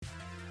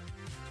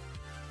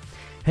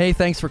Hey,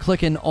 thanks for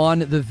clicking on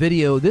the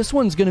video. This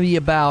one's going to be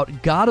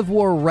about God of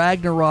War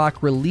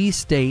Ragnarok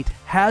release date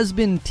has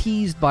been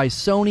teased by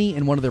Sony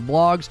in one of their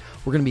blogs.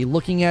 We're going to be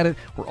looking at it.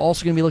 We're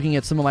also going to be looking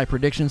at some of my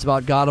predictions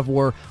about God of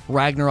War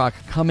Ragnarok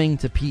coming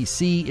to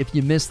PC. If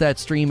you missed that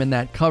stream and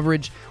that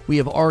coverage, we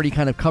have already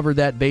kind of covered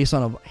that based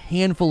on a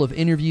handful of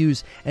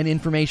interviews and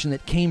information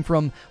that came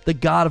from the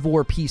God of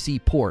War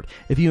PC port.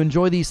 If you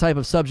enjoy these type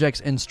of subjects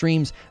and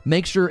streams,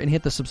 make sure and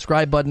hit the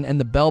subscribe button and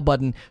the bell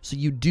button so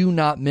you do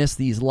not miss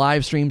these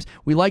live streams.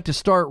 We like to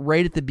start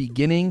right at the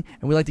beginning,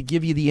 and we like to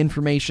give you the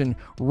information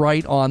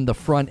right on the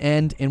front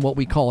end in what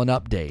we call an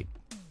update.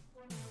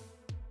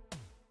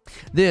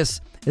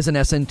 This is an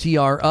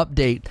SNTR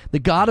update. The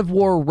God of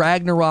War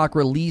Ragnarok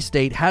release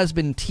date has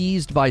been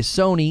teased by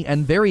Sony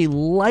and very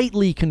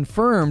lightly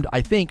confirmed,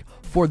 I think,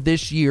 for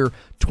this year,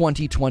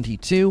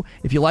 2022.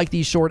 If you like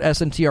these short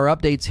SNTR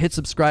updates, hit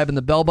subscribe and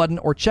the bell button,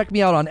 or check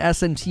me out on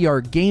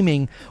SNTR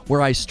Gaming,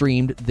 where I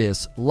streamed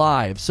this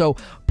live. So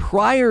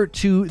prior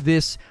to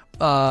this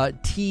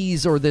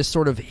tease or this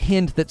sort of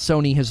hint that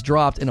Sony has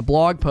dropped in a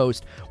blog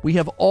post, we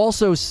have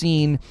also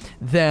seen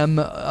them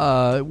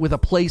with a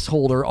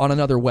placeholder on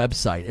another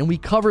website. And we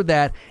covered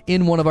that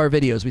in one of our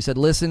videos. We said,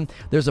 listen,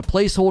 there's a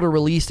placeholder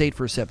release date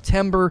for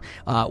September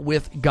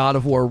with God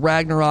of War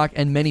Ragnarok,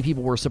 and many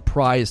people were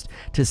surprised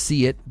to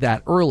see it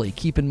that early.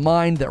 Keep in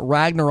mind that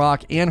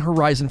Ragnarok and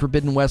Horizon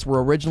Forbidden West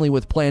were originally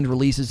with planned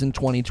releases in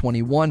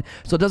 2021,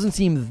 so it doesn't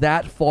seem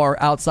that far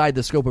outside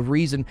the scope of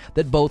reason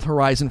that both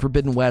Horizon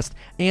Forbidden West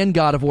and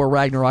God of War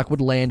Ragnarok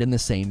would land in the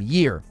same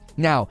year.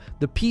 Now,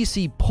 the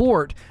PC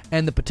port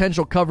and the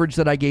potential coverage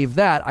that I gave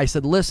that, I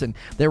said, listen,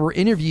 there were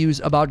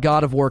interviews about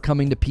God of War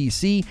coming to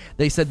PC.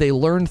 They said they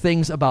learned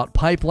things about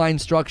pipeline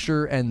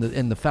structure and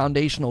the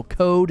foundational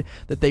code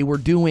that they were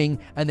doing,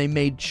 and they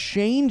made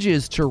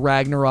changes to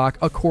Ragnarok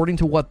according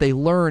to what they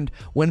learned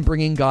when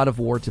bringing God of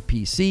War to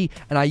PC.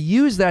 And I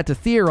use that to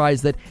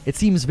theorize that it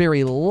seems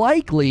very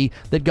likely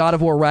that God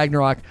of War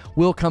Ragnarok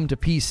will come to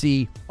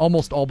PC,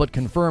 almost all but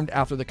confirmed,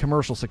 after the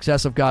commercial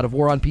success of God of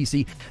War on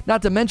PC.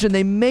 Not to mention,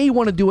 they may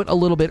want to do it a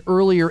little bit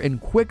earlier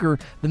and quicker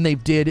than they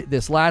did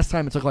this last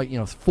time. It took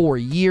 4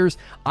 years.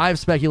 I've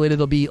speculated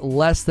it'll be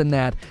less than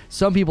that.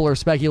 Some people are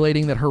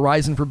speculating that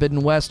Horizon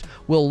Forbidden West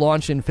will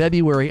launch in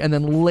February and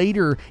then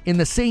later in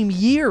the same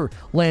year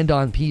land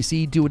on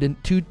PC due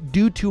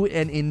to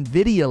an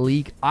NVIDIA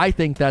leak. I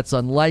think that's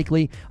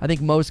unlikely. I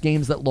think most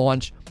games that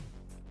launch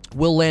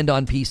will land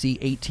on PC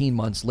 18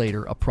 months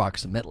later,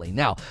 approximately.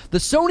 Now, the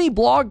Sony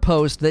blog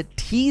post that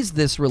teased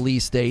this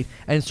release date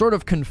and sort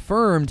of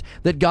confirmed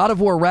that God of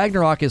War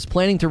Ragnarok is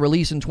planning to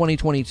release in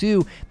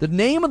 2022, the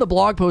name of the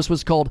blog post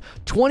was called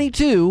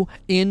 22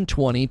 in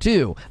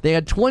 22. They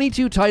had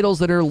 22 titles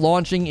that are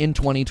launching in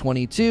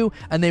 2022,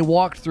 and they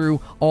walked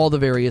through all the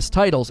various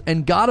titles.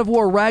 And God of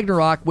War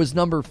Ragnarok was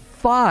number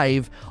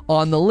 5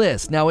 on the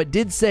list. Now, it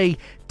did say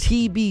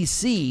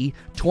TBC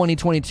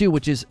 2022,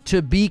 which is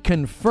to be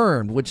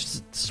confirmed, which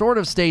sort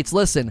of states,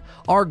 listen,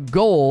 our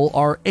goal,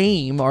 our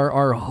aim,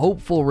 our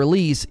hopeful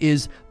release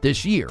is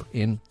this year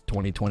in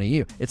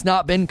 2020. It's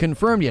not been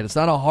confirmed yet. It's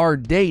not a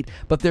hard date,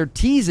 but they're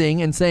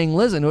teasing and saying,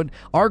 listen,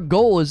 our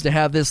goal is to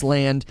have this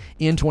land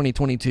in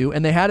 2022,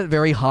 and they had it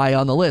very high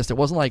on the list. It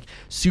wasn't like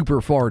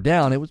super far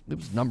down. It was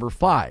number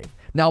 5.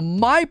 Now,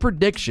 my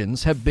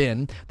predictions have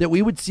been that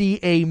we would see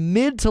a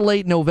mid to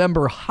late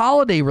November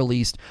holiday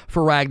release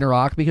for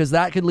Ragnarok, because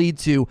that could lead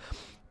to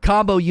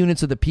combo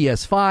units of the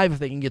PS5 if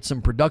they can get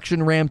some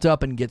production ramped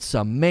up and get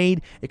some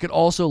made. It could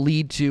also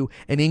lead to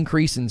an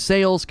increase in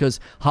sales, because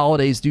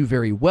holidays do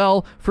very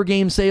well for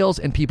game sales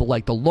and people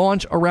like to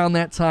launch around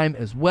that time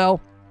as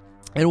well.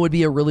 And it would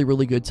be a really,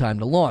 really good time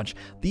to launch.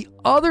 The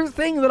other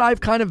thing that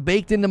I've kind of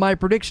baked into my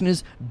prediction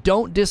is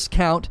don't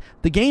discount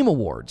the Game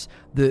Awards.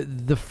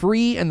 The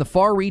free and the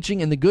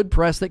far-reaching and the good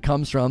press that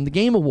comes from the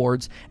Game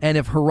Awards. And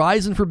if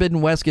Horizon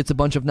Forbidden West gets a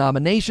bunch of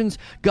nominations,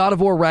 God of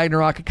War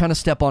Ragnarok could kind of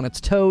step on its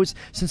toes,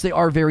 since they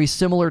are very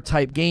similar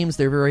type games.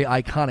 They're very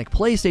iconic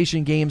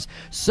PlayStation games.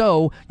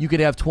 So you could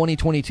have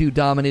 2022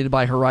 dominated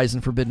by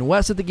Horizon Forbidden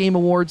West at the Game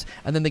Awards,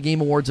 and then the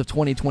Game Awards of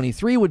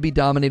 2023 would be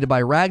dominated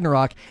by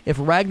Ragnarok if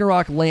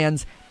Ragnarok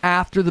lands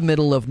after the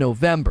middle of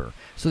November.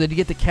 So they'd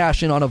get to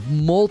cash in on a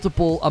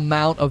multiple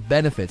amount of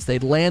benefits.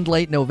 They'd land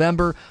late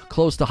November,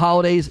 close to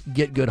holidays,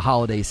 get good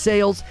holiday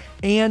sales,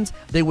 and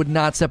they would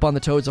not step on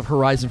the toes of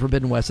Horizon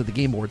Forbidden West at the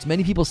Game Awards.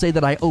 Many people say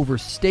that I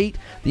overstate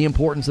the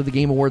importance of the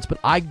Game Awards, but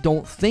I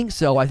don't think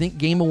so. I think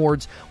Game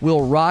Awards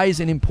will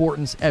rise in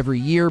importance every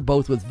year,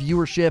 both with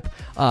viewership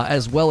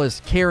as well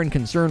as care and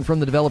concern from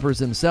the developers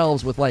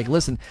themselves with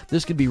listen,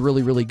 this could be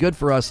really, really good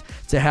for us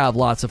to have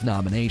lots of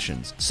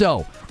nominations.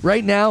 So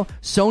right now,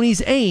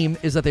 Sony's aim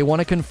is that they want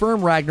to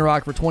confirm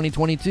Ragnarok for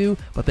 2022,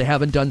 but they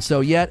haven't done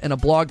so yet, and a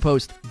blog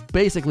post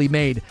basically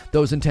made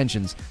those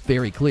intentions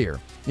very clear.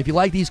 If you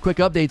like these quick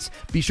updates,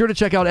 be sure to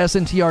check out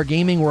SNTR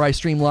Gaming, where I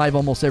stream live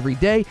almost every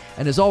day,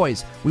 and as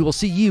always, we will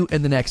see you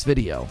in the next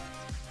video.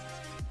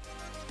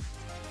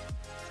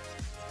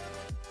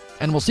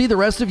 And we'll see the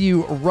rest of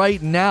you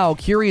right now.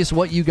 Curious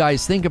what you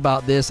guys think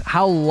about this.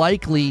 How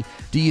likely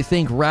do you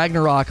think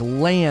Ragnarok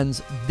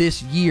lands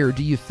this year?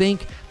 Do you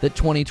think that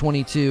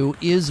 2022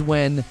 is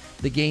when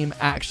the game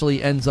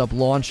actually ends up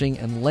launching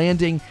and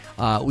landing?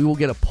 We will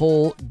get a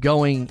poll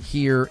going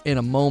here in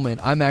a moment.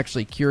 I'm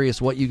actually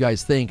curious what you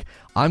guys think.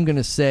 I'm going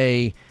to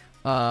say,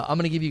 I'm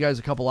going to give you guys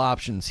a couple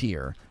options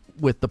here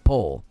with the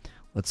poll.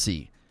 Let's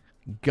see.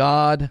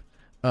 God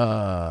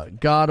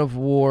of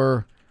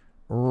War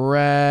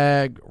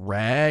Ragnarok.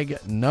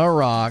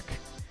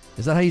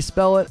 Is that how you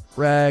spell it?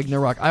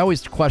 Ragnarok. I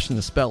always question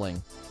the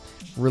spelling.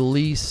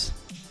 Release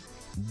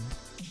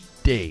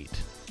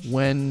date.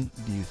 When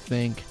do you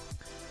think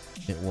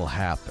it will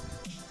happen?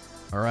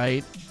 All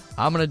right.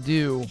 I'm going to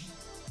do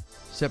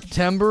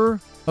September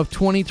of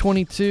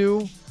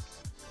 2022,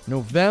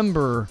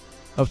 November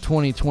of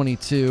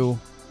 2022,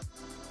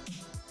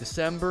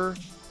 December of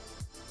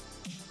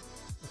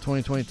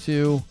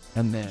 2022,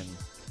 and then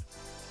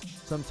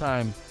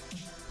sometime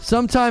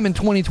in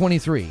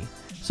 2023.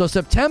 So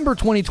September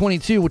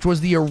 2022, which was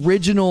the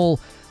original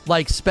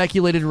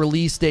speculated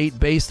release date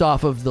based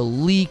off of the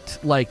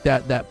leaked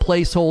that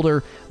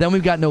placeholder. Then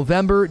we've got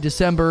November,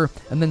 December,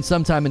 and then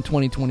sometime in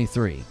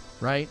 2023,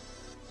 right?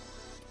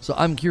 So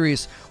I'm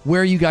curious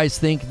where you guys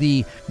think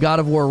the God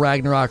of War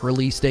Ragnarok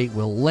release date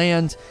will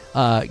land,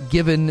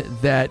 given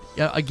that,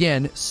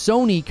 again,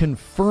 Sony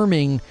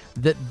confirming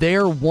that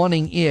they're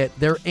wanting it.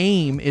 Their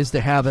aim is to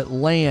have it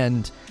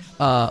land.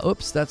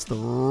 Oops, that's the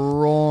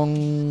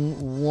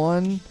wrong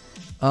one.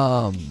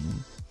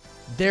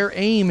 Their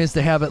aim is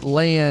to have it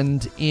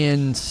land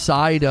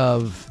inside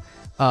of.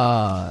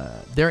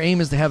 Their aim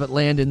is to have it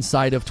land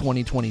inside of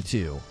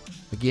 2022.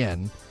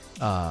 Again.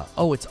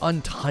 It's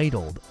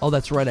untitled. Oh,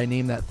 that's right. I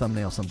named that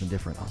thumbnail something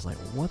different. I was like,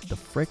 what the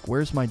frick?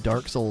 Where's my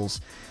Dark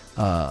Souls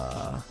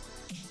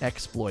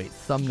exploit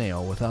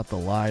thumbnail without the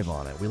live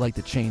on it? We like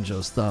to change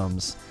those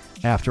thumbs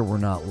after we're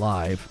not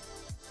live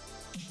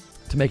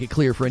to make it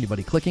clear for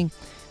anybody clicking.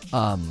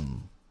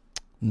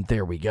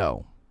 There we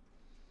go.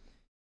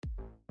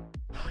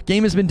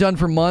 Game has been done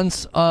for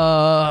months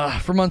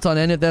on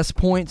end at this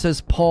point,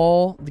 says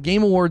Paul. The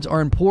Game Awards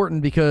are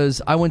important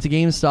because I went to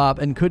GameStop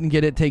and couldn't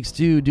get It Takes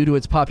Two due to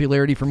its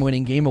popularity from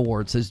winning Game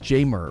Awards, says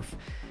J Murph.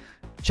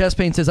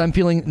 Chestpain says, I'm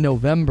feeling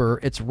November.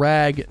 It's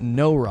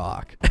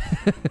Ragnarok.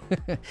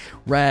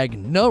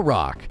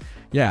 Ragnarok.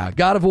 Yeah,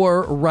 God of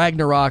War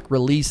Ragnarok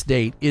release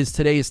date is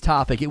today's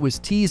topic. It was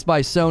teased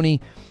by Sony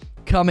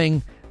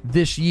coming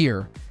this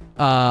year.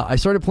 I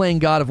started playing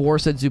God of War,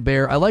 said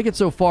Zubair. I like it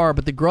so far,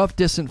 but the gruff,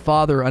 distant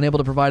father, unable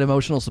to provide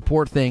emotional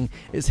support thing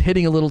is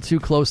hitting a little too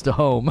close to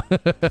home.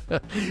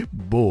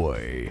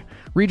 Boy.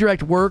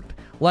 Redirect worked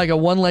like a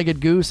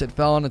one-legged goose. It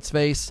fell on its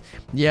face.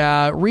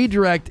 Yeah,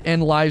 Redirect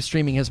and live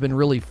streaming has been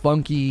really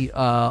funky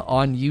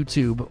on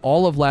YouTube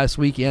all of last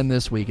week and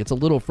this week. It's a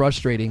little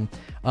frustrating.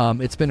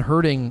 It's been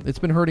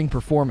hurting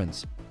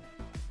performance.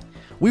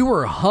 We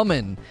were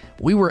humming.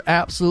 We were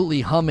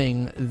absolutely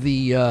humming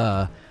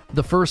the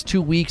first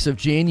 2 weeks of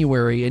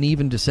January and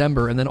even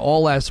December, and then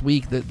all last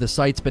week the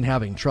site's been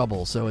having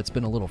trouble, so it's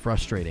been a little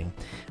frustrating.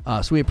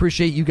 So we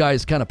appreciate you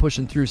guys kind of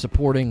pushing through,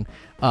 supporting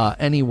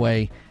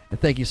anyway, and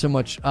thank you so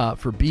much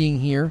for being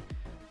here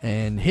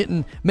and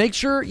hitting. Make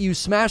sure you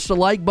smash the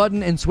like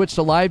button and switch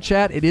to live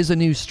chat. It is a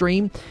new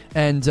stream,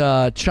 and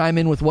chime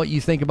in with what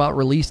you think about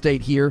release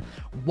date here.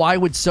 Why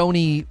would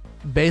Sony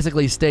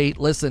basically state,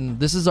 listen,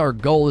 this is our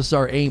goal, this is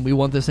our aim, we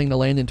want this thing to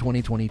land in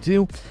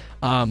 2022.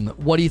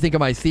 What do you think of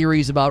my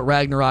theories about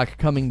Ragnarok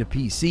coming to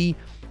PC,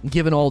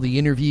 given all the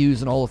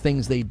interviews and all the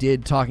things they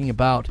did talking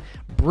about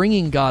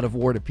bringing God of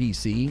War to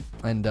PC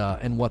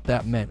and what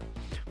that meant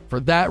for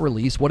that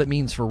release, what it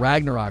means for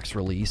Ragnarok's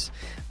release.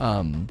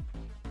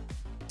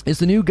 Is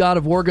the new God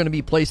of War going to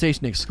be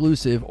PlayStation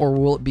exclusive, or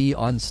will it be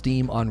on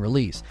Steam on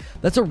release?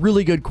 That's a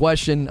really good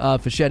question,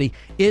 Fischetti.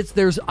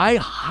 I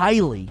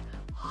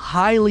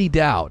highly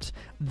doubt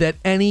that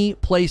any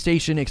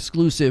PlayStation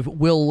exclusive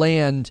will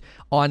land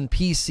on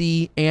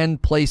PC and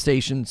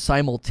PlayStation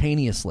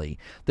simultaneously.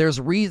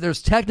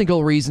 There's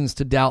technical reasons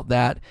to doubt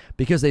that,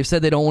 because they've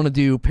said they don't want to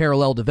do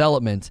parallel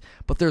development,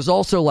 but there's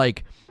also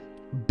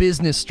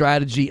business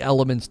strategy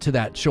elements to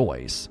that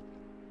choice.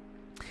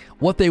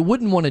 What they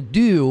wouldn't want to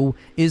do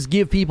is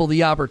give people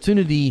the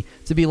opportunity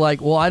to be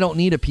like, well, I don't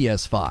need a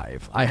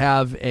PS5. I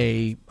have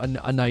a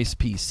nice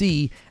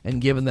PC, and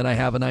given that I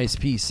have a nice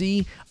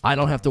PC, I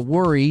don't have to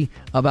worry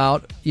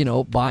about,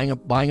 buying a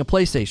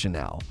PlayStation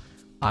now.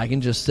 I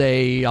can just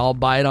say I'll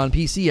buy it on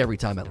PC every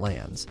time it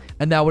lands.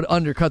 And that would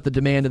undercut the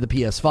demand of the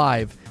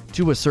PS5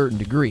 to a certain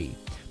degree.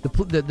 The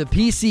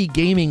PC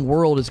gaming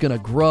world is going to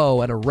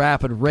grow at a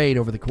rapid rate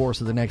over the course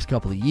of the next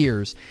couple of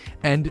years,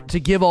 and to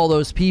give all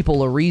those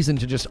people a reason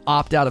to just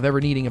opt out of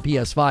ever needing a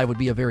PS5 would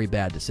be a very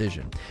bad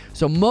decision.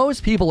 So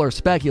most people are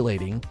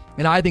speculating,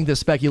 and I think the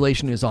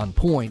speculation is on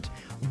point,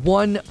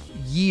 1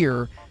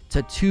 year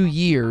to 2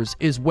 years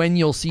is when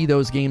you'll see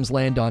those games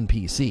land on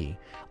PC.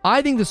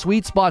 I think the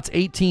sweet spot's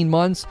 18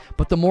 months,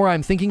 but the more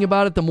I'm thinking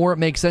about it, the more it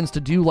makes sense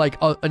to do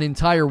an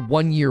entire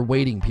 1 year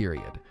waiting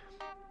period.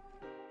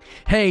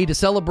 Hey, to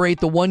celebrate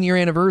the 1-year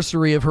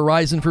anniversary of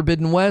Horizon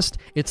Forbidden West,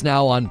 it's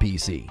now on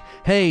PC.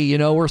 Hey,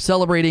 we're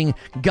celebrating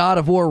God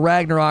of War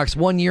Ragnarok's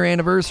 1-year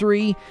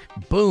anniversary.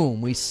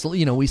 Boom, we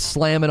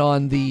slam it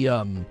on the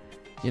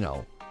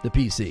the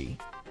PC.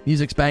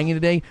 Music's banging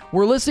today.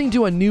 We're listening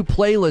to a new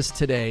playlist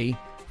today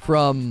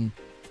from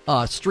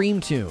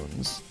Stream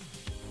Tunes.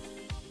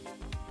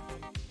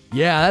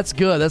 Yeah, that's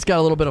good. That's got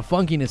a little bit of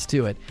funkiness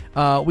to it.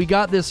 We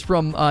got this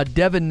from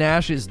Devin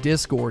Nash's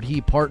Discord.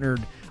 He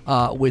partnered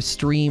with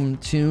Stream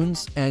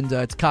Tunes, and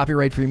it's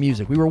copyright free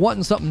music. We were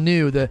wanting something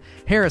new. The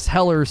Harris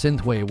Heller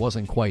synthwave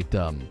wasn't quite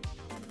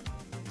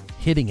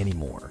hitting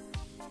anymore.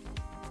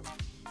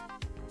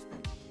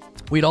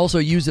 We'd also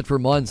used it for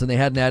months, and they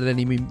hadn't added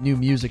any new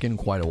music in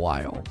quite a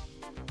while.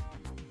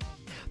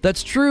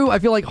 That's true. I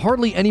feel like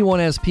hardly anyone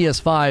has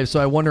PS5,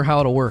 so I wonder how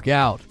it'll work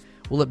out.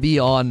 Will it be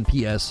on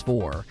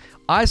PS4?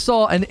 I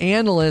saw an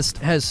analyst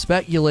has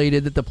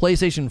speculated that the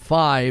PlayStation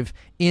 5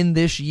 in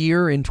this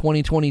year, in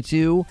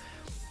 2022,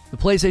 the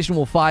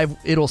PlayStation 5,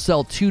 it'll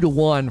sell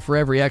 2-to-1 for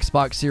every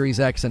Xbox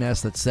Series X and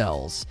S that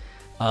sells.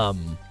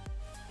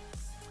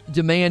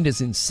 Demand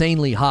is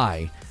insanely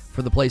high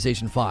for the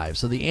PlayStation 5.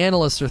 So the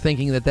analysts are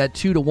thinking that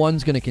 2-to-1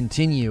 is going to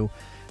continue.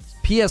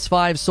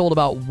 PS5 sold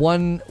about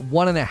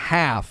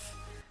 1.5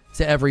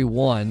 to every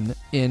 1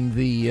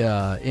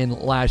 in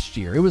last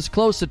year. It was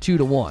close to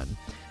 2-to-1.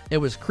 It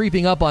was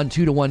creeping up on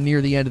 2-to-1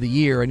 near the end of the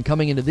year, and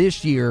coming into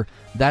this year,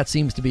 that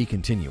seems to be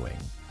continuing.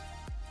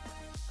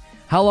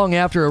 How long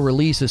after a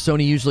release does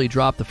Sony usually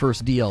drop the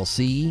first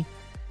DLC?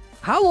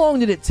 How long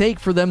did it take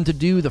for them to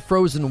do the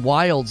Frozen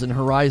Wilds and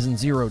Horizon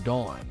Zero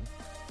Dawn?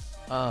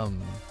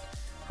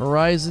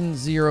 Horizon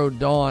Zero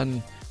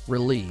Dawn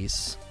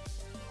release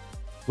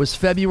was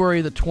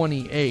February the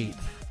 28th.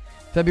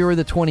 February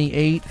the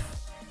 28th,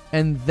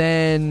 and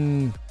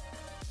then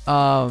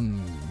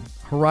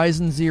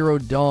Horizon Zero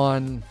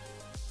Dawn,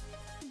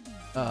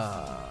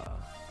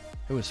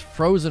 it was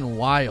Frozen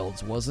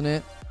Wilds, wasn't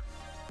it?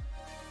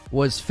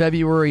 Was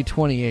February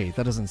 28th.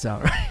 That doesn't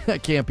sound right.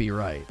 That can't be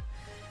right.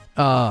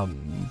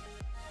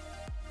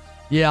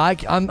 Yeah,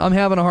 I'm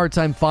having a hard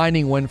time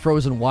finding when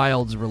Frozen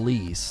Wilds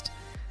released.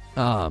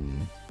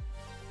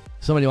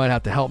 Somebody might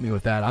have to help me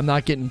with that. I'm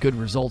not getting good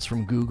results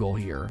from Google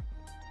here.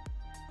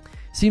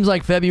 Seems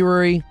like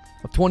February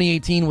of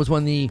 2018 was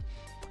when the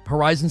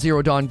Horizon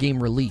Zero Dawn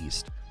game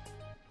released.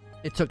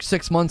 It took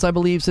 6 months, I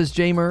believe, says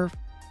J-Murph.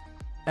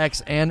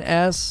 X and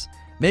S.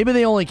 Maybe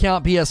they only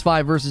count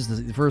PS5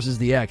 versus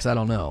the X. I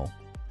don't know.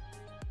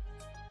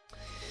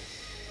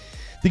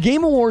 The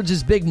Game Awards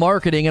is big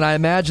marketing, and I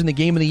imagine the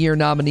Game of the Year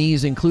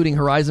nominees, including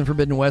Horizon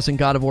Forbidden West and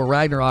God of War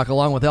Ragnarok,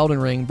 along with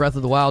Elden Ring, Breath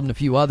of the Wild, and a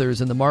few others,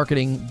 and the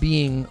marketing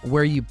being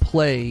where you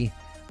play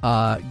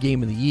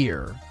Game of the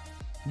Year.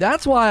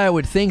 That's why I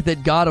would think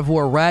that God of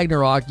War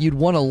Ragnarok, you'd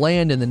want to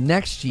land in the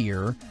next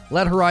year,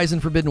 let Horizon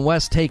Forbidden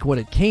West take what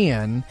it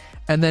can,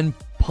 and then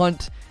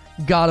punt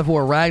God of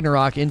War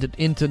Ragnarok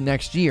into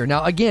next year.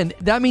 Now, again,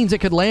 that means it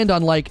could land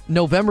on like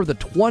November the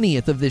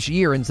 20th of this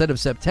year instead of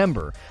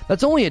September.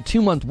 That's only a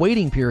 2-month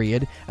waiting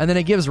period, and then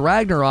it gives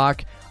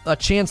Ragnarok a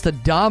chance to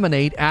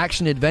dominate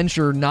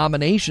action-adventure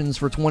nominations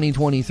for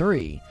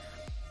 2023.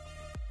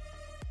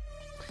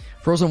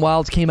 Frozen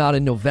Wilds came out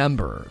in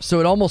November,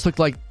 so it almost looked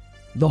like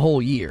the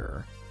whole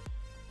year.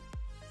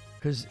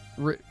 Because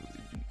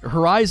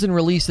Horizon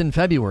released in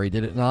February,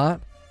 did it not?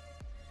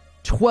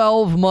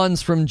 12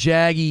 months from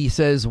Jaggy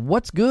says,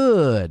 what's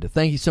good?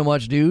 Thank you so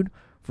much, dude,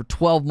 for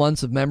 12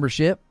 months of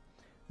membership.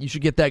 You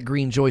should get that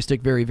green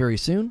joystick very, very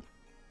soon.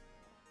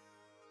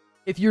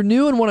 If you're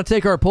new and want to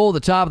take our poll at the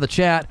top of the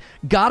chat,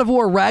 God of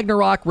War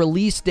Ragnarok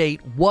release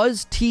date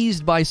was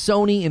teased by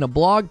Sony in a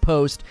blog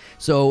post,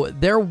 so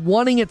they're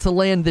wanting it to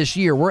land this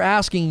year. We're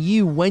asking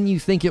you when you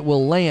think it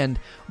will land.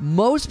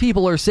 Most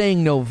people are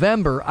saying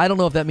November. I don't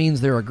know if that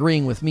means they're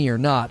agreeing with me or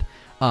not.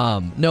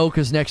 No,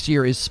 because next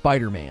year is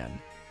Spider-Man.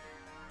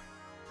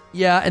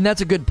 Yeah, and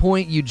that's a good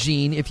point,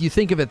 Eugene. If you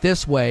think of it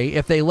this way,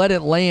 if they let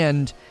it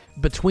land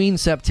between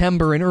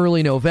September and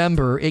early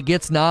November, it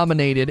gets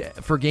nominated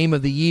for Game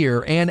of the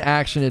Year and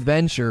Action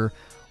Adventure.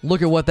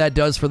 Look at what that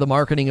does for the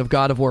marketing of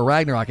God of War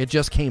Ragnarok. It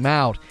just came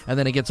out, and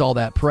then it gets all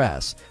that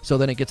press. So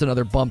then it gets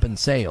another bump in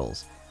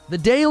sales. The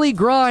Daily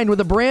Grind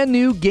with a brand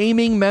new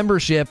gaming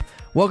membership.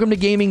 Welcome to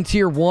Gaming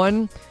Tier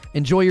 1.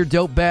 Enjoy your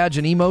dope badge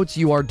and emotes.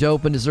 You are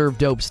dope and deserve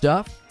dope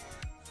stuff.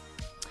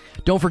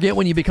 Don't forget,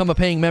 when you become a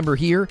paying member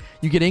here,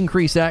 you get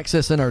increased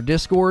access in our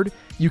Discord.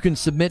 You can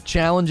submit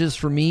challenges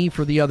for me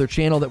for the other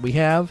channel that we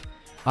have.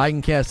 I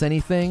Can Cast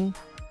Anything.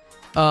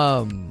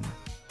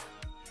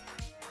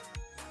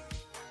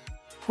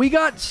 We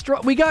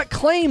got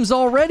claims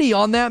already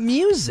on that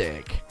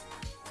music.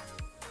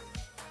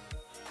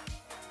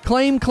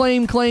 Claim.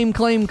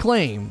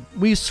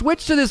 We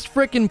switched to this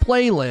frickin'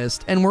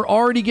 playlist, and we're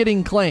already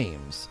getting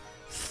claims.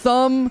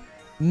 Thumb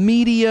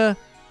Media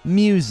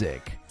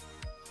Music.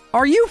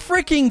 Are you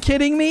freaking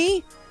kidding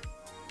me?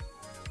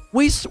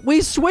 We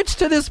switched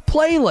to this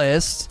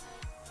playlist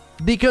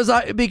because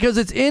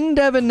it's in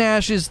Devin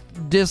Nash's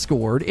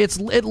Discord. It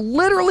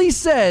literally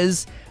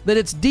says that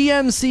it's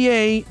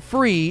DMCA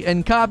free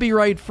and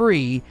copyright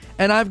free,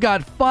 and I've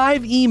got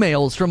 5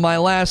 emails from my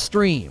last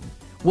stream.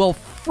 Well,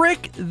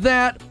 frick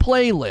that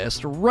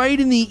playlist right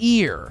in the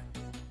ear.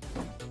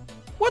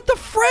 What the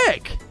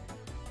frick?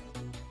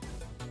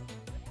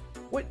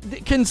 What,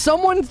 can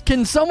someone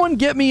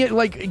get me,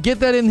 like, get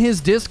that in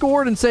his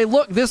Discord and say,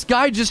 look, this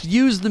guy just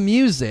used the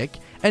music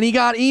and he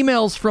got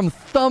emails from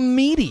Thumb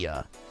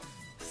Media.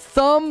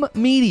 Thumb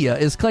Media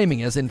is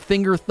claiming, as in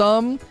Finger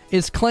Thumb,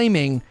 is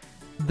claiming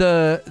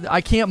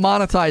I can't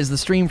monetize the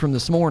stream from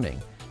this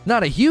morning.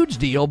 Not a huge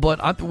deal,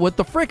 but what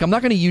the frick? I'm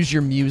not going to use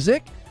your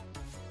music.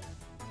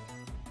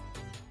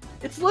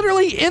 It's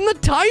literally in the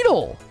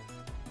title.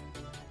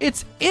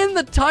 It's in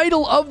the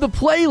title of the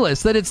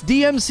playlist that it's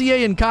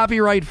DMCA and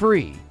copyright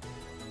free.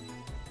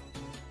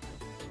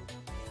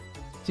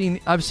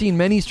 I've seen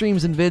many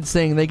streams and vids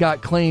saying they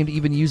got claimed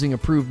even using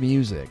approved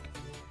music.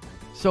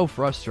 So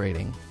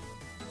frustrating.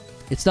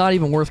 It's not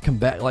even worth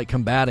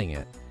combating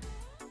it.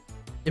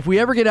 If we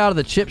ever get out of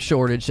the chip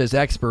shortage, says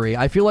Expiry,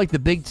 I feel like the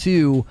big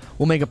two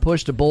will make a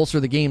push to bolster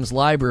the game's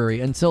library.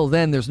 Until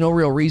then, there's no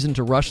real reason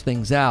to rush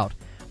things out.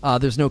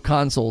 There's no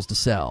consoles to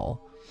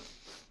sell.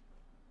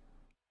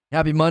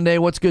 Happy Monday.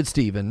 What's good,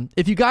 Steven?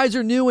 If you guys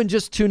are new and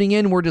just tuning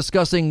in, we're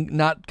discussing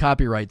not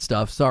copyright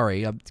stuff.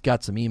 Sorry, I've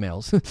got some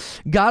emails.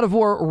 God of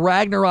War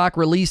Ragnarok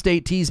release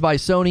date teased by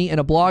Sony in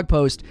a blog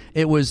post.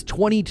 It was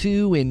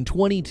 22 in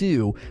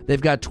 22.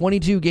 They've got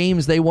 22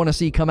 games they want to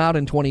see come out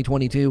in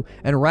 2022,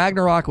 and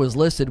Ragnarok was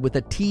listed with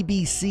a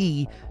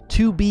TBC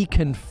to be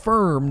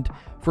confirmed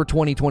for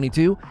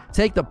 2022.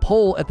 Take the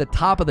poll at the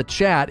top of the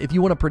chat if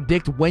you want to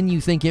predict when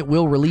you think it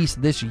will release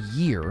this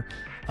year.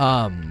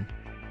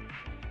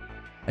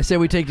 I say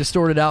we take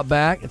Distorted out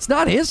back. It's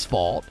not his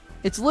fault.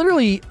 It's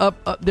literally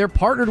they're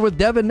partnered with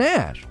Devin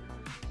Nash.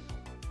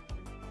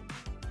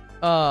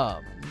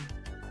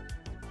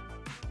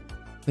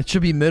 It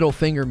should be Middle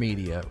Finger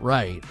Media.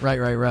 Right.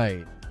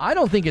 I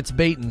don't think it's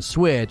bait and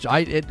switch.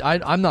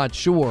 I'm not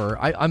sure.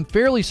 I'm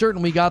fairly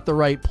certain we got the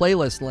right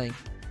playlist link.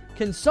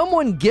 Can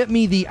someone get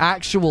me the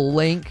actual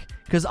link?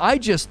 Because I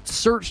just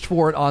searched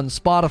for it on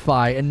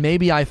Spotify and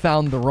maybe I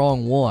found the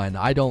wrong one.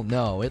 I don't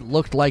know. It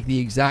looked like the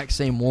exact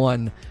same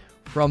one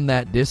from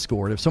that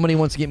Discord. If somebody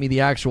wants to get me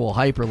the actual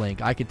hyperlink,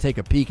 I could take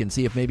a peek and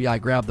see if maybe I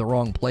grabbed the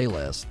wrong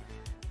playlist.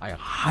 I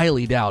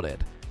highly doubt it.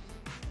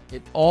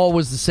 It all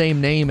was the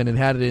same name and it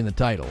had it in the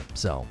title.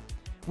 So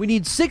we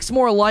need 6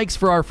 more likes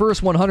for our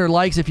first 100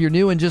 likes. If you're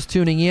new and just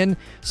tuning in,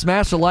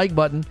 smash the like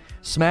button,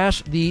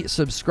 smash the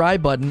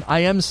subscribe button. I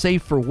am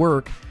safe for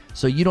work,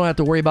 so you don't have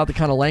to worry about the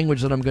kind of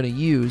language that I'm going to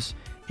use.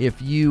 If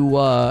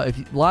a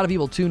lot of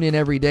people tune in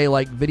every day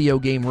like video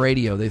game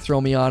radio, they throw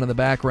me on in the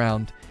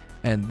background.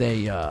 And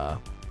you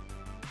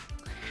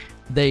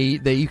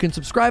can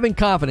subscribe in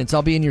confidence.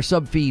 I'll be in your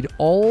sub feed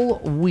all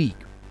week.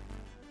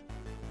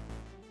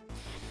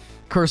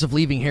 Curse of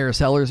leaving Harris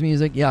Heller's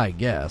music? Yeah, I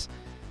guess.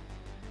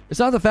 It's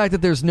not the fact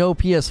that there's no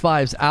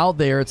PS5s out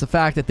there. It's the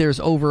fact that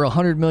there's over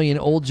 100 million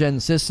old-gen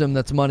system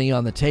that's money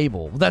on the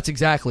table. Well, that's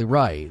exactly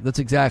right.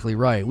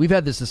 We've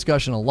had this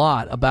discussion a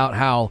lot about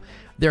how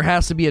there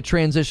has to be a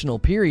transitional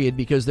period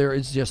because there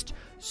is just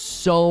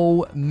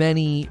so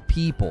many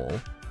people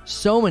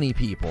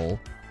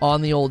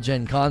on the old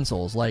gen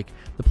consoles. Like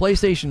the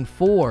PlayStation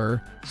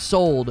 4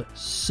 sold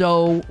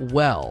so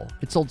well.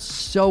 It sold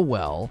so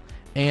well.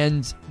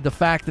 And the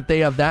fact that they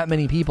have that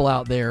many people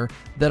out there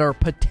that are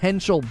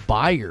potential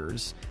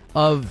buyers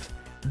of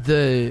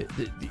the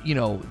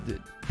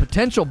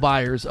potential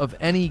buyers of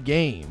any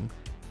game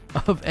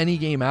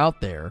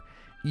out there,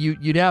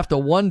 you'd have to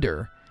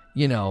wonder,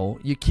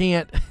 you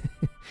can't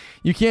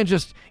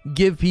just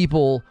give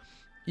people,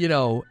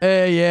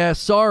 hey, yeah,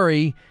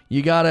 sorry,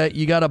 you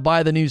gotta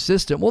buy the new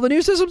system. Well, the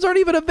new systems aren't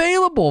even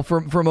available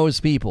for most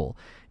people.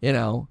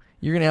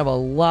 You're gonna have a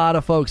lot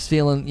of folks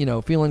feeling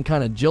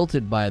kind of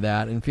jilted by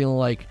that and feeling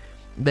like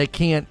they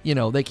can't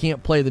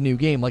play the new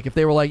game. Like if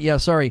they were like, yeah,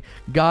 sorry,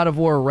 God of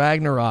War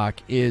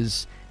Ragnarok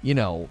is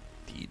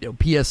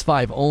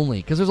PS5 only,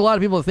 because there's a lot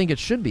of people that think it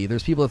should be.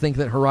 There's people that think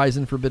that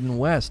Horizon Forbidden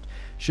West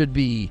should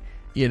be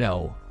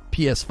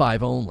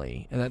PS5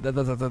 only, and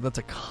that's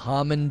a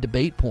common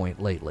debate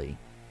point lately.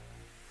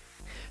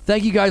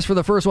 Thank you guys for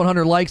the first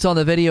 100 likes on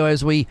the video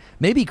as we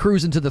maybe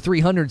cruise into the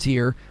 300s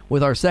here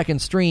with our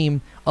second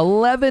stream.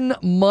 11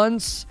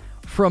 months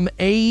from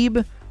Abe.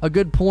 A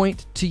good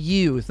point to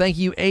you. Thank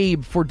you,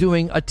 Abe, for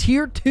doing a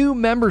Tier 2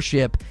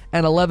 membership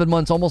and 11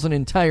 months, almost an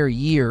entire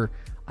year.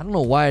 I don't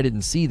know why I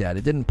didn't see that.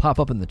 It didn't pop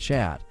up in the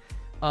chat.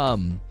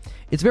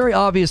 It's very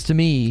obvious to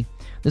me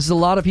this is a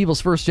lot of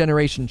people's first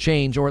generation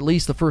change, or at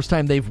least the first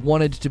time they've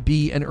wanted to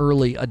be an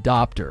early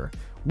adopter.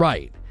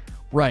 Right.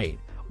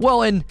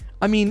 Well, and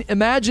I mean,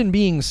 imagine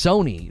being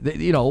Sony.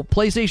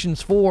 PlayStation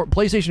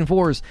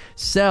 4s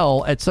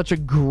sell at such a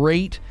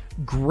great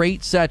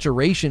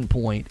saturation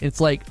point. It's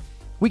like,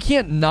 we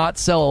can't not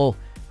sell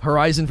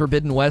Horizon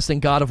Forbidden West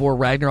and God of War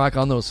Ragnarok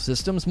on those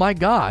systems. My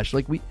gosh,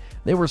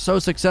 they were so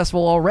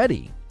successful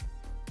already.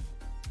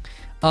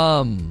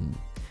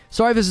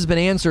 Sorry if this has been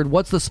answered.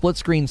 What's the split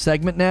screen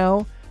segment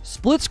now?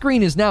 Split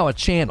screen is now a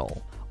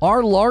channel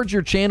Our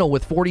larger channel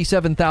with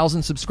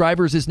 47,000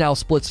 subscribers is now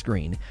split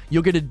screen.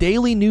 You'll get a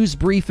daily news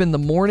brief in the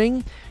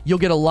morning. You'll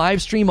get a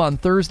live stream on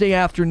Thursday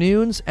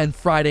afternoons and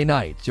Friday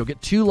nights. You'll get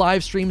 2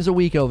 live streams a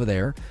week over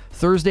there,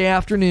 Thursday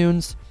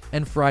afternoons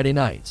and Friday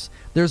nights.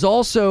 There's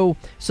also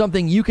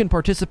something you can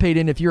participate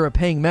in if you're a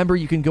paying member.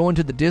 You can go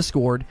into the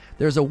Discord.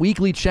 There's a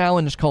weekly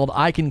challenge called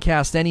I Can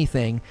Cast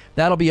Anything.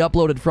 That'll be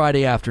uploaded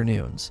Friday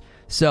afternoons.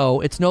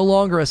 So it's no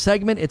longer a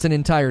segment. It's an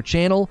entire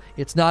channel.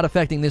 It's not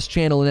affecting this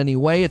channel in any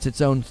way. It's its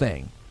own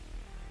thing.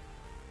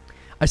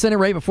 I sent it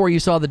right before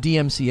you saw the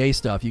DMCA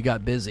stuff. You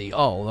got busy.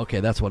 Oh, okay.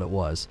 That's what it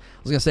was.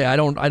 I was going to say, I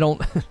don't, I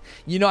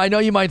know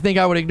you might think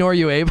I would ignore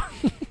you, Abe.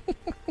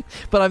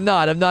 But I'm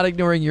not. I'm not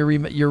ignoring your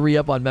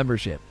re-up on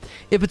membership.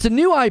 If it's a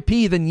new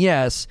IP, then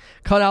yes,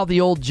 cut out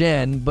the old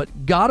gen.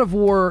 But God of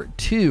War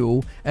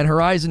 2 and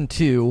Horizon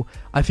 2,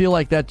 I feel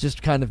like that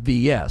just kind of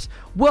BS.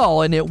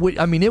 Well, and it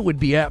would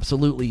be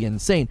absolutely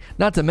insane.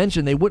 Not to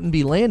mention they wouldn't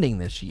be landing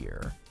this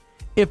year.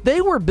 If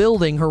they were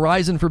building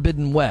Horizon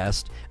Forbidden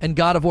West and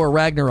God of War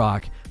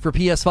Ragnarok for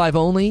PS5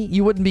 only,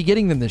 you wouldn't be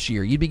getting them this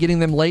year. You'd be getting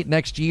them late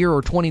next year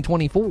or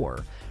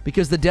 2024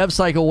 because the dev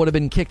cycle would have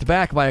been kicked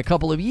back by a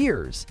couple of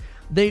years.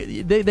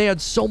 They had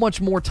so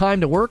much more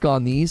time to work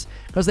on these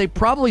because they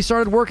probably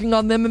started working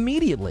on them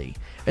immediately.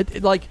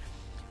 Like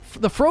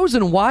the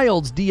Frozen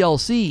Wilds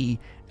DLC,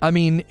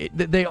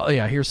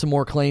 here's some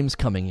more claims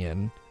coming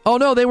in. Oh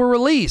no, they were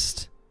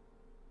released.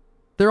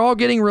 They're all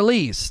getting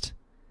released.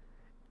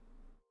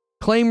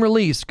 Claim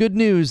released. Good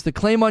news. The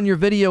claim on your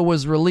video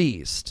was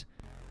released.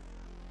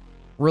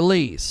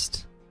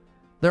 Released.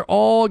 They're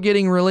all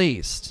getting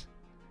released.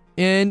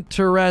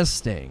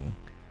 Interesting.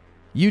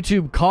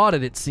 YouTube caught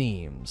it, it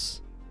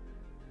seems.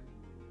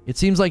 It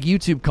seems like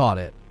YouTube caught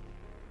it.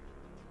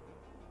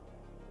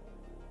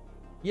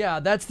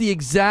 Yeah, that's the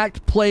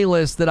exact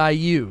playlist that I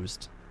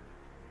used.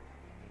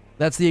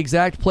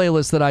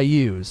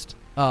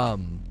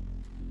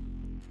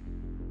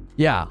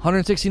 Yeah,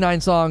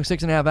 169 songs,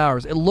 6.5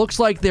 hours. It looks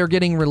like they're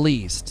getting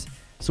released.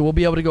 So we'll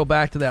be able to go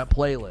back to that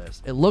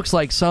playlist. It looks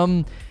like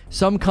some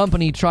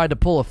company tried to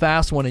pull a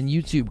fast one and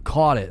YouTube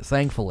caught it,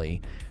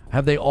 thankfully.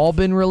 Have they all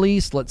been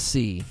released? Let's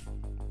see.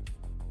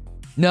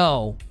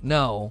 No.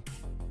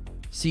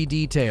 See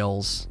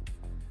details.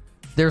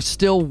 There's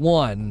still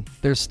one.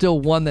 There's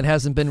still one that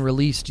hasn't been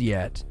released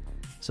yet.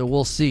 So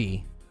we'll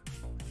see.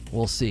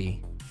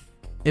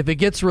 If it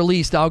gets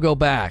released, I'll go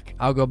back.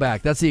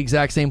 That's the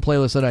exact same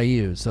playlist that I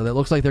use. So that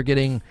looks like they're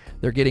getting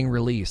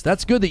released.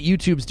 That's good that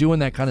YouTube's doing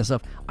that kind of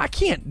stuff. I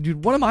can't,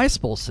 dude, what am I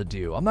supposed to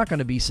do? I'm not going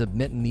to be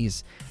submitting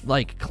these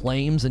like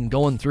claims and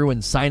going through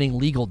and signing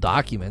legal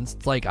documents.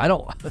 It's like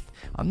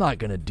I'm not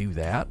going to do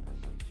that.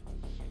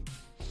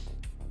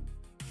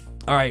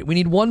 All right, we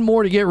need one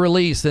more to get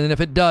released, and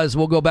if it does,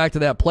 we'll go back to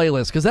that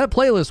playlist, because that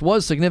playlist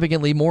was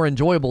significantly more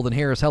enjoyable than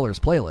Harris Heller's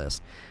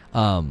playlist.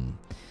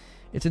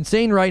 It's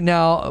insane right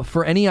now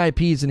for any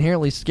IPs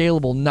inherently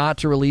scalable not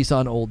to release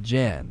on old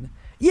gen.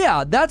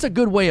 Yeah, that's a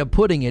good way of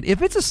putting it.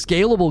 If it's a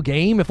scalable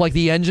game, if like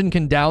the engine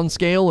can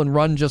downscale and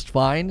run just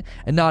fine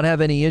and not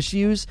have any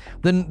issues,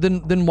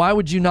 then why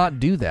would you not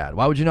do that?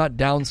 Why would you not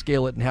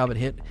downscale it and have it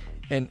hit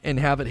and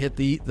have it hit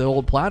the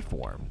old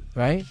platform,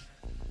 right?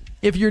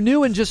 If you're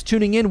new and just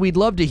tuning in, we'd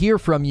love to hear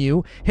from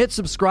you. Hit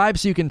subscribe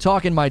so you can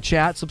talk in my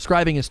chat.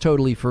 Subscribing is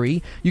totally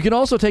free. You can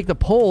also take the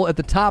poll at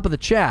the top of the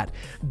chat.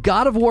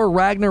 God of War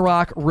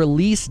Ragnarok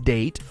release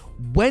date.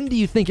 When do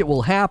you think it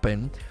will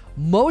happen?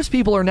 Most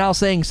people are now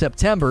saying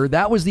September.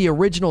 That was the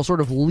original sort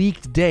of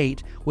leaked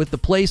date with the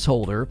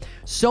placeholder.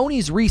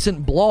 Sony's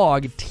recent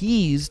blog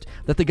teased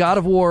that the God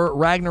of War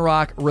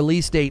Ragnarok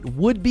release date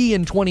would be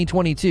in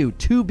 2022.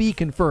 To be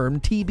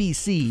confirmed,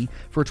 TBC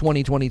for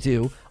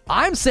 2022.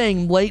 I'm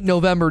saying late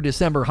November,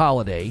 December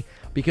holiday,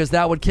 because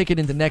that would kick it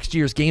into next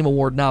year's Game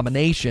Award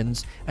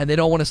nominations, and they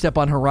don't want to step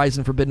on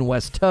Horizon Forbidden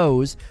West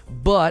toes,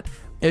 but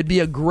it'd be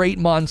a great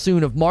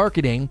monsoon of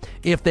marketing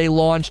if they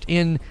launched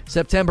in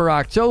September,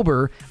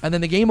 October, and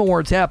then the Game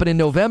Awards happen in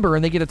November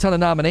and they get a ton of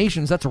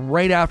nominations. That's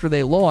right after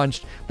they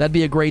launched. That'd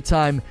be a great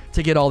time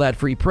to get all that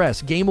free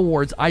press. Game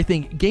Awards, I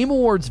think, Game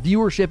Awards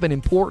viewership and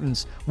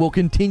importance will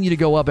continue to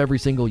go up every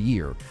single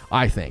year,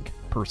 I think,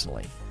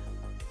 personally.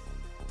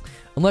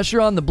 Unless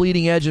you're on the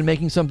bleeding edge and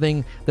making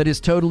something that is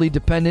totally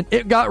dependent.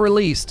 It got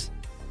released.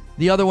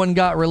 The other one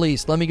got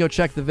released. Let me go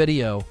check the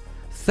video.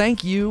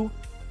 Thank you.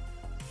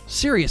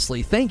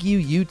 Seriously, thank you,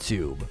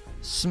 YouTube.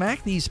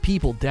 Smack these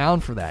people down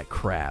for that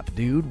crap,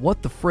 dude.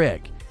 What the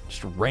frick?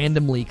 Just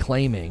randomly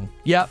claiming.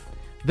 Yep,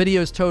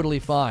 video's totally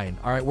fine.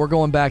 All right, we're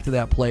going back to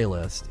that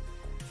playlist.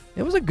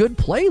 It was a good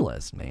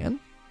playlist, man.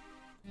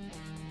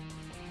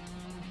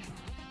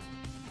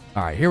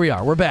 All right, here we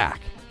are. We're back.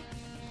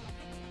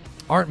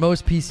 Aren't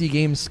most PC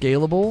games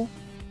scalable?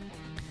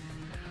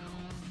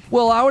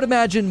 Well, I would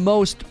imagine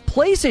most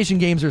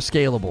PlayStation games are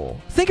scalable.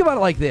 Think about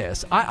it like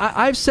this.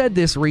 I've said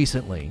this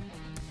recently.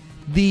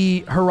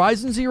 The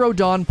Horizon Zero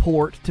Dawn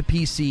port to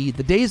PC,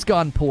 the Days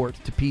Gone port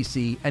to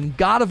PC, and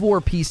God of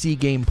War PC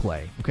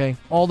gameplay, okay?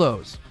 All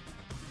those.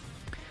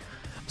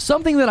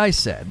 Something that I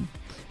said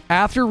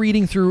after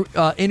reading through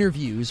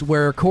interviews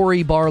where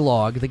Cory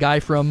Barlog, the guy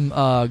from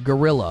the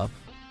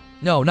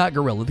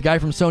guy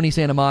from Sony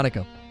Santa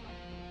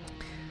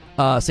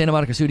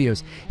Monica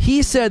Studios,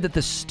 he said that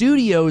the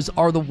studios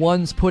are the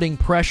ones putting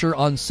pressure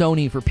on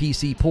Sony for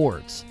PC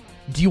ports.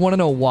 Do you want to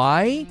know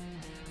why?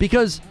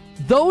 Because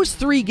those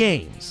 3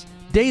 games,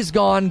 Days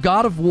Gone,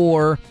 God of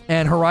War,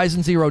 and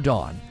Horizon Zero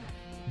Dawn,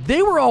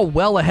 they were all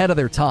well ahead of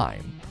their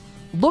time.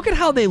 Look at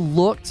how they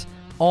looked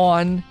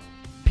on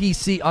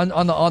PC, on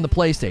the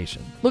PlayStation.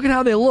 Look at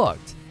how they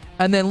looked.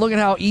 And then look at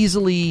how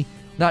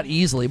not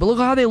easily, but look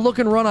at how they look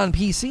and run on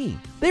PC.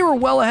 They were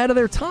well ahead of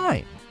their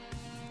time.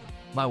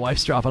 My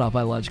wife's dropping off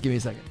my lunch. Give me a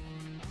second.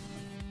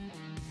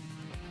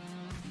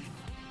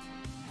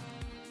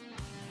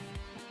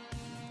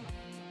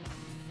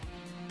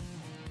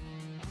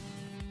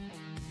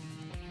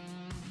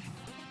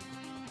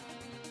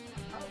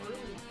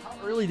 How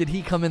early did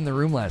he come in the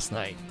room last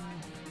night?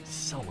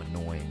 So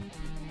annoying.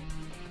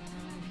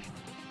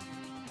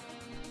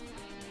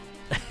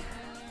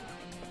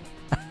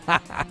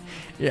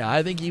 Yeah,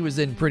 I think he was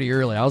in pretty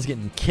early. I was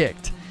getting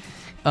kicked.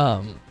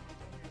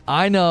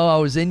 I know I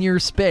was in your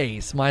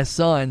space. My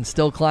son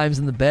still climbs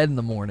in the bed in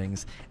the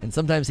mornings, and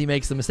sometimes he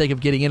makes the mistake of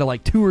getting in at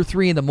like 2 or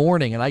 3 in the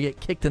morning, and I get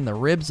kicked in the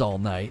ribs all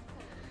night.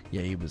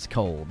 Yeah, he was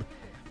cold.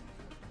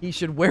 He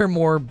should wear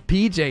more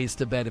PJs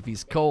to bed if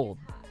he's cold.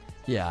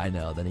 Yeah, I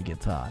know. Then he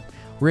gets hot.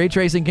 Ray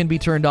tracing can be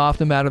turned off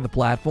no matter the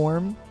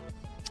platform.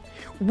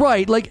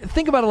 Right. Like,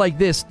 think about it like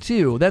this,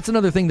 too. That's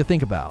another thing to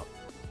think about,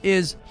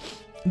 is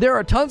there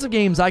are tons of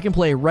games I can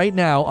play right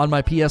now on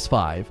my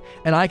PS5,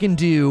 and I can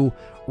do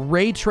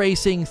ray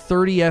tracing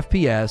 30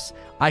 FPS.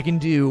 I can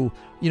do,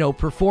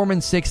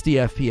 performance 60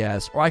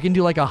 FPS, or I can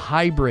do like a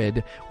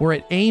hybrid where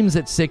it aims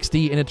at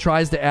 60 and it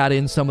tries to add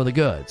in some of the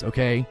goods,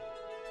 okay?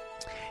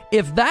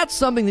 If that's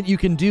something that you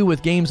can do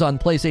with games on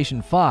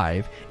PlayStation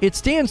 5, it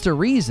stands to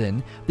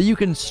reason that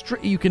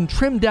you can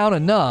trim down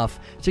enough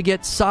to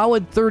get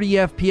solid 30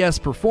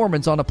 FPS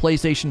performance on a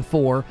PlayStation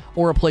 4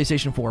 or a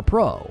PlayStation 4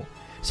 Pro.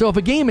 So if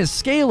a game is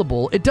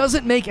scalable, it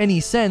doesn't make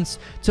any sense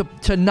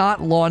to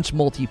not launch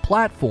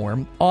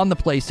multi-platform on the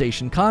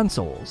PlayStation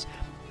consoles.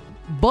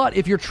 But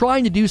if you're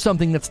trying to do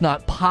something that's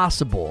not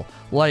possible,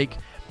 like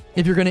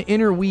if you're going to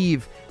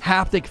interweave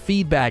haptic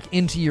feedback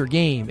into your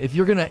game, if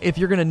you're going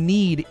to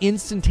need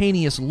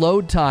instantaneous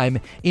load time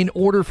in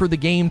order for the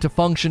game to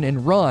function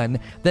and run,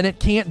 then it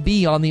can't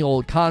be on the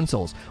old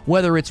consoles.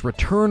 Whether it's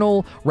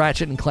Returnal,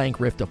 Ratchet and Clank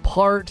Rift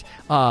Apart,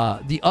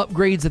 the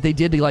upgrades that they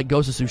did to like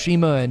Ghost of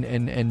Tsushima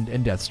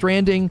and Death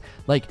Stranding,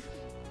 like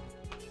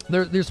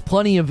there's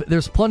plenty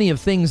of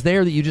things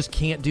there that you just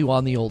can't do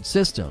on the old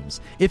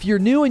systems. If you're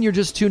new and you're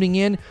just tuning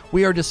in,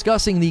 we are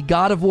discussing the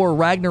God of War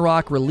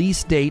Ragnarok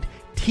release date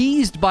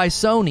teased by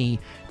Sony,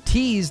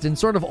 teased and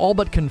sort of all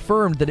but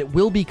confirmed that it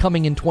will be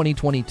coming in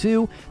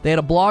 2022. They had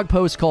a blog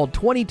post called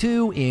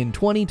 22 in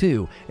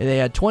 22, and they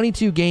had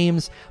 22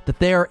 games that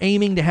they are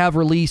aiming to have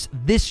released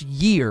this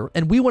year,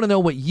 and we want to know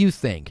what you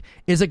think.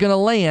 Is it going to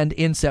land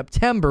in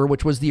September,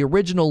 which was the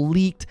original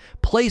leaked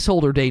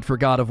placeholder date for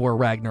God of War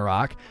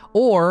Ragnarok,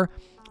 or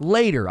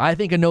later? I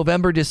think a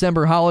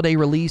November-December holiday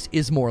release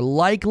is more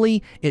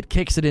likely. It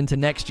kicks it into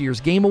next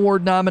year's Game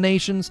Award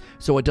nominations,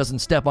 so it doesn't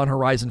step on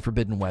Horizon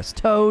Forbidden West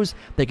toes.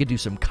 They could do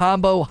some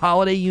combo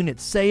holiday unit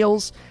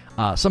sales.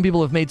 Some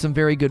people have made some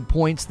very good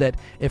points that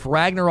if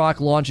Ragnarok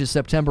launches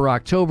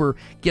September-October,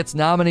 gets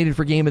nominated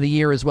for Game of the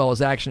Year as well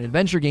as Action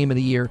Adventure Game of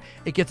the Year,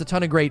 it gets a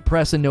ton of great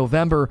press in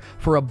November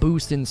for a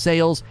boost in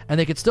sales, and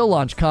they could still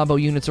launch combo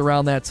units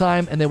around that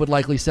time, and they would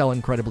likely sell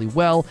incredibly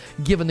well,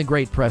 given the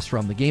great press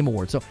from the Game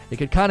Awards. So it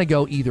could kind of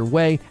go either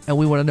way, and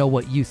we want to know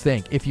what you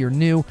think. If you're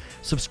new,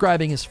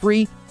 subscribing is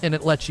free, and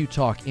it lets you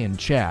talk in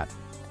chat.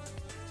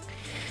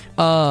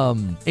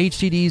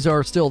 HDDs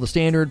are still the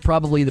standard,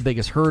 probably the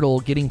biggest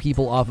hurdle, getting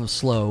people off of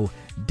slow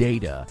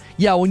data.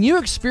 Yeah, when you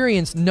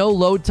experience no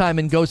load time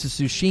in Ghost of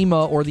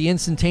Tsushima or the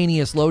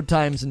instantaneous load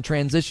times and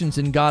transitions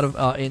in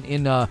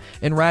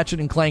in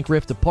Ratchet and Clank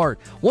Rift Apart,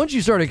 once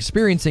you start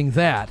experiencing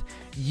that,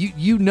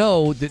 you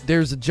know that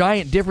there's a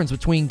giant difference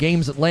between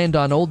games that land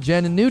on old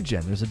gen and new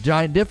gen. There's a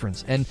giant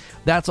difference, and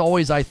that's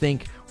always, I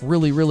think,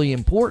 really, really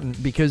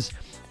important, because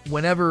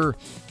whenever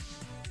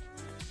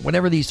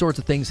these sorts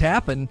of things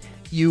happen,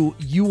 you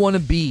want to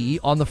be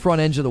on the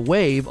front edge of the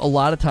wave a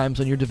lot of times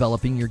when you're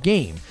developing your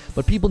game.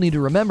 But people need to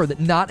remember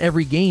that not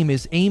every game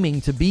is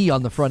aiming to be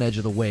on the front edge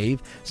of the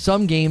wave.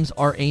 Some games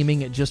are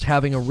aiming at just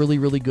having a really,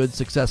 really good,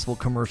 successful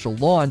commercial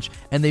launch,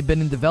 and they've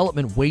been in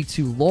development way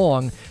too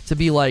long to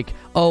be like,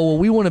 oh, well,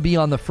 we want to be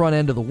on the front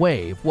end of the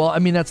wave. Well, I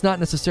mean, that's not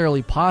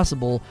necessarily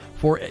possible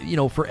for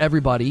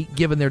everybody,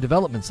 given their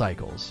development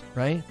cycles,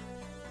 right?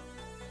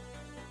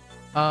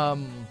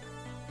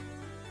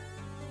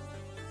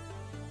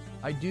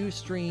 I do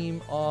stream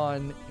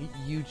on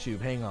YouTube.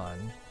 Hang on.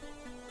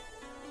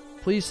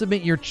 Please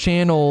submit your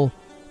channel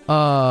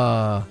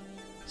so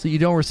you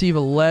don't receive a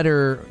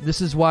letter.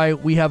 This is why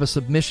we have a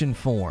submission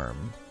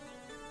form.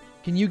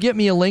 Can you get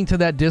me a link to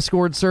that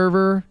Discord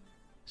server?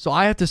 So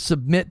I have to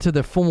submit to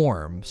the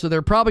form. So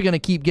they're probably going to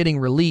keep getting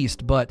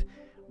released, but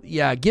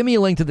Yeah, give me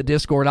a link to the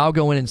Discord. I'll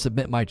go in and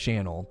submit my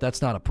channel.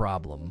 That's not a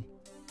problem.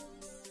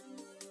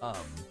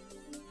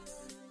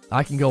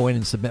 I can go in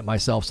and submit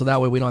myself, so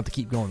that way we don't have to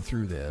keep going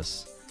through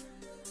this.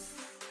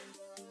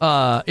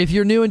 If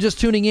you're new and just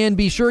tuning in,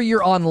 be sure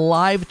you're on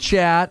live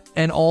chat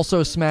and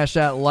also smash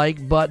that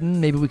like button.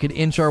 Maybe we could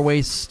inch our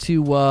ways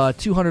to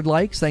 200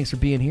 likes. Thanks for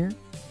being here.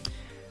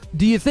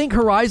 Do you think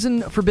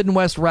Horizon Forbidden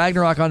West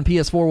Ragnarok on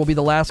PS4 will be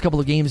the last couple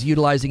of games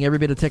utilizing every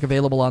bit of tech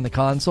available on the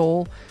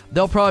console?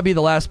 They'll probably be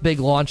the last big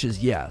launches,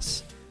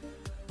 yes.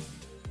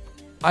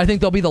 I think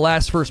they'll be the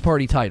last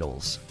first-party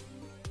titles.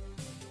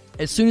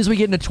 As soon as we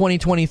get into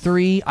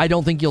 2023, I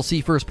don't think you'll see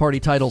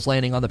first-party titles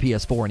landing on the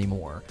PS4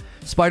 anymore.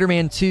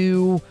 Spider-Man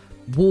 2,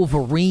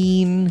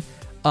 Wolverine,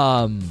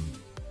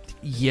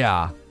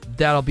 yeah,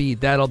 that'll be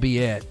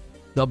it.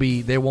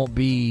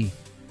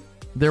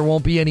 There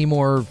won't be any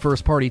more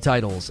first-party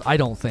titles, I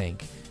don't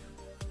think.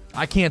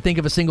 I can't think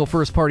of a single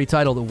first-party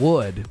title that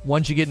would.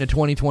 Once you get into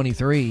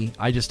 2023,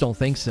 I just don't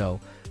think so.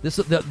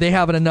 They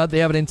have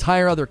an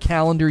entire other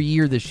calendar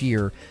year this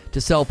year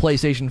to sell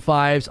PlayStation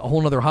 5s, a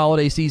whole other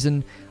holiday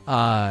season.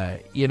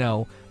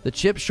 The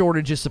chip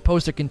shortage is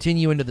supposed to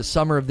continue into the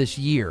summer of this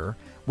year,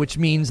 which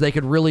means they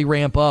could really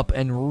ramp up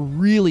and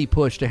really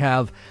push to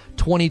have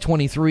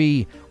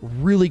 2023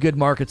 really good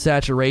market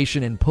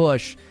saturation and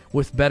push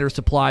with better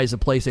supplies of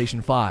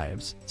PlayStation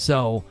 5s.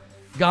 So,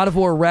 God of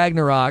War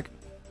Ragnarok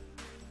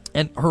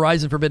and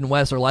Horizon Forbidden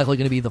West are likely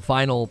going to be the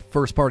final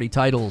first-party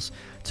titles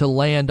to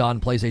land on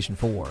PlayStation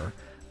 4.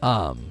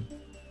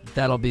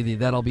 That'll be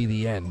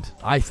the end,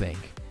 I think.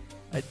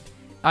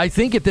 I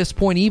think at this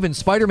point, even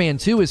Spider-Man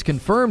 2 is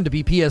confirmed to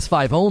be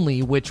PS5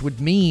 only, which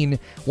would mean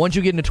once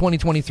you get into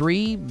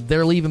 2023,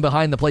 they're leaving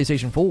behind the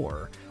PlayStation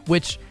 4,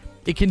 which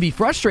it can be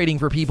frustrating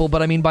for people,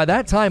 but I mean, by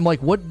that time,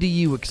 like, what do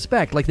you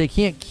expect? Like, they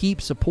can't keep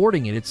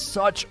supporting it. It's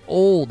such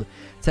old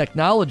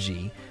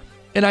technology.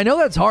 And I know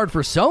that's hard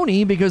for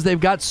Sony because they've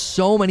got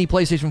so many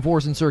PlayStation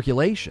 4s in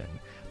circulation.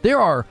 There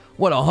are,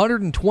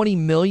 120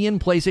 million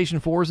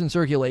PlayStation 4s in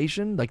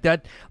circulation? Like,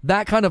 that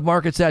kind of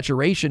market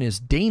saturation is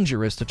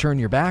dangerous to turn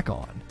your back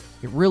on.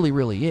 It really,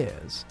 really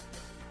is.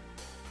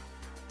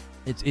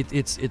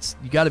 It's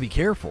you got to be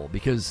careful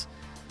because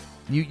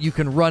you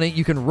can run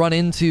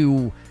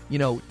into,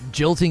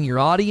 jilting your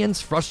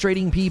audience,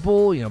 frustrating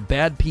people,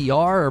 bad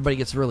PR, everybody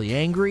gets really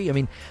angry. I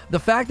mean, the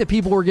fact that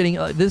people were getting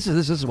this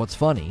is what's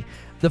funny.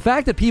 The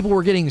fact that people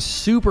were getting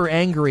super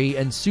angry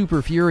and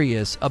super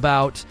furious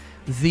about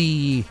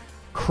the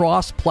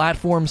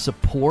cross-platform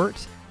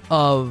support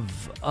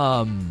of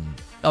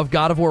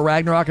God of War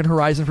Ragnarok and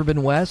Horizon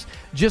Forbidden West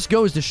just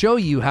goes to show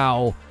you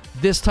how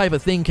this type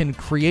of thing can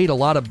create a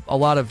lot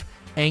of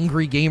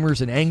angry gamers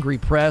and angry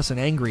press and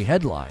angry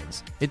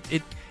headlines.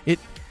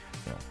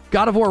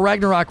 God of War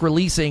Ragnarok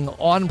releasing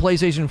on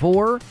PlayStation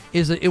 4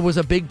 it was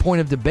a big point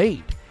of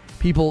debate.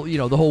 People,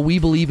 the whole "we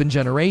believe in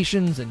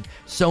generations" and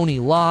Sony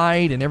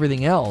lied and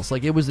everything else.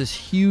 Like, it was this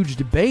huge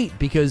debate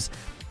because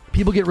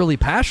people get really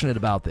passionate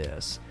about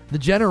this. The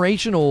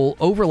generational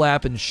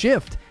overlap and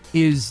shift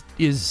is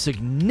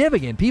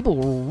significant.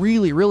 People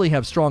really, really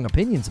have strong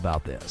opinions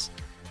about this.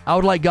 I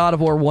would like God of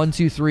War 1,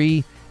 2,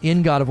 3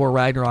 in God of War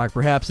Ragnarok,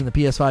 perhaps in the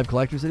PS5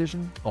 Collector's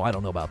Edition. Oh, I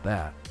don't know about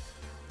that.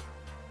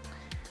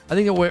 I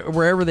think that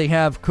wherever they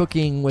have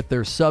cooking with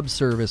their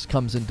sub-service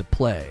comes into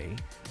play.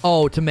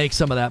 Oh, to make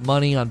some of that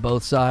money on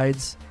both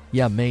sides?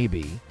 Yeah,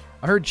 maybe.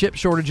 I heard chip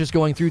shortages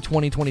going through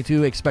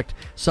 2022. Expect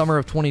summer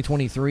of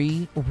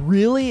 2023.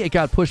 Really? It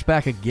got pushed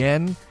back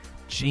again?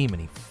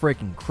 Jiminy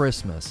freaking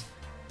Christmas.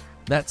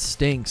 That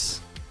stinks.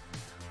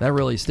 That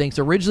really stinks.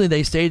 Originally,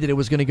 they stated it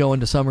was going to go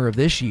into summer of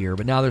this year,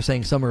 but now they're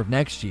saying summer of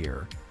next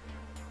year.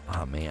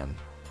 Oh, man.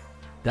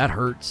 That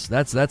hurts.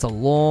 That's a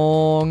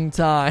long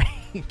time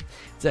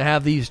to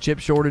have these chip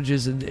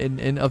shortages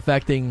and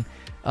affecting...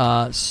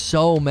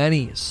 so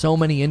many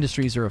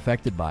industries are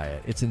affected by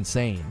it. It's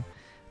insane.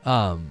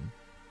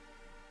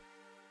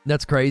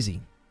 That's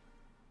crazy.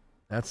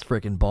 That's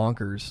freaking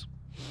bonkers.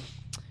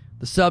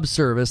 The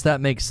subservice,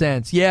 that makes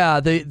sense. Yeah,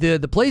 the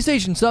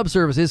PlayStation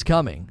subservice is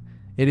coming.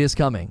 It is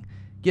coming.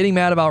 Getting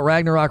mad about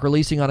Ragnarok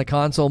releasing on a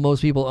console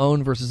most people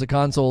own versus a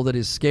console that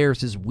is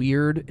scarce is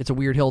weird. It's a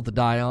weird hill to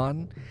die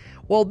on.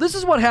 Well, this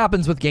is what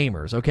happens with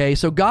gamers, okay?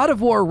 So God of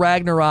War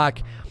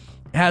Ragnarok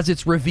has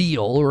its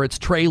reveal or its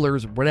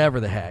trailers, whatever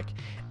the heck,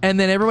 and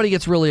then everybody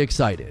gets really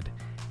excited.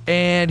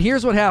 And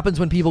here's what happens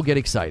when people get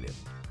excited.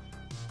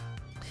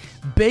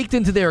 Baked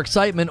into their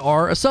excitement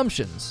are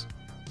assumptions,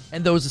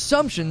 and those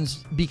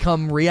assumptions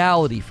become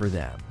reality for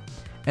them.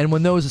 And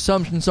when those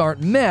assumptions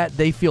aren't met,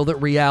 they feel that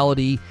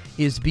reality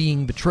is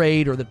being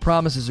betrayed or that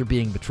promises are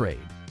being betrayed.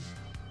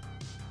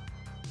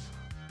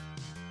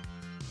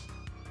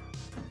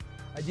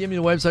 I DM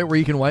you the website where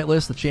you can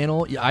whitelist the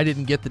channel. Yeah, I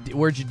didn't get the...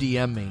 Where'd you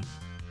DM me?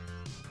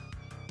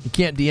 You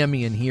can't DM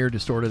me in here,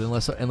 Distorted,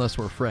 unless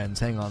we're friends.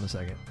 Hang on a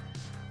second.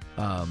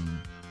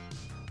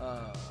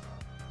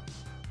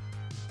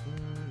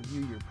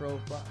 View your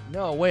profile.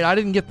 No, wait, I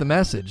didn't get the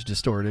message,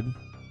 Distorted.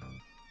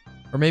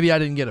 Or maybe I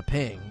didn't get a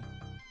ping.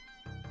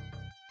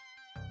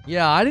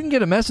 Yeah, I didn't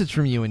get a message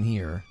from you in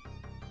here.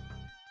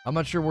 I'm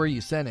not sure where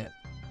you sent it.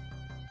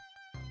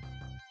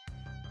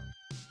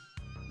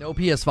 No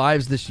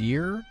PS5s this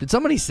year? Did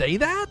somebody say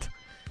that?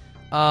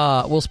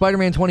 Will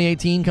Spider-Man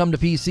 2018 come to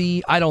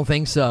PC? I don't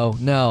think so.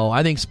 No,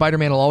 I think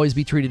Spider-Man will always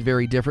be treated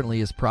very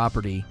differently as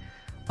property.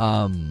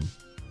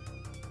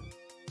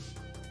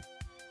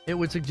 It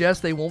would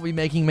suggest they won't be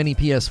making many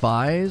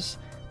PS5s.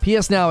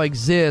 PS Now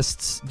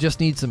exists, just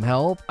needs some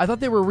help. I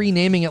thought they were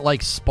renaming it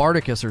like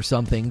Spartacus or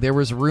something. There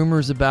was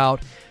rumors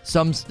about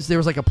there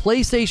was like a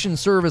PlayStation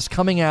service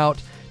coming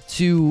out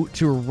to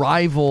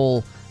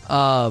rival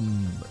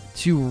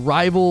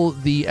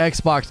the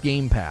Xbox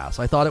Game Pass.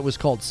 I thought it was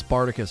called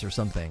Spartacus or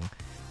something.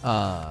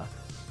 That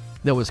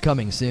was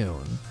coming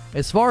soon.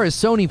 As far as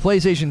Sony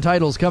PlayStation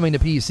titles coming to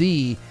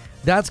PC,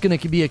 that's going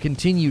to be a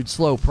continued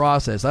slow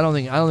process. I don't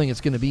think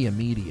it's going to be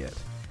immediate.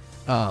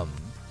 You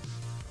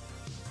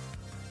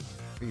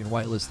can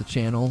whitelist the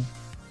channel.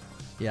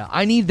 Yeah,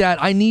 I need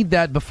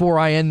that before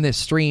I end this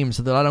stream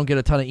so that I don't get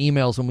a ton of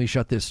emails when we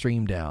shut this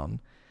stream down.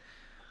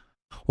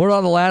 What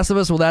about The Last of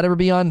Us? Will that ever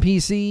be on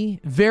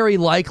PC? Very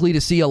likely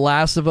to see a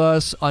Last of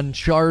Us,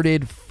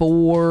 Uncharted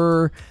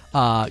 4,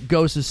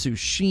 Ghost of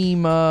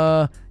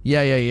Tsushima.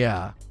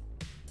 Yeah.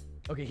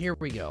 Okay, here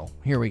we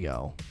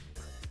go.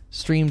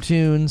 Stream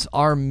tunes,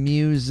 our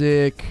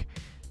music.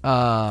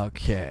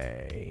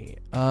 Okay.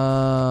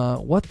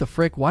 What the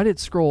frick? Why did it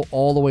scroll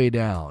all the way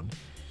down?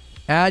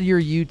 Add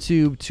your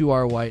YouTube to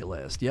our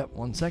whitelist. Yep,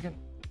 1 second.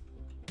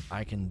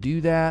 I can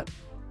do that.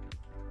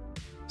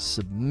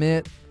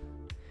 Submit.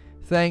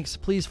 Thanks.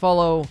 Please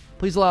allow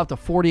up to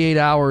 48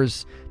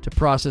 hours to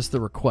process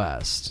the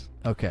request.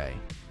 Okay.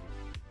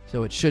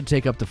 So it should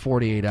take up to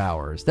 48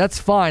 hours. That's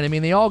fine. I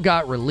mean, they all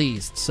got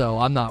released, so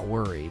I'm not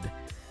worried.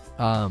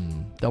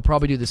 They'll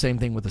probably do the same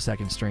thing with the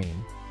second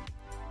stream.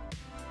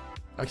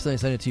 Accidentally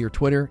send it to your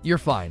Twitter. You're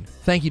fine.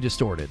 Thank you,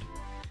 Distorted.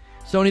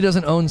 Sony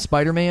doesn't own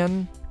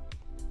Spider-Man.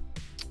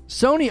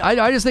 Sony,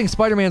 I just think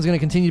Spider-Man's going to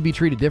continue to be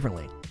treated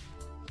differently.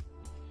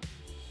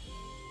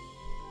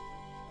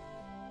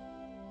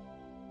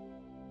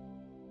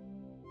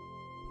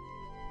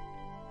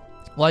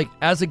 Like,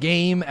 as a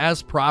game,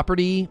 as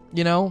property,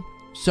 you know,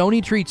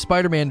 Sony treats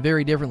Spider-Man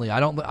very differently. I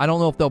don't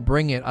know if they'll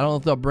bring it. I don't know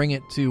if they'll bring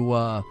it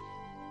to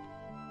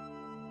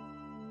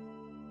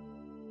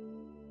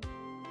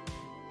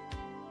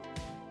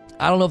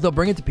I don't know if they'll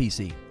bring it to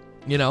PC,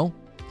 you know?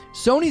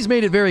 Sony's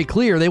made it very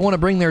clear they want to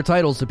bring their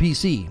titles to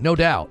PC, no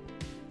doubt.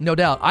 No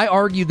doubt. I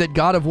argued that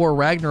God of War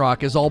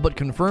Ragnarok is all but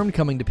confirmed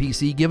coming to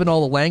PC, given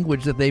all the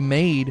language that they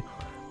made,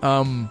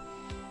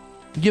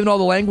 given all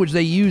the language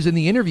they use in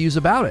the interviews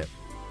about it.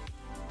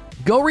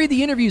 Go read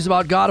the interviews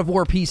about God of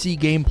War PC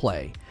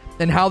gameplay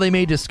and how they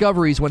made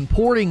discoveries when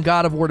porting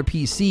God of War to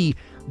PC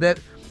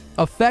that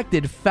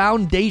affected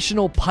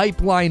foundational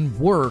pipeline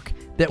work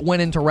that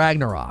went into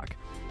Ragnarok.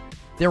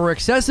 There were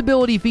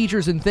accessibility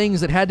features and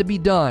things that had to be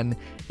done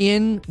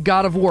in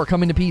God of War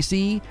coming to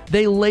PC.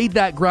 They laid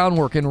that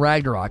groundwork in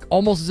Ragnarok,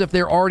 almost as if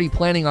they're already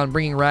planning on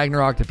bringing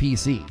Ragnarok to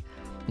PC.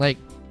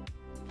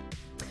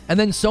 And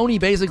then Sony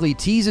basically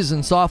teases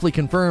and softly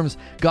confirms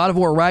God of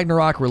War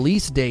Ragnarok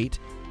release date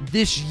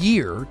this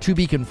year to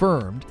be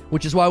confirmed,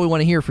 which is why we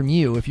want to hear from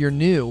you. If you're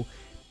new,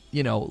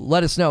 you know,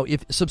 let us know.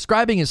 If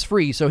subscribing is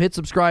free, so hit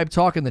subscribe,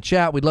 talk in the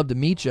chat. We'd love to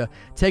meet you.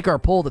 Take our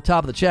poll at the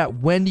top of the chat.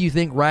 When do you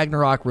think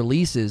Ragnarok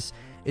releases?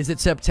 Is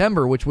it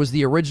September, which was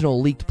the original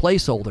leaked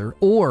placeholder,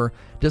 or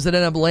does it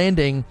end up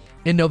landing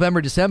in November,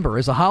 December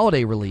as a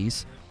holiday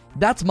release?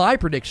 That's my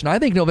prediction. I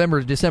think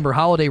November, December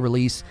holiday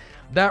release.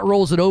 That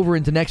rolls it over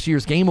into next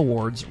year's Game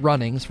Awards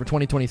runnings for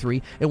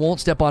 2023. It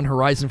won't step on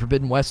Horizon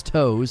Forbidden West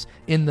toes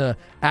in the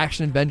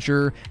action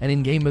adventure and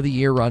in Game of the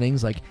Year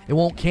runnings. Like, it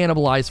won't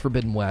cannibalize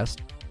Forbidden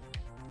West.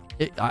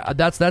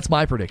 That's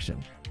my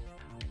prediction.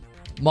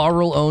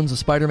 Marvel owns a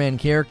Spider-Man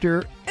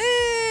character.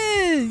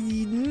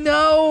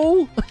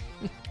 No.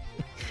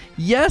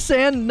 Yes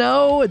and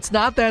no. It's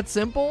not that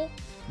simple.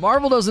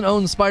 Marvel doesn't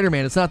own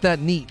Spider-Man. It's not that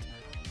neat.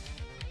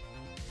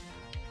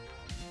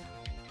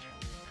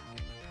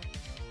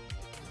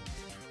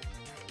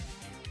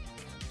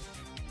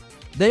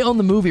 They own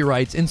the movie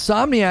rights.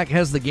 Insomniac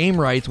has the game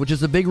rights, which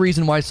is a big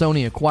reason why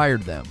Sony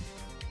acquired them.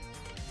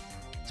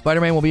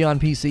 Spider-Man will be on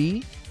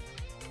PC.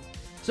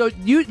 So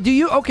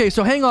okay,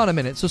 so hang on a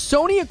minute. So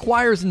Sony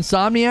acquires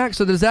Insomniac,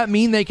 so does that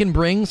mean they can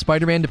bring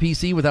Spider-Man to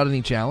PC without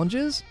any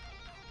challenges?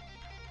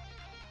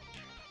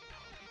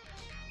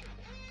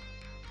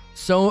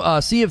 So,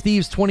 Sea of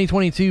Thieves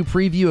 2022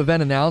 preview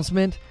event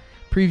announcement.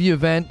 Preview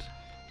event,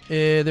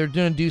 they're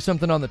going to do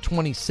something on the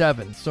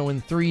 27th. So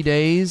in 3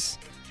 days,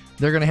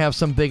 they're going to have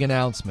some big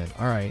announcement.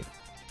 All right.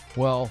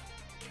 Well,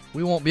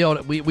 we won't be able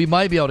to, we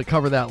might be able to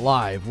cover that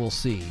live. We'll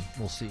see.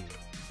 We'll see.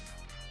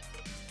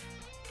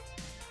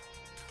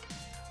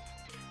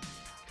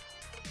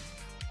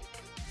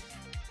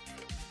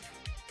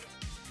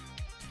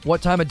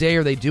 What time of day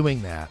are they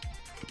doing that?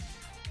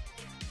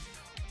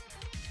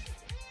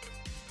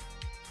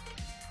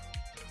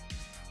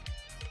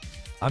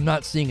 I'm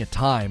not seeing a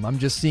time. I'm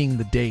just seeing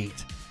the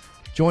date.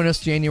 Join us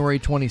January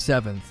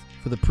 27th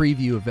for the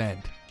preview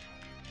event.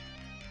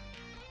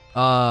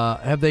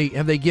 Have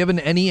they given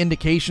any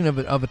indication of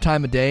a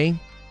time of day?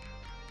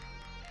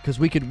 Because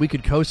we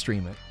could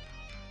co-stream it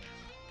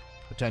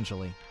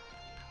potentially.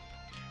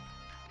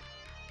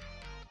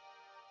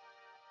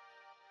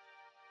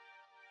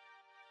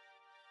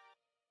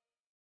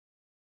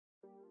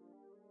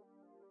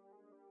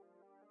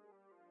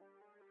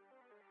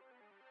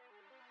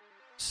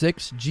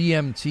 Six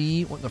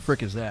GMT. What the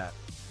frick is that?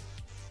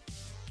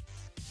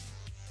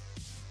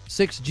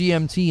 6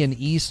 GMT in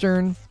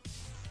Eastern.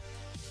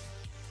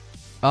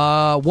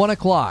 1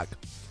 o'clock.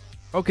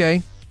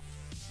 Okay.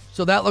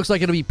 So that looks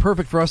like it'll be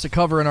perfect for us to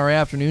cover in our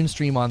afternoon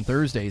stream on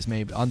Thursdays,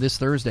 maybe. On this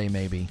Thursday,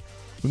 maybe.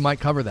 We might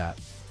cover that.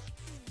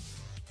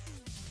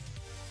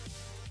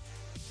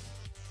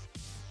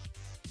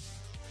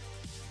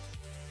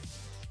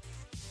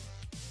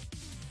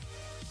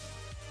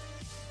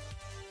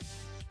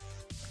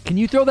 Can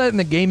you throw that in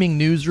the gaming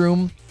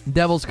newsroom,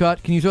 Devil's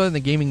Cut? Can you throw that in the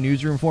gaming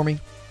newsroom for me?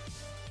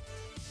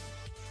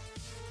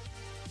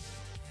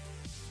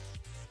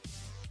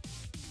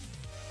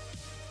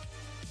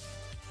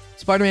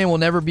 Spider-Man will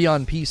never be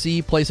on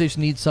PC. PlayStation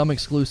needs some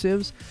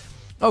exclusives.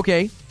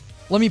 Okay,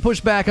 let me push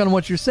back on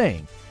what you're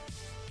saying.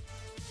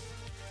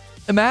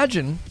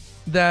 Imagine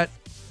that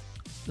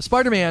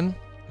Spider-Man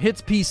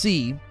hits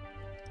PC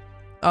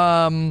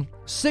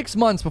 6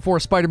 months before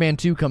Spider-Man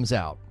 2 comes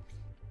out.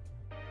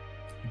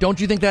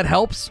 Don't you think that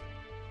helps?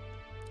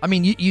 I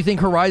mean, you think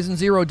Horizon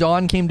Zero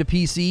Dawn came to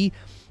PC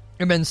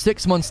and then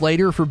 6 months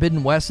later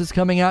Forbidden West is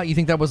coming out? You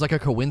think that was like a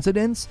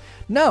coincidence?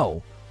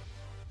 No.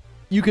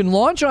 You can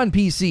launch on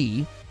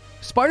PC.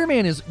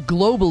 Spider-Man is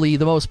globally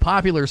the most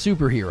popular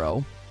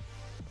superhero.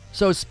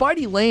 So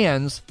Spidey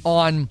lands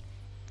on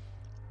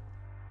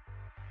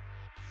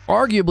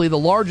arguably the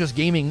largest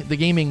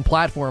gaming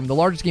platform. The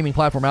largest gaming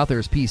platform out there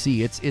is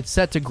PC. It's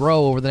set to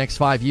grow over the next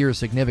 5 years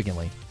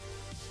significantly.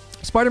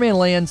 Spider-Man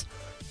lands,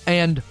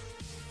 and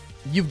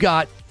you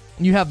have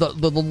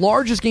the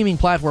largest gaming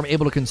platform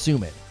able to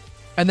consume it.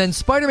 And then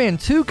Spider-Man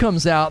 2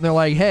 comes out, and they're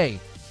like, hey,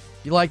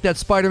 you like that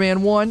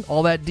Spider-Man 1?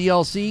 All that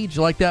DLC? Did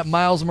you like that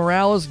Miles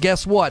Morales?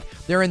 Guess what?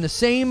 They're in the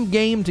same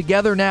game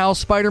together now.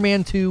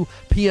 Spider-Man 2,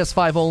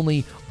 PS5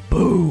 only.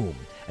 Boom.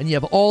 And you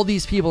have all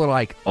these people that are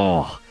like,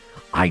 oh,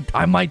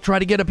 I might try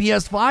to get a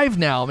PS5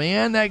 now,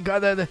 man.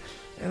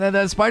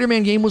 That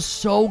Spider-Man game was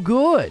so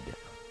good.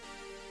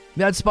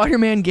 That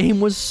Spider-Man game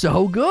was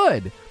so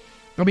good.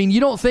 I mean,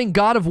 you don't think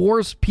God of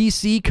War's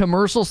PC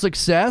commercial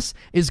success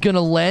is going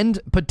to lend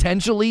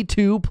potentially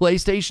to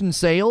PlayStation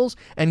sales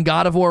and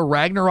God of War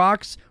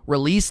Ragnarok's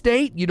release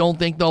date? You don't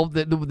think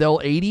they'll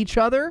aid each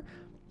other?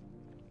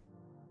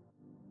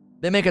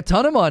 They make a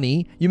ton of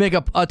money. You make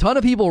a ton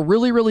of people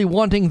really, really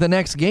wanting the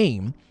next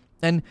game.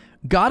 And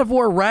God of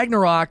War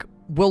Ragnarok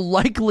will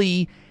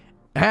likely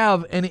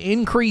have an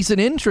increase in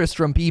interest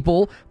from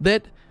people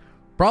that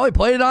probably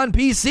played it on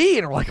PC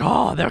and are like,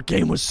 oh, that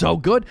game was so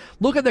good.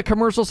 Look at the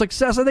commercial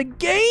success of the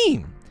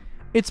game.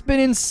 It's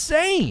been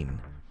insane.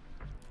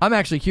 I'm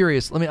actually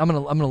curious. I'm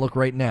gonna look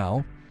right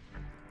now.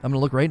 I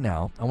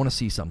want to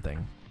see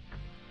something.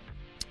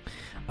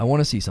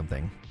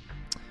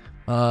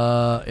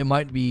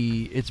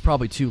 It's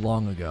probably too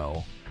long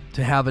ago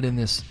to have it in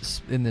this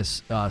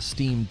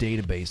Steam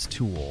database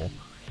tool.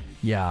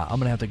 Yeah, I'm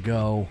gonna have to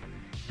go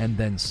and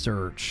then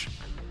search.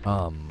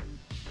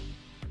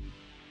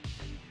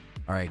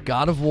 All right,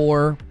 God of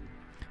War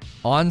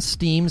on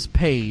Steam's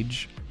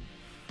page,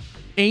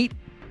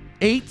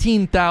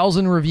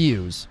 18,000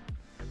 reviews.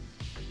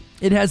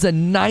 It has a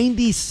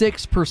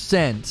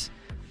 96%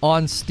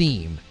 on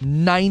Steam.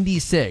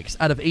 96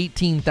 out of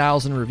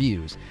 18,000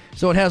 reviews.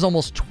 So it has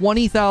almost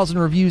 20,000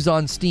 reviews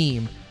on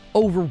Steam,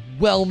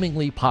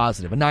 overwhelmingly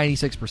positive, a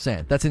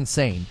 96%. That's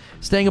insane.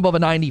 Staying above a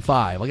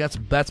 95, like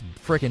that's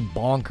freaking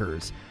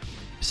bonkers.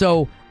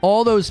 So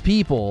all those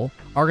people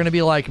are going to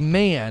be like,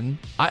 man,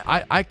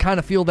 I kind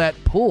of feel that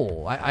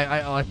pull.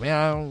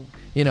 The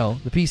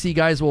PC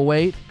guys will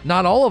wait.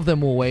 Not all of them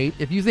will wait.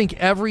 If you think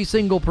every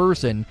single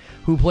person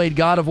who played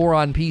God of War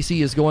on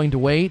PC is going to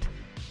wait,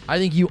 I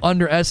think you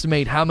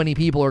underestimate how many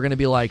people are going to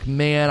be like,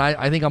 man,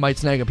 I think I might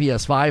snag a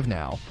PS5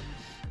 now.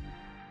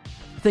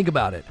 Think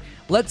about it.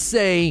 Let's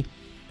say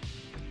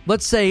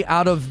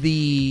out of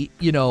the,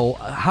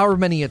 however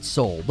many it's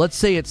sold, let's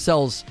say it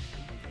sells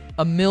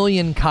 1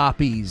 million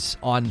copies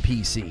on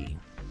PC,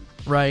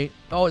 right?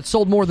 Oh, it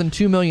sold more than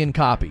 2 million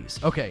copies.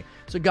 Okay,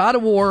 so God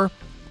of War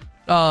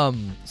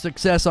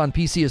success on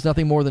PC is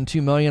nothing more than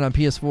 2 million. On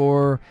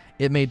PS4,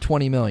 it made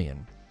 20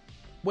 million.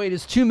 Wait,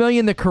 is 2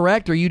 million the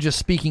correct, or are you just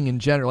speaking in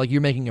general, like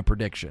you're making a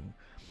prediction?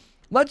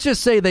 Let's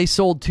just say they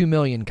sold 2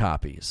 million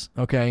copies,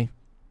 okay?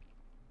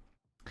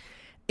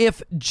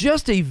 If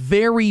just a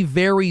very,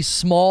 very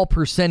small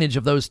percentage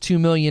of those 2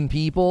 million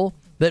people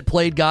that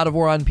played God of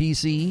War on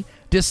PC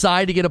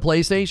decide to get a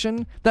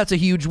PlayStation, that's a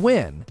huge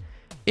win.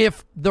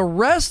 If the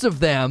rest of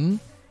them,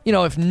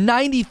 if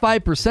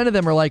 95% of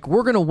them are like,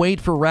 we're going to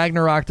wait for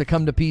Ragnarok to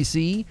come to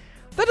PC,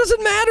 that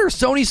doesn't matter.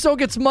 Sony still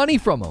gets money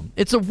from them.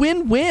 It's a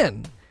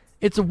win-win.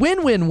 It's a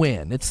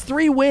win-win-win. It's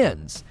 3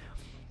 wins.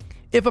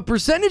 If a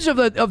percentage of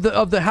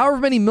the however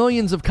many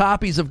millions of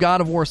copies of God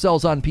of War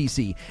sells on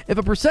PC, if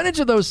a percentage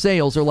of those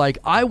sales are like,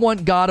 I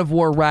want God of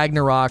War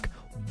Ragnarok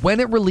when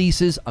it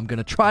releases, I'm going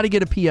to try to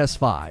get a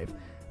PS5.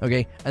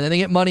 Okay, and then they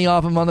get money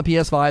off them on the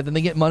PS5, then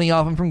they get money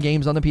off them from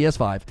games on the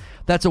PS5.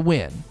 That's a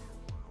win.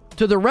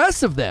 To the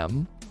rest of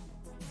them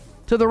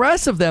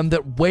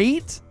that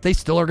wait, they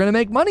still are going to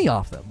make money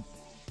off them.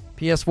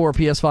 PS4,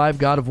 PS5,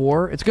 God of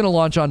War, it's going to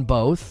launch on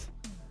both.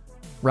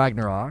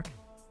 Ragnarok.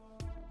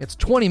 It's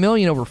 20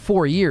 million over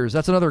 4 years.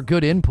 That's another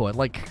good input.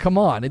 Like, come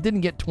on. It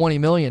didn't get 20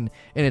 million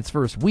in its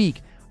first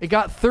week. It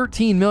got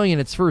 13 million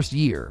its first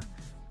year.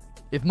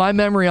 If my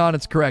memory on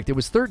it's correct, it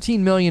was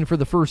 13 million for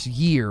the first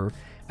year,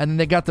 and then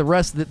they got the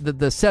rest,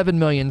 the 7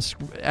 million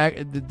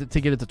to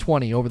get it to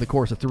 20 over the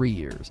course of 3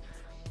 years.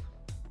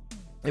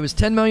 It was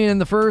 10 million in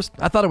the first.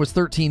 I thought it was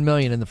 13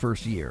 million in the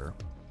first year.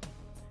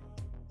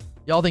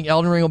 Y'all think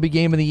Elden Ring will be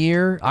game of the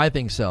year? I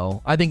think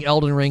so. I think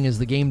Elden Ring is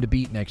the game to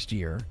beat next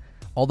year.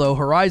 Although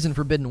Horizon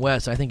Forbidden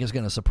West, I think, is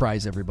going to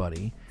surprise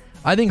everybody.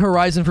 I think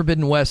Horizon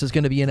Forbidden West is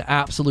going to be an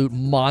absolute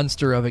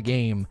monster of a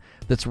game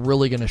that's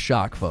really going to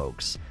shock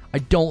folks. I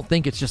don't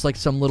think it's just like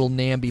some little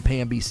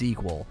namby-pamby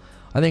sequel.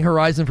 I think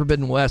Horizon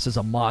Forbidden West is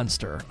a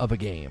monster of a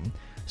game.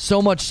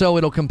 So much so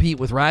it'll compete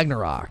with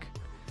Ragnarok.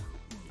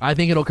 I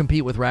think it'll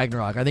compete with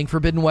Ragnarok. I think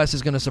Forbidden West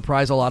is going to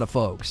surprise a lot of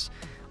folks.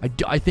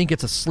 I think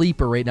it's a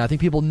sleeper right now. I think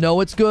people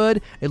know it's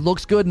good. It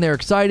looks good, and they're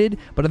excited.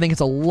 But I think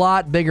it's a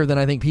lot bigger than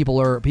I think people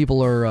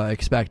are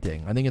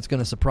expecting. I think it's going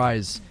to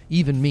surprise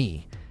even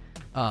me.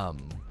 I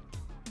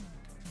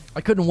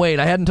couldn't wait.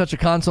 I hadn't touched a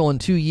console in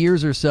 2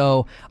 years or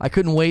so. I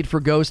couldn't wait for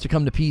Ghost to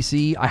come to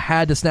PC. I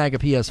had to snag a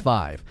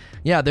PS5.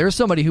 Yeah, there's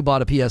somebody who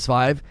bought a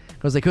PS5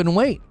 because they couldn't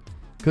wait.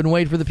 Couldn't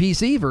wait for the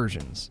PC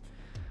versions.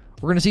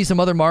 We're going to see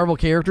some other Marvel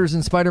characters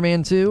in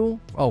Spider-Man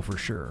 2. Oh, for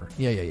sure.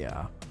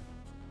 Yeah.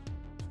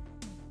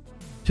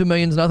 2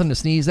 million's nothing to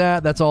sneeze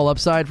at. That's all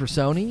upside for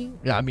Sony.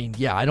 Yeah, I mean,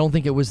 yeah, I don't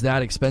think it was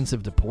that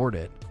expensive to port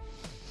it.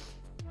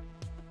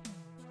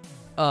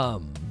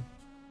 Trying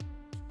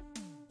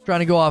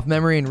to go off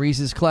memory and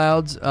Reese's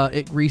Clouds.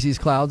 Reese's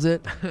Clouds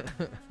it.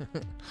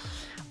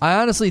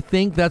 I honestly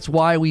think that's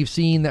why we've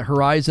seen that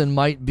Horizon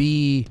might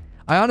be...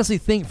 I honestly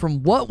think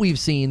from what we've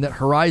seen that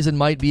Horizon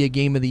might be a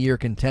Game of the Year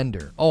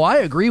contender. Oh, I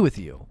agree with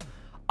you.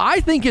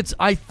 I think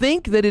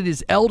that it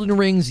is Elden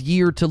Ring's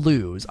year to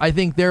lose. I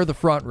think they're the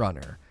front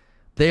runner.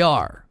 They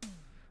are.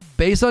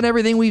 Based on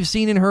everything we've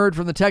seen and heard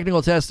from the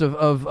technical test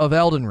of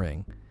Elden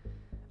Ring,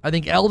 I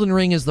think Elden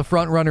Ring is the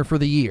front runner for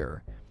the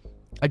year.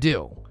 I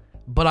do.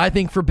 But I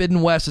think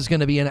Forbidden West is going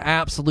to be an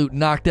absolute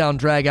knockdown,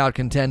 drag-out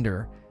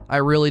contender. I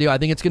really do. I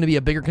think it's going to be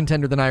a bigger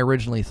contender than I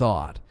originally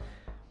thought.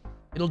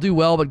 It'll do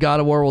well, but God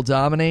of War will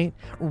dominate.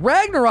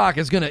 Ragnarok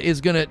is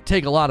gonna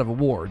take a lot of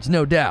awards,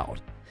 no doubt.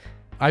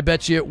 I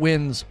bet you it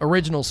wins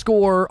original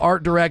score,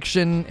 art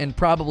direction, and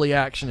probably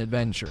action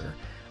adventure.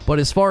 But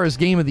as far as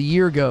Game of the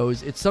Year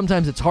goes,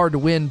 sometimes it's hard to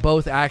win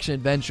both action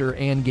adventure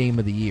and Game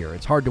of the Year.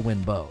 It's hard to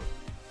win both.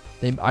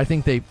 I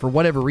think for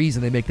whatever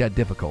reason, they make that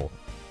difficult.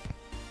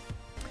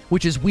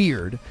 Which is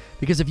weird,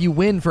 because if you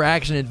win for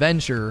action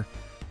adventure,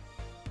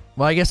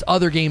 well, I guess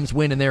other games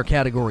win in their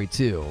category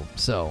too.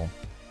 So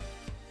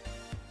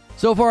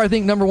far, I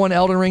think number 1,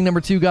 Elden Ring,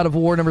 number 2, God of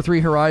War, number 3,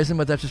 Horizon,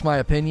 but that's just my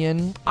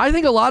opinion. I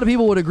think a lot of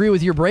people would agree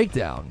with your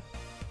breakdown.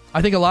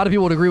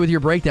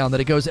 That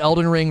it goes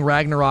Elden Ring,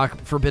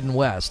 Ragnarok, Forbidden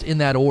West, in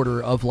that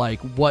order of like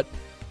what,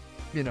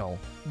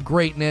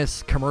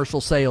 greatness,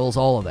 commercial sales,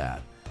 all of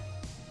that.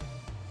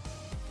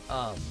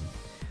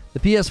 The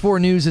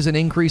PS4 news is an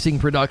increasing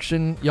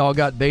production. Y'all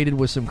got baited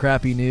with some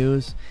crappy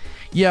news.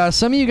 Yeah,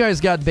 some of you guys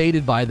got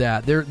baited by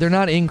that. They're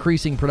not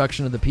increasing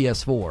production of the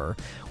PS4.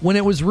 When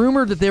it was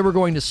rumored that they were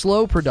going to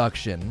slow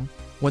production,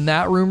 when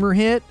that rumor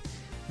hit,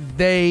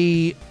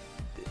 they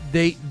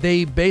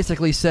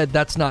basically said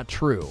that's not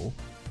true.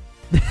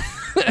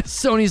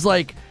 Sony's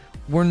like,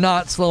 we're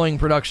not slowing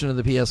production of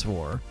the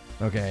PS4.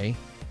 Okay?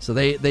 So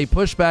they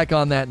pushed back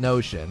on that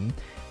notion,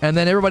 and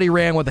then everybody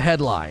ran with the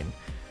headline.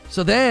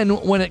 So then,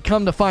 when it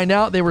come to find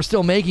out they were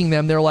still making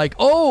them, they're like,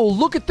 oh,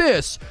 look at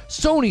this.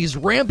 Sony's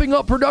ramping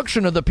up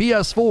production of the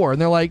PS4.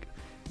 And they're like,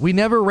 we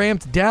never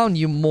ramped down,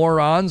 you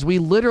morons. We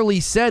literally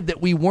said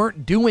that we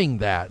weren't doing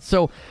that.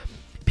 So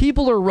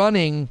people are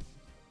running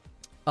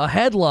a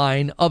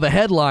headline of a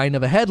headline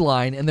of a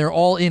headline, and they're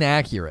all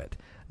inaccurate.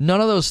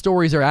 None of those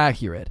stories are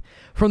accurate.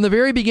 From the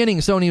very beginning,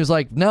 Sony was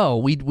like, no,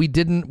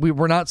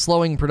 we're not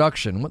slowing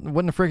production.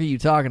 What the frick are you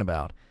talking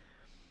about?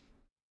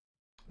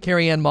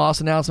 Carrie Ann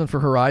Moss announcement for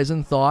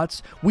Horizon.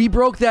 Thoughts? We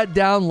broke that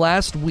down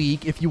last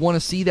week. If you want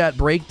to see that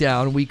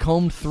breakdown, we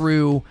combed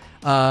through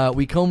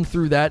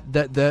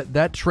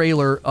that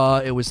trailer.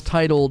 It was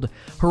titled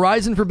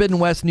Horizon Forbidden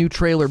West New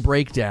Trailer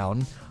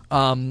Breakdown.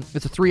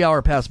 It's a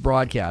 3-hour past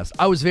broadcast.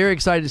 I was very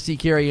excited to see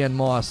Carrie Ann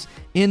Moss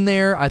in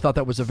there. I thought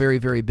that was a very,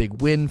 very big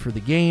win for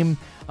the game.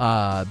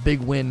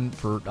 Big win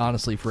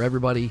for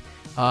everybody.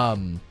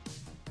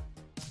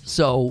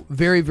 So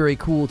very, very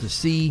cool to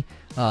see.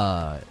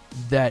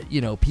 that,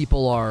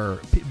 people are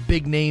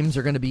big names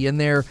are going to be in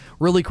there.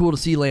 Really cool to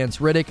see Lance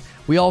Riddick.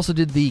 We also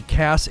did the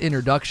cast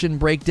introduction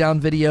breakdown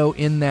video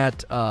in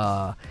that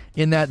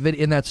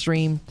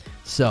stream.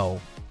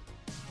 So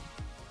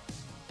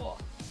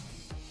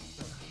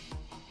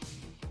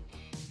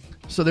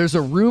there's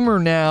a rumor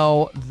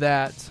now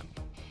that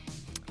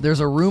there's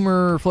a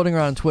rumor floating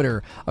around on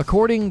Twitter.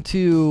 According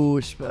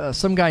to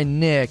some guy,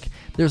 Nick,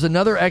 there's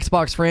another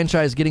Xbox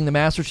franchise getting the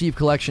Master Chief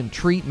Collection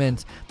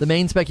treatment. The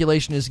main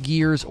speculation is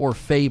Gears or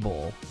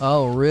Fable.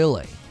 Oh,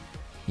 really?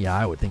 Yeah,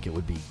 I would think it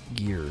would be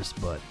Gears,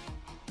 but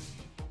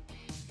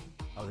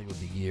I think it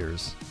would be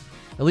Gears.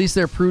 At least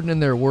they're prudent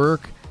in their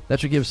work. That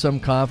should give some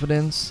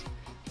confidence.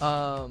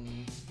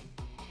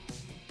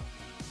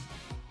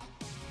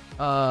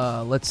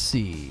 Let's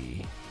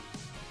see.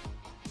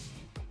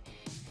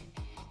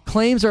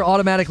 Claims are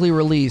automatically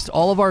released.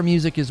 All of our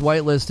music is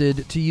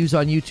whitelisted to use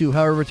on YouTube.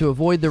 However, to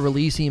avoid the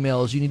release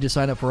emails, you need to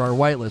sign up for our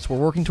whitelist. We're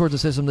working towards a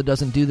system that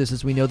doesn't do this,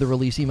 as we know the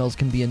release emails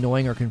can be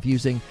annoying or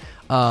confusing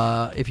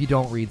if you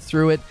don't read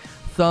through it.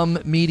 Thumb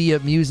Media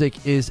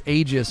Music is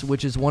Aegis,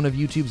 which is one of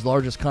YouTube's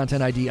largest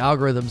content ID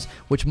algorithms,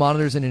 which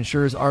monitors and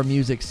ensures our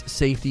music's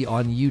safety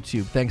on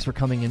YouTube. Thanks for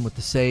coming in with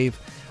the save.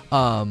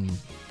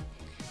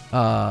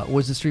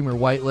 Was the streamer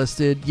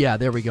whitelisted? Yeah,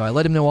 there we go. I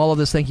let him know all of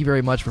this. Thank you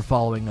very much for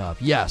following up.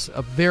 Yes,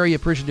 very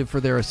appreciative for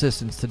their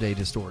assistance today,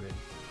 Distorted.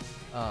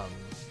 I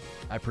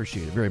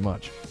appreciate it very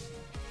much.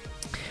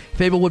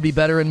 Fable would be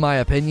better in my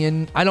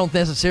opinion. I don't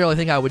necessarily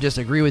think I would just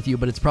agree with you,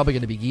 but it's probably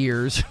going to be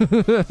Gears.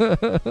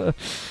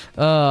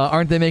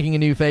 Aren't they making a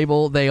new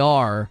Fable? They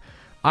are.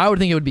 I would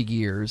think it would be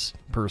Gears,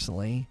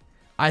 personally.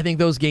 I think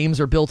those games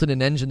are built in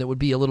an engine that would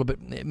be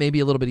maybe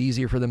a little bit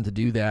easier for them to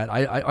do that.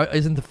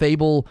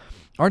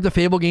 Aren't the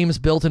Fable games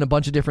built in a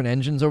bunch of different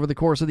engines over the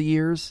course of the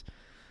years?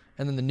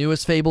 And then the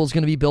newest Fable is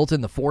going to be built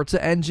in the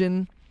Forza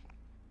engine.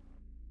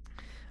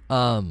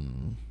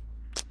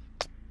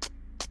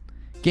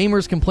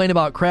 Gamers complain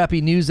about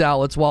crappy news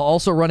outlets while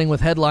also running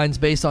with headlines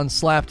based on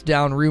slapped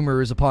down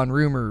rumors upon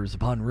rumors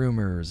upon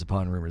rumors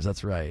upon rumors.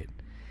 That's right.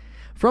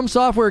 From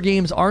Software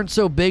games aren't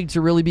so big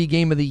to really be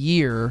Game of the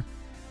Year.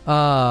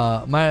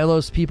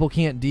 Most people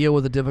can't deal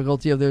with the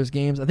difficulty of those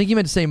games. I think you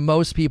meant to say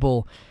most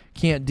people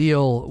can't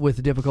deal with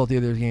the difficulty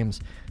of those games.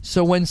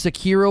 So when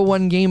Sekiro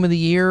won Game of the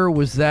Year,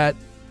 was that...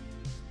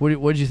 What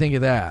did you think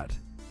of that?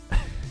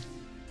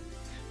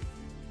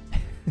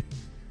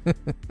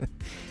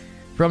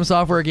 From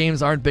Software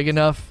games aren't big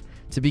enough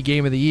to be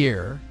Game of the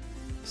Year.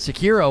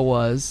 Sekiro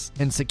was,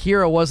 and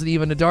Sekiro wasn't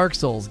even a Dark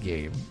Souls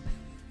game.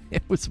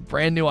 It was a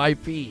brand new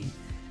IP,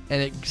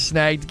 and it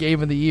snagged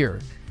Game of the Year.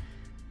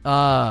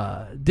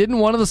 Didn't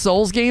one of the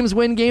Souls games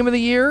win Game of the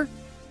Year?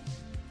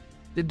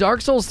 Did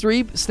Dark Souls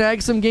 3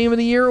 snag some Game of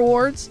the Year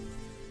awards?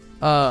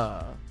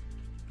 Dark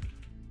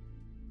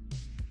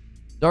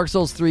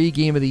Souls 3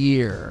 Game of the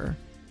Year.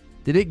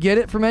 Did it get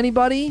it from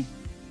anybody?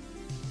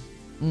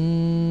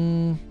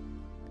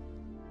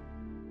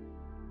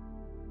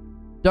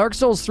 Dark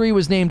Souls 3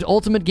 was named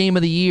Ultimate Game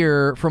of the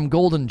Year from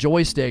Golden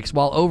Joysticks,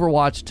 while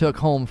Overwatch took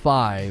home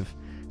 5.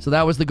 So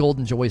that was the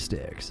Golden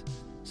Joysticks.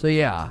 So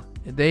yeah,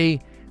 they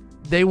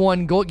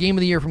won Game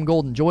of the Year from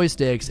Golden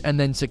Joysticks, and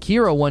then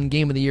Sekiro won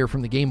Game of the Year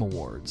from the Game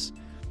Awards.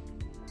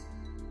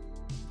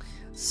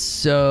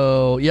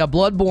 So, yeah,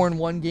 Bloodborne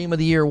won Game of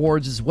the Year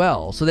awards as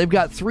well. So they've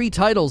got 3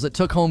 titles that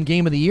took home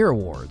Game of the Year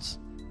awards.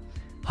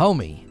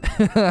 Homie.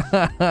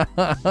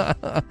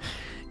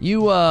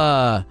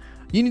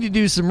 You need to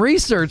do some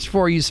research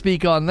before you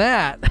speak on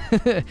that.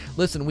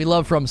 Listen, we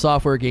love From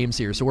Software games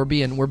here, so we're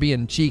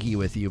being cheeky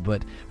with you,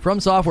 but From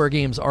Software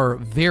games are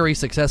very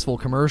successful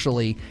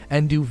commercially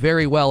and do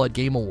very well at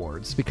Game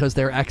Awards because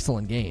they're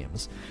excellent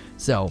games.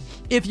 So,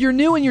 if you're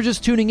new and you're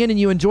just tuning in and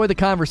you enjoy the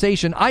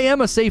conversation, I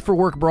am a Safe for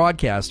Work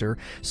broadcaster,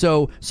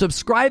 so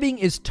subscribing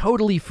is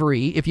totally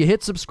free. If you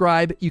hit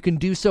subscribe, you can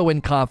do so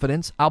in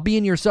confidence. I'll be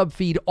in your sub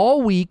feed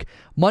all week,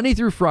 Monday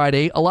through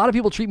Friday. A lot of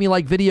people treat me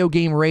like video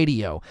game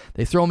radio.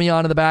 They throw me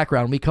on in the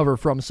background. We cover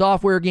From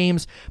Software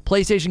games,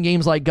 PlayStation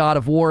games like God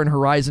of War and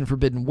Horizon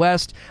Forbidden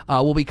West.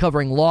 We'll be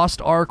covering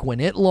Lost Ark when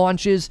it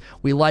launches.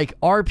 We like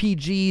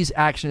RPGs,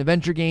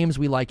 action-adventure games.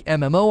 We like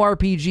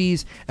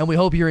MMORPGs, and we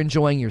hope you're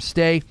enjoying your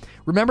stay.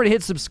 Remember to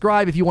hit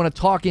subscribe if you want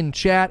to talk in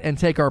chat and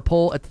take our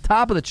poll at the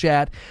top of the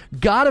chat.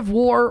 God of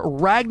War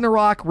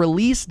Ragnarok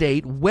release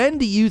date. When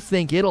do you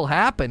think it'll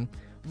happen?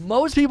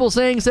 Most people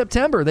saying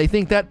September. They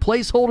think that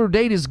placeholder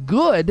date is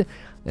good,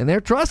 and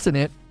they're trusting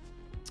it.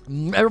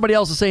 Everybody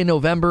else is saying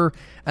November,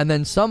 and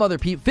then some other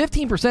people,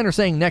 15% are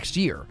saying next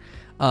year.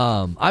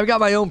 I've got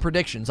my own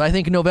predictions. I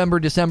think November,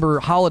 December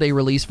holiday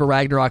release for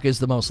Ragnarok is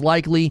the most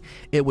likely.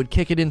 It would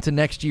kick it into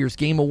next year's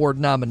Game Award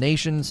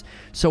nominations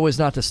so as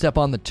not to step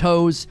on the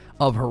toes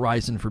of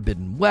Horizon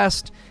Forbidden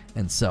West.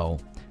 And so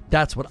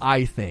that's what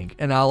I think.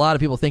 And a lot of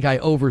people think I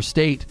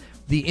overstate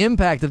the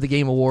impact of the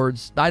Game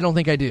Awards. I don't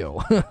think I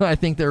do. I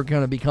think they're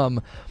going to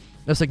become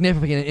a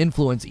significant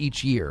influence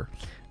each year.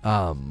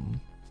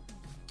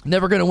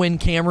 Never going to win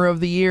Camera of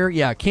the Year.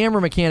 Yeah, Camera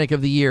Mechanic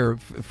of the Year.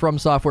 From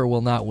Software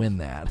will not win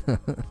that.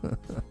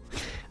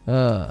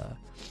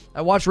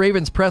 I watched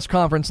Ravens press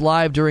conference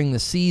live during the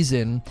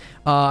season.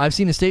 I've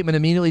seen a statement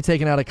immediately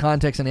taken out of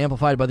context and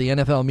amplified by the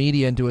NFL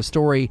media into a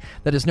story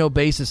that has no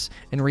basis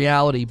in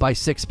reality by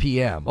 6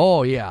 p.m.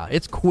 Oh, yeah,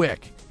 it's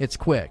quick. It's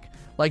quick.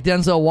 Like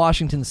Denzel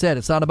Washington said,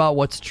 it's not about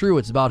what's true,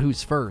 it's about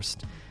who's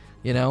first.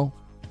 You know?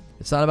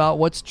 It's not about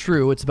what's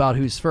true, it's about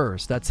who's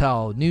first. That's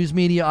how news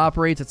media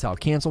operates. That's how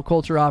cancel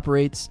culture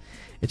operates.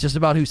 It's just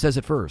about who says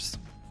it first.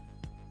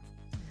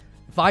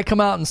 If I come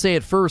out and say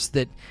it first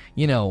that,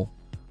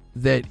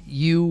 that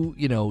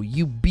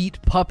you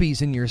beat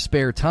puppies in your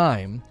spare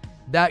time,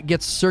 that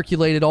gets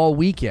circulated all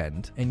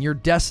weekend, and you're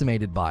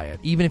decimated by it.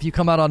 Even if you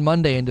come out on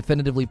Monday and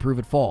definitively prove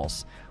it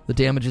false, the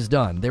damage is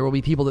done. There will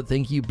be people that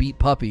think you beat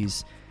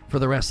puppies for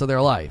the rest of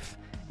their life,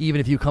 even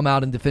if you come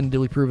out and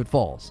definitively prove it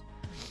false.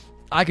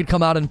 I could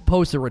come out and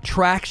post a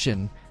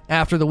retraction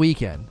after the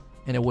weekend,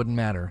 and it wouldn't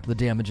matter. The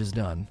damage is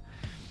done.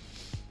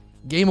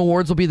 Game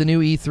Awards will be the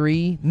new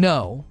E3?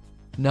 No,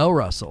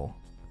 Russell.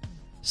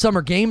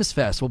 Summer Games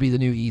Fest will be the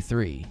new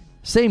E3.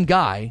 Same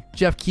guy,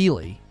 Jeff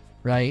Keighley,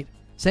 right?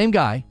 Same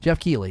guy, Jeff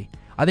Keighley.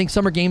 I think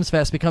Summer Games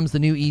Fest becomes the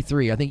new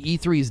E3. I think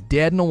E3 is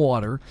dead in the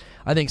water.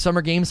 I think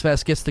Summer Games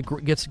Fest gets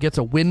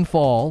a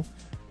windfall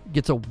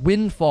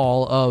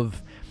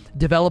of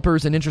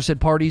developers and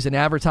interested parties and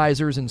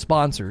advertisers and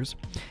sponsors,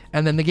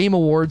 and then the Game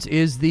Awards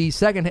is the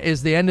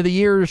end of the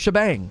year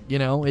shebang.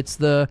 It's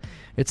the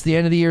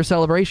end of the year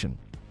celebration.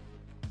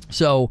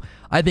 So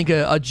I think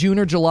a June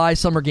or July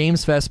Summer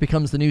Games Fest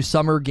becomes the new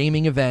summer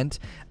gaming event,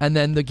 and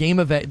then the Game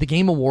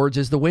Awards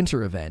is the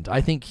winter event. I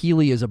think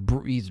Keighley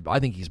I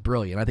think he's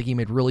brilliant. I think he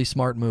made really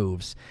smart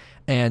moves,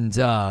 and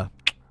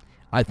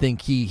I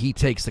think he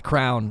takes the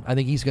crown. I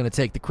think he's going to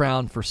take the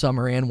crown for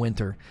summer and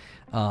winter.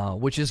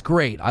 Which is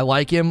great. I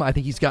like him. I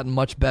think he's gotten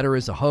much better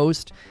as a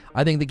host.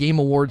 I think the Game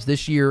Awards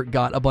this year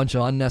got a bunch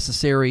of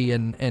unnecessary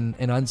and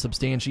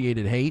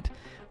unsubstantiated hate.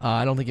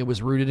 I don't think it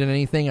was rooted in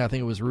anything. I think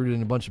it was rooted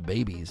in a bunch of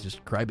babies,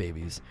 just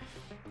crybabies.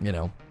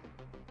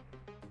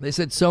 They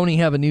said Sony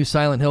have a new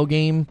Silent Hill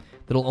game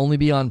that'll only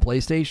be on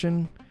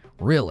PlayStation.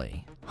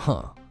 Really?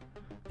 Huh.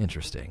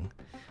 Interesting.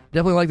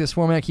 Definitely like this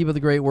format. Keep up the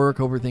great work.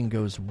 Hope everything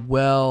goes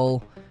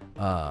well.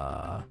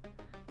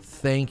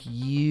 Thank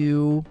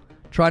you.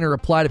 Trying to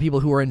reply to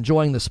people who are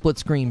enjoying the split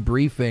screen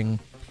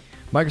briefing.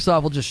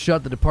 Microsoft will just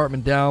shut the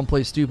department down,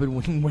 play stupid,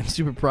 win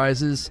stupid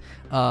prizes.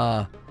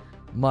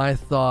 My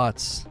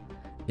thoughts,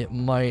 it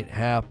might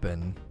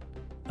happen.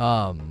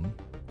 I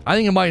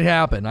think it might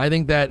happen. I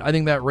think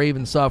that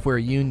Raven Software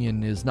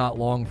Union is not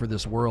long for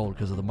this world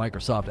because of the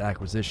Microsoft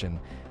acquisition.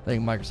 I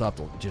think Microsoft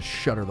will just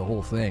shutter the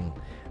whole thing.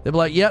 They'll be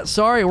like, yeah,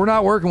 sorry, we're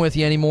not working with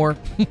you anymore.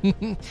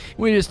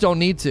 We just don't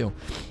need to.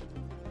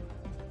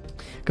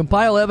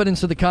 Compile evidence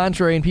to the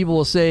contrary, and people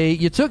will say,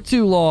 you took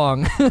too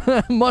long.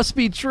 Must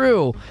be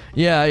true.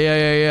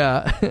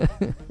 Yeah.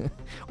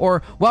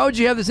 Or, why would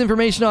you have this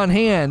information on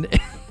hand?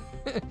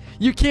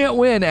 You can't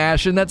win,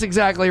 Ashen. That's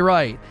exactly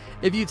right.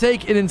 If you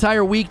take an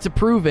entire week to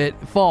prove it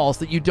false,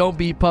 that you don't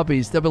beat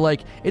puppies, they'll be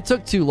like, it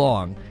took too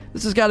long.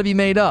 This has got to be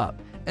made up.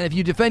 And if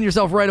you defend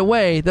yourself right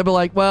away, they'll be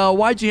like, well,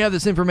 why'd you have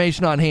this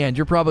information on hand?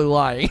 You're probably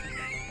lying.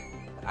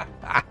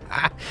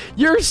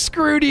 You're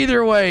screwed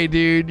either way,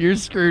 dude. You're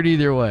screwed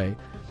either way.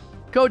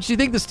 Coach, do you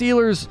think the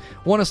Steelers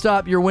want to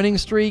stop your winning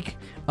streak?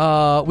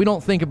 We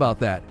don't think about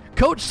that.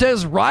 Coach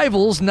says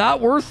rivals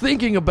not worth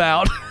thinking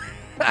about.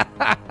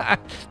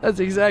 That's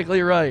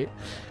exactly right.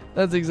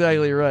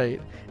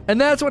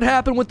 And that's what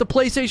happened with the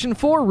PlayStation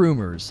 4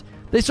 rumors.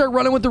 They start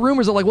running with the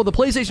rumors of like, well, the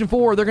PlayStation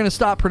 4, they're going to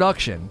stop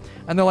production.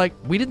 And they're like,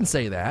 we didn't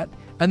say that.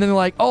 And then they're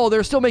like, oh,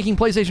 they're still making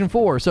PlayStation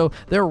 4, so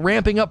they're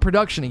ramping up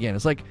production again.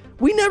 It's like,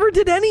 we never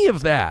did any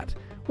of that.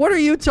 What are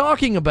you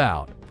talking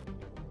about?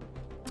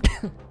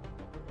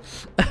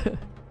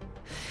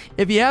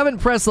 If you haven't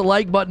pressed the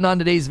like button on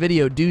today's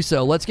video, do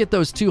so. Let's get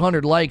those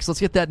 200 likes. Let's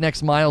get that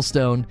next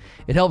milestone.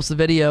 It helps the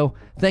video.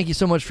 Thank you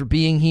so much for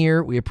being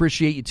here. We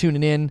appreciate you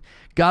tuning in.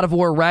 God of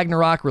War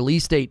Ragnarok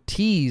release date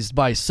teased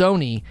by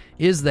Sony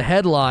is the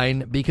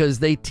headline because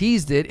they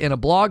teased it in a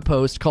blog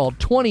post called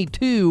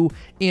 22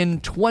 in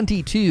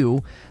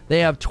 22. They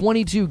have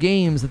 22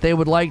 games that they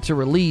would like to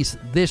release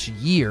this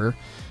year,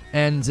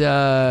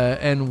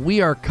 and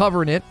we are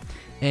covering it.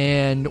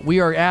 And we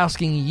are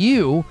asking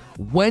you,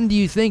 when do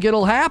you think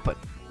it'll happen?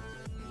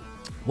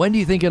 When do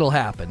you think it'll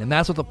happen? And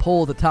that's what the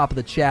poll at the top of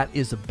the chat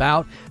is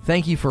about.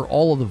 Thank you for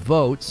all of the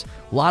votes.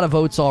 A lot of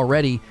votes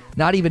already.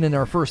 Not even in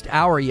our first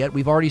hour yet.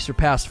 We've already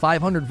surpassed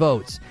 500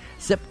 votes.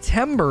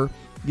 September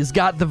has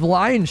got the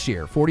lion's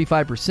share,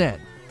 45%.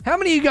 How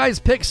many of you guys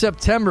pick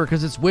September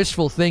because it's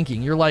wishful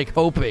thinking? You're like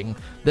hoping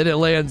that it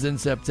lands in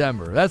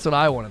September. That's what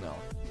I want to know.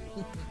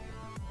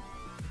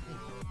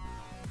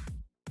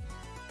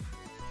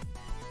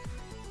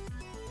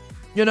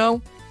 You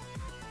know?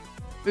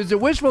 Is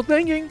it wishful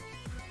thinking?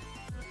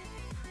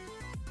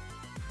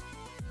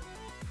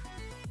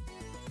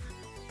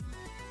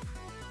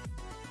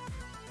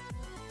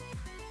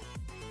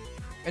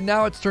 And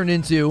now it's turned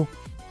into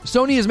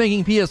Sony is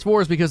making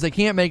PS4s because they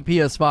can't make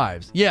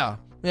PS5s. Yeah.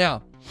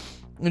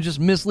 It's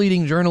just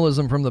misleading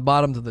journalism from the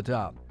bottom to the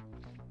top.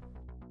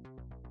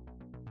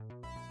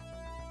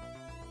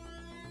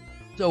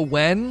 So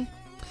when?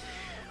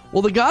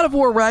 Well, the God of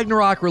War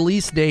Ragnarok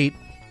release date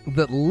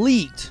that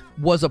leaked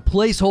was a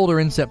placeholder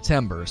in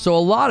September. So a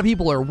lot of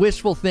people are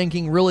wishful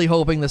thinking, really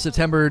hoping the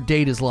September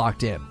date is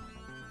locked in.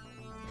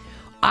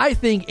 I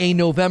think a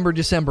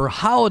November-December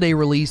holiday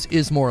release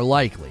is more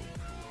likely.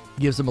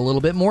 Gives them a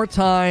little bit more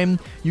time.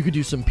 You could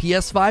do some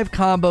PS5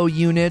 combo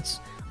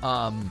units.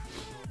 Holiday's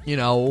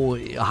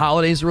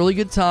a really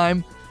good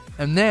time.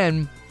 And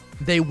then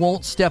they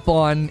won't step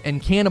on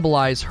and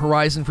cannibalize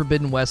Horizon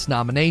Forbidden West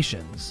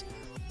nominations.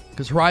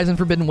 Because Horizon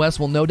Forbidden West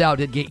will no doubt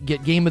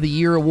get Game of the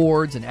Year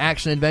awards and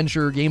Action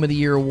Adventure Game of the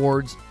Year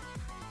awards.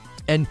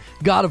 And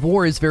God of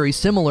War is very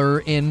similar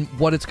in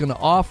what it's going to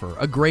offer.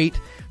 A great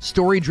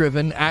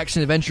story-driven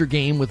action-adventure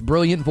game with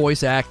brilliant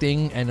voice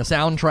acting and a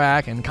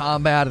soundtrack and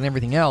combat and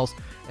everything else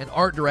and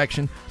art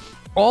direction.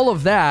 All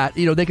of that,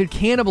 they could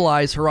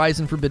cannibalize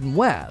Horizon Forbidden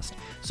West.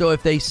 So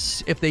if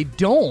they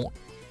don't,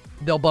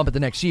 they'll bump it the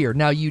next year.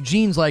 Now,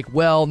 Eugene's like,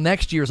 well,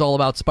 next year's all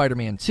about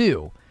Spider-Man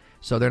 2.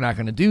 So they're not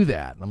going to do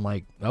that. I'm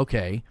like,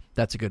 okay,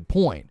 that's a good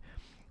point.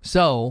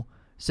 So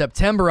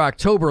September,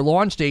 October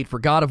launch date for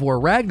God of War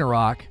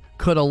Ragnarok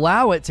could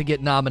allow it to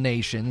get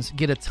nominations,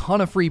 get a ton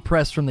of free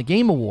press from the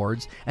Game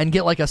Awards, and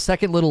get like a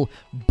second little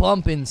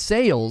bump in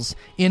sales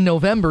in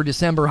November,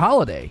 December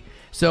holiday.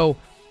 So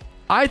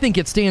I think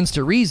it stands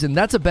to reason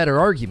that's a better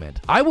argument.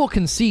 I will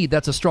concede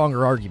that's a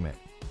stronger argument.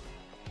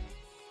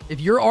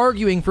 If you're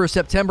arguing for a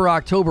September,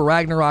 October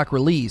Ragnarok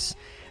release,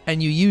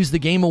 and you use the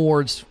Game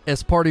Awards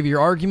as part of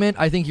your argument,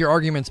 I think your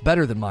argument's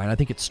better than mine. I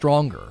think it's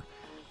stronger.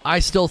 I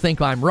still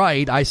think I'm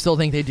right. I still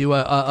think they do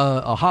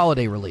a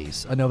holiday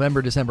release, a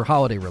November, December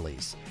holiday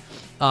release.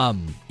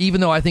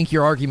 Even though I think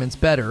your argument's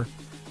better,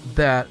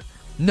 that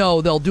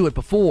no, they'll do it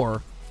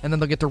before, and then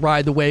they'll get to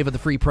ride the wave of the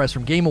free press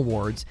from Game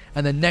Awards,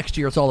 and then next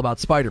year it's all about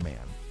Spider-Man,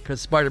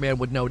 because Spider-Man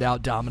would no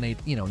doubt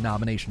dominate,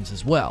 nominations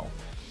as well.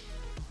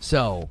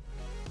 So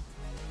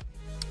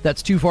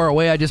that's too far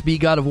away. I just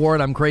beat God of War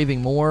and I'm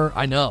craving more.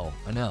 I know.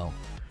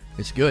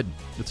 It's good.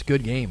 It's a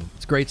good game.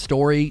 It's a great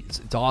story.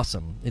 It's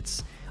awesome.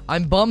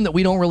 I'm bummed that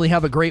we don't really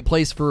have a great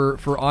place for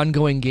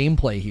ongoing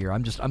gameplay here.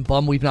 I'm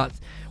bummed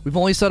we've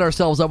only set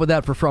ourselves up with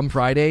that for From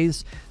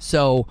Fridays.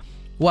 So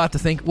we'll have to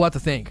think.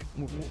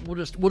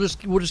 We'll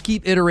just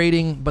keep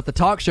iterating. But the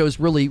talk shows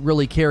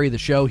really carry the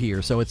show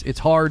here. So it's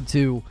hard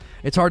to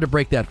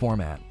break that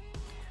format.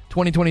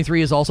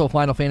 2023 is also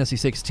Final Fantasy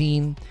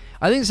 16.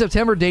 I think the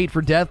September date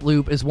for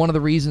Deathloop is one of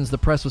the reasons the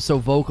press was so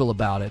vocal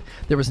about it.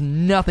 There was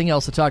nothing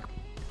else to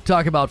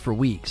talk about for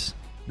weeks.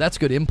 That's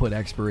good input,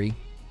 Expiry.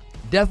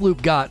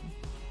 Deathloop got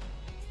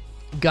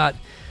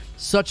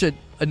such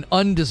an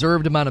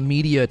undeserved amount of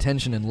media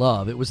attention and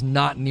love. It was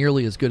not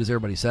nearly as good as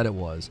everybody said it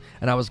was.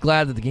 And I was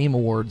glad that the Game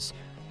Awards,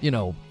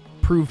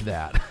 proved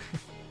that.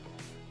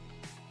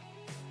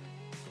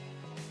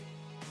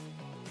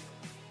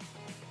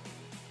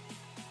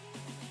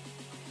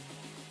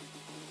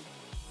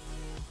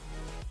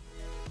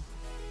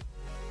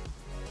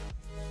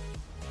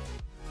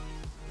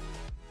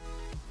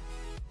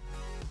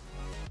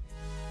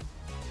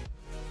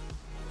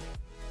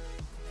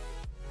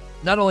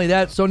 Not only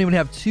that, Sony would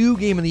have 2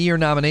 Game of the Year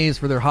nominees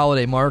for their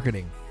holiday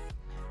marketing.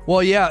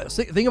 Well, yeah,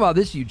 think about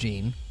this,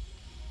 Eugene.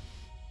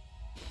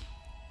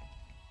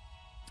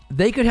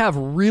 They could have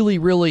really,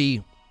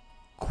 really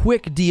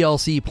quick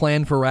DLC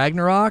planned for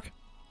Ragnarok,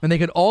 and they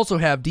could also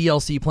have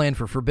DLC planned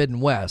for Forbidden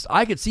West.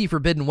 I could see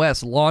Forbidden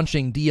West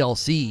launching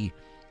DLC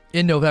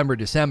in November,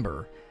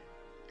 December.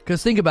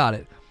 Because think about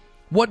it.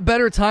 What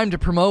better time to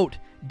promote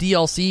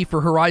DLC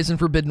for Horizon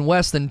Forbidden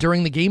West than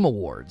during the Game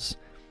Awards?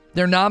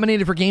 They're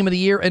nominated for Game of the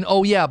Year, and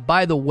oh yeah,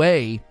 by the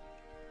way,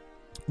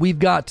 we've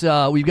got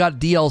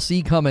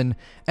DLC coming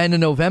end of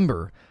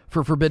November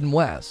for Forbidden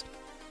West.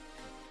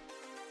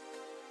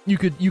 You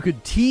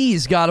could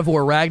tease God of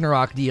War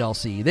Ragnarok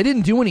DLC. They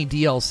didn't do any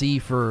DLC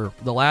for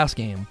the last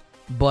game,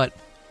 but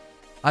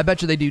I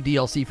bet you they do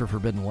DLC for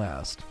Forbidden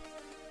West.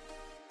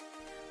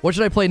 What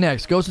should I play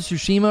next? Ghost of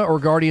Tsushima or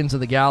Guardians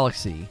of the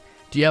Galaxy?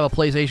 Do you have a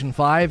PlayStation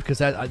 5? Because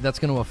that's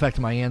going to affect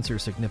my answer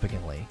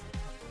significantly.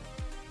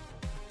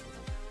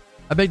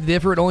 I beg to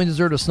differ, it only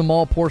deserved a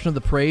small portion of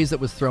the praise that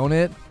was thrown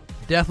at it.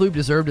 Deathloop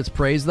deserved its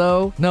praise,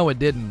 though? No, it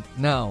didn't.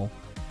 No.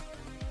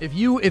 If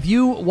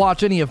you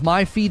watch any of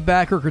my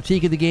feedback or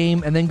critique of the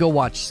game and then go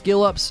watch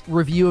SkillUp's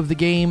review of the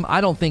game, I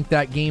don't think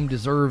that game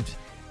deserved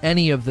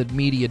any of the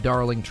media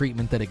darling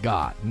treatment that it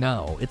got.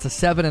 No. It's a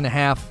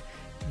 7.5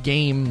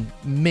 game,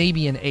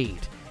 maybe an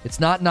 8. It's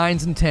not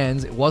 9s and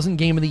 10s. It wasn't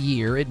Game of the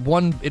Year. It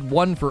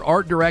won for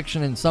art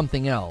direction and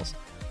something else.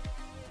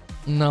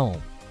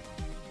 No.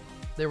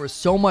 There was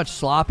so much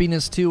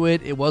sloppiness to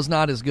it. It was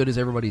not as good as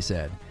everybody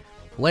said.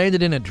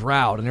 Landed in a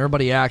drought, and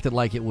everybody acted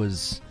like it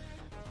was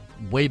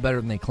way better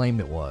than they claimed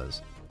it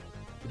was.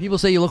 People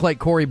say you look like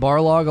Cory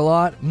Barlog a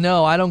lot.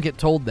 No, I don't get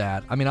told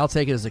that. I mean, I'll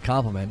take it as a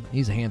compliment.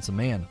 He's a handsome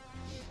man.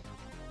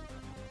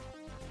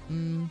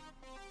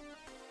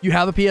 You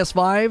have a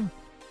PS5?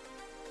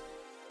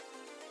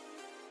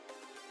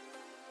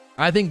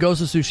 I think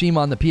Ghost of Tsushima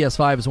on the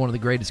PS5 is one of the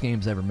greatest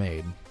games ever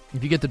made.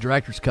 If you get the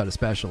director's cut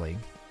especially.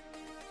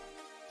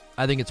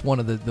 I think it's one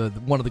of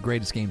the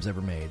greatest games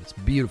ever made. It's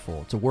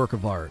beautiful. It's a work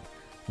of art.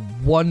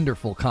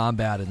 Wonderful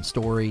combat and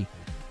story.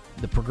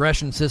 The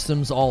progression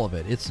systems, all of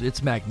it.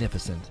 It's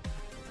magnificent.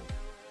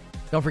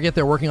 Don't forget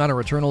they're working on a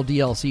Returnal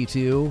DLC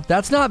too.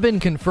 That's not been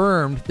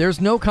confirmed.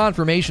 There's no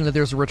confirmation that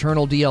there's a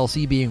Returnal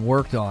DLC being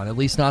worked on, at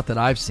least not that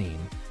I've seen.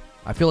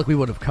 I feel like we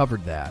would have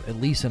covered that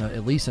at least in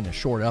a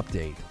short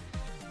update.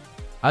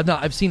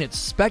 I've seen it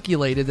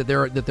speculated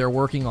that they're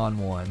working on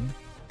one,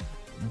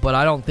 but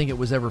I don't think it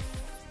was ever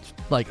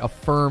like a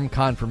firm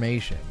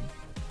confirmation.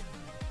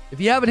 If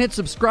you haven't hit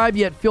subscribe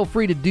yet, feel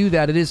free to do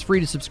that. It is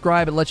free to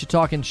subscribe. It lets you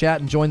talk in chat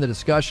and join the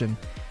discussion.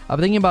 I'm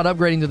thinking about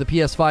upgrading to the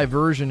PS5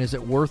 version. Is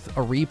it worth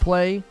a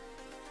replay?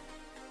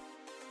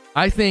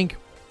 I think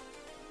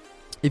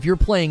if you're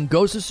playing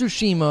Ghost of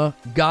Tsushima,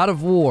 God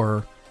of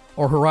War,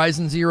 or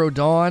Horizon Zero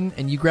Dawn,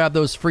 and you grab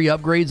those free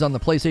upgrades on the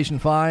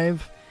PlayStation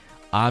 5,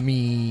 I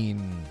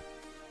mean,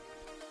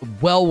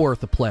 well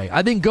worth a play.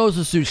 I think Ghost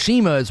of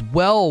Tsushima is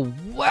well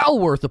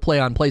worth a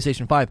play on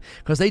PlayStation 5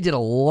 because they did a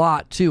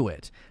lot to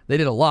it. They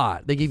did a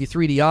lot. They gave you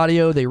 3D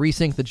audio. They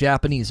resynced the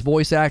Japanese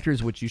voice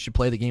actors, which you should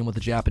play the game with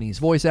the Japanese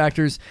voice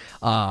actors.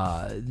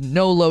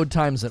 No load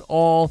times at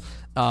all.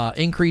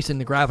 Increase in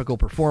the graphical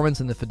performance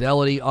and the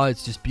fidelity. Oh,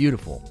 it's just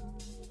beautiful.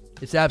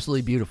 It's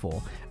absolutely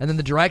beautiful. And then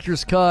the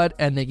director's cut,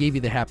 and they gave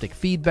you the haptic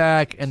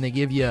feedback, and they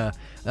give you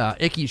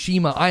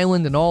Ikishima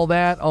Island and all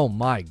that. Oh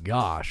my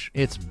gosh,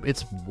 it's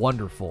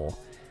wonderful.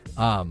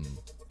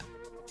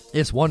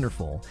 It's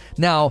wonderful.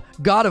 Now,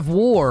 God of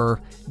War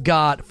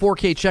got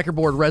 4K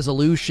checkerboard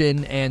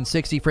resolution and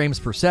 60 frames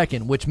per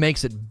second, which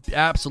makes it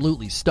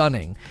absolutely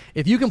stunning.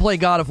 If you can play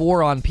God of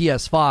War on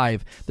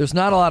PS5, there's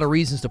not a lot of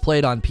reasons to play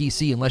it on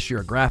PC unless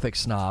you're a graphics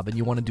snob and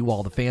you want to do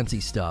all the fancy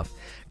stuff.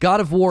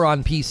 God of War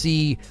on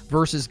PC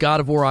versus God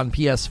of War on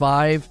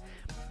PS5,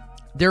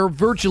 they're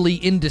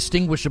virtually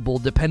indistinguishable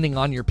depending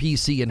on your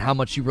PC and how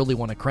much you really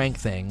want to crank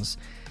things.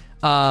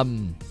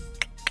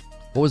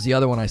 What was the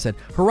other one I said?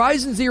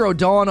 Horizon Zero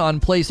Dawn on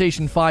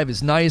PlayStation 5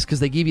 is nice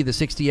because they give you the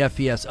 60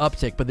 FPS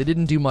uptick, but they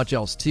didn't do much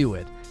else to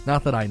it.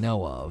 Not that I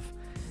know of.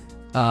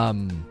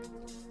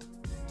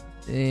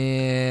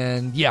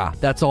 And yeah,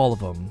 that's all of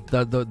them.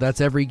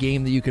 That's every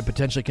game that you could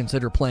potentially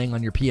consider playing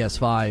on your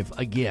PS5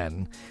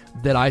 again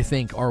that I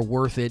think are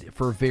worth it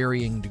for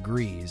varying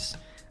degrees.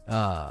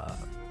 I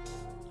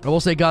will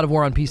say God of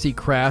War on PC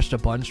crashed a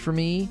bunch for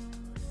me.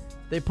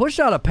 They pushed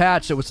out a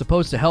patch that was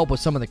supposed to help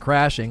with some of the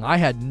crashing. I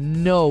had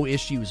no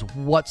issues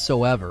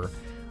whatsoever.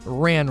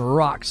 Ran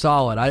rock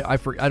solid.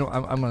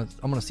 I'm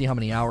gonna see how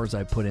many hours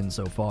I put in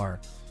so far.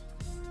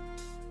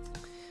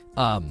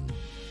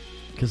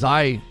 Because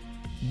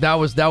that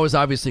was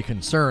obviously a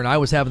concern. I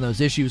was having those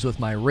issues with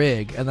my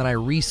rig, and then I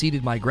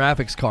reseated my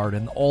graphics card,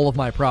 and all of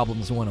my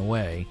problems went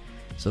away.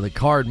 So the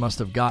card must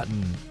have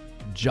gotten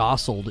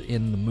jostled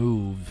in the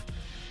move.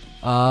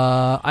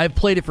 I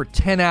played it for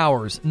 10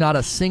 hours. Not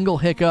a single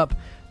hiccup,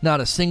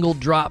 not a single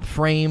drop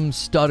frame,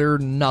 stutter,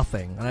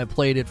 nothing. And I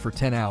played it for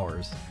 10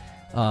 hours.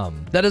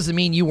 That doesn't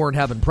mean you weren't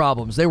having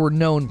problems. There were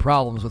known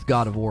problems with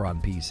God of War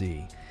on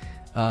PC.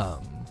 I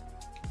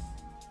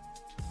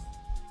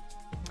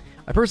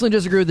personally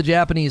disagree with the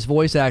Japanese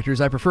voice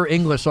actors. I prefer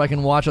English so I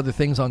can watch other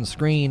things on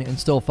screen and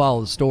still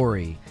follow the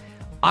story.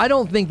 I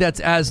don't think that's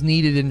as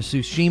needed in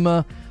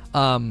Tsushima.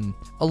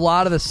 A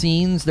lot of the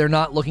scenes, they're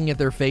not looking at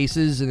their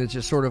faces, and it's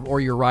just sort of, or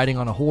you're riding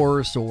on a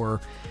horse,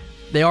 or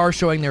they are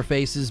showing their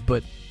faces,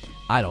 but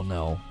I don't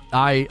know.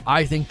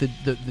 I think that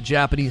the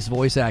Japanese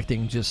voice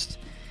acting just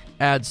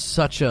adds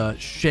such a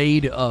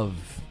shade of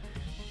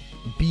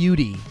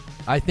beauty.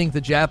 I think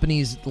the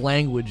Japanese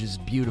language is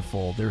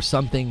beautiful. There's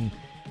something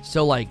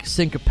so like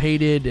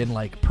syncopated and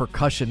like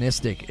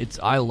percussionistic.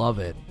 I love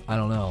it. I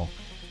don't know.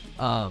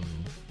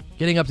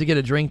 Getting up to get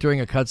a drink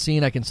during a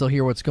cutscene, I can still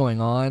hear what's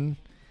going on.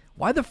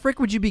 Why the frick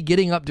would you be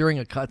getting up during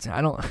a cutscene?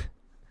 I don't...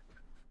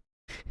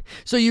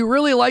 So you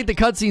really like the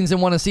cutscenes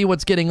and want to see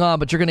what's getting on,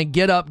 but you're going to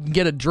get up and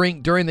get a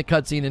drink during the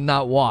cutscene and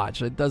not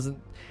watch. It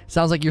doesn't...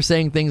 Sounds like you're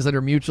saying things that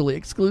are mutually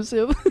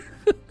exclusive.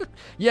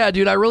 Yeah,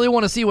 dude, I really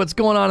want to see what's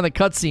going on in the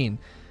cutscene.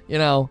 You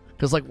know,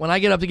 because like when I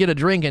get up to get a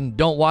drink and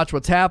don't watch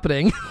what's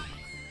happening,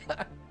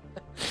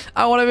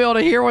 I want to be able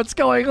to hear what's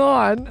going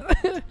on.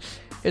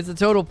 It's a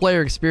total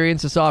player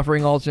experience, just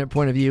offering alternate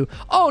point of view.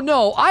 Oh,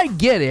 no, I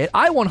get it.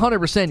 I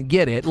 100%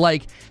 get it.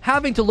 Like,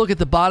 having to look at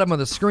the bottom of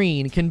the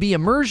screen can be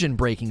immersion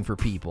breaking for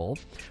people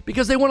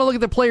because they want to look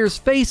at the players'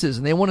 faces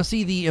and they want to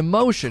see the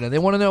emotion and they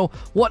want to know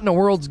what in the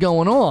world's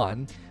going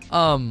on.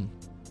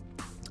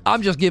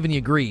 I'm just giving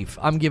you grief.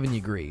 I'm giving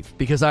you grief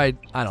because I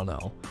don't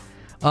know.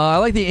 I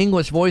like the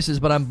English voices,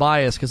 but I'm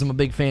biased because I'm a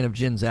big fan of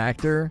Jin's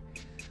actor.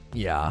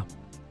 Yeah.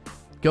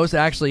 Ghost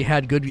actually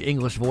had good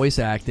English voice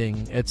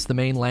acting. It's the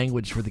main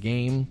language for the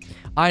game.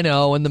 I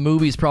know, and the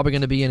movie's probably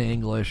going to be in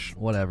English.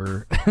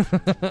 Whatever.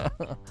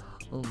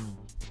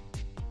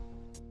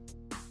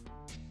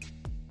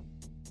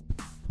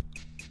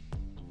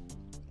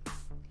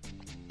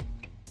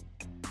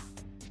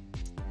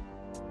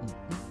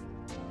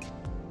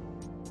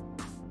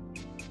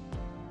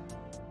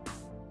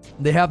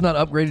 They have not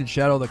upgraded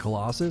Shadow of the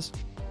Colossus?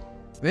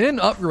 They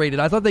didn't upgrade it.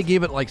 I thought they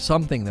gave it like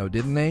something though,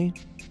 didn't they?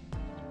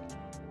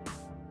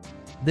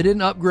 They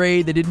didn't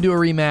upgrade. They didn't do a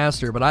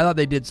remaster, but I thought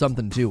they did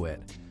something to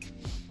it.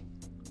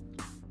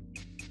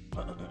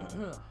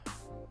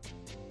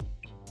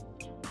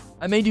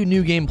 I may do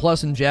New Game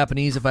Plus in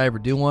Japanese if I ever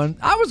do one.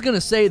 I was going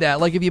to say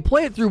that. Like, if you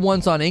play it through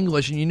once on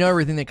English and you know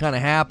everything that kind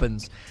of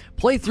happens,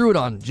 play through it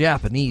on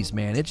Japanese,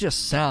 man. It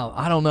just sounds...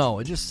 I don't know.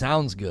 It just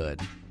sounds good.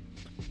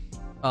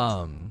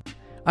 I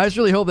just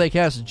really hope they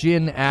cast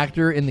Jin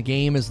Actor in the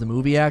game as the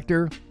movie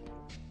actor.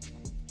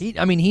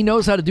 He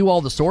knows how to do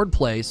all the sword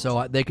play,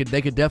 so they could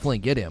definitely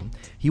get him.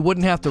 He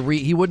wouldn't have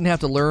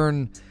to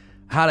learn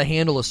how to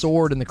handle a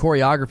sword and the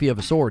choreography of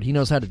a sword. He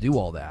knows how to do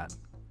all that.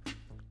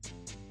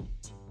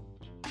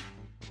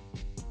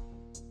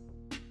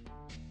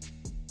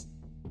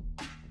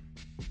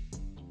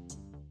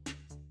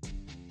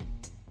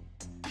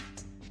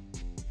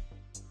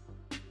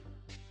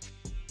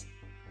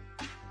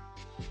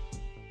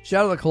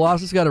 Shadow of the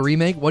Colossus got a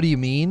remake? What do you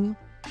mean?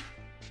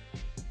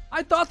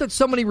 I thought that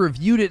somebody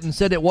reviewed it and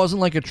said it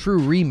wasn't like a true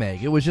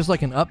remake. It was just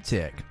like an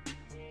uptick.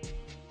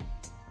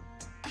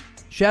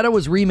 Shadow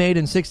was remade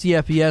in 60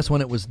 FPS when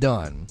it was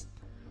done.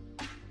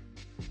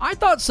 I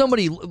thought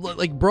somebody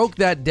like broke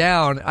that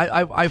down.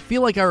 I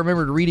feel like I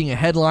remembered reading a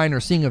headline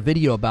or seeing a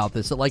video about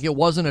this, that like it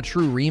wasn't a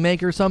true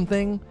remake or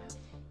something.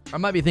 I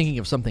might be thinking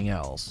of something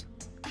else.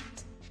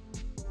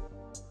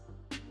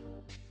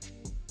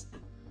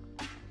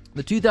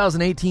 The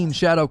 2018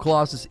 Shadow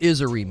Colossus is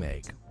a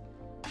remake.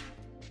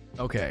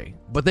 Okay,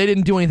 but they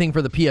didn't do anything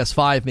for the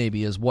PS5.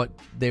 Maybe is what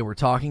they were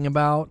talking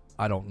about.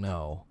 I don't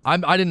know.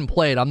 I didn't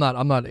play it. I'm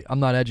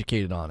not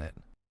educated on it.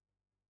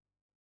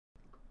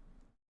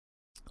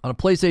 On a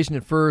PlayStation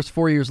at first,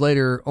 4 years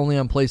later, only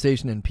on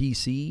PlayStation and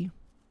PC.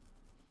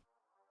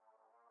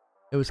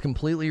 It was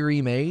completely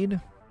remade.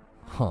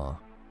 Huh.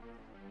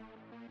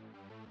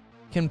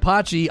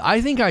 Kenpachi, I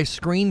think I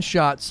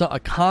screenshot a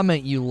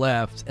comment you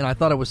left, and I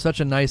thought it was such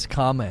a nice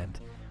comment.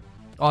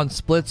 On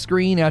split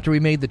screen, after we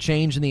made the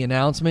change in the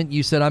announcement,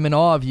 you said, "I'm in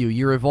awe of you.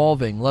 You're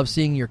evolving. Love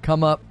seeing your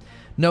come up.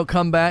 No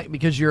comeback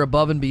because you're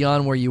above and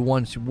beyond where you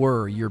once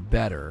were. You're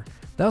better."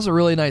 That was a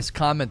really nice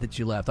comment that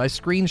you left. I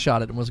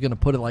screenshot it and was going to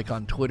put it like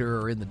on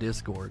Twitter or in the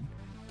Discord.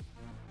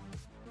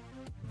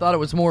 Thought it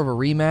was more of a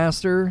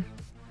remaster.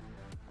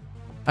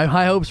 I have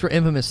high hopes for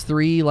Infamous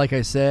 3, like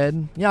I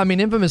said. Yeah, I mean,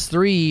 Infamous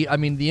 3,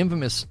 the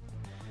Infamous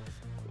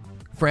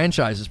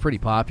franchise is pretty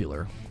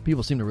popular.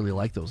 People seem to really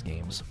like those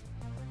games.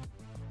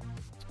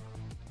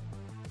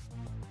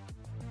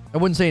 I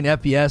wouldn't say an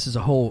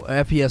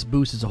FPS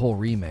boost is a whole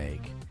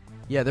remake.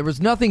 Yeah, there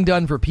was nothing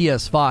done for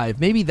PS5.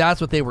 Maybe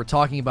that's what they were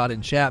talking about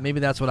in chat.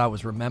 Maybe that's what I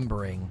was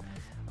remembering.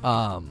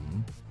 I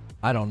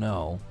don't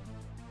know.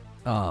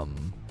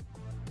 Man,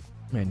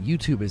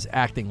 YouTube is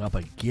acting up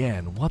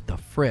again. What the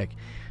frick?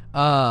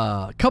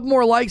 A couple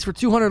more likes for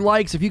 200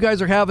 likes. If you guys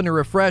are having to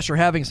refresh or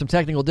having some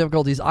technical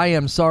difficulties, I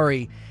am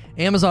sorry.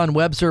 Amazon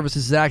Web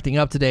Services is acting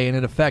up today, and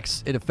it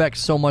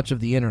affects so much of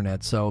the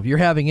internet. So if you're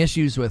having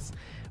issues with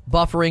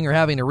buffering or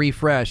having to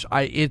refresh,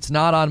 it's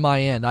not on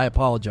my end. I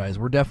apologize.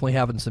 We're definitely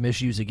having some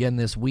issues again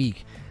this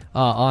week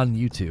on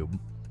YouTube.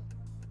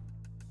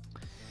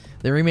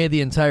 They remade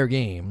the entire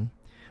game.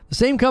 The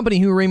same company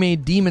who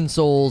remade Demon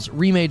Souls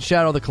remade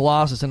Shadow of the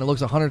Colossus, and it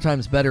looks 100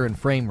 times better in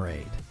frame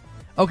rate.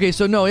 Okay,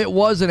 so no, it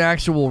was an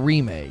actual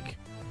remake.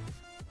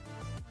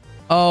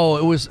 Oh,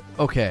 it was...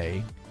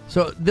 Okay.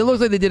 So it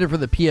looks like they did it for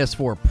the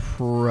PS4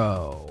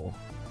 Pro.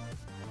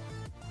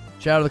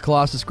 Shadow of the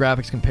Colossus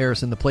graphics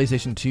comparison, the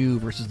PlayStation 2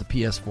 versus the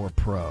PS4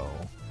 Pro.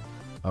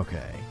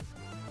 Okay.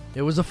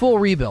 It was a full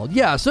rebuild.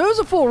 Yeah, so it was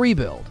a full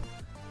rebuild.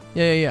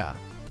 Yeah.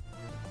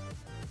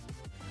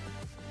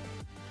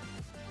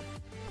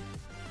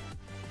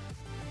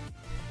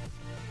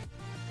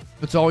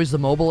 It's always the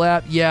mobile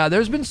app. Yeah,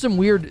 there's been some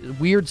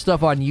weird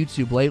stuff on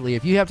YouTube lately.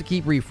 If you have to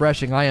keep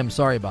refreshing, I am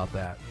sorry about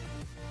that.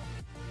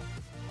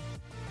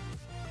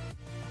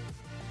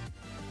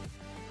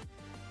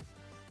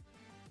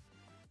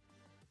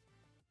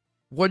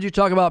 What did you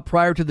talk about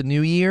prior to the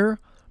new year?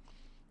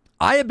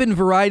 I have been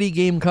variety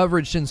game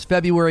coverage since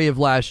February of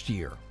last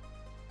year.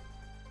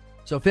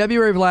 So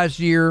February of last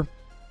year,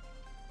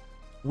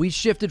 we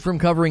shifted from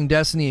covering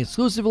Destiny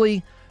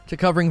exclusively to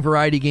covering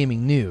variety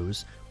gaming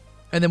news.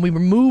 And then we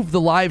moved the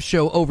live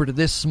show over to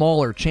this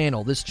smaller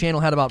channel. This channel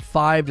had about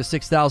 5,000 to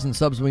 6,000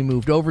 subs when we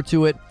moved over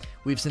to it.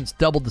 We've since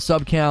doubled the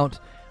sub count.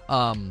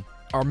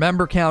 Our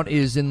member count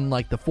is in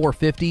like the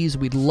 450s.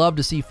 We'd love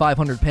to see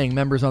 500 paying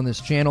members on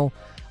this channel.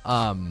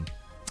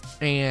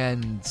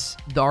 And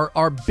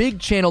our big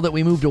channel that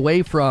we moved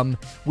away from,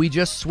 we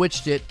just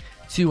switched it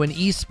to an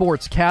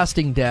esports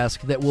casting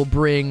desk that will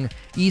bring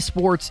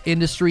esports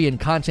industry and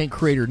content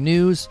creator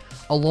news,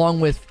 along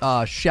with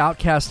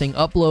shoutcasting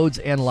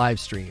uploads and live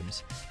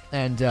streams.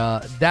 And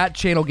that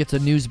channel gets a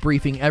news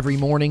briefing every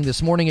morning.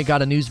 This morning it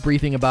got a news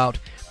briefing about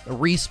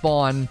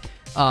Raven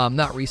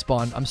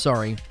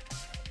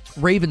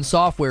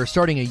Software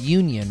starting a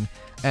union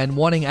and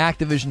wanting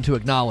Activision to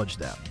acknowledge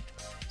them.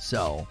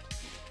 So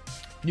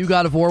New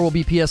God of War will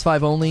be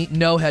PS5 only.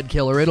 No, head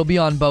killer. It'll be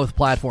on both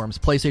platforms,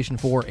 PlayStation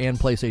 4 and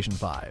PlayStation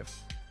 5.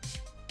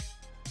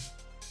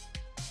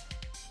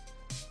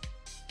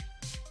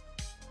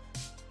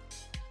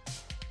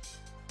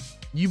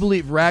 You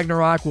believe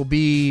Ragnarok will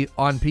be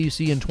on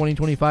PC in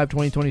 2025,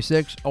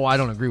 2026? Oh, I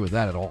don't agree with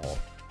that at all.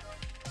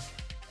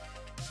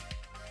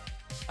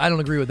 I don't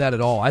agree with that at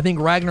all. I think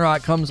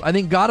I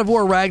think God of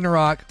War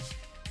Ragnarok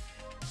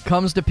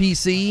comes to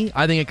PC.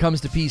 I think it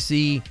comes to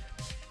PC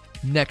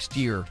next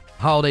year,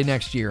 holiday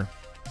next year.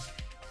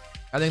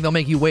 I think they'll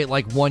make you wait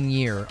like 1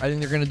 year. I think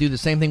they're going to do the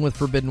same thing with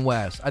Forbidden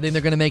West. I think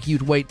they're going to make you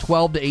wait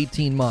 12 to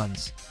 18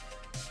 months.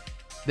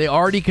 They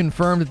already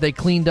confirmed that they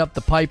cleaned up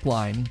the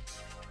pipeline.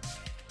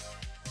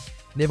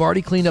 They've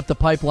already cleaned up the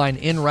pipeline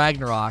in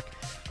Ragnarok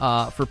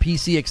for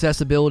PC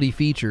accessibility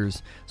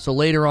features. So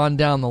later on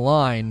down the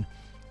line,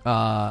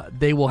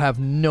 they will have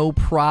no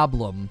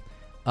problem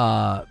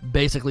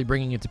basically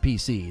bringing it to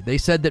PC. They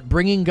said that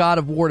bringing God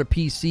of War to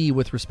PC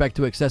with respect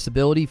to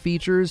accessibility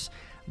features,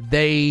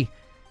 they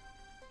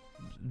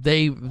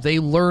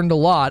learned a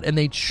lot, and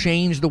they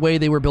changed the way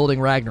they were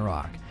building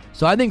Ragnarok.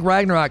 So I think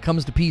Ragnarok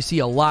comes to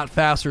PC a lot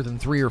faster than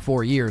 3 or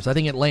 4 years. I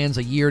think it lands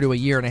a year to a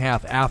year and a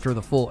half after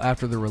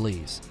the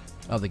release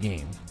of the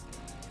game.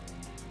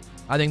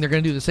 I think they're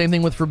going to do the same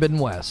thing with Forbidden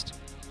West.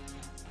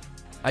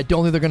 I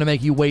don't think they're going to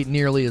make you wait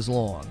nearly as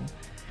long,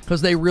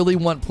 because they really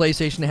want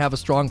PlayStation to have a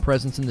strong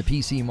presence in the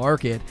PC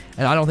market,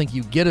 and I don't think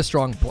you get a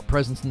strong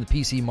presence in the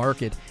PC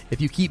market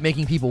if you keep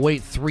making people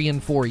wait 3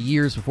 and 4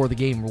 years before the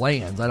game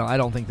lands. I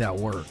don't think that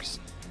works.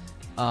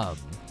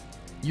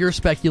 You're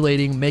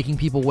speculating making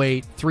people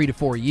wait 3 to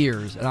 4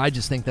 years, and I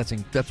just think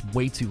that's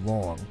way too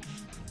long.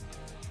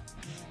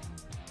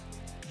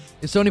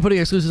 Is Sony putting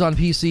exclusives on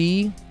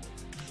PC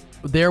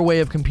their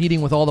way of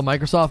competing with all the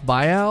Microsoft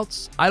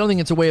buyouts? I don't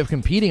think it's a way of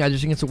competing. I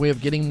just think it's a way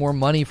of getting more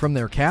money from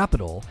their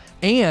capital.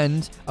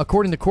 And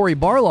according to Cory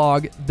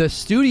Barlog, the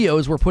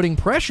studios were putting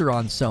pressure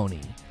on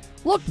Sony.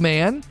 Look,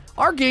 man,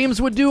 our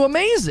games would do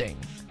amazing.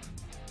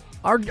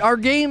 Our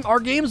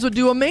games would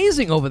do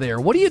amazing over there.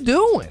 What are you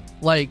doing?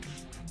 Like,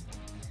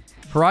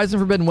 Horizon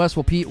Forbidden West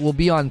will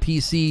be on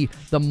PC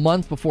the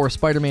month before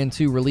Spider-Man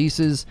 2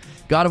 releases.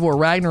 God of War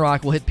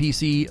Ragnarok will hit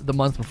PC the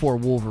month before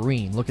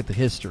Wolverine. Look at the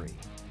history.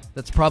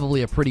 That's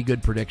probably a pretty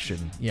good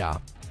prediction. Yeah.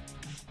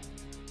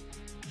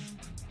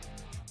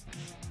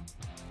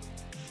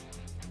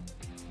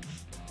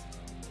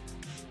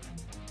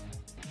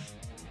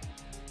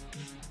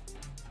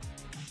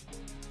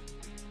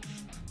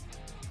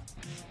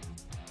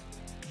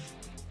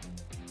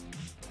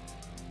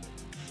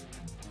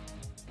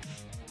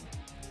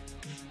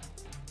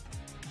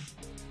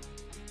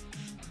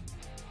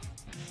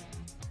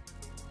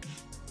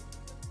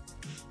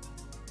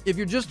 If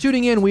you're just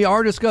tuning in, we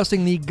are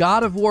discussing the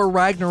God of War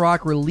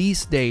Ragnarok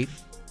release date.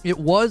 It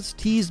was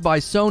teased by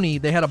Sony.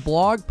 They had a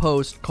blog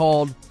post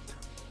called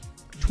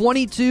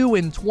 22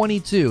 in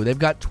 22. They've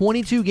got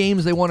 22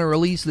 games they want to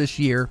release this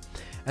year,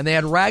 and they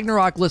had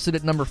Ragnarok listed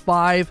at number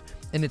 5,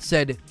 and it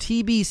said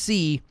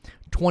TBC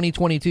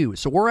 2022.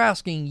 So we're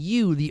asking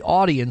you, the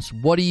audience,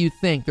 what do you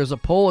think? There's a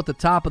poll at the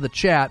top of the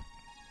chat.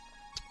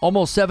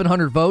 Almost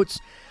 700 votes.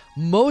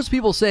 Most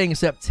people saying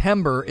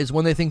September is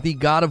when they think the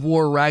God of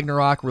War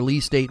Ragnarok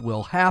release date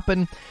will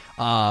happen,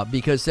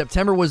 because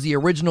September was the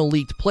original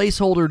leaked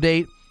placeholder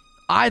date.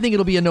 I think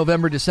it'll be a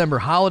November-December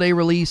holiday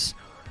release.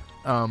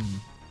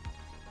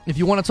 If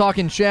you want to talk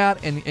in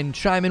chat and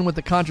chime in with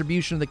the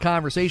contribution of the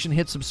conversation,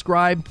 hit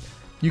subscribe.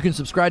 You can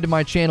subscribe to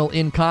my channel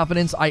in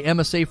confidence. I am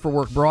a Safe for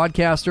Work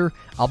broadcaster.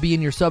 I'll be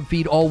in your sub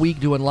feed all week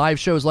doing live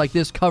shows like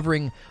this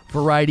covering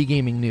variety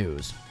gaming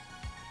news.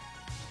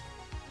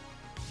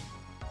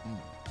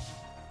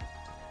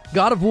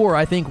 God of War,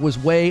 I think, was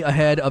way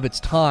ahead of its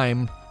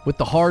time with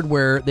the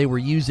hardware they were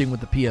using with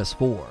the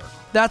PS4.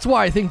 That's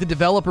why I think the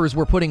developers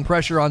were putting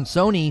pressure on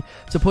Sony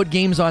to put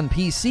games on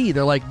PC.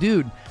 They're like,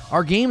 dude,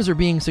 our games are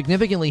being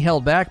significantly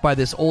held back by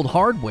this old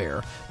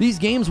hardware. These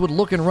games would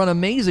look and run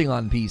amazing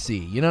on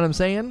PC. You know what I'm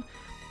saying?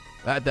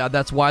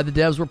 That's why the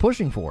devs were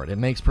pushing for it. It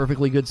makes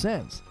perfectly good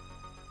sense.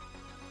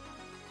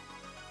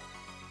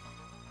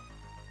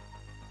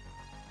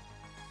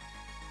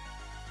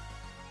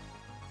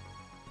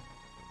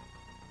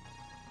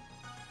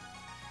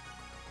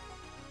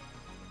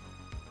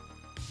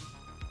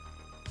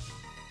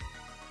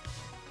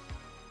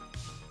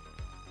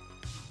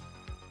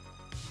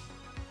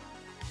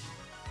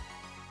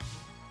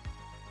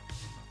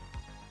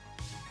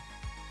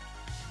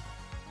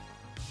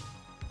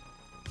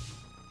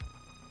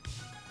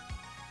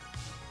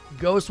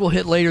 Ghost will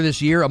hit later this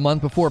year, a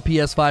month before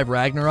PS5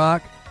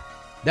 Ragnarok.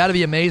 That'd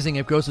be amazing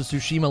if Ghost of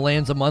Tsushima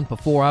lands a month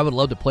before. I would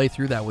love to play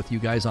through that with you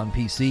guys on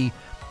PC.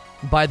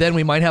 By then,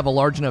 we might have a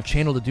large enough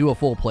channel to do a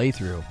full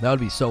playthrough. That would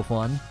be so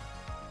fun.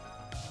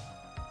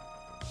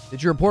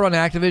 Did you report on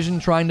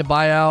Activision trying to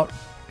buy out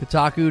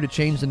Kotaku to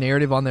change the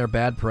narrative on their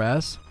bad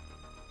press?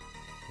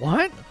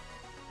 What?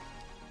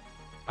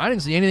 I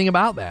didn't see anything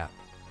about that.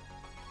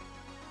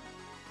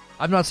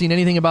 I've not seen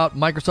anything about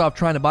Microsoft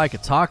trying to buy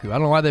Kotaku. I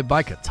don't know why they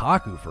buy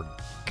Kotaku, for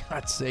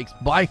God's sakes.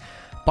 Buy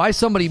Buy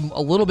somebody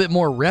a little bit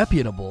more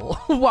reputable.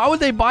 Why would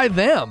they buy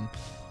them?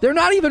 They're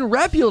not even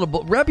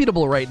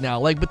reputable right now.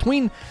 Like,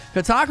 between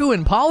Kotaku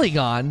and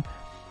Polygon,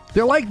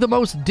 they're like the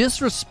most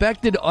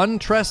disrespected,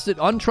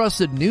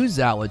 untrusted news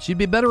outlets. You'd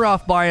be better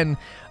off buying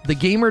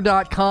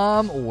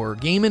thegamer.com or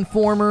Game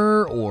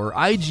Informer or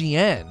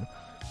IGN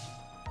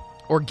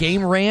or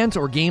Game Rant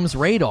or Games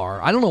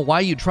Radar. I don't know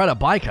why you'd try to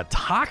buy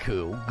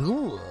Kotaku.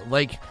 Ugh.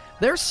 Like,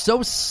 they're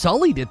so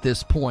sullied at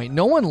this point.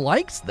 No one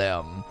likes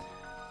them.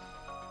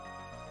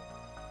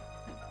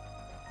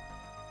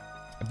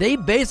 They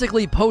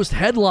basically post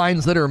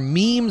headlines that are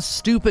memes,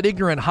 stupid,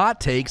 ignorant hot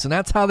takes, and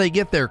that's how they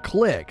get their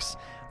clicks.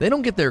 They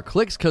don't get their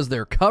clicks because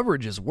their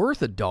coverage is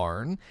worth a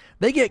darn.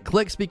 They get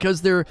clicks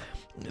because they're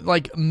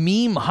like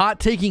meme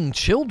hot-taking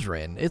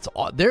children. It's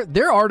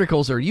their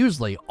articles are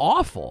usually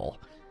awful.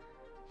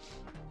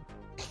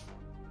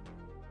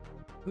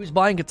 Who's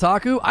buying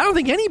Kotaku? I don't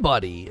think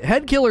anybody.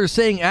 Headkiller is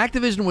saying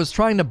Activision was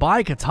trying to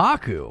buy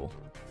Kotaku.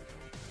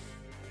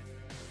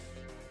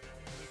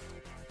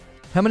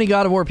 How many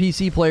God of War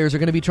PC players are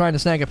going to be trying to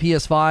snag a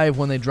PS5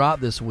 when they drop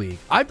this week?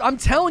 I'm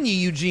telling you,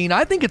 Eugene,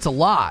 I think it's a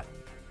lot.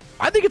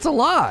 I think it's a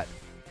lot.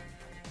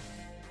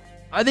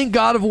 I think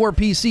God of War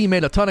PC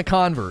made a ton of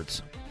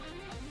converts.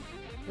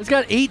 It's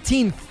got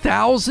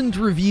 18,000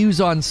 reviews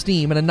on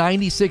Steam and a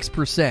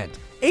 96%.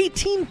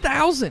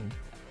 18,000!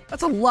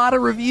 That's a lot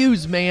of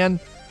reviews, man.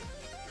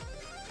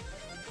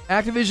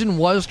 Activision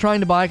was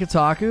trying to buy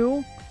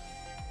Kotaku?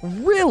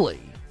 Really?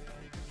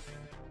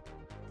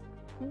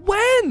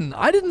 When?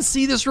 I didn't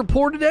see this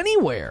reported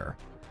anywhere.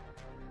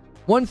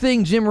 One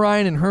thing Jim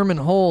Ryan and Herman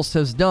Holst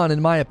has done,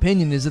 in my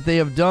opinion, is that they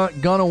have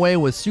gone away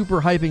with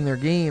super hyping their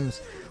games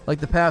like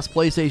the past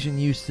PlayStation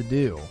used to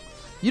do.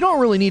 You don't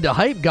really need to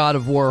hype God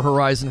of War,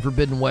 Horizon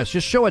Forbidden West.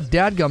 Just show a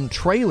dadgum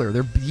trailer.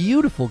 They're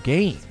beautiful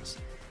games.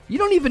 You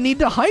don't even need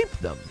to hype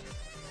them.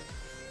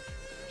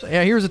 So,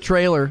 yeah, here's a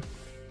trailer.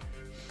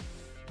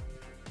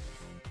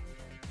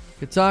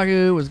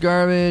 Kotaku was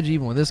garbage,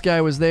 even when this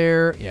guy was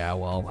there. Yeah,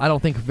 well, I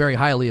don't think very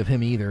highly of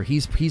him either.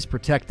 He's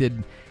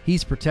protected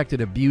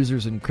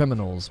abusers and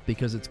criminals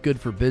because it's good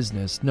for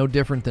business. No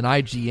different than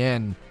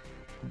IGN,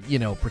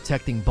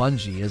 protecting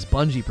Bungie, as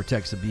Bungie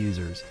protects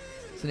abusers.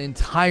 It's an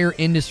entire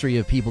industry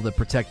of people that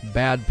protect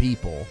bad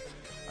people.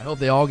 I hope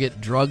they all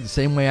get drugged the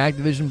same way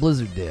Activision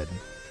Blizzard did.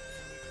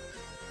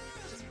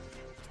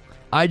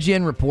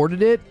 IGN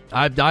reported it.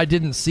 I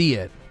didn't see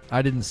it.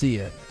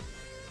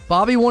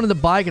 Bobby wanted to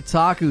buy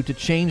Kotaku to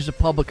change the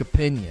public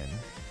opinion.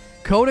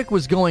 Kotick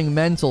was going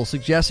mental,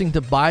 suggesting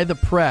to buy the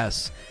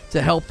press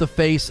to help the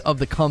face of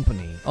the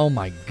company. Oh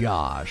my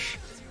gosh.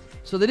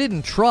 So they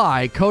didn't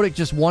try. Kotick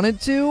just wanted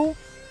to?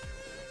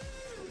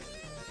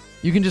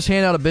 You can just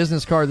hand out a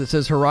business card that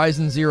says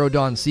Horizon Zero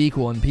Dawn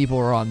sequel and people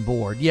are on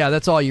board. Yeah,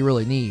 that's all you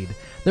really need.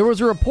 There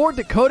was a report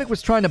that Kotick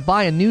was trying to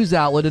buy a news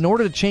outlet in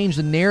order to change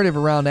the narrative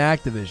around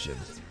Activision.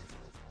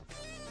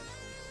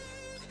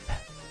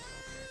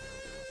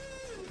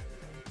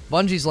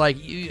 Bungie's like,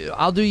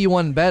 I'll do you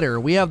one better.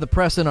 We have the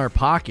press in our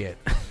pocket.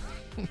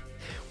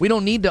 We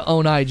don't need to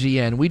own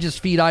IGN. We just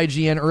feed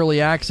IGN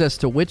early access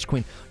to Witch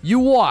Queen. You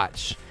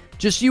watch.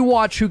 Just you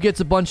watch who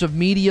gets a bunch of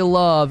media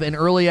love and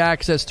early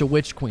access to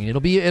Witch Queen. It'll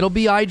be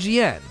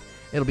IGN.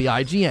 It'll be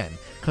IGN.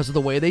 Because of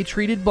the way they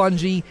treated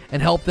Bungie and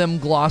helped them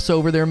gloss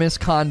over their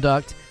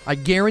misconduct. I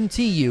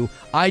guarantee you,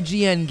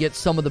 IGN gets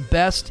some of the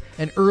best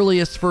and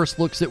earliest first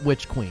looks at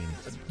Witch Queen.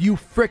 You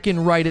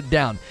frickin' write it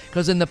down.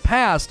 Because in the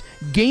past,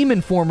 Game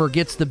Informer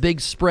gets the big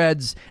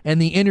spreads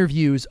and the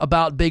interviews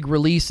about big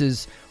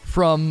releases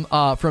from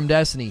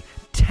Destiny.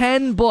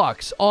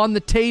 $10 on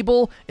the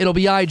table. It'll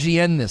be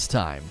IGN this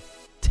time.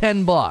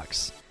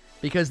 $10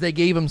 because they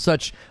gave them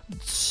such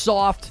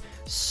soft,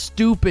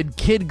 stupid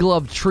kid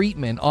glove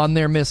treatment on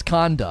their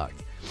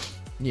misconduct.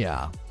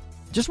 Yeah,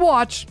 just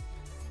watch.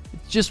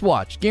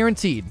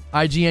 Guaranteed.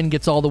 IGN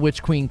gets all the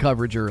Witch Queen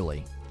coverage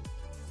early.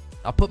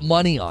 I'll put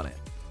money on it.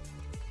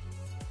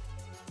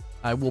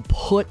 I will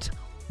put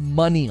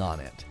money on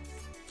it.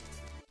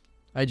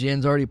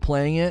 IGN's already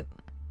playing it.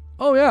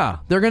 Oh, yeah.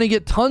 They're going to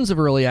get tons of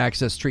early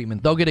access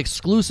treatment. They'll get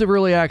exclusive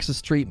early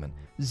access treatment.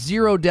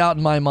 Zero doubt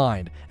in my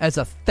mind. As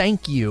a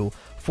thank you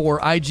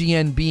for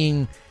IGN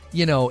being,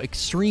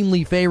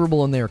 extremely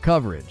favorable in their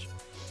coverage.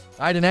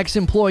 I had an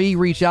ex-employee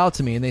reach out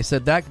to me, and they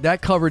said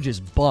that coverage is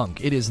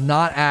bunk. It is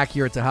not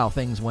accurate to how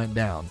things went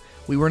down.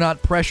 We were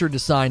not pressured to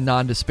sign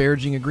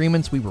non-disparaging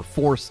agreements. We were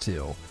forced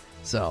to.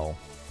 So,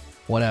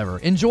 whatever.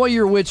 Enjoy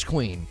your Witch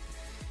Queen.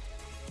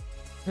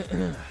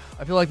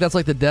 I feel like that's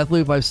like the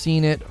Deathloop. I've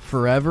seen it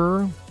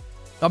forever.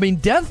 I mean,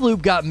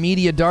 Deathloop got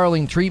media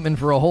darling treatment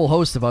for a whole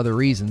host of other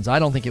reasons. I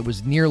don't think it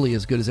was nearly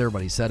as good as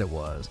everybody said it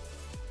was.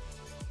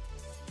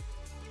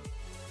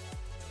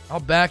 I'll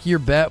back your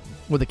bet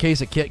with a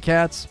case of Kit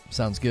Kats.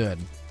 Sounds good.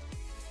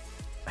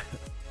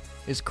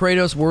 Is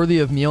Kratos worthy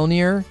of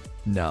Mjolnir?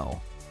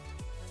 No.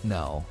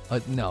 No,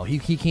 he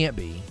can't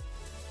be.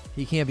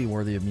 He can't be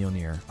worthy of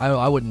Mjolnir.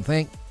 I wouldn't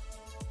think.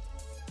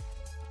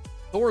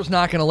 Thor's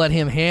not going to let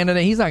him hand it.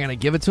 He's not going to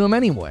give it to him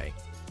anyway.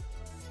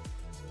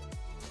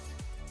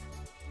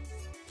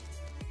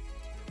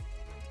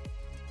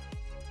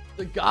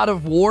 The God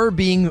of War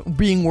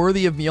being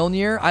worthy of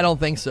Mjolnir? I don't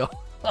think so.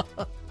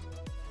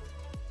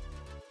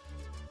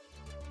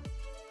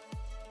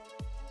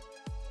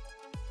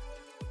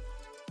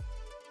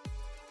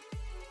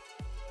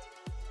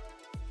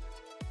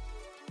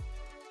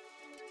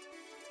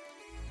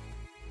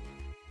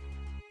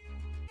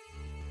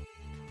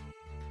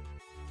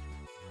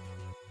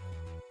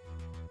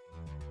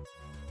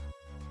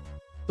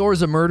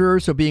 Thor's a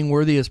murderer, so being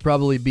worthy is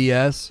probably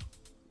BS.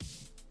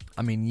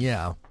 I mean,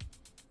 yeah.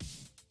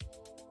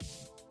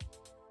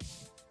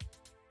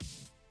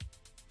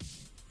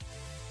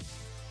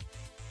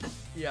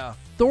 Yeah.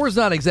 Thor's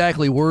not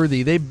exactly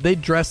worthy. They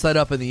dress that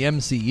up in the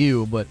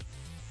MCU, but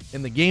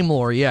in the game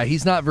lore, yeah,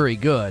 he's not very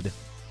good.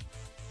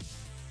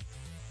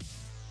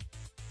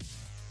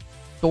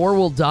 Thor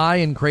will die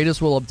and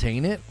Kratos will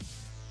obtain it?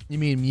 You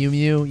mean Mew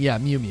Mew? Yeah,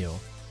 Mew Mew.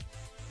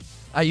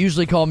 I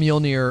usually call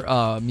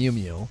Mjolnir Mew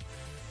Mew.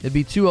 It'd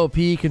be too OP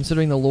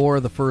considering the lore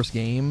of the first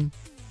game.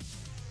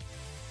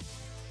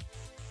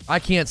 I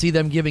can't see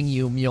them giving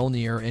you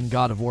Mjolnir in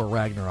God of War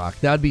Ragnarok.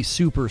 That'd be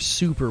super,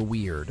 super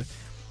weird.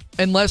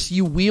 Unless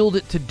you wield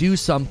it to do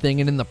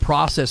something and in the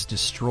process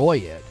destroy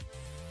it.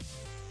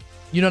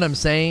 You know what I'm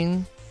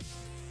saying?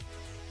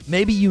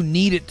 Maybe you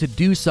need it to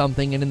do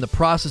something and in the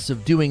process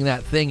of doing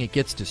that thing it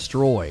gets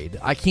destroyed.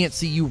 I can't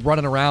see you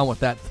running around with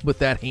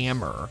that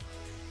hammer.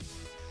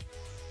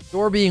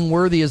 Thor being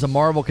worthy is a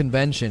Marvel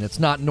convention. It's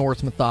not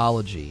Norse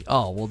mythology.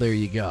 Oh, well, there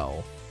you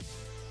go.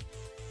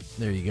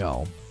 There you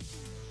go.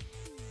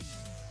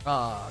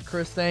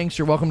 Chris, thanks.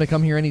 You're welcome to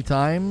come here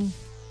anytime.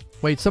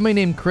 Wait, somebody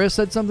named Chris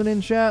said something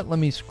in chat? Let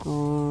me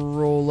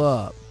scroll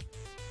up.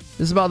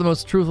 This is about the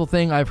most truthful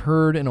thing I've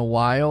heard in a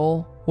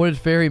while. What did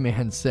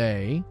Ferryman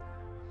say?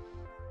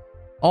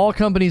 All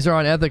companies are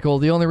unethical.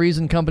 The only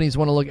reason companies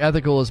want to look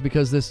ethical is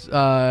because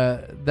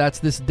that's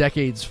this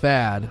decade's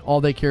fad. All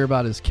they care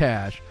about is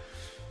cash.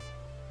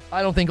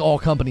 I don't think all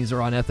companies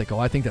are unethical.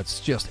 I think that's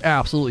just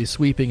absolutely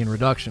sweeping and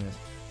reductionist.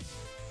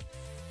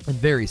 And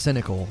very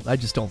cynical. I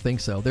just don't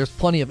think so. There's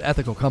plenty of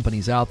ethical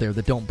companies out there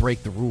that don't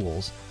break the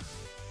rules.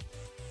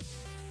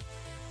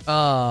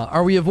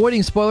 Are we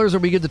avoiding spoilers or are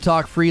we good to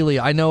talk freely?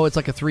 I know it's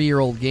like a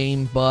 3-year-old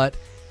game, but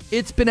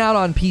it's been out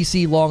on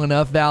PC long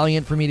enough,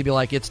 Valiant, for me to be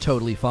like, it's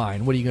totally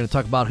fine. What are you going to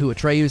talk about who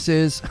Atreus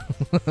is?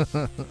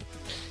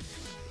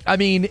 I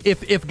mean,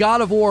 if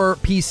God of War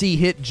PC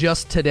hit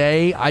just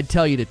today, I'd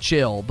tell you to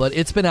chill, but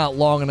it's been out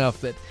long enough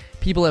that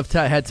people have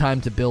had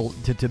time to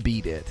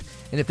beat it.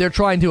 And if they're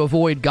trying to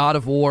avoid God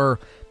of War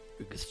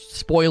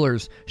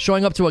spoilers,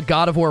 showing up to a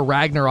God of War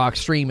Ragnarok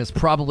stream is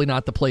probably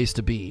not the place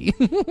to be.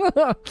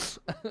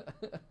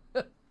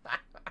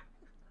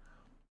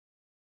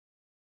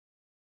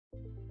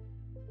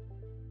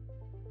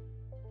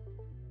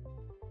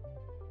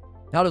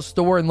 How does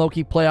Thor and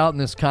Loki play out in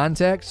this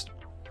context?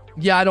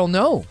 Yeah, I don't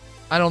know.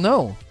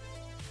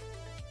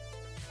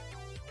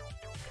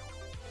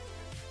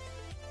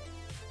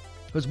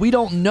 Because we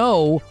don't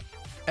know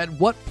at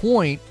what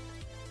point,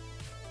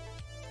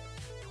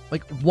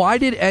 like, why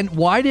did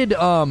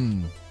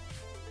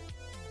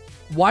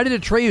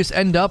Atreus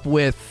end up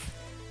with,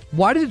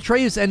 why did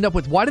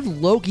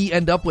Loki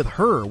end up with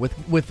her,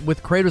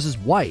 with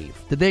Kratos'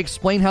 wife? Did they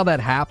explain how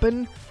that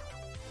happened?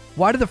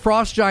 Why did the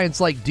Frost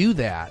Giants, like, do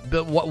that?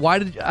 But why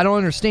did, I don't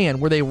understand.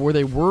 Were they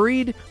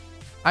worried?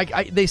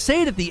 They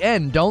say it at the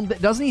end,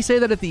 doesn't he say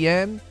that at the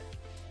end?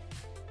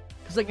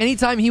 Because, like,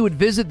 anytime he would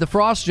visit the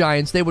Frost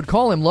Giants, they would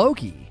call him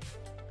Loki.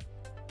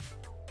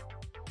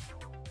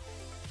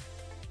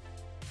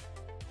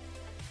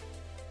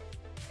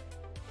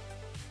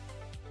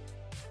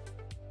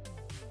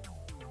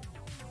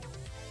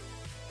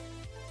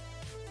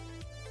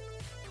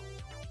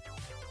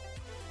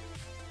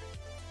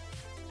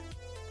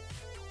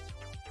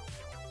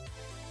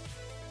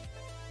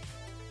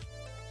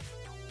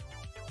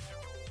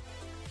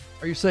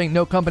 Are you saying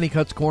no company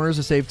cuts corners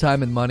to save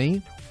time and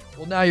money?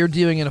 Well, now you're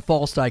dealing in a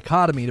false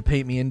dichotomy to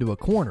paint me into a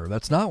corner.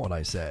 That's not what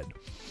I said.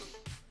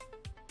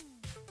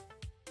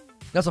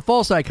 That's a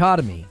false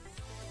dichotomy.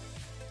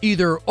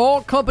 Either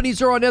all companies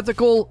are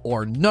unethical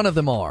or none of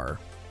them are.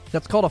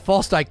 That's called a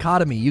false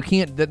dichotomy. You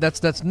can't,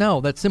 that's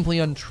simply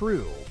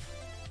untrue.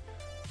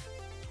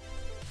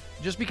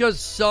 Just because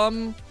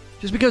some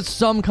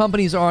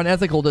companies are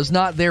unethical does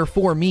not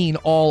therefore mean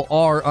all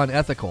are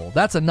unethical.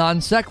 That's a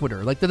non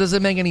sequitur. Like, that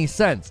doesn't make any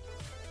sense.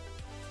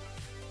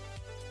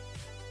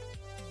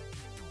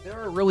 There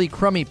are really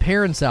crummy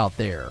parents out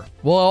there.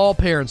 Well, all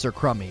parents are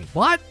crummy.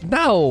 What?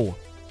 No.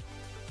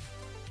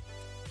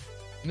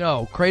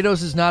 No,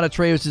 Kratos is not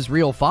Atreus'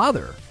 real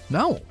father.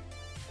 No.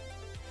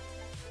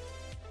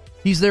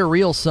 He's their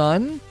real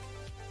son?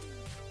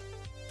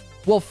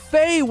 Well,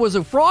 Faye was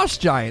a frost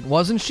giant,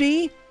 wasn't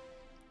she?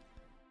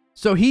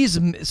 So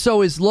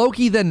is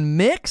Loki then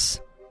mix?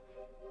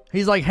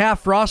 He's like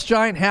half frost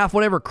giant, half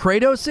whatever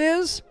Kratos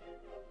is?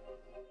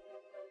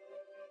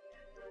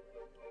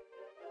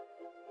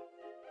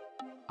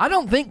 I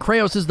don't think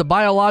Kratos is the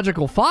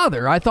biological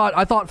father. I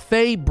thought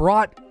Faye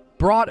brought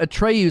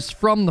Atreus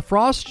from the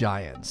frost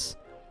giants.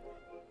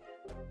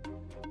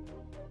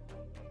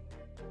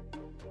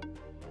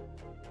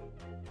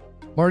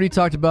 Marty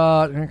talked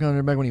about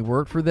back when he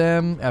worked for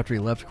them after he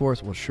left, of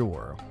course. Well,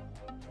 sure.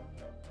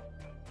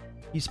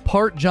 He's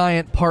part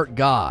giant, part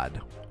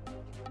god.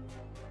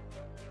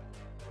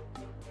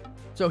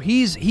 So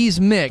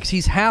he's mixed.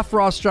 He's half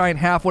frost giant,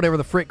 half whatever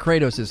the frick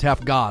Kratos is,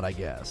 half god, I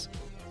guess.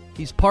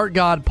 He's part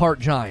god, part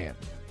giant.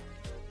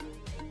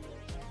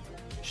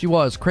 She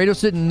was.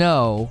 Kratos didn't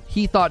know.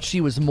 He thought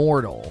she was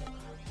mortal.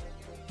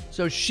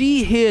 So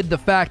she hid the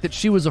fact that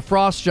she was a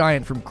frost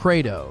giant from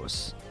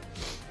Kratos.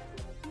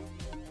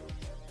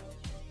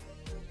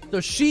 So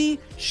she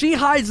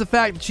hides the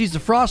fact that she's a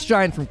frost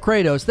giant from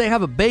Kratos. They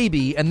have a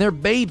baby, and their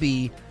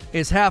baby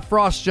is half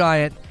frost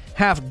giant,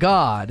 half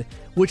god,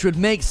 which would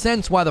make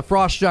sense why the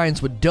frost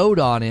giants would dote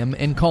on him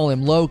and call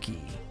him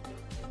Loki.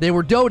 They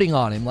were doting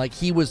on him like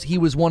he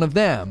was one of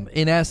them,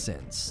 in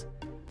essence.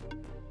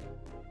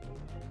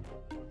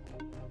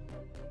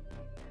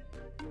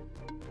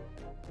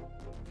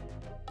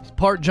 He's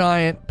part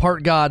giant,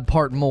 part god,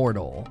 part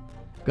mortal.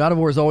 God of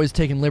War is always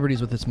taking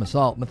liberties with its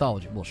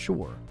mythology. Well,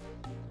 sure.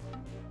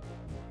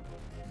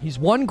 He's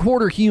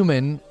 1/4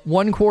 human,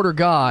 1/4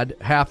 god,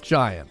 half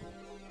giant.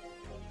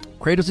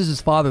 Kratos is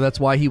his father, that's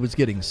why he was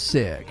getting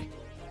sick.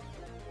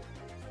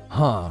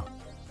 Huh.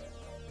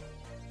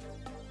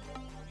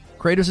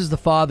 Kratos is the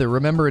father.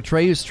 Remember,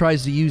 Atreus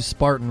tries to use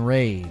Spartan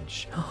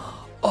rage.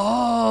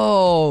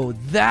 Oh,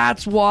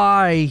 that's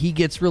why he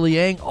gets really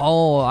angry.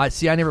 Oh, I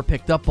see. I never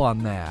picked up on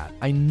that.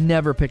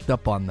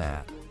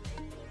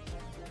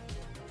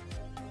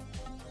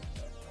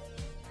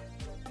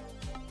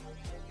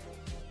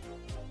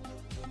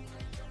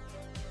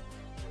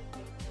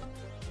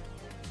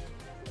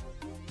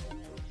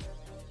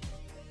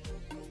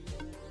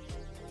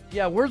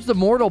 Yeah, where's the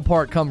mortal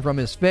part come from?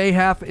 Is Faye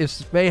half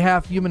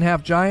human,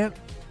 half giant?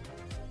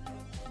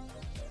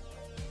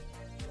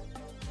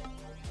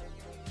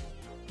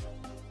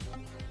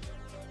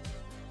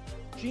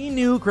 She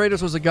knew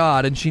Kratos was a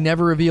god, and she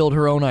never revealed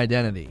her own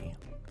identity.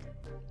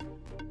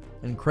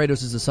 And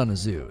Kratos is the son of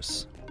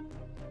Zeus.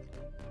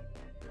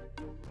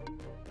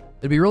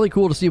 It'd be really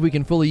cool to see if we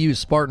can fully use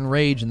Spartan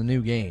Rage in the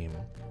new game.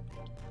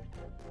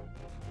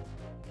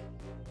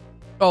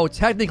 Oh,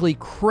 technically,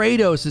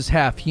 Kratos is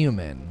half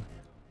human.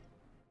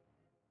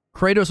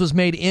 Kratos was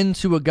made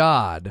into a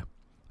god,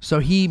 so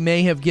he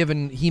may have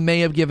given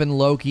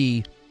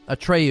Loki,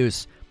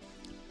 Atreus,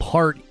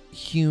 part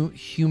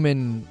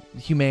humanity.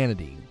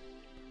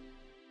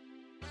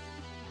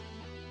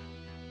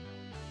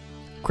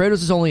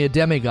 Kratos is only a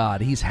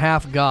demigod. He's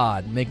half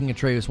god, making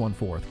Atreus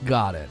 1/4.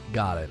 Got it.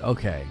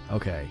 Okay.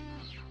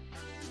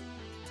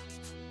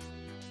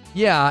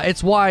 Yeah,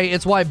 it's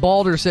why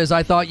Baldur says,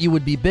 I thought you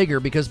would be bigger,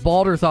 because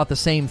Baldur thought the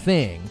same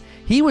thing.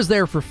 He was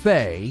there for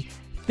Faye,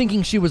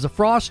 thinking she was a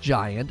frost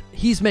giant.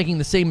 He's making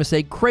the same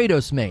mistake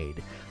Kratos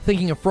made,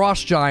 thinking a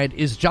frost giant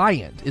is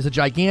a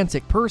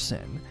gigantic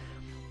person.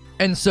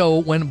 And so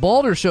when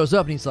Baldur shows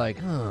up and he's like,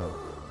 oh,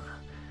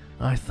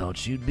 I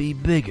thought you'd be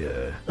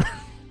bigger.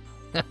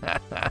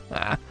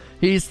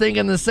 He's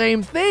thinking the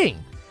same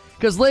thing.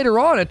 Because later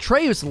on,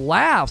 Atreus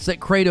laughs at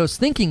Kratos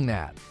thinking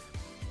that.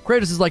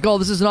 Kratos is like, oh,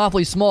 this is an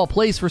awfully small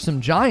place for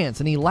some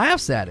giants. And he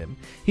laughs at him.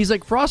 He's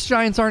like, frost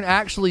giants aren't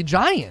actually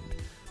giant.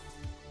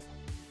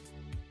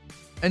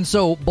 And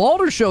so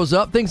Baldur shows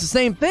up, thinks the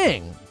same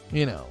thing.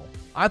 You know,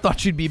 I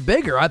thought you'd be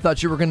bigger. I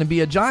thought you were going to be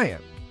a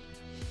giant.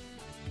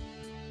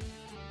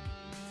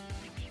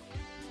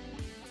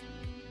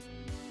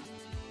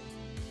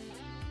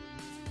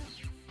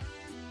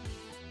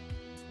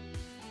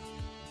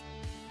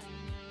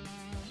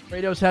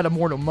 Kratos had a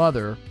mortal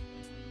mother.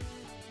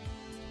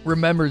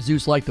 Remember,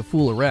 Zeus liked to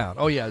fool around.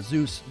 Oh yeah,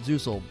 Zeus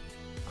will...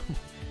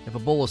 if a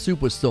bowl of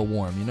soup was still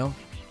warm, you know?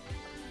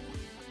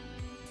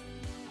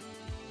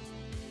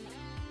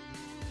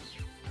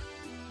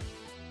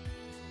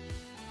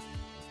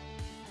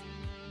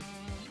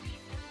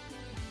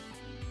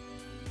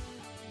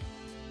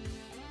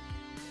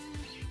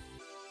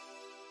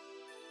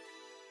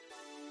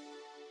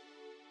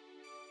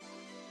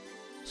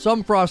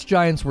 Some frost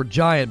giants were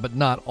giant, but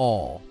not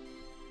all.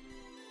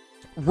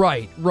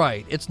 Right.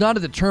 It's not a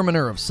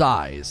determiner of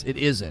size. It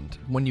isn't,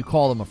 when you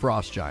call them a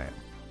frost giant.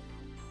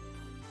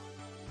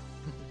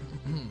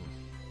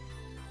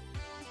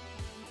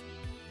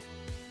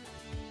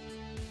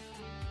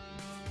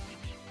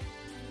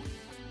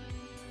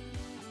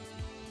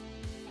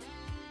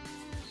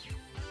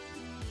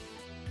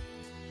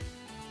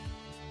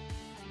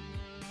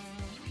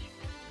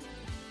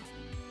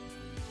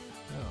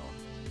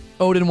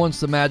 Odin wants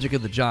the magic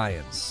of the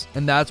giants,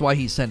 and that's why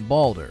he sent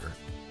Baldur.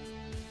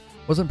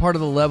 Wasn't part of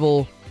the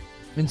level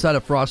inside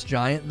a frost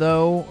giant,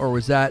 though? Or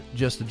was that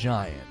just a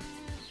giant?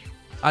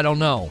 I don't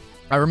know.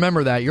 I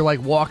remember that. You're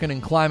like walking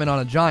and climbing on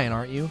a giant,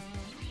 aren't you?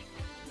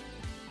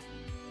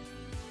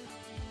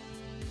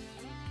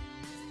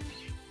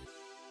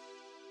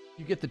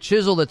 You get the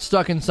chisel that's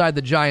stuck inside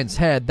the giant's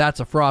head, that's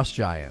a frost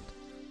giant.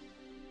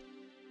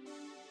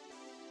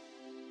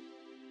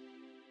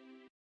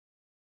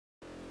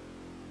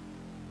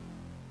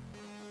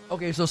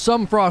 Okay, so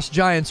some frost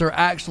giants are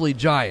actually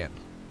giant.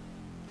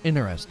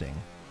 Interesting.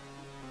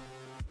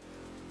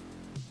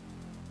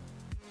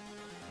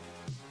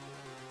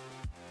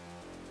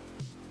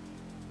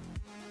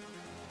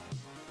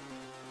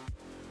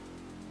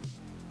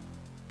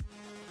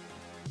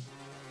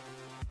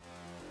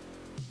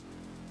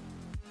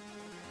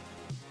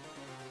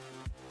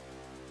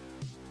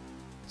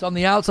 It's on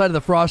the outside of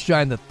the frost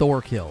giant that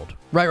Thor killed.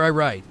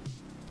 Right.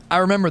 I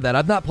remember that.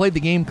 I've not played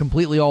the game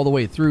completely all the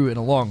way through in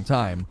a long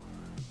time.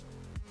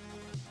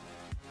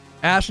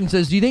 Ashton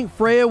says, do you think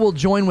Freya will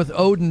join with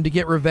Odin to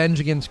get revenge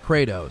against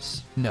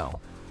Kratos? No,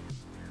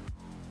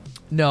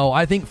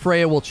 I think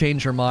Freya will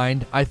change her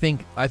mind. I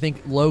think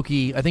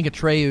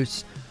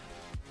Atreus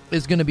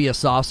is going to be a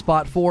soft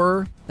spot for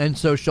her, and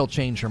so she'll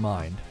change her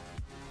mind.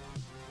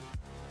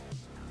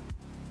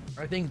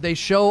 I think they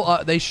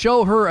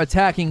show her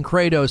attacking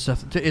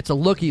Kratos. It's a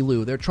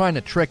looky-loo. They're trying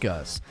to trick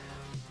us.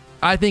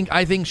 I think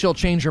she'll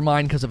change her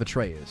mind because of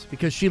Atreus,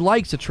 because she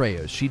likes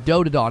Atreus. She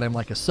doted on him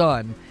like a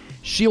son.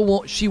 She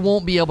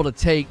won't be able to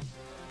take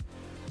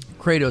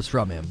Kratos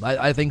from him.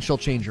 I think she'll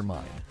change her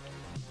mind.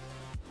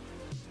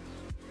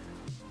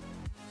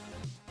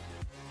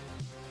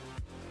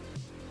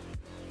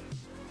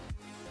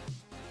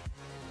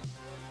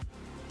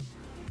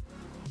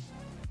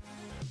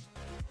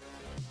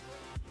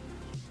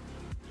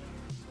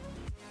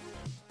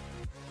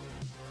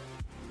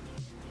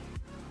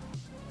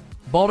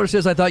 Balder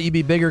says, I thought you'd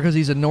be bigger because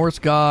he's a Norse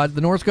god.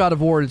 The Norse god of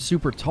war is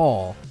super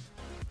tall.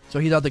 So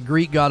he thought the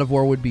Greek god of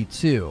war would be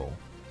too.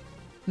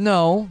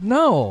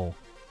 No.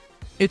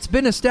 It's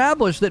been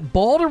established that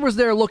Balder was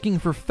there looking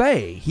for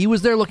Faye. He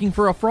was there looking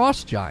for a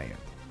frost giant.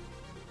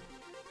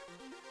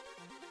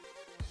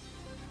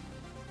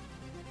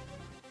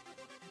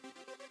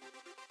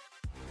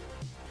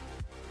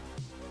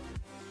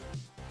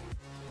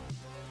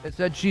 It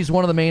said she's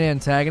one of the main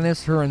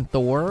antagonists, her and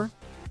Thor.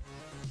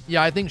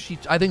 Yeah, I think she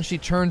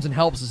turns and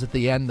helps us at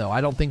the end, though. I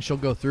don't think she'll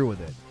go through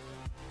with it.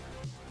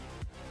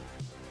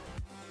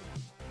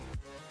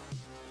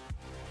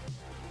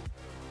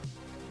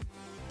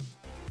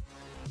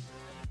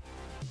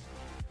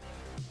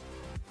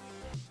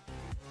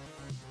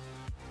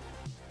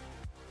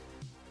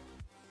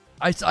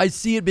 I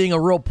see it being a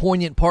real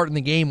poignant part in the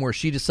game where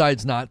she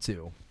decides not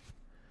to.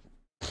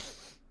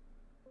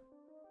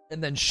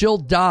 And then she'll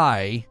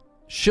die.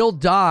 She'll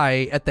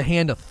die at the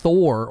hand of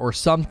Thor or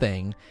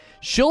something.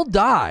 She'll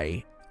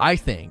die, I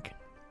think.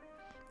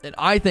 And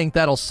I think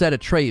that'll set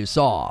Atreus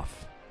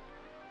off.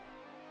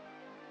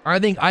 I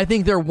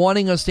think they're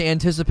wanting us to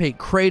anticipate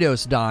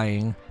Kratos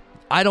dying.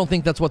 I don't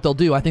think that's what they'll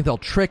do. I think they'll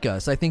trick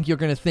us. I think you're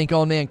going to think,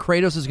 oh man,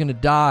 Kratos is going to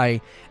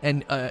die,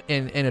 and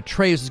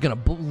Atreus is going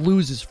to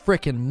lose his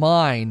frickin'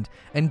 mind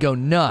and go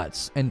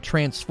nuts and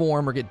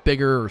transform or get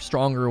bigger or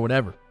stronger or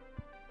whatever.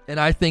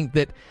 And I think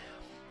that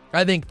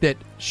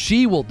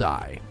she will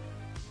die.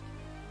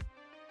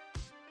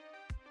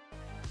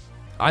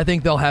 I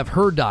think they'll have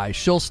her die.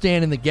 She'll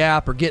stand in the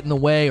gap or get in the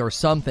way or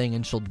something,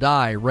 and she'll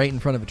die right in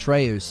front of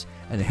Atreus,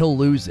 and he'll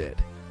lose it.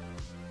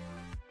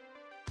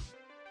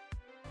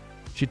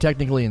 She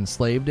technically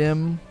enslaved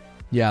him.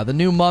 Yeah, the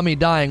new mummy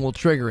dying will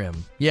trigger him.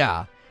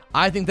 Yeah,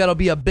 I think that'll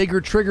be a bigger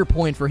trigger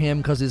point for him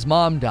because his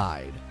mom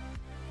died.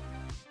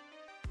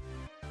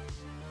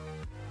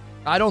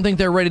 I don't think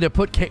they're ready to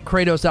put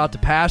Kratos out to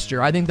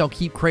pasture. I think they'll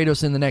keep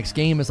Kratos in the next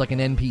game as like an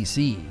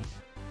NPC.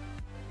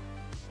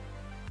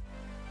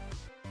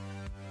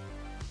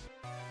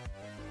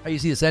 How you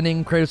see this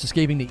ending? Kratos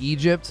escaping to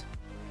Egypt?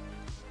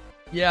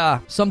 Yeah,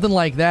 something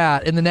like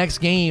that. In the next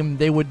game,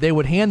 they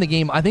would hand the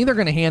game. I think they're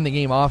going to hand the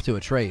game off to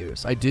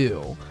Atreus. I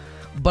do.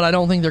 But I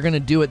don't think they're going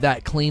to do it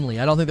that cleanly.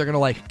 I don't think they're going to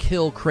like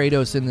kill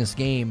Kratos in this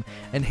game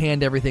and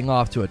hand everything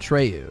off to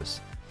Atreus.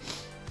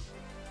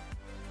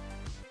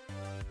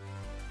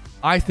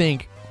 I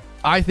think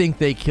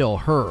they kill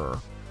her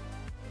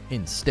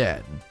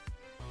instead.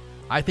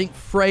 I think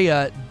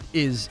Freya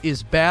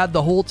is bad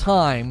the whole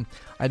time.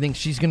 I think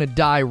she's going to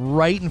die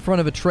right in front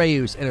of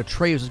Atreus, and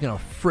Atreus is going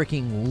to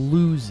freaking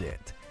lose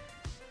it.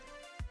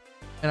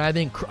 And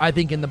I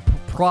think in the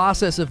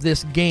process of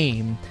this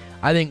game,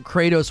 I think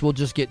Kratos will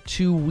just get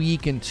too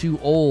weak and too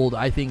old.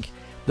 I think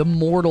the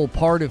mortal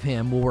part of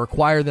him will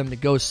require them to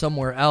go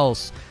somewhere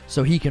else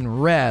so he can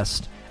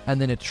rest,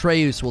 and then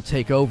Atreus will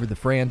take over the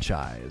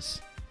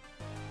franchise.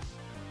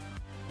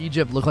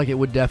 Egypt looked like it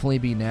would definitely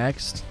be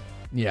next.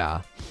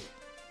 Yeah.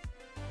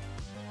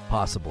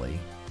 Possibly.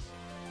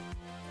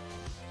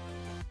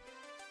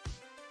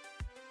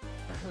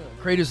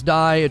 Kratos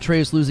die,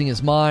 Atreus losing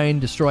his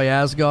mind, destroy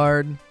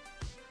Asgard.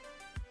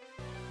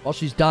 While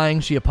she's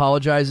dying, she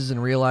apologizes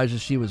and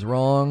realizes she was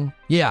wrong.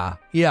 Yeah.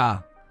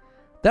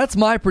 That's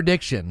my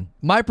prediction.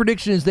 My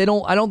prediction is I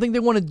don't think they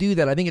want to do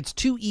that. I think it's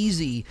too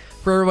easy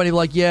for everybody to be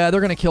like, yeah,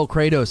 they're going to kill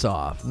Kratos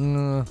off.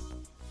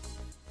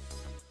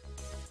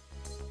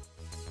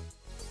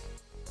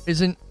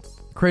 Isn't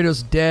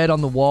Kratos dead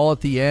on the wall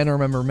at the end,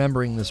 or am I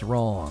remembering this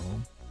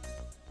wrong?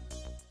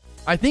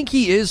 I think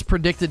he is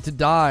predicted to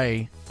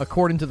die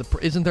according to the...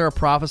 Isn't there a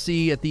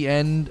prophecy at the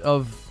end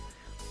of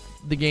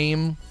the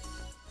game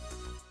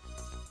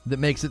that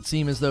makes it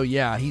seem as though,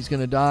 yeah, he's going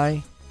to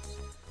die?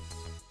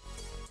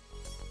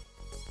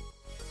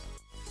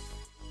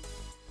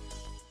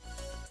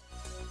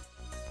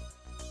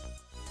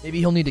 Maybe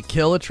he'll need to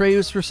kill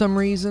Atreus for some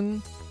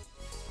reason?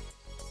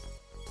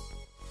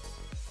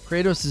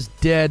 Kratos is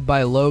dead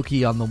by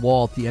Loki on the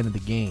wall at the end of the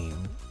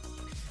game.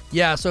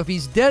 Yeah, so if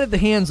he's dead at the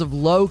hands of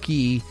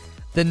Loki,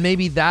 then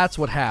maybe that's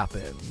what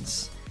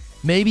happens.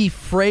 Maybe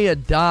Freya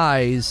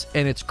dies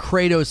and it's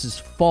Kratos'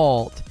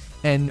 fault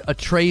and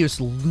Atreus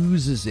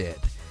loses it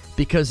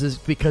because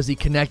he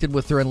connected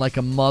with her in like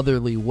a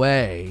motherly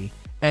way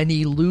and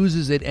he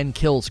loses it and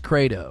kills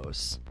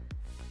Kratos.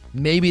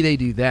 Maybe they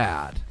do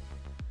that.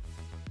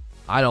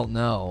 I don't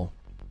know.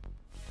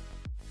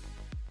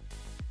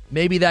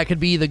 Maybe that could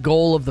be the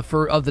goal of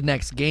the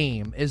next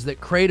game, is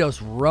that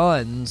Kratos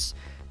runs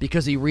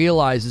because he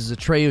realizes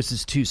Atreus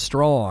is too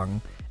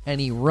strong, and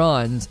he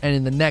runs, and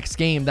in the next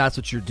game, that's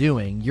what you're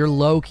doing. You're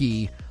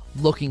Loki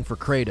looking for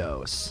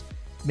Kratos,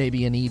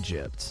 maybe in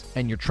Egypt,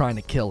 and you're trying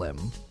to kill him.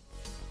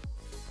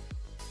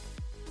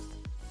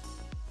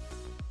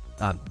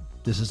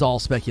 This is all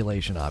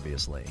speculation,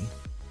 obviously.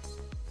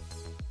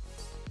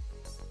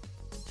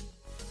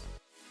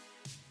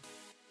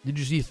 Did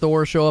you see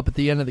Thor show up at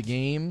the end of the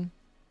game?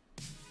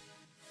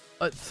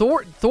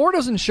 Thor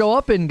doesn't show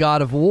up in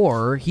God of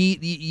War.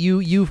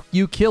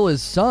 You kill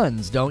his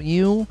sons, don't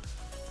you?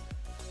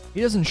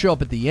 He doesn't show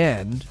up at the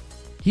end.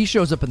 He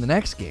shows up in the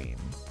next game.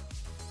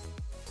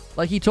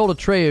 Like he told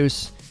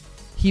Atreus,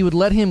 he would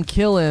let him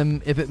kill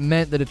him if it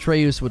meant that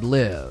Atreus would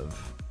live.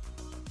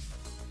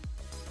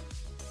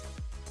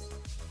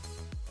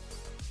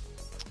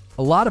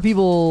 A lot of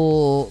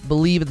people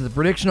believe that the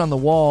prediction on the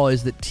wall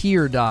is that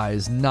Tyr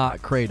dies,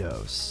 not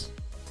Kratos.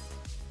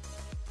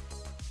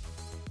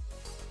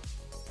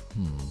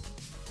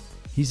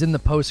 He's in the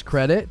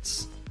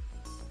post-credits.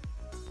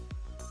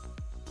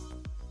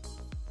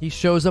 He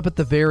shows up at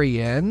the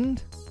very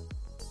end.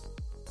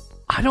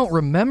 I don't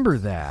remember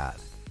that.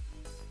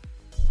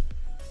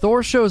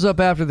 Thor shows up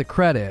after the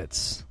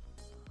credits.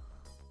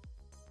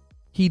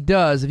 He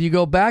does. If you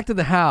go back to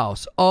the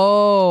house.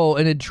 Oh,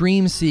 in a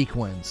dream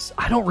sequence.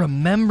 I don't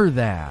remember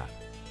that.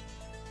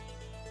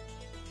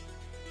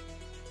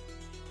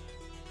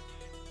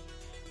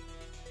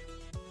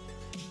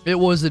 It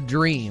was a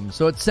dream.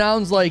 So it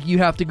sounds like you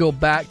have to go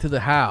back to the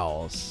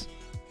house.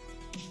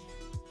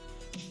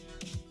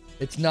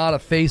 It's not a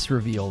face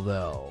reveal,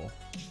 though.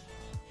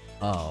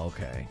 Oh,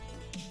 okay.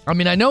 I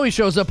mean, I know he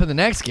shows up in the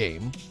next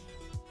game.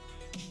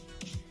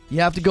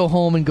 You have to go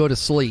home and go to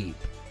sleep.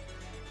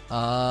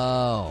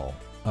 Oh.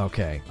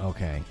 Okay.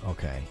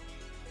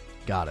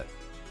 Got it.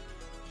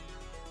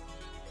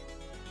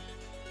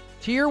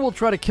 Tyr will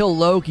try to kill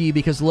Loki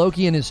because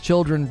Loki and his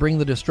children bring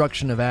the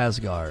destruction of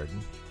Asgard.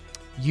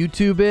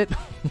 YouTube it?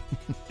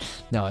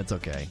 No, it's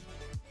okay.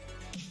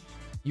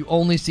 You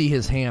only see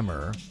his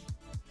hammer.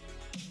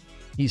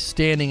 He's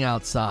standing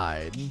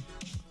outside.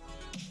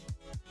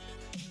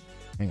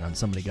 Hang on,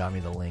 somebody got me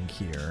the link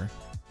here.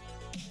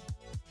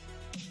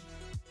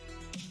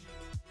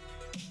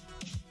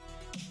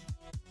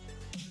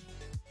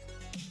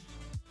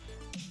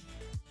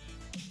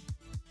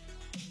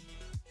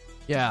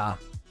 Yeah.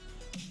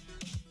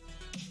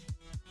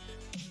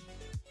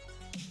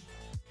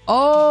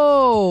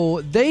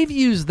 Oh, they've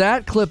used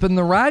that clip in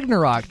the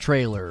Ragnarok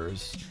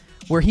trailers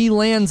where he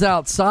lands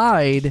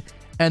outside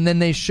and then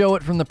they show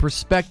it from the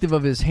perspective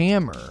of his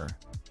hammer.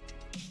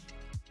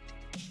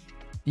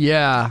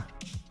 Yeah.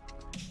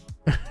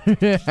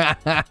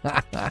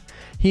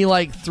 He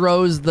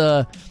throws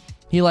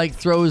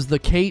the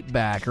cape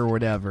back or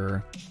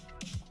whatever.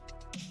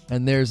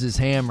 And there's his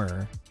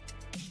hammer.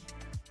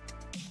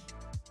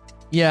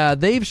 Yeah,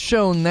 they've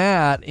shown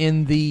that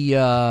in the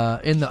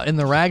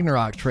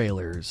Ragnarok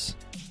trailers.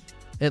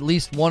 At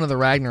least one of the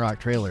Ragnarok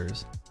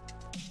trailers.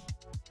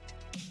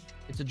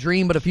 It's a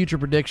dream, but a future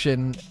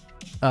prediction.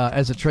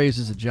 As Atreus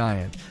is a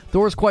giant.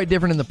 Thor's quite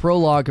different in the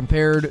prologue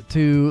compared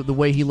to the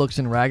way he looks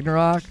in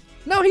Ragnarok.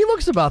 No, he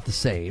looks about the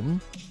same.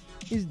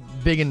 He's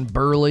big and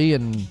burly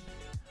and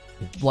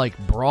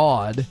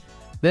broad.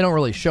 They don't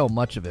really show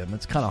much of him.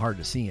 It's kind of hard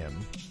to see him.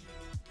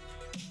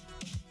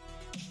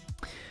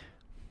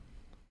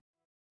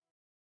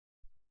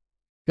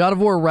 God of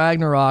War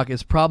Ragnarok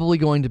is probably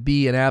going to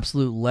be an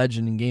absolute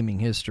legend in gaming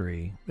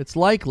history. It's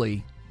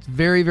likely. It's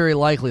very, very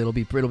likely it'll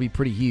be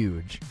pretty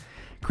huge.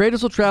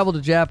 Kratos will travel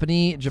to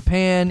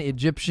Japan,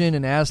 Egyptian,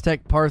 and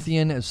Aztec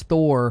Parthian as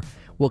Thor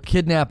will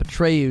kidnap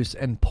Atreus,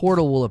 and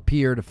Portal will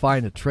appear to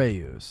find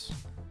Atreus.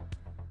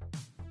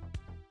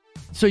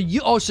 So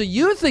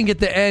you think at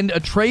the end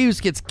Atreus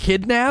gets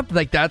kidnapped?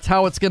 Like that's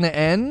how it's going to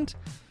end?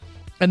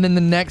 And then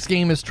the next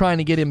game is trying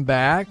to get him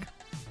back?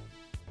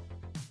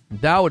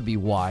 That would be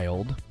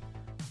wild.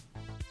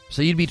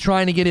 So you'd be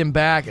trying to get him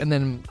back and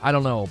then, I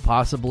don't know,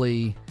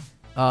 possibly...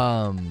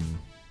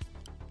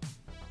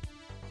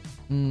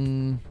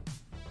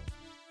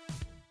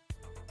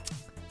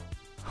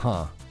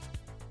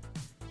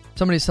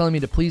 Somebody's telling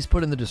me to please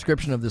put in the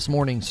description of this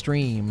morning's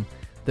stream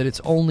that it's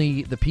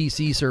only the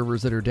PC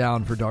servers that are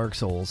down for Dark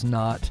Souls,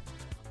 not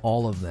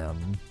all of them.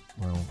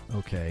 Well,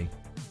 okay.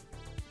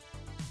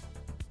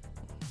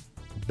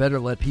 Better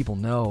let people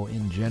know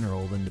in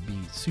general than to be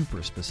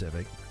super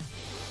specific.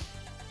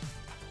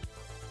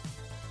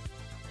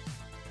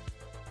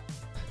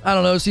 I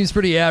don't know, it seems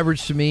pretty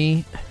average to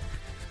me.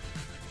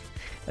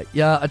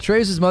 Yeah,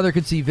 Atreus' mother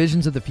could see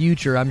visions of the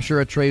future. I'm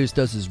sure Atreus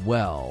does as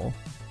well.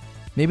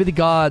 Maybe the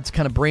gods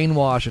kind of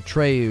brainwash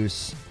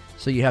Atreus,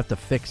 so you have to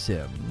fix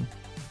him.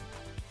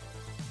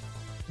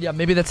 Yeah,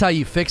 maybe that's how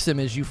you fix him,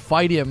 is you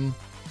fight him.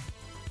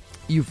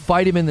 You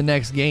fight him in the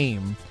next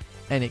game,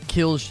 and it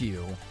kills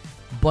you,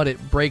 but it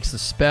breaks the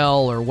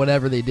spell or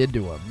whatever they did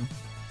to him.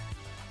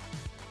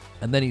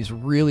 And then he's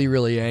really,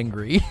 really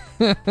angry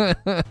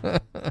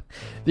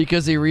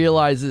because he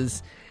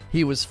realizes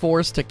he was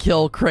forced to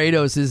kill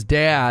Kratos, his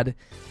dad,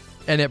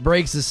 and it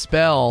breaks his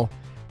spell.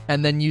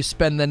 And then you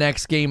spend the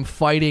next game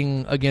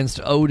fighting against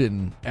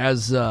Odin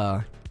as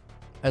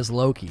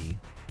Loki.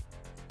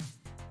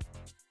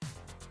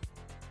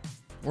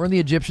 Weren't the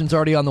Egyptians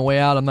already on the way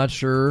out? I'm not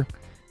sure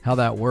how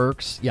that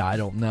works. Yeah, I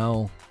don't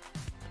know.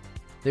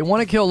 They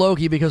want to kill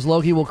Loki because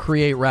Loki will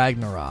create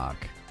Ragnarok.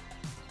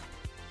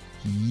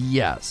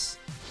 Yes.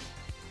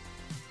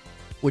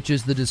 Which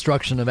is the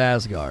destruction of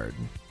Asgard.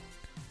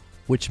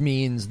 Which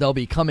means they'll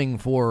be coming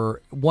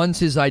for... Once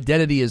his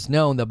identity is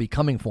known, they'll be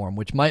coming for him,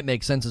 which might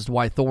make sense as to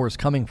why Thor is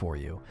coming for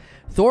you.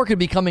 Thor could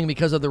be coming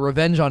because of the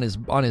revenge on his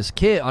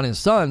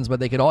sons,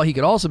 but he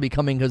could also be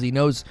coming because he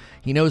knows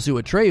who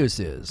Atreus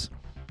is.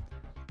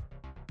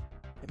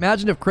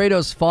 Imagine if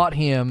Kratos fought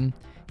him,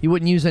 he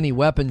wouldn't use any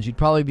weapons. You'd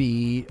probably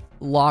be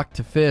locked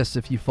to fists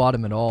if you fought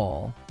him at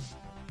all.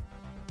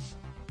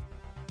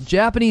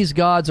 Japanese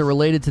gods are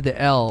related to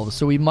the elves,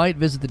 so we might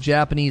visit the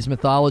Japanese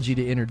mythology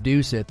to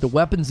introduce it. The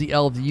weapons the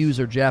elves use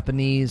are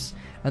Japanese,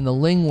 and the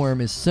lingworm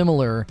is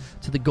similar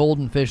to the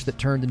golden fish that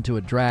turned into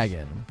a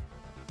dragon.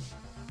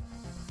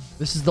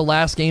 This is the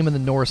last game in the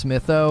Norse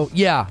mytho.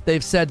 Yeah,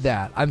 they've said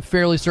that. I'm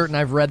fairly certain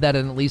I've read that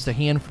in at least a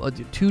handful,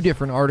 2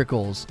 different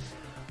articles,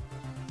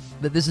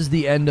 that this is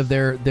the end of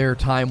their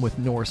time with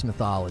Norse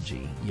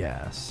mythology.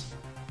 Yes.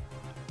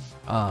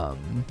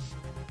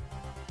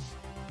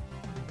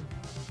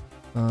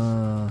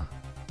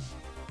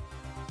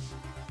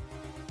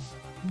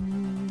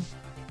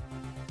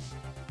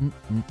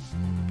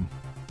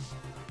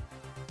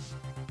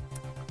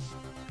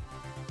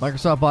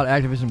 Microsoft bought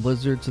Activision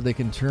Blizzard so they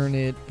can turn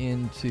it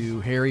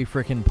into Harry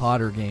frickin'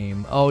 Potter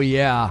game. Oh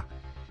yeah.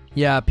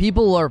 Yeah,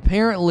 people are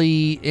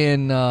apparently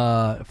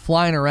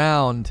flying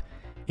around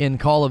in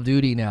Call of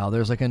Duty now.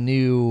 There's like a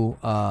new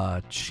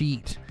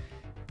cheat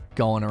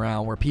going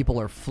around where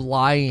people are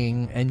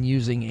flying and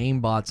using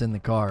aimbots in the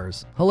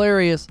cars.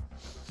 Hilarious.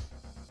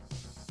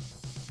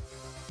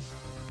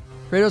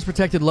 Kratos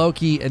protected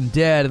Loki and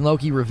dead, and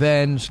Loki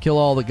revenge, kill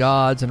all the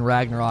gods, and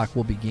Ragnarok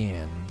will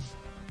begin.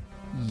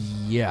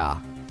 Yeah.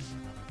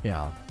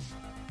 Yeah.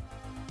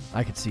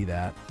 I could see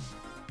that.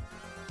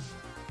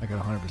 I could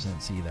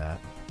 100% see that.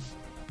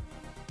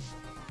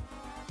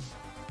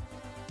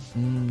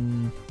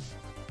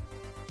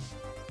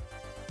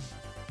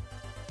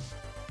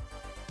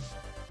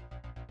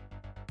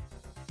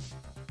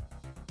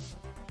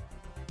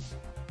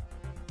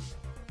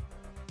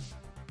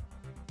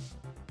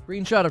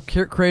 Screenshot of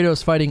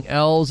Kratos fighting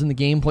elves in the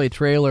gameplay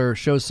trailer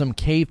shows some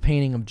cave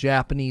painting of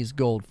Japanese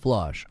gold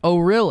flush. Oh,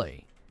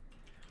 really?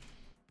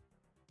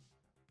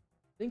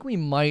 I think we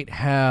might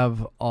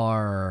have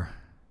our...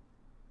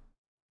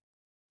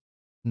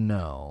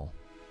 No.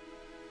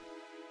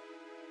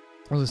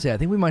 I was going to say, I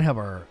think we might have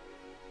our...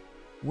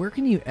 Where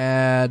can you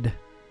add...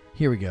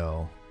 Here we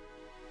go.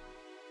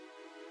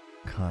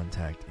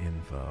 Contact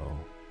info.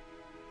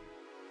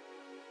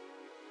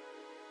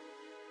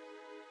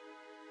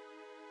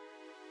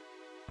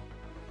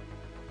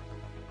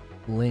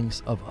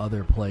 Links of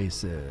other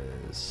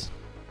places.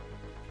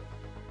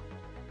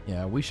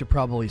 Yeah, we should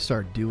probably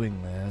start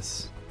doing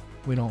this.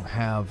 We don't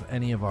have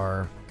any of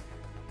our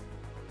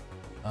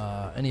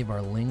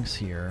links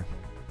here.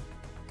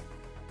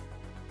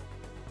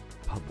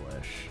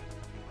 Publish.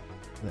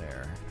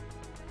 There.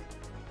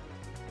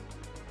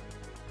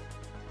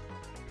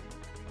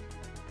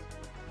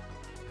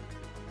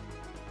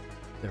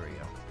 There we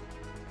go.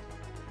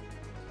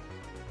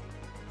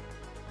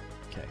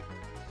 Okay.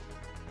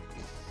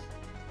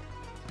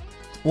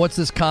 What's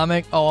this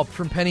comic? Oh,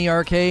 from Penny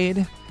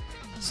Arcade.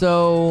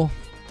 So,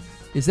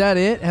 is that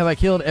it? Have I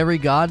killed every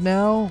god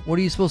now? What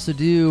are you supposed to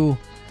do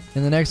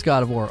in the next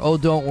God of War? Oh,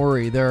 don't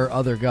worry. There are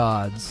other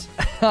gods.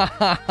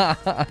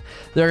 They're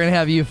going to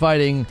have you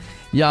fighting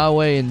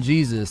Yahweh and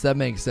Jesus. That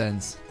makes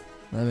sense.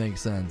 That makes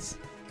sense.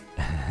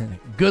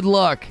 Good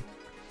luck.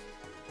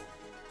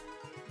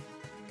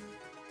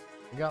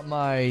 I got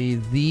my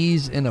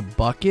these in a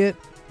bucket.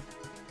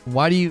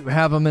 Why do you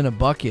have them in a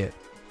bucket?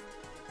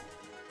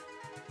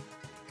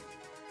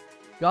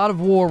 God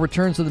of War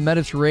returns to the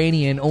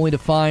Mediterranean only to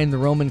find the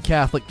Roman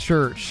Catholic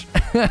Church.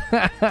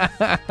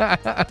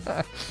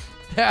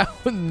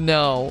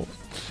 No.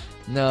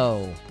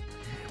 No.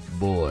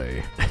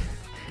 Boy,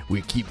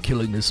 we keep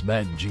killing this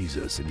man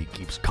Jesus and he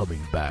keeps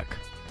coming back.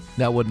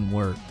 That wouldn't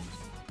work.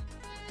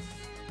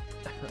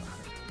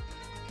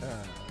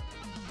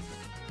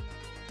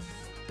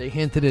 They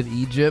hinted at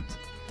Egypt.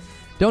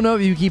 Don't know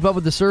if you keep up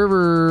with the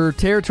server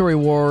territory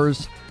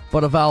wars,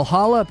 but a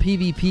Valhalla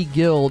PvP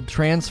guild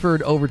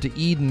transferred over to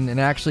Eden and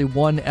actually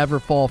won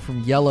Everfall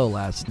from Yellow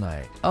last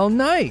night. Oh,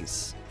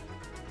 nice.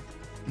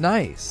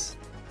 Nice.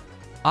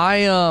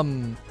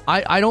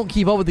 I don't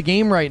keep up with the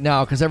game right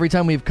now because every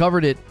time we've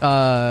covered it,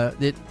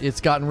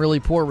 it's gotten really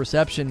poor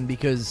reception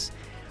because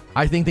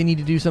I think they need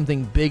to do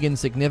something big and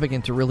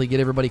significant to really get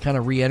everybody kind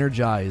of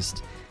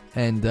re-energized,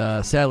 and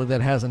sadly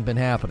that hasn't been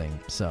happening.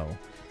 So,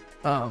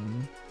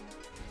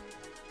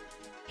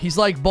 he's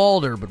like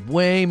Baldur, but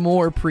way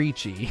more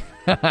preachy.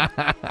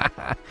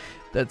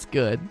 That's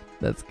good.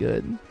 That's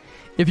good.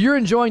 If you're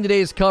enjoying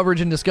today's coverage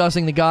and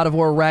discussing the God of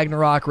War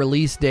Ragnarok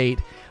release date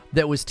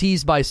that was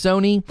teased by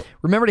Sony,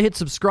 remember to hit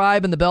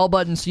subscribe and the bell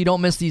button so you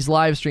don't miss these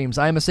live streams.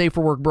 I am a Safe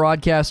for Work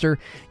broadcaster.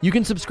 You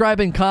can subscribe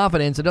in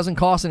confidence. It doesn't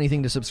cost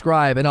anything to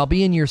subscribe, and I'll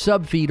be in your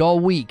sub feed all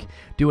week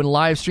doing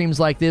live streams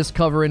like this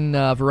covering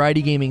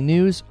variety gaming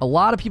news. A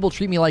lot of people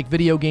treat me like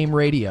video game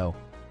radio.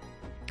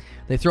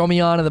 They throw me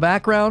on in the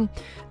background,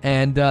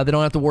 and they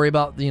don't have to worry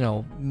about,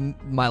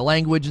 my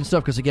language and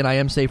stuff because, again, I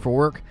am Safe for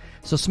Work.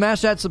 So smash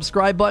that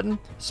subscribe button.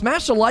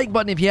 Smash the like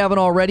button if you haven't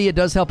already. It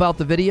does help out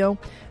the video.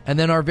 And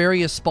then our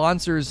various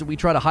sponsors that we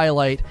try to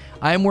highlight.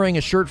 I am wearing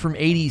a shirt from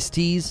 80s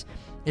Tees.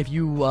 If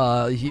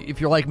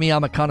you're like me,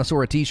 I'm a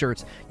connoisseur of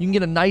T-shirts. You can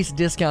get a nice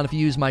discount if you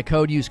use my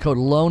code. Use code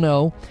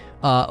LONO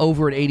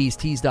over at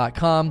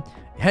 80stees.com.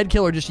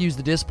 Headkiller just used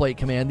the displate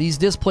command. These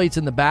displates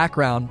in the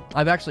background,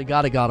 I've actually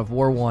got a God of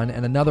War one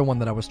and another one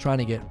that I was trying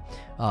to get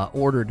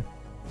ordered.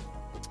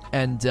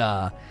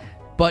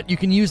 But you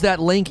can use that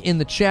link in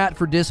the chat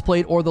for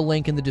displate or the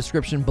link in the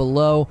description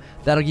below.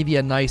 That'll give you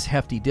a nice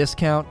hefty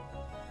discount.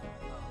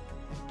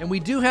 And we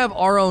do have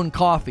our own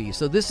coffee,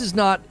 so this is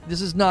not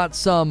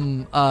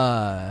some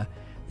other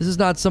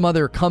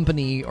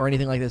company or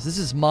anything like this. This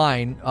is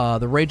mine,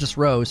 the Rageous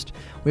Roast.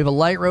 We have a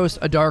light roast,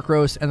 a dark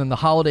roast, and then the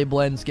holiday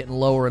blend's getting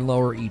lower and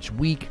lower each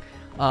week.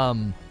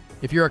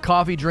 If you're a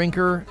coffee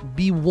drinker,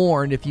 be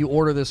warned: if you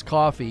order this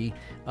coffee,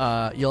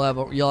 you'll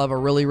have a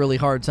really, really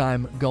hard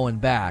time going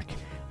back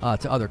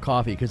to other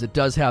coffee because it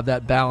does have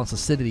that balanced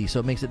acidity,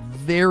 so it makes it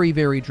very,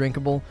 very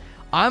drinkable.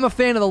 I'm a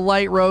fan of the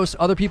light roast.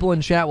 Other people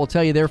in chat will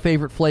tell you their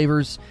favorite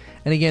flavors.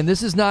 And again,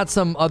 this is not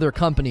some other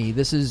company.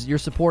 You're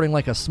supporting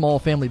like a small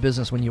family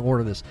business when you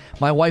order this.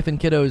 My wife and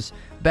kiddos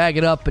bag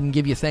it up and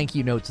give you thank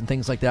you notes and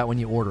things like that when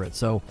you order it.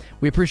 So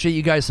we appreciate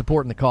you guys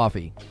supporting the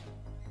coffee.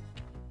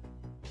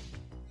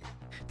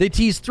 They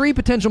tease 3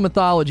 potential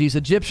mythologies: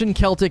 Egyptian,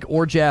 Celtic,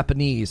 or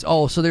Japanese.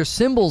 Oh, so there's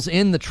symbols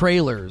in the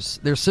trailers.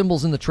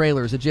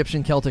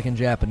 Egyptian, Celtic, and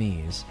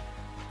Japanese.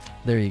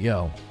 There you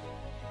go.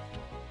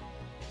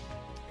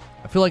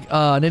 I feel like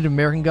Native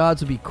American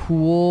gods would be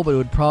cool, but it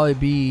would probably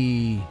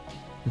be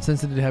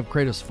insensitive to have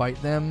Kratos fight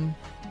them.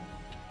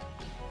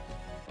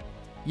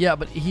 Yeah,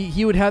 but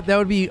he would have, that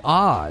would be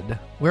odd.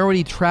 Where would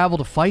he travel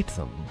to fight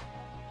them?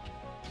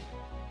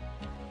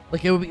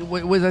 Like, it would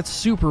be, that's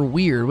super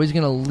weird. Was he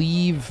gonna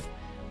leave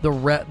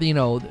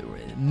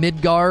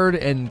Midgard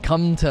and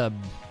come to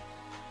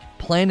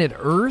planet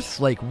Earth?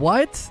 Like,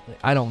 what?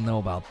 I don't know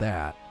about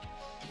that.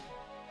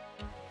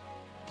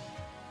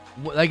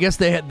 I guess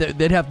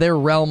they'd have their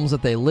realms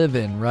that they live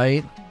in,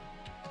 right?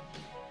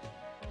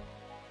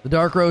 The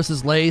dark roast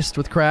is laced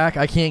with crack.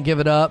 I can't give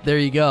it up. There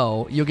you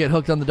go. You'll get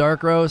hooked on the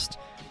dark roast.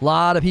 A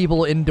lot of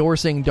people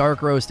endorsing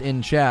dark roast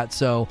in chat.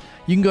 So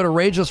you can go to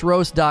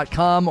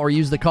rageousroast.com or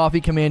use the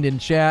coffee command in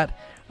chat.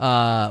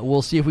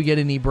 We'll see if we get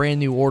any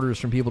brand new orders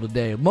from people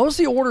today. Most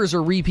of the orders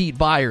are repeat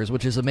buyers,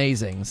 which is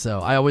amazing.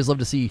 So I always love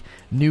to see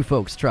new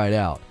folks try it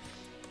out.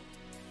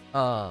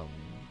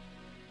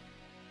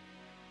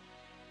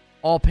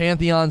 All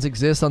pantheons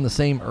exist on the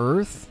same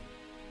Earth?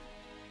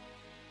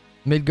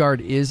 Midgard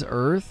is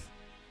Earth?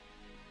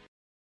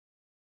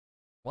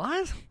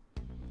 What?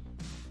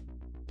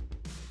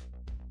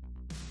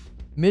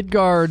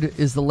 Midgard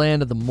is the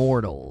land of the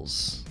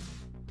mortals.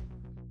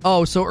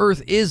 Oh, so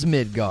Earth is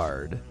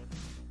Midgard.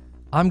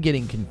 I'm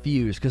getting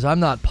confused because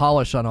I'm not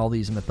polished on all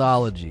these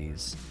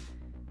mythologies.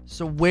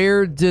 So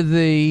where do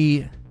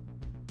they...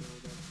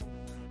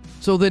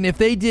 So then if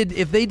they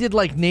did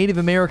like Native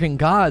American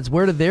gods,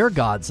 where do their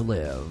gods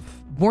live?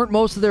 Weren't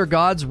most of their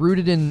gods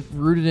rooted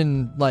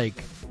in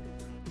like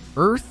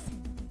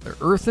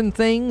earthen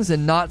things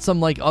and not some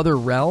like other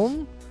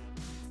realm?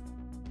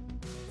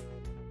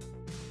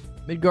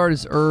 Midgard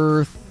is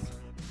Earth.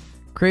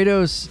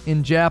 Kratos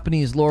in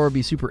Japanese lore would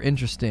be super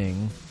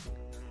interesting.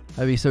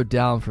 I'd be so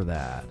down for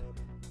that.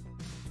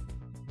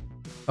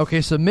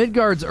 Okay, so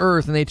Midgard's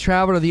Earth, and they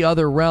travel to the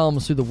other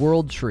realms through the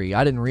World Tree.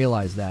 I didn't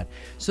realize that.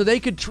 So they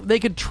could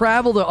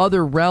travel to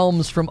other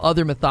realms from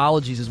other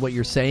mythologies, is what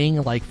you're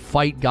saying? Like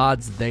fight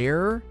gods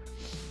there?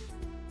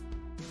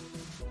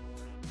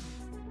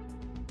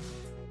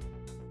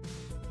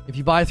 If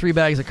you buy 3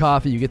 bags of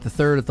coffee, you get the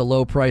third at the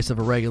low price of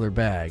a regular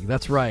bag.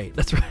 That's right.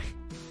 That's right.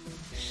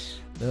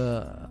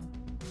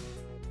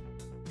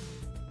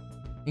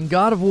 In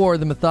God of War,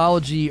 the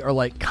mythology are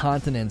like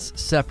continents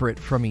separate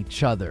from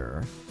each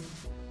other.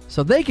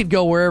 So they could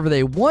go wherever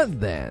they want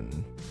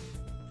then.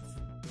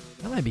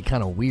 That might be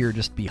kind of weird,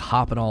 just be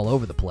hopping all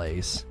over the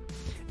place.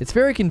 It's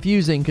very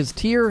confusing because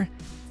Tyr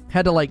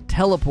had to like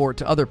teleport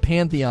to other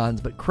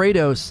pantheons, but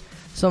Kratos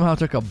somehow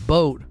took a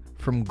boat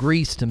from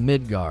Greece to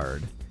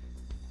Midgard.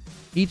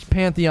 Each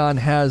pantheon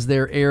has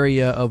their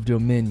area of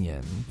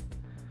dominion.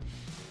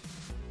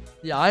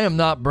 Yeah, I am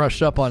not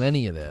brushed up on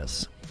any of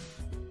this.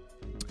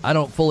 I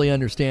don't fully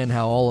understand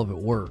how all of it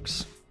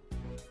works.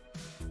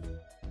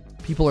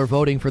 People are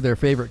voting for their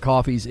favorite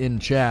coffees in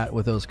chat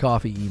with those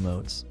coffee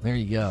emotes. There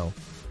you go.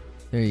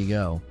 There you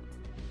go.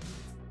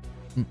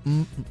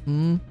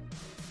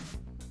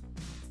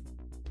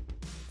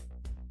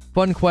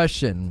 Fun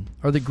question.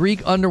 Are the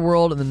Greek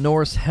underworld and the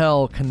Norse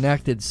hell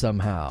connected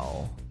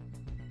somehow?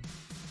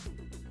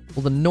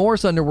 Well, the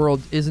Norse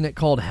underworld, isn't it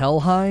called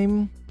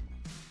Helheim?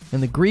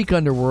 And the Greek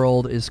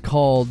underworld is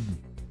called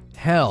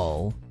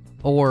Hell,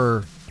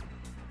 or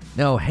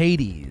no,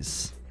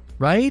 Hades,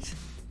 right?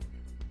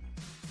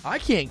 I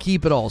can't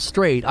keep it all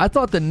straight. I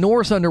thought the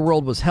Norse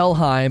underworld was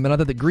Helheim, and I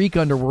thought the Greek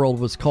underworld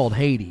was called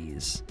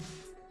Hades.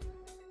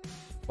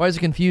 Why is it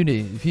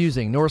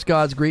confusing? Norse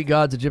gods, Greek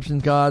gods, Egyptian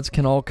gods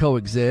can all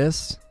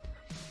coexist.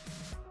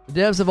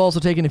 The devs have also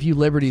taken a few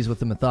liberties with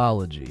the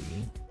mythology.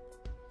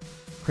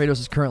 Kratos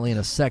is currently in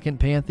a second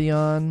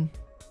pantheon.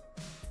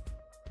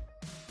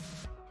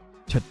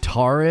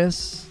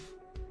 Tartarus,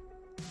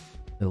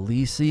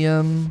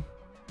 Elysium.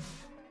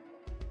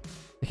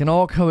 They can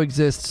all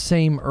coexist,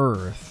 same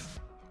Earth.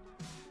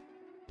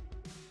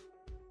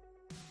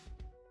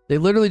 They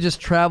literally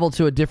just travel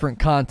to a different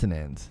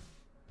continent.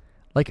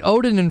 Like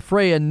Odin and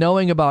Freya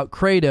knowing about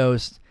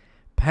Kratos'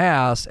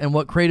 past and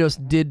what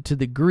Kratos did to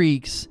the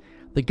Greeks,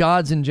 the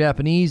gods in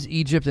Japanese,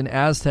 Egypt, and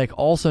Aztec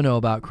also know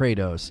about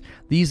Kratos.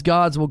 These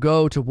gods will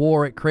go to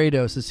war at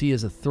Kratos as he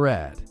is a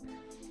threat.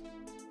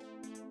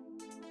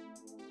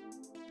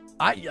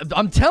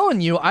 I'm telling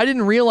you, I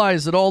didn't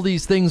realize that all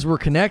these things were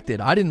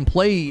connected. I didn't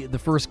play the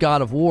first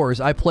God of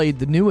Wars. I played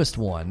the newest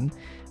one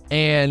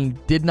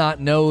and did not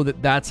know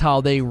that that's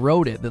how they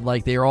wrote it, that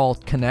like they're all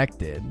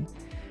connected.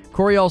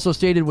 Corey also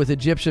stated with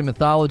Egyptian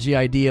mythology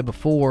idea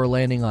before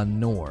landing on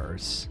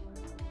Norse.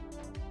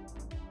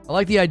 I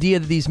like the idea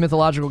that these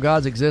mythological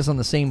gods exist on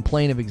the same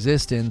plane of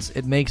existence.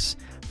 It makes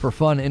for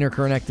fun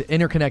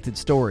interconnected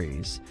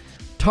stories.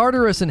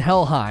 Tartarus and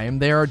Helheim,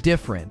 they are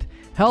different.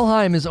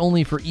 Helheim is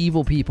only for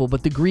evil people,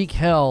 but the Greek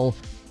hell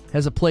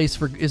is a place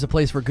for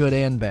good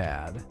and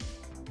bad.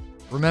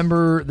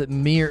 Remember that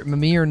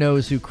Mimir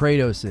knows who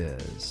Kratos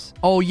is.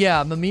 Oh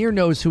yeah, Mimir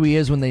knows who he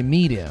is when they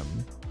meet him.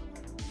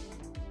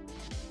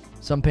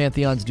 Some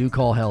pantheons do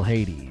call hell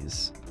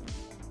Hades.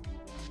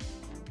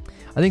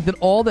 I think that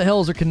all the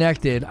hells are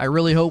connected. I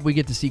really hope we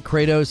get to see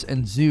Kratos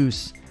and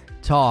Zeus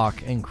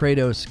talk, and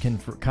Kratos can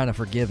kind of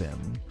forgive him.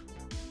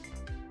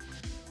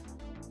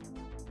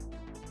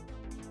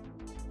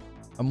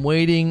 I'm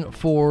waiting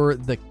for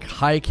the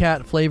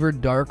Kai-Cat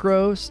flavored dark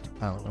roast.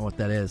 I don't know what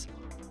that is.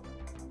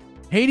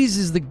 Hades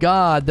is the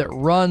god that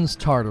runs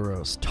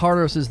Tartarus.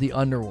 Tartarus is the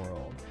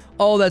underworld.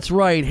 Oh, that's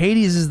right.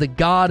 Hades is the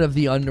god of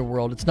the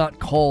underworld. It's not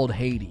called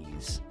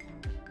Hades.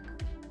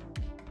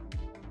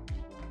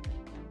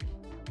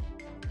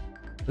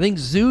 I think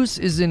Zeus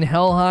is in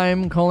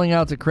Helheim calling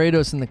out to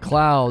Kratos in the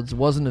clouds.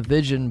 Wasn't a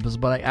vision,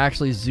 but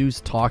actually Zeus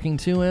talking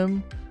to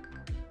him.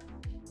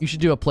 You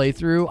should do a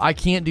playthrough. I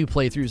can't do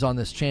playthroughs on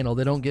this channel.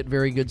 They don't get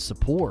very good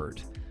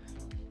support.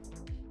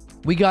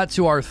 We got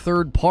to our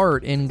third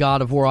part in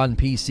God of War on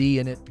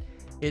PC, and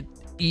it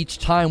each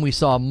time we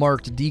saw a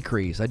marked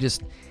decrease.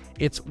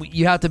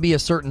 You have to be a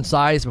certain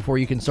size before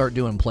you can start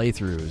doing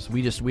playthroughs.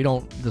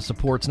 The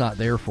support's not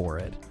there for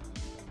it.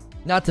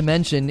 Not to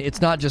mention, it's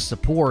not just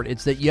support.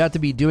 It's that you have to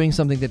be doing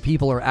something that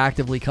people are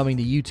actively coming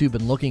to YouTube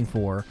and looking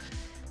for.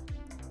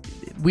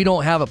 We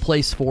don't have a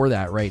place for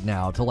that right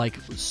now, to like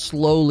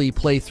slowly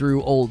play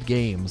through old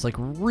games. Like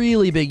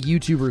really big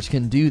YouTubers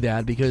can do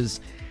that because,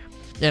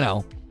 you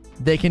know,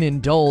 they can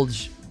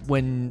indulge.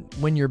 When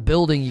you're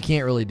building, you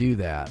can't really do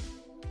that.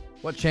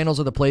 What channels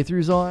are the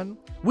playthroughs on?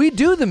 We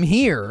do them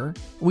here.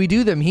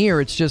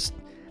 It's just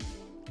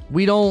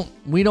we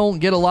don't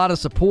get a lot of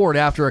support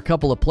after a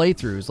couple of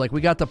playthroughs. Like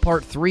we got the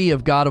part 3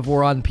 of God of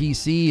War on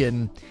PC,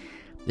 and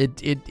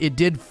it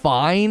did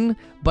fine,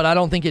 but I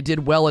don't think it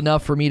did well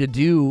enough for me to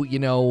do, you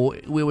know,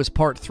 it was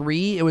part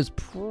 3. It was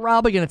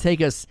probably going to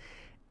take us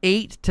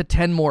 8 to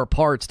 10 more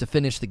parts to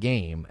finish the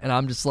game. And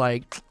I'm just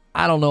like,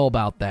 I don't know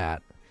about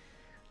that.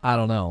 I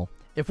don't know.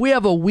 If we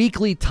have a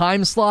weekly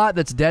time slot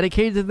that's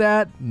dedicated to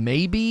that,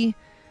 maybe.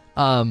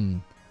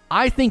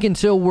 I think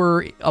until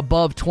we're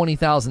above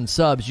 20,000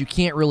 subs, you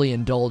can't really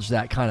indulge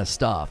that kind of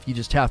stuff. You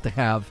just have to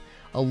have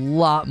a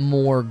lot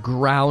more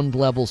ground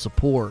level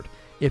support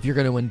if you're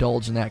going to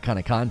indulge in that kind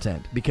of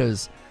content,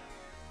 because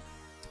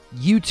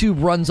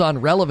YouTube runs on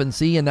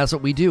relevancy, and that's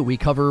what we do. We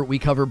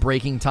cover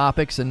breaking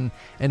topics and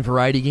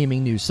variety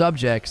gaming news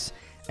subjects,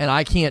 and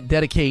I can't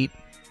dedicate,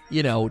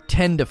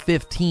 10 to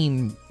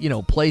 15,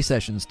 play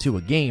sessions to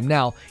a game.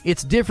 Now,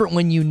 it's different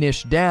when you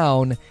niche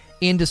down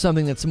into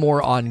something that's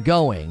more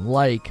ongoing,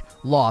 like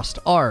Lost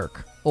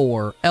Ark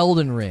or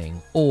Elden Ring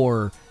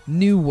or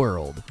New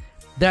World.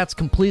 That's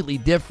completely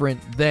different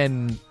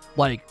than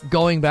like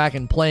going back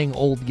and playing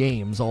old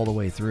games all the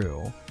way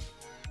through.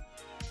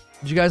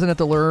 Did you guys have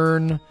to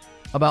learn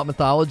about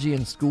mythology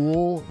in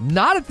school?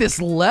 Not at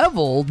this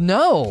level.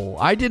 No,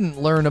 I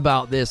didn't learn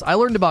about this. I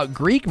learned about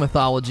Greek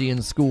mythology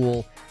in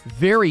school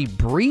very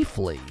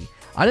briefly.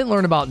 I didn't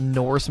learn about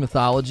Norse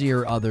mythology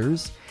or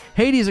others.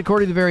 Hades,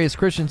 according to various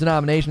Christian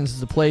denominations,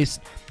 is a place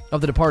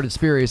of the departed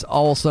spirits,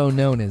 also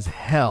known as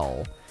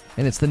hell.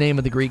 And it's the name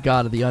of the Greek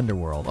god of the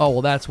underworld. Oh,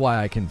 well, that's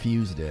why I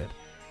confused it.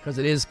 Because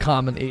it is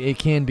common. It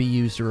can be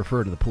used to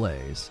refer to the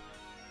place,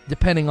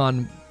 depending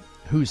on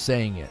who's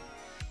saying it.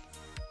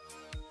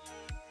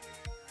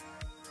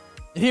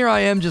 Here I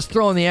am just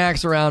throwing the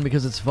axe around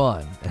because it's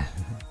fun.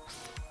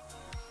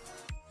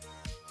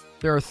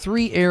 There are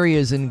 3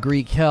 areas in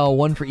Greek hell,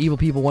 one for evil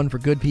people, one for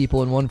good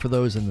people, and one for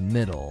those in the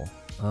middle.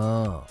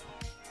 Oh.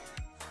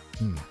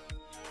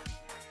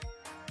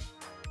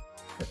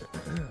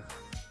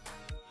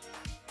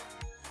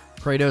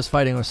 Kratos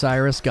fighting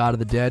Osiris, god of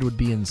the dead, would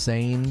be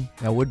insane.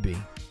 That would be.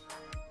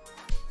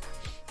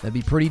 That'd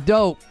be pretty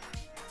dope.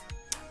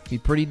 Be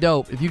pretty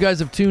dope. If you guys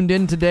have tuned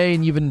in today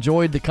and you've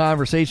enjoyed the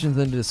conversations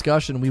and the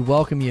discussion, we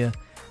welcome you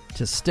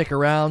to stick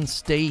around,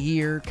 stay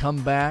here,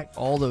 come back,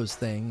 all those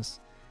things.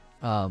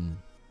 Oh,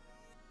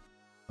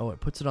 it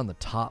puts it on the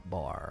top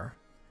bar.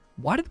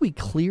 Why did we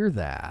clear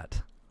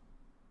that?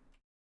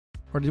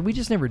 Or did we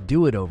just never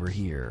do it over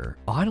here?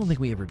 Oh, I don't think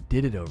we ever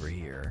did it over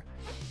here.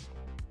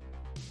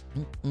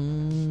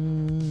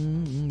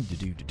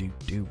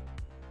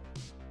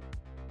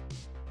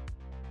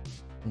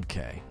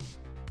 Okay.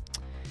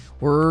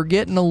 We're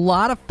getting a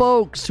lot of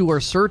folks who are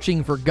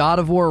searching for God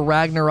of War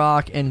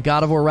Ragnarok and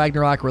God of War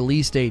Ragnarok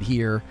release date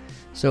here.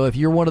 So if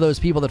you're one of those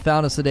people that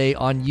found us today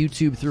on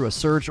YouTube through a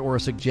search or a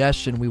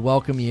suggestion, we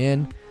welcome you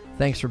in.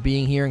 Thanks for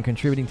being here and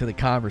contributing to the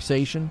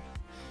conversation.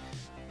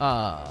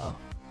 My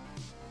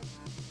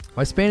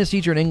Spanish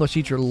teacher and English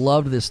teacher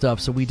loved this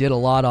stuff, so we did a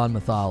lot on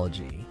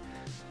mythology.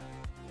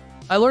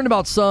 I learned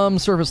about some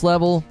surface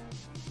level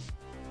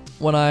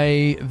when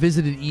I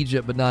visited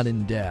Egypt, but not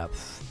in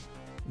depth.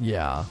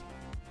 Yeah.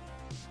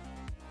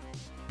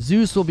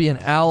 Zeus will be an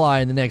ally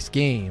in the next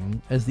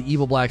game, as the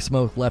evil black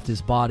smoke left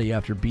his body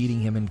after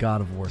beating him in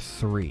God of War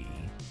 3.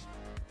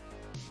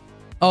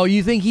 Oh,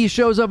 you think he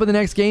shows up in the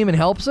next game and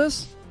helps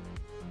us?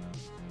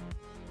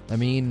 I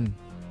mean,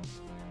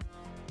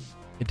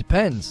 it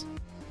depends,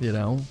 you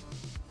know.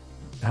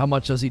 How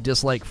much does he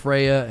dislike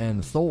Freya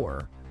and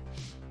Thor?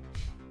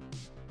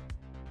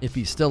 If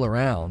he's still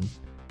around.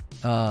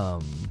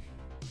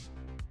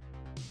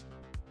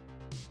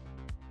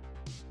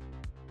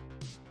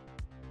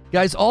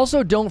 Guys,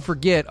 also don't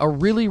forget, a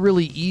really,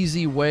 really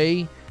easy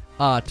way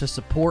to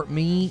support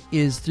me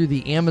is through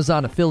the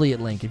Amazon affiliate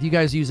link. If you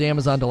guys use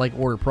Amazon to like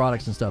order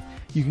products and stuff,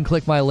 you can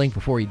click my link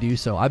before you do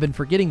so. I've been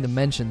forgetting to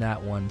mention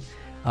that one.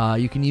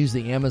 You can use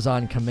the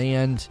Amazon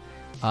command,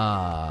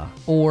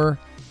 or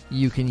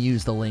you can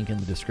use the link in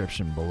the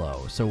description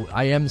below. So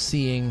I am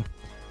seeing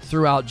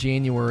throughout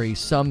January,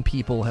 some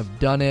people have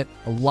done it.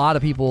 A lot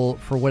of people,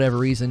 for whatever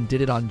reason,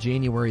 did it on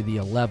January the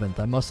 11th.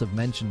 I must have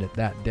mentioned it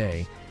that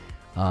day.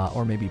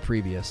 Or maybe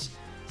previous.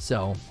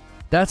 So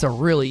that's a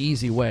really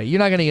easy way. You're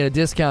not going to get a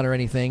discount or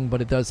anything,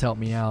 but it does help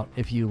me out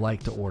if you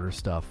like to order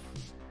stuff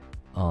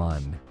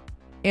on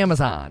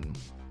Amazon.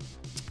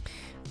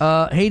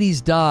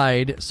 Hades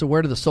died, so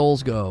where do the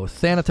souls go?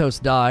 Thanatos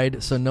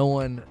died, so no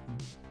one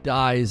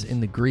dies in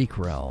the Greek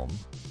realm.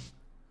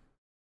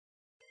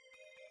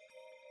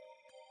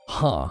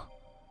 Huh.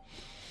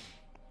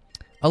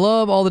 I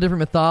love all the different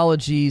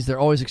mythologies. They're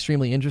always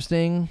extremely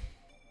interesting.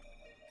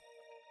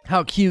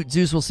 How cute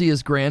Zeus will see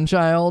his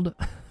grandchild.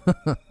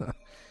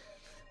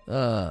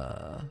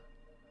 Go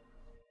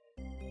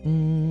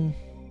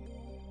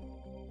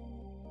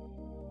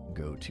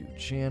to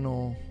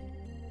channel.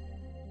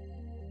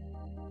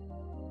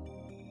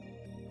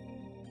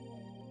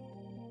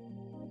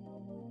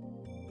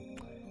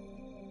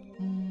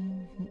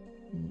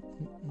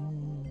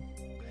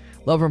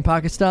 Love from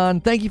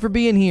Pakistan. Thank you for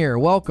being here.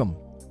 Welcome.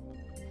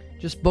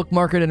 Just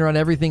bookmark it and run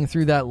everything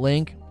through that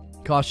link.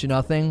 Cost you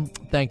nothing.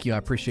 Thank you. I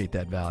appreciate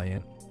that,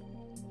 Valiant.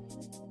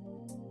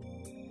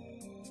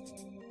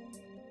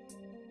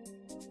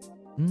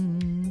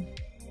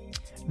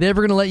 They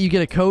ever going to let you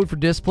get a code for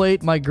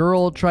Displate? My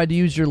girl tried to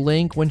use your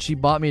link when she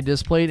bought me a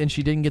Displate and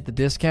she didn't get the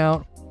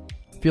discount.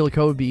 Feel the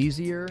code would be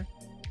easier.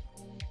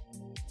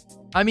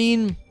 I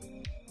mean,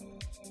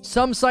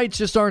 some sites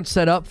just aren't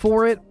set up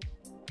for it.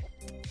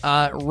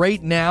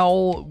 Right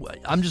now,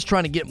 I'm just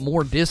trying to get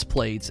more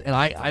Displates, and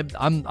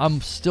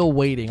I'm still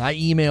waiting. I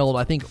emailed,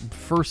 I think,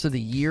 first of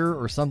the year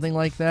or something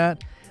like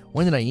that.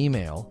 When did I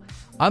email?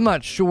 I'm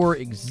not sure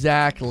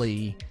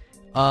exactly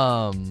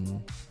how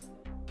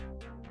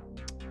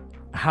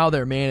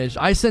they're managed.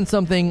 I sent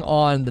something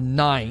on the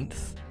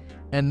 9th,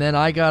 and then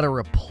I got a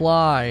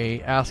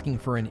reply asking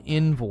for an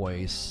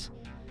invoice.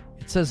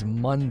 It says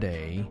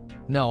Monday.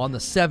 No, on the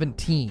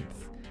 17th.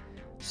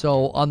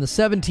 So on the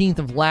 17th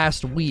of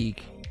last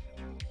week,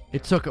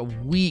 it took a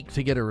week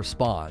to get a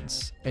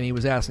response, and he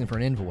was asking for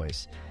an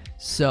invoice.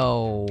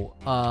 So,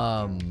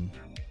 and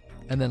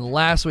then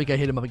last week I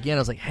hit him up again. I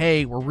was like,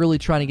 hey, we're really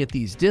trying to get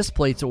these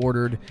Displates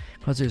ordered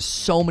because there's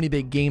so many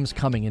big games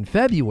coming in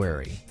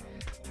February.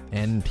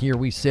 And here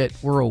we sit.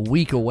 We're a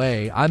week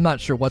away. I'm not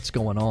sure what's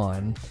going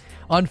on.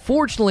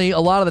 Unfortunately, a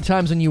lot of the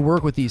times when you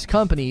work with these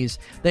companies,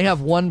 they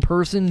have one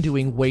person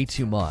doing way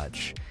too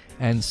much.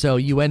 And so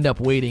you end up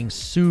waiting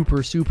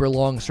super, super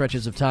long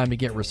stretches of time to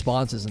get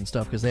responses and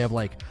stuff because they have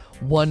like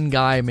one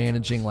guy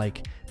managing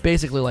like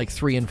basically like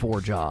 3 and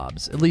 4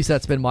 jobs. At least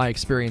that's been my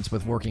experience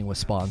with working with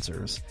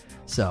sponsors.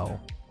 So,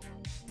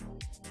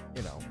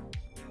 you know.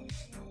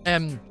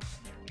 And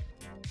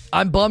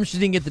I'm bummed she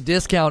didn't get the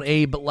discount,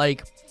 Abe, but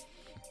like,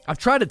 I've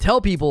tried to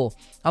tell people,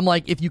 I'm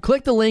like, if you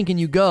click the link and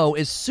you go,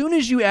 as soon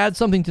as you add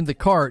something to the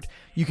cart,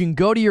 you can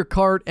go to your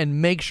cart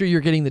and make sure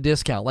you're getting the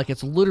discount. Like,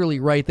 it's literally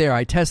right there.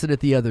 I tested it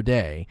the other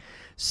day.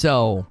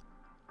 So,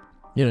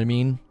 you know what I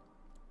mean?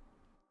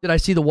 Did I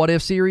see the What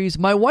If series?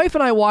 My wife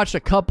and I watched a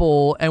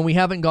couple, and we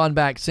haven't gone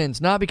back since.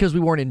 Not because we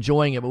weren't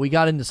enjoying it, but we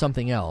got into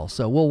something else.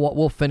 So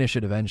we'll finish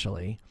it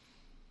eventually.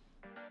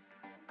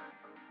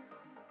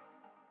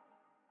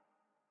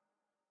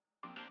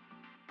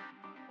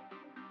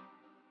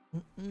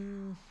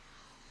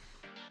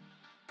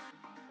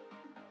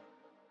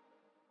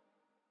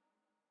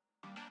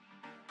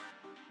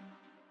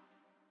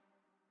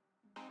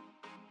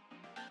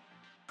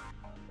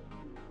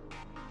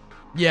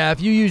 Yeah,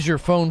 if you use your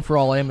phone for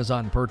all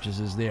Amazon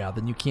purchases,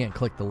 then you can't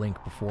click the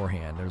link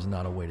beforehand. There's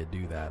not a way to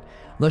do that.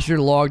 Unless you're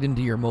logged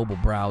into your mobile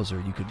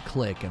browser, you could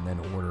click and then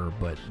order,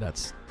 but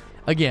that's,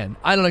 again,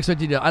 I don't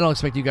expect you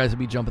guys to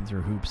be jumping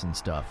through hoops and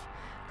stuff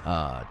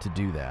to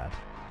do that.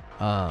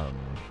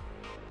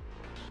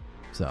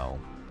 So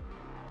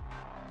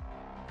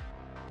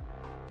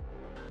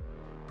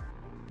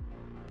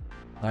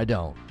I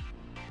don't.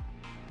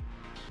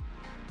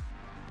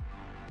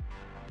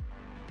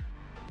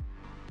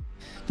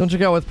 Don't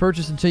check out with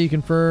purchase until you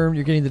confirm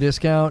you're getting the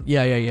discount.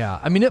 Yeah.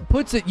 I mean, it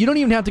puts it, you don't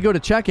even have to go to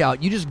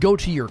checkout. You just go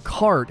to your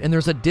cart and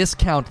there's a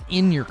discount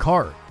in your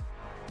cart.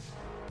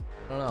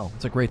 I don't know.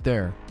 It's like right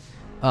there.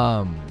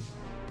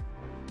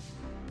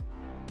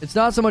 It's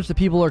not so much that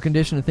people are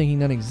conditioned to thinking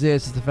none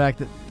exists, it's the fact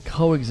that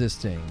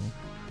coexisting.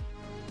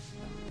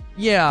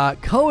 Yeah,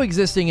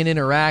 coexisting and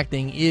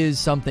interacting is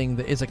something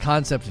that is a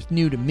concept that's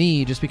new to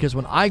me, just because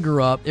when I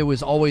grew up, it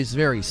was always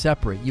very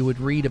separate. You would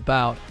read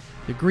about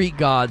the Greek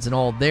gods and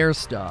all their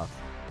stuff,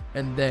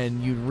 and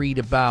then you'd read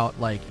about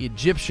like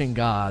Egyptian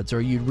gods,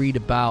 or you'd read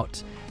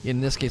about,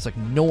 in this case, like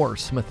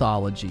Norse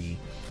mythology,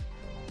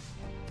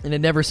 and it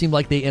never seemed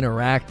like they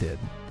interacted.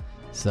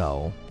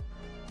 So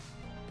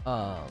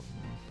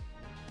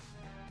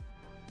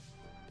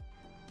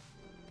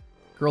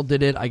girl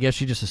did it. I guess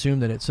she just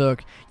assumed that it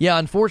took. Yeah,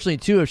 unfortunately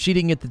too, if she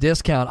didn't get the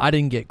discount, I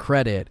didn't get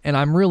credit, and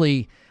I'm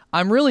really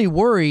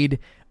worried.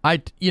 I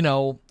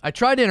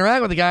tried to interact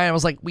with the guy, and I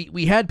was like,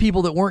 we had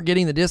people that weren't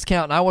getting the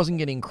discount, and I wasn't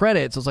getting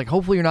credit. So it's like,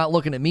 hopefully you're not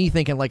looking at me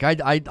thinking like I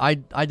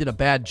did a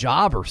bad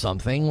job or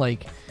something.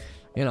 Like,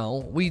 you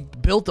know, we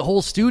built the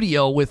whole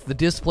studio with the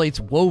disc plates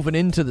woven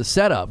into the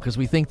setup because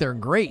we think they're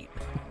great.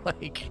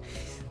 Like,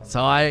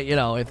 so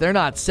if they're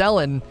not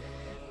selling,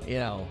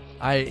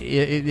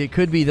 it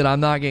could be that I'm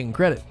not getting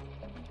credit.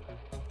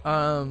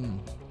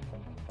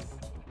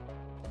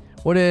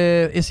 What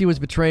if Issy was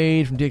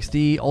betrayed from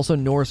DXD? Also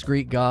Norse,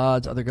 Greek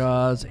gods, other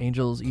gods,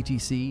 angels,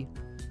 etc.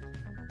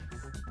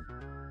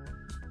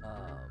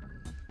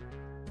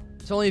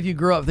 It's only if you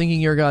grew up thinking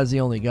your God's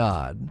the only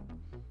God.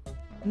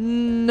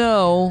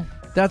 No,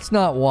 that's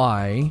not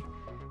why.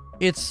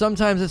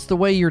 Sometimes it's the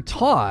way you're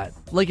taught.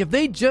 Like, if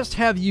they just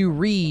have you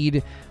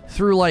read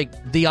through,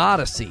 like, the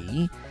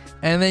Odyssey,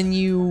 and then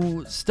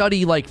you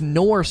study, like,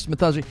 Norse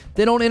mythology,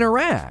 they don't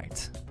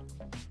interact.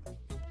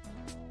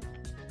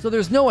 So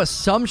there's no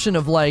assumption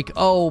of like,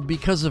 oh,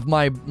 because of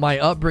my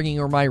upbringing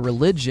or my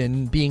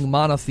religion being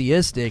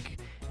monotheistic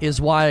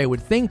is why I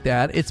would think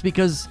that. It's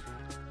because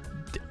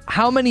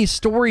how many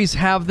stories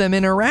have them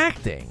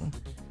interacting,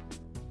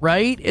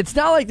 right? It's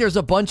not like there's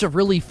a bunch of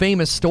really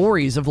famous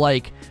stories of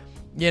like,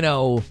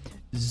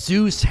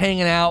 Zeus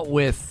hanging out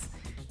with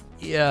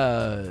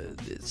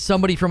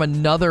somebody from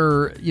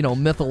another,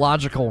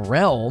 mythological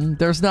realm.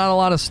 There's not a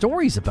lot of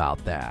stories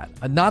about that.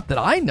 Not that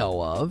I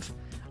know of.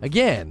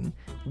 Again,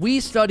 we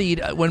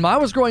studied, when I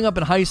was growing up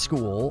in high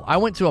school, I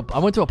went to a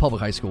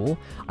public high school.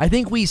 I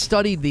think we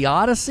studied the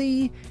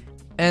Odyssey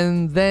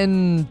and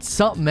then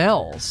something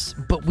else,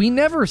 but we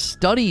never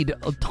studied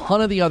a ton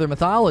of the other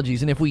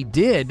mythologies. And if we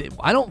did,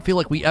 I don't feel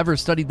like we ever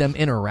studied them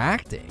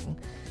interacting.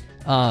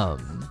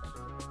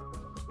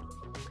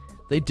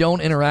 They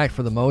don't interact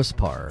for the most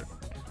part.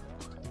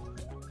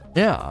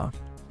 Yeah.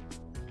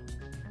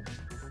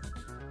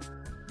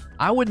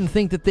 I wouldn't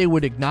think that they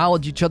would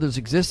acknowledge each other's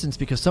existence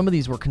because some of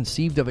these were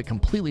conceived of at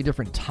completely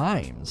different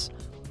times.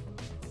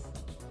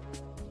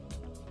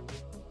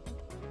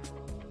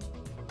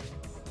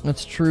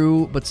 That's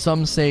true, but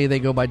some say they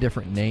go by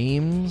different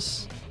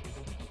names.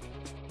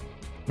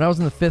 When I was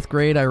in the 5th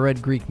grade, I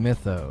read Greek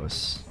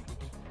mythos.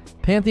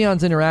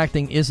 Pantheons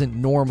interacting isn't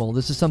normal.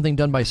 This is something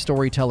done by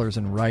storytellers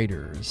and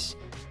writers.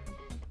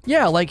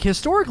 Yeah, like,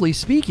 historically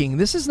speaking,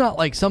 this is not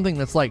like something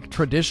that's like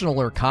traditional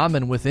or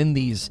common within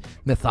these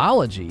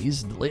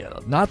mythologies.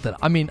 Not that,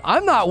 I mean,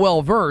 I'm not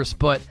well versed,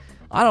 but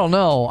I don't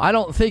know. I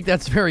don't think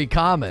that's very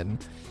common.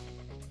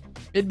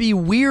 It'd be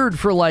weird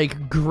for,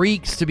 like,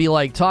 Greeks to be,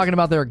 like, talking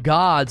about their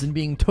gods and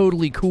being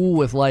totally cool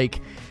with, like,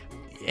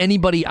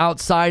 anybody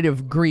outside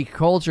of Greek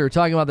culture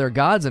talking about their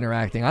gods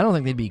interacting. I don't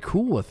think they'd be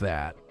cool with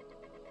that.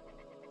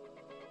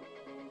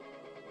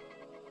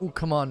 Oh,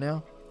 come on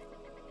now.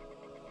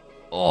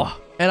 Oh,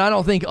 and I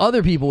don't think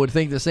other people would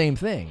think the same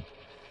thing.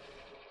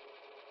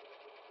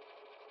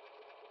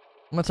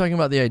 I'm not talking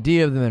about the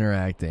idea of them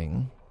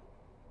interacting.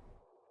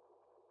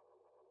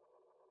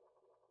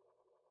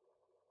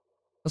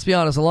 Let's be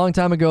honest, a long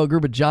time ago, a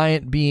group of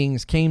giant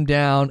beings came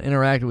down,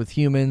 interacted with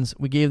humans.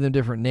 We gave them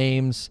different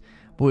names,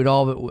 but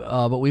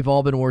we've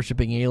all been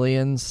worshiping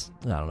aliens.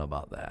 I don't know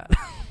about that.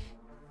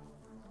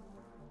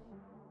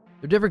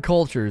 They're different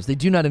cultures. They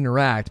do not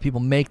interact.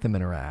 People make them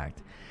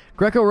interact.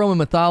 Greco-Roman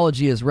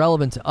mythology is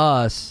relevant to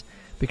us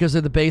because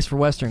they're the base for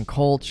Western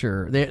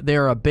culture. They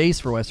are a base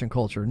for Western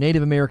culture.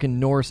 Native American,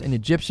 Norse, and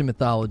Egyptian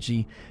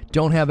mythology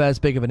don't have as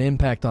big of an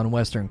impact on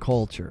Western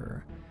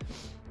culture.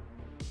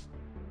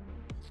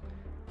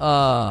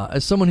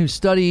 As someone who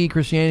studied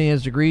Christianity and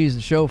has degrees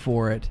to show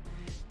for it,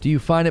 do you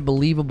find it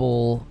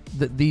believable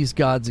that these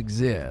gods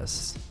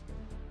exist?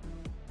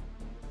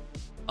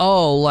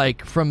 Oh,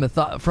 like from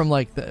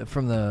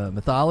the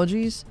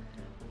mythologies?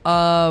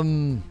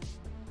 The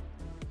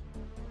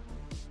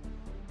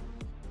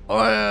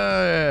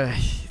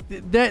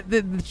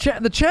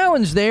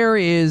challenge there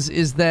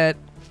is that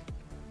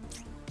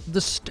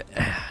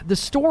the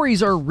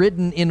stories are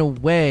written in a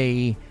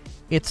way,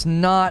 it's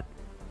not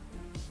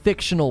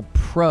fictional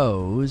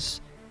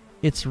prose.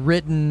 It's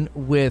written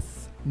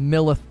with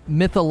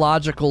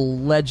mythological,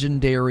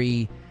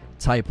 legendary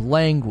type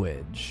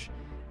language.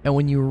 And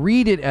when you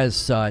read it as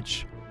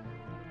such,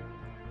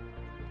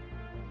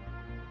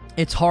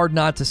 it's hard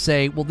not to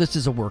say, well, this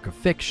is a work of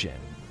fiction,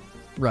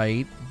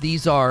 right?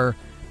 These are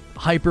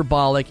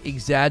hyperbolic,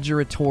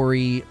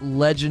 exaggeratory,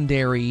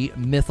 legendary,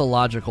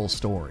 mythological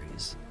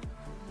stories.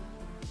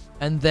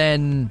 And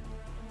then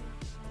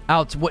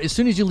as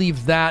soon as you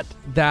leave that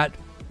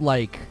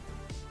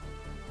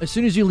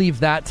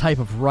type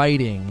of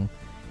writing,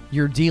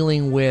 you're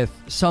dealing with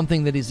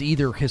something that is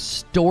either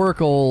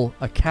historical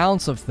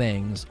accounts of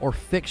things or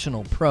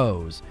fictional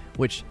prose,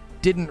 which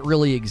didn't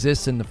really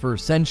exist in the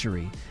first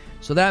century.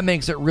 So that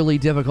makes it really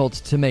difficult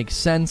to make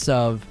sense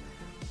of.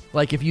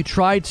 Like, if you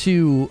try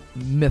to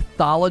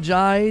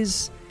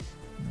mythologize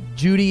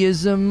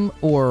Judaism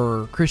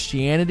or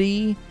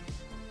Christianity,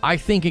 I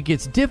think it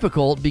gets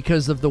difficult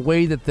because of the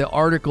way that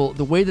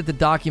the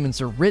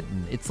documents are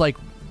written. It's like,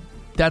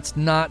 that's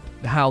not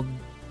how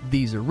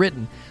these are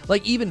written.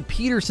 Like, even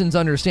Peterson's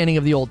understanding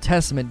of the Old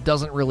Testament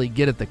doesn't really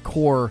get at the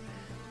core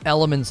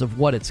elements of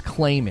what it's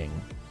claiming.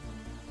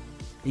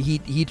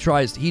 He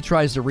tries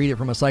to read it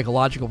from a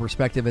psychological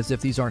perspective as if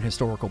these aren't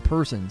historical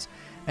persons.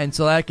 And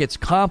so that gets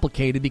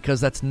complicated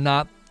because that's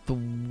not the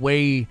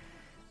way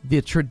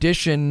the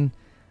tradition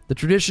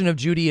of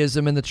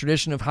Judaism and the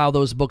tradition of how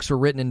those books were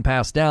written and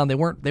passed down, they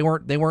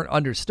weren't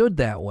understood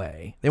that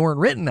way. They weren't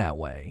written that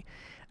way.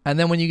 And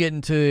then when you get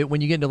into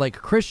like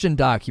Christian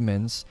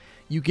documents,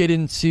 you get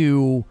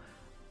into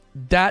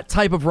that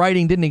type of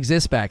writing didn't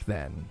exist back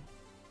then.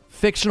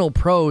 Fictional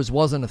prose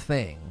wasn't a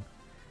thing.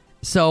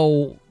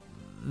 So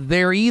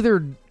they're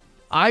either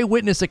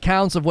eyewitness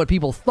accounts of what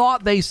people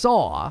thought they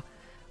saw,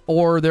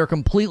 or they're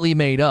completely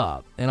made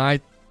up. And I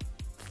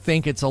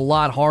think it's a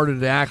lot harder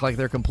to act like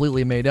they're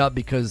completely made up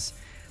because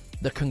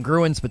the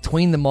congruence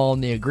between them all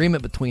and the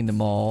agreement between them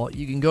all,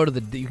 you can go to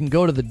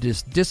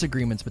the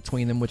disagreements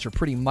between them, which are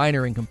pretty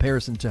minor in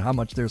comparison to how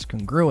much there's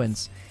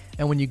congruence.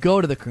 And when you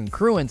go to the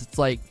congruence, it's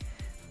like,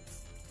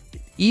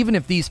 even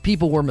if these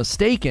people were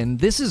mistaken,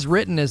 this is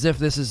written as if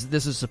this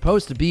is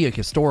supposed to be a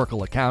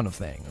historical account of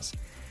things.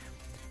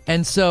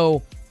 And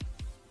so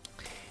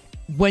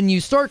when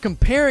you start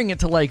comparing it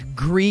to like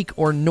Greek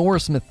or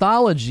Norse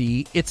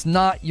mythology,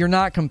 you're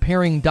not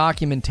comparing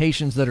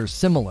documentations that are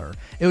similar.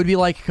 It would be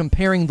like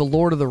comparing the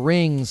Lord of the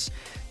Rings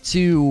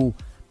to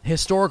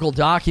historical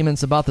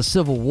documents about the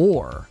Civil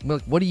War.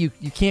 Like, you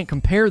can't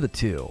compare the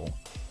two,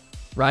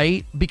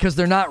 right? Because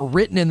they're not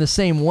written in the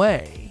same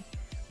way.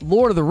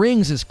 Lord of the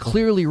Rings is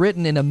clearly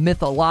written in a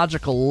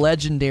mythological,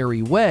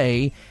 legendary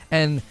way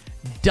and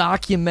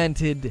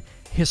documented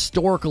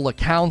historical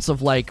accounts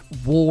of like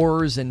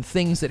wars and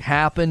things that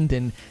happened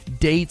and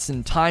dates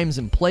and times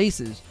and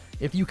places.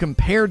 If you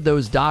compared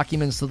those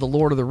documents to the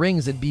Lord of the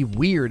Rings, it'd be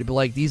weird. It'd be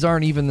like, these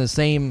aren't even the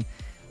same.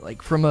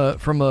 Like from a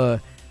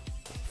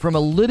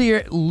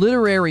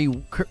literary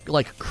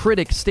like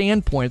critic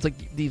standpoint, it's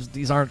like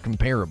these aren't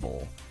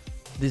comparable.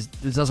 This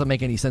doesn't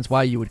make any sense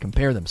why you would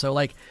compare them. So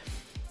like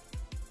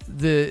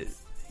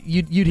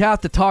you'd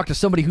have to talk to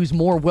somebody who's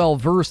more well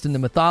versed in the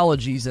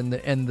mythologies and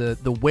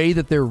the way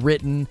that they're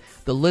written,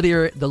 the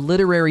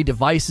literary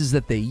devices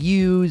that they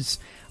use,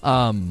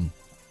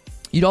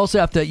 You'd also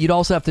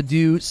have to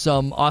do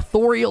some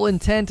authorial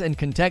intent and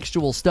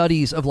contextual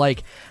studies of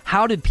like,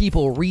 how did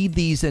people read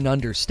these and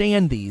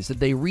understand these?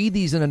 Did they read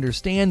these and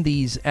understand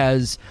these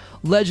as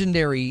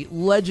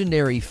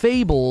legendary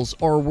fables,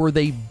 or were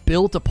they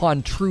built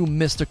upon true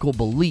mystical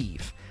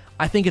belief?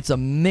 I think it's a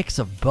mix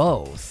of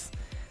both.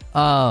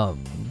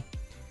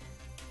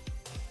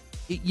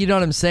 You know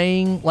what I'm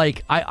saying?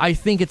 Like, I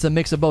think it's a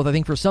mix of both. I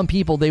think for some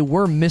people, they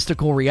were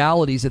mystical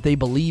realities that they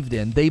believed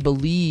in. They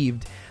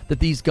believed that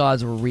these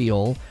gods were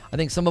real. I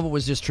think some of it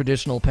was just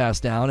traditional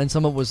passed down, and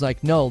some of it was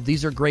like, no,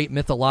 these are great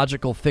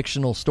mythological,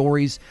 fictional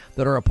stories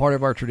that are a part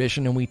of our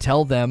tradition, and we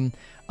tell them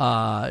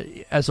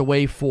as a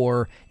way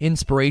for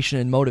inspiration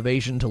and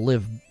motivation to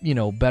live,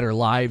 better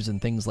lives and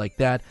things like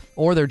that.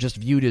 Or they're just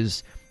viewed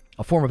as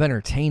a form of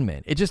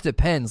entertainment. It just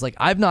depends. Like,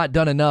 I've not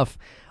done enough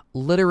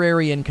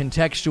literary and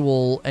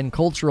contextual and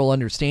cultural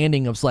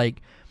understanding of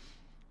like,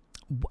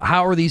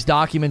 how are these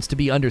documents to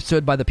be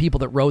understood by the people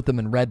that wrote them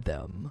and read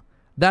them?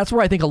 That's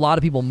where I think a lot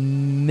of people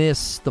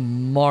miss the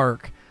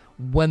mark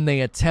when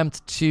they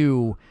attempt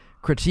to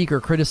critique or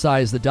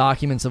criticize the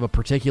documents of a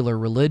particular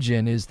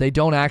religion, is they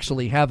don't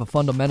actually have a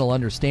fundamental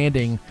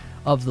understanding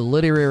of the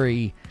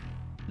literary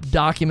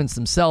documents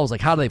themselves,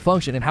 like how do they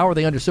function and how are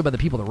they understood by the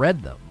people that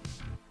read them.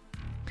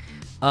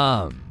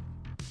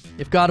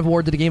 If God of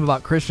War did a game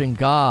about Christian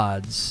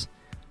gods,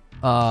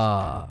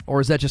 or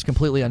is that just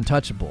completely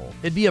untouchable?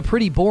 It'd be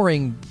pretty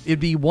boring.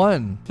 It'd be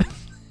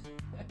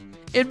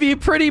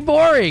pretty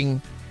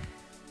boring.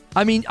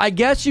 I mean, I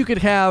guess you could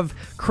have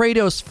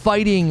Kratos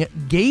fighting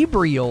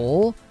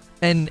Gabriel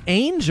and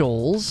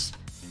angels.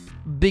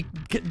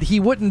 He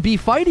wouldn't be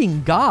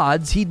fighting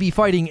gods. He'd be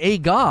fighting a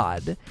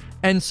god.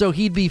 And so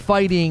he'd be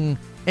fighting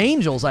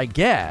angels, I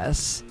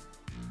guess.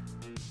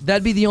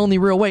 That'd be the only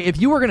real way. If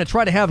you were going to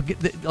try to have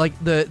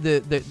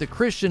the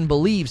Christian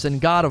beliefs and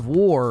God of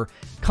War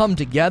come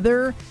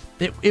together,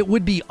 it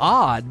would be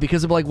odd,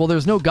 because of like, well,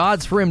 there's no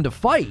gods for him to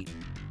fight.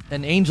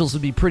 And angels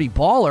would be pretty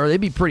baller. They'd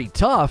be pretty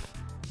tough.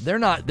 They're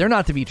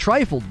not to be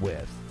trifled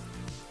with.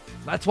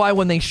 That's why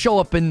when they show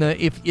up in the,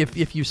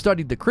 if you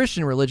studied the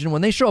Christian religion,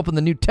 when they show up in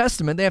the New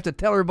Testament, they have to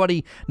tell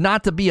everybody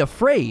not to be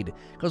afraid.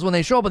 Because when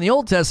they show up in the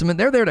Old Testament,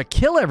 they're there to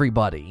kill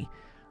everybody.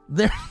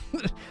 They're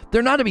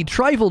not to be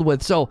trifled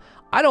with. So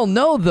I don't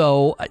know,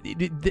 though.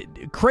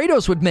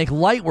 Kratos would make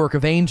light work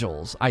of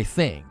angels, I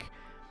think.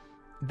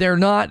 They're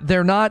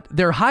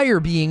higher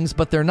beings,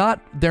 but they're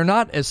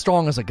not as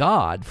strong as a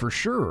god, for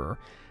sure.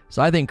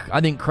 So I think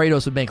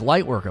Kratos would make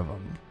light work of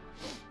them.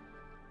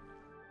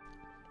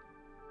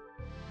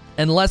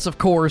 Unless, of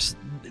course,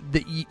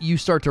 that you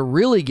start to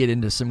really get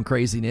into some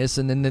craziness,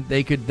 and then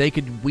they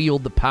could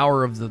wield the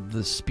power of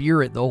the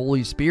Spirit, the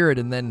Holy Spirit,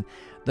 and then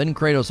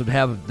Kratos would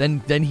have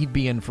then he'd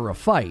be in for a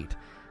fight.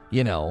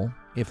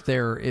 If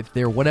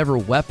they're whatever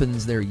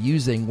weapons they're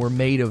using were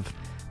made of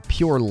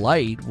pure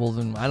light, well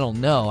then I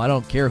don't know. I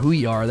don't care who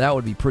you are. That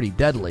would be pretty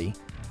deadly.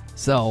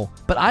 So,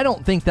 but I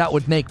don't think that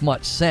would make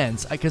much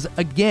sense, because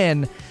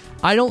again,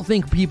 I don't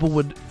think people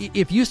would,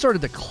 if you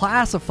started to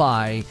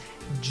classify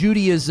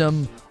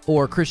Judaism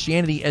or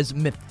Christianity as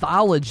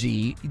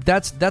mythology,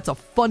 that's a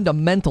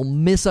fundamental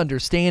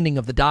misunderstanding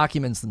of the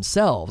documents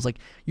themselves. Like,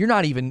 you're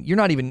not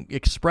even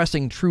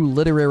expressing true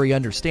literary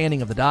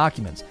understanding of the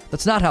documents.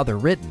 That's not how they're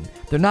written.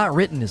 They're not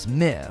written as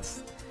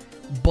myth.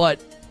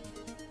 But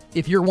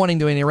if you're wanting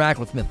to interact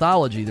with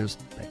mythology, there's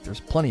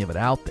plenty of it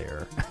out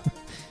there.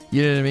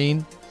 You know what I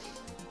mean?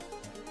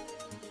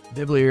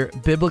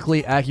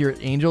 Biblically accurate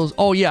angels.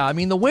 Oh yeah, I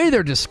mean, the way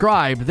they're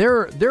described,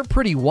 they're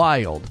pretty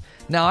wild.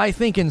 Now, I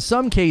think in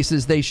some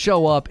cases they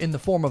show up in the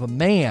form of a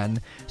man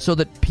so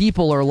that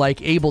people are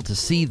like able to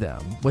see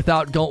them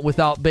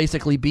without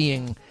basically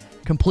being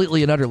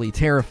completely and utterly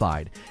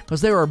terrified.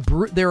 Because there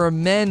are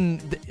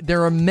men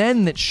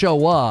that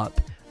show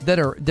up that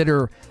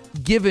are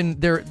given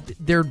they're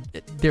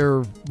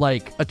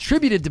like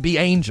attributed to be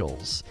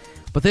angels,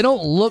 but they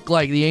don't look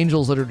like the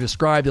angels that are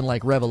described in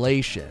like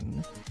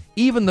Revelation.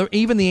 Even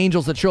the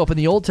angels that show up in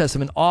the Old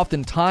Testament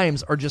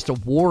oftentimes are just a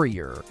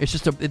warrior. It's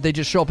just they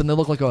just show up and they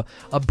look like a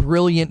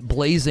brilliant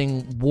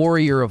blazing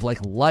warrior of like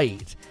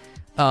light.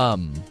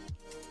 So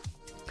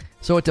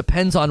it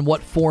depends on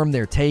what form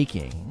they're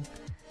taking,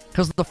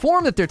 because the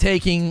form that they're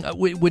taking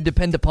would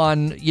depend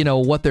upon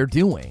what they're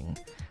doing.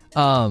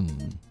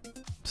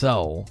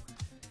 So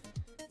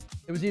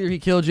it was either he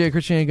killed Jay,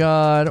 Christian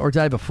God, or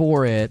died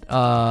before it.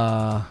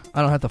 I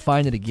don't have to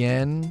find it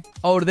again.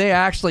 Oh, do they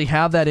actually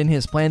have that in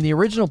his plan? The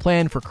original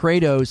plan for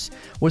Kratos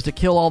was to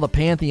kill all the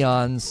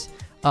pantheons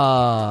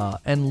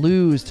and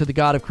lose to the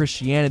god of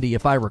Christianity,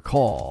 if I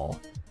recall.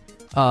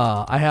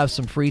 I have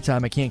some free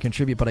time. I can't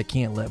contribute, but I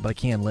can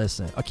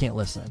listen. I can't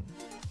listen.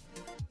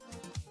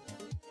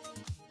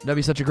 That'd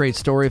be such a great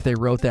story if they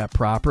wrote that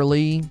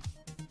properly.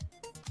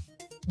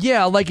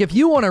 Yeah, like if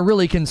you want to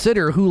really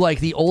consider who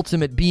like the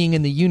ultimate being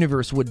in the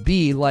universe would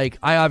be, like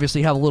I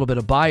obviously have a little bit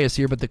of bias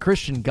here, but the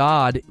Christian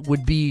God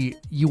would be,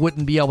 you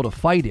wouldn't be able to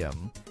fight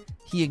him.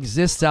 He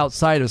exists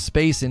outside of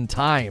space and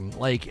time,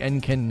 like,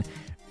 and can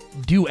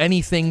do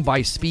anything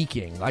by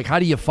speaking. Like, how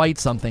do you fight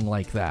something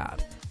like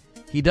that?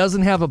 He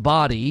doesn't have a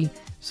body.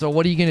 So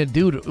what are you going to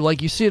do?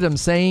 Like, you see what I'm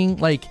saying?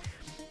 Like,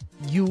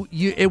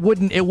 it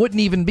wouldn't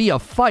even be a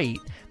fight.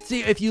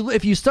 See, if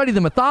you study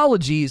the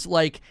mythologies,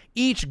 like,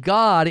 each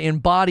god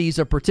embodies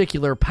a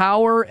particular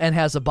power and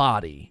has a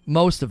body.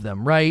 Most of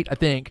them, right? I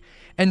think.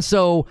 And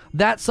so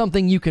that's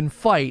something you can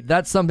fight.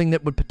 That's something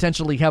that would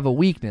potentially have a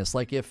weakness,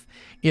 like if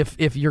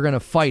you're going to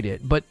fight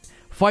it. But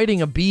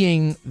fighting a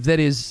being that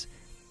is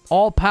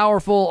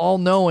all-powerful,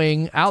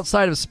 all-knowing,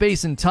 outside of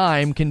space and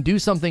time, can do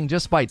something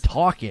just by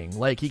talking.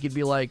 Like, he could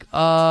be like,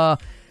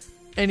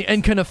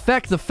 and can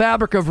affect the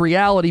fabric of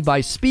reality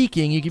by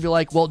speaking. You could be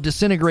like, well,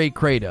 disintegrate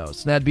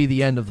Kratos. That'd be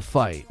the end of the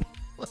fight.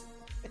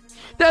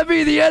 That'd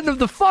be the end of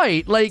the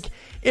fight. Like,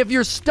 if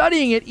you're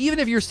studying it, even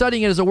if you're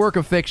studying it as a work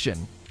of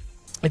fiction,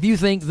 if you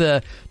think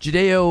the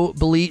Judaism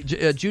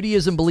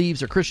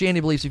beliefs or Christianity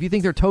beliefs, if you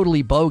think they're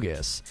totally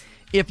bogus,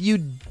 if you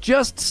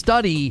just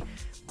study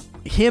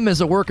him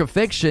as a work of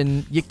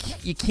fiction, you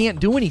can't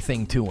do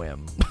anything to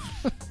him.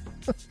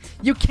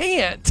 You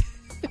can't.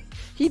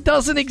 He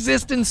doesn't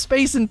exist in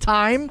space and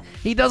time.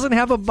 He doesn't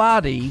have a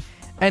body,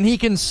 and he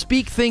can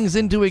speak things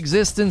into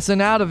existence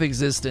and out of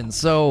existence.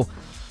 So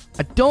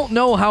I don't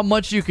know how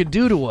much you could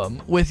do to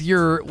him with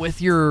your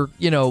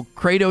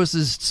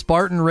Kratos'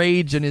 Spartan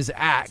rage and his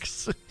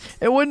axe.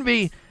 It wouldn't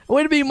be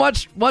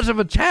much of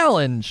a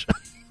challenge.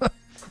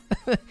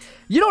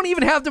 You don't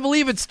even have to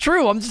believe it's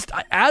true. I'm just,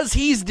 as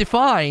he's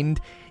defined,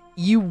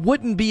 you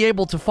wouldn't be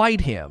able to fight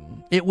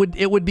him. It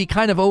would be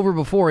kind of over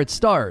before it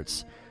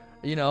starts.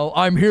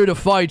 I'm here to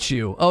fight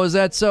you. Oh, is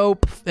that so?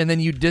 And then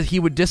he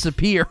would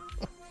disappear.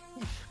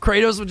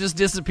 Kratos would just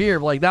disappear.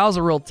 Like, that was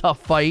a real tough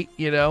fight,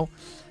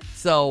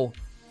 So,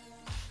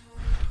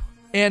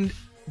 and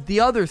the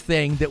other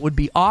thing that would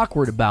be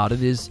awkward about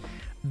it is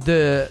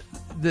the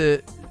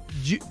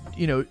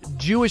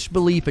Jewish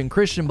belief and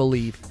Christian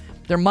belief,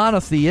 they're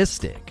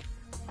monotheistic.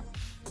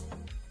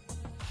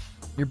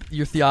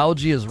 Your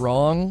theology is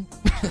wrong.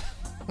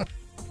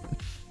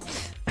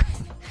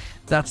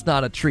 That's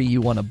not a tree you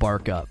want to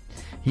bark up.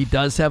 He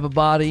does have a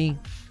body.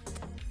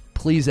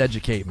 Please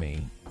educate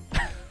me.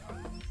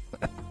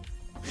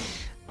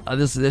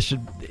 This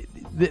should...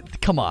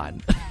 come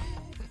on.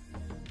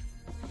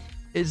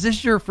 Is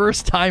this your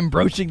first time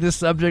broaching this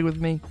subject with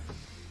me?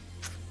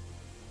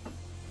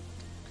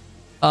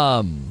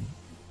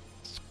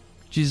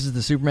 Jesus is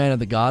the Superman of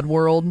the God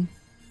world.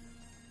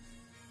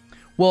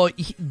 Well,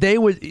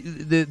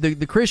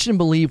 the Christian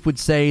belief would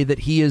say that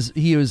he is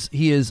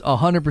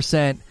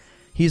 100%.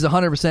 He's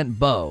 100%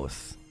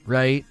 both,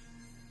 right?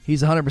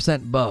 He's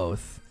 100%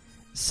 both.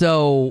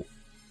 So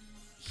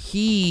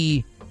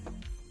he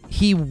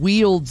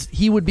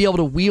would be able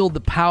to wield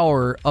the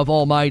power of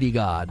Almighty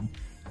God,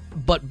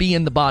 but be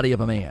in the body of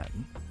a man.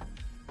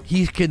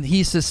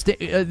 He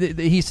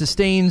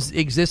sustains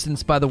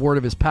existence by the word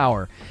of his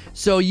power.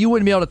 So you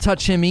wouldn't be able to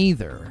touch him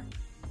either.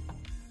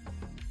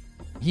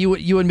 You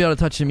wouldn't be able to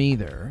touch him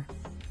either.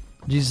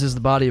 Jesus is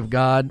the body of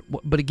God.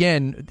 But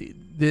again,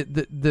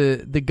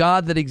 the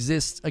God that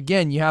exists,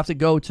 again, you have to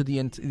go to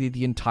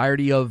the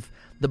entirety of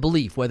the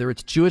belief, whether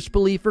it's Jewish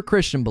belief or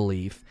Christian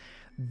belief.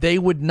 They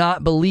would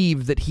not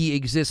believe that he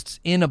exists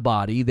in a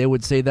body. They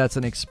would say that's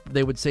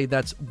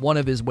one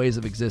of his ways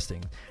of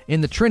existing.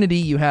 In the Trinity,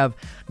 you have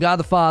God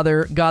the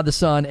Father, God the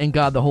Son, and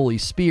God the Holy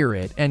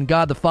Spirit. And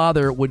God the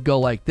Father would go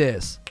like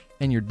this,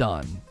 and you're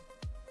done.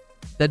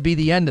 That'd be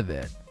the end of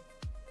it.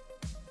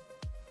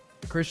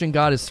 The Christian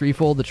God is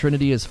threefold. The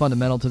Trinity is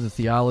fundamental to the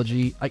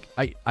theology.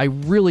 I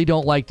really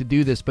don't like to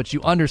do this, but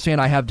you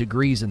understand I have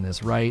degrees in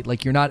this, right?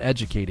 Like, you're not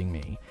educating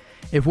me.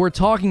 If we're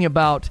talking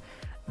about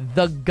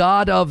the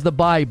God of the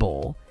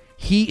Bible,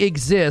 he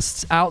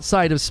exists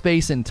outside of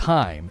space and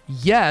time.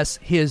 Yes,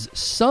 his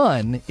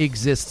Son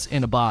exists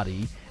in a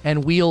body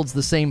and wields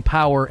the same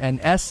power and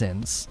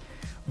essence,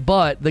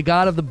 but the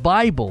God of the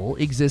Bible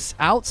exists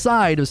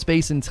outside of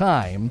space and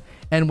time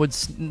and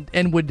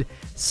would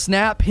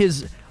snap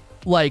his,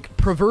 like,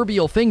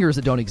 proverbial fingers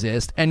that don't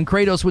exist, and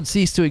Kratos would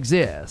cease to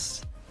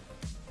exist.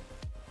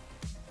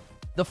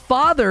 The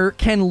Father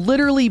can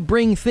literally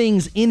bring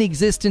things in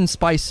existence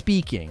by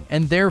speaking,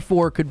 and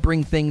therefore could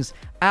bring things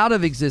out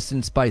of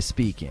existence by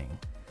speaking.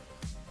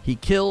 He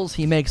kills,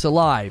 he makes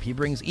alive. He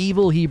brings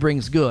evil, he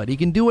brings good. He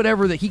can do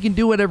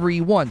whatever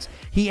he wants.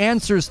 He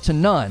answers to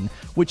none,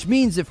 which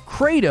means if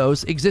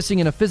Kratos, existing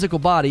in a physical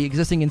body,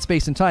 existing in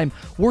space and time,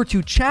 were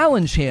to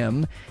challenge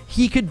him,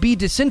 he could be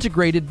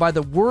disintegrated by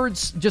the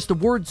words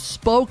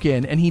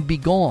spoken, and he'd be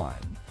gone.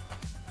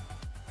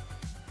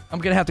 I'm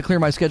going to have to clear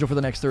my schedule for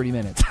the next 30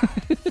 minutes.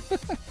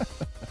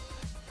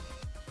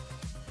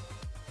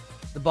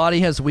 The body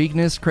has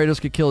weakness.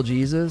 Kratos could kill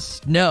Jesus?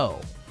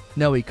 No,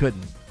 he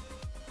couldn't.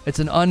 It's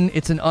an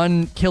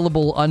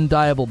unkillable,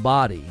 undiable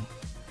body.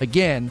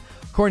 Again,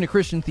 according to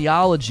Christian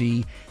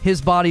theology,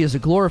 his body is a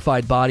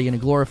glorified body in a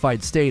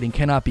glorified state and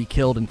cannot be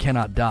killed and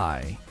cannot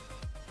die.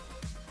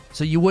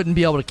 So you wouldn't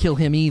be able to kill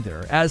him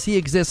either. As he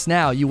exists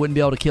now, you wouldn't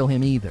be able to kill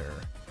him either.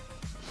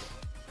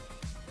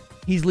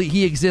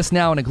 He exists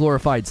now in a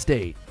glorified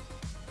state.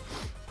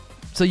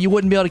 So you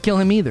wouldn't be able to kill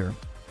him either.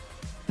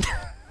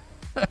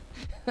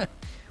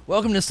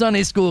 Welcome to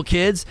Sunday School,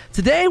 kids.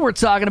 Today we're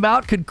talking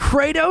about, could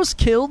Kratos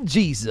kill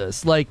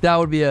Jesus? Like, that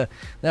would be a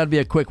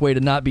quick way to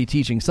not be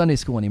teaching Sunday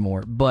school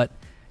anymore. But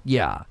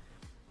yeah,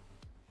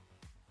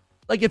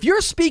 like if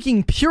you're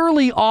speaking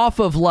purely off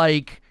of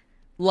like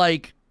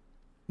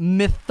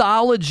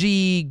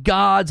mythology,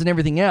 gods, and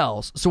everything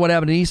else. So what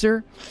happened at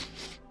Easter?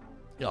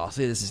 Oh,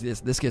 see,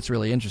 this gets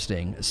really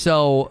interesting.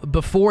 So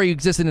before he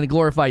existed in a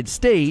glorified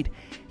state,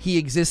 he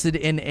existed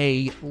in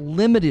a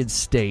limited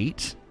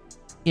state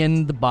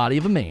in the body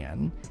of a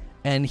man,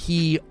 and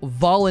he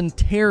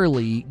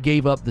voluntarily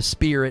gave up the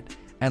spirit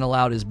and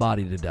allowed his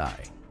body to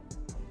die.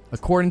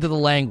 According to the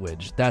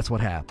language, that's what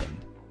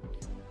happened.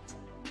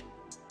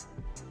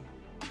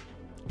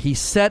 He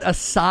set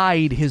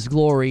aside his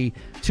glory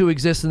to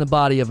exist in the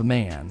body of a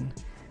man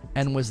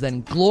and was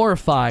then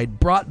glorified,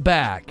 brought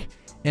back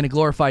in a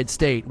glorified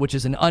state, which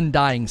is an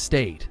undying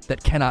state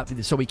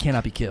so he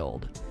cannot be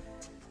killed.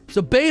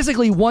 So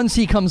basically, once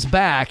he comes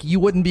back, you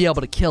wouldn't be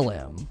able to kill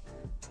him.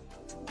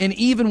 And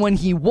even when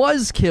he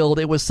was killed,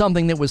 it was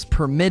something that was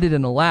permitted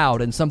and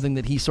allowed, and something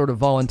that he sort of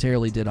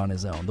voluntarily did on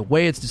his own. The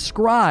way it's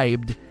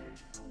described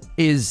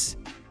is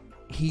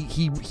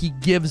he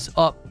gives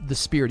up the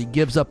spirit, he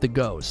gives up the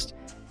ghost.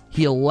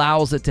 He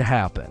allows it to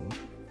happen.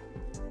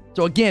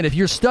 So again, if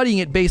you're studying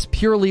it based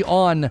purely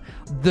on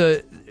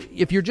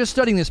if you're just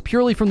studying this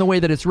purely from the way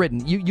that it's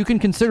written, you can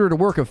consider it a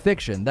work of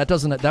fiction.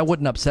 That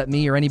wouldn't upset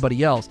me or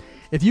anybody else.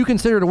 If you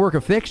consider it a work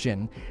of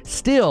fiction,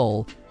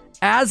 still,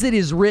 as it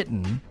is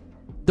written,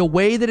 the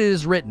way that it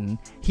is written,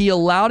 he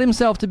allowed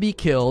himself to be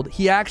killed.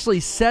 He actually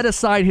set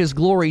aside his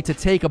glory to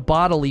take a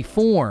bodily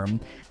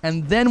form.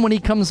 And then when he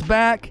comes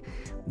back,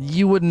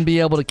 you wouldn't be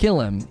able to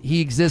kill him.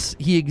 He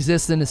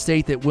exists in a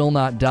state that will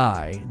not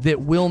die, that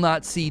will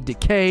not see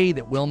decay,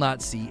 that will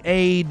not see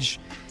age.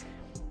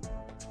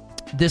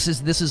 This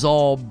is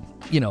all,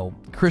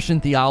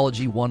 Christian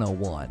theology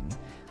 101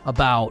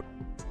 about,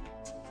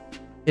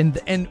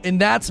 and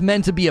that's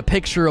meant to be a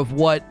picture of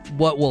what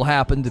will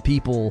happen to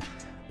people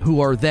who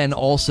are then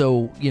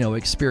also,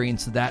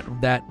 experience that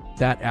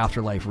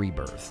afterlife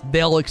rebirth.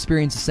 They'll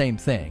experience the same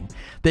thing.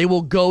 They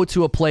will go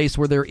to a place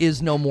where there is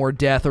no more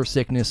death or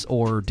sickness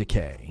or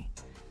decay.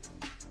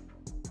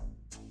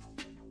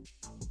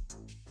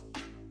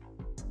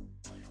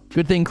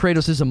 Good thing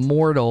Kratos is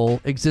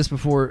immortal, exists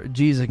before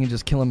Jesus can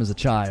just kill him as a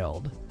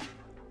child.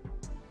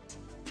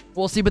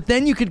 Well, see, but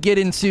then you could get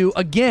into,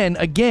 again,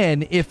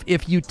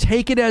 if you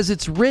take it as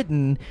it's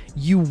written,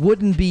 you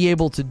wouldn't be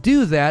able to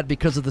do that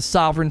because of the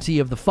sovereignty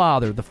of the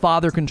Father. The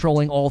Father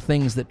controlling all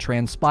things that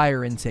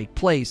transpire and take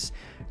place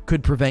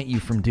could prevent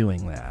you from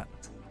doing that.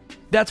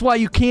 That's why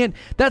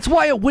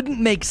it wouldn't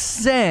make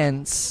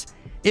sense.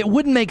 It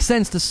wouldn't make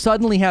sense to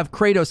suddenly have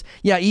Kratos,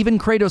 even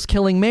Kratos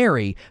killing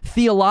Mary.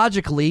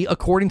 Theologically,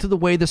 according to the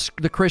way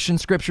the Christian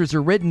scriptures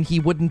are written, he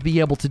wouldn't be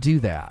able to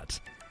do that.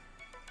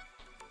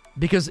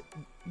 Because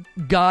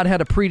God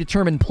had a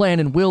predetermined plan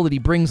and will that he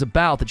brings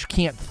about that you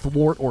can't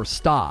thwart or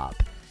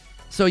stop.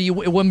 So it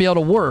wouldn't be able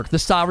to work. The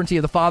sovereignty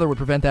of the Father would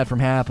prevent that from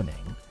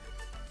happening.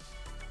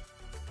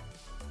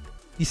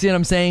 You see what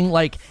I'm saying?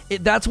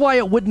 That's why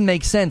it wouldn't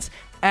make sense.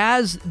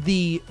 As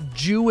the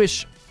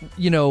Jewish,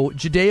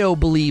 Judeo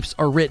beliefs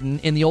are written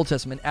in the Old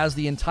Testament, as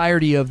the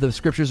entirety of the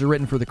scriptures are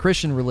written for the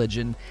Christian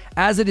religion,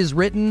 as it is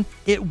written,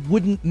 it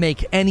wouldn't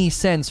make any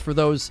sense for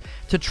those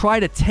to try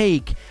to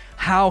take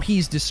how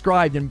he's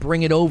described and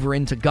bring it over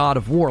into God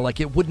of War.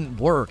 It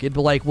wouldn't work. It'd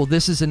be like, well,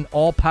 this is an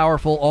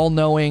all-powerful,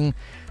 all-knowing,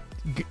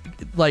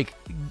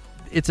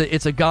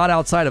 it's a God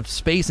outside of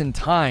space and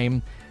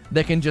time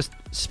that can just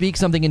speak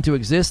something into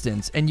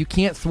existence, and you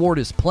can't thwart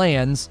his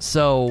plans,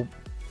 so,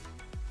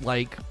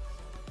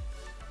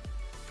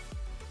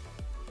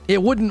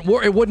 it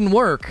wouldn't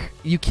work.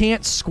 You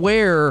can't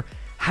square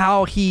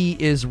how he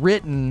is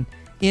written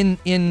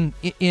into,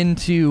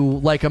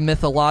 a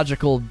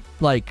mythological,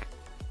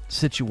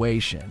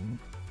 situation.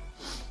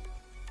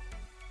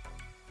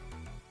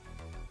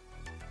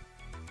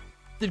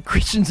 Did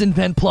Christians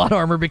invent plot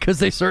armor? Because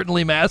they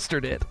certainly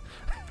mastered it.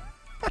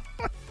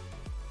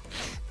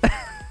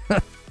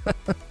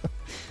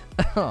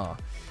 Oh,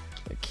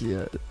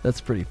 yeah, that's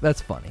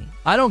funny.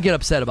 I don't get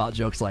upset about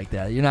jokes like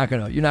that. You're not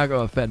gonna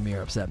offend me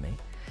or upset me.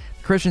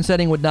 The Christian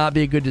setting would not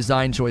be a good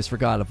design choice for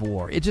God of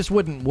War. It just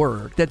wouldn't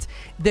work.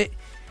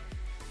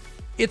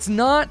 It's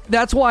not,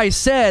 that's why I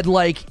said,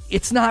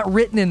 it's not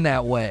written in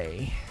that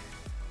way.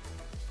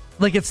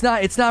 It's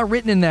not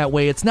written in that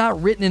way. It's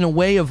not written in a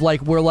way of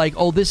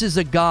oh, this is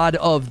a god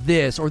of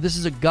this, or this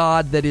is a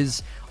god that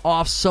is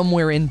off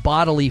somewhere in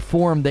bodily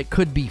form that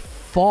could be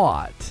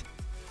fought.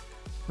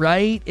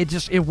 Right?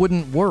 It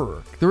wouldn't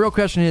work. The real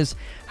question is,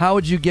 how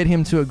would you get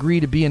him to agree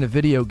to be in a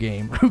video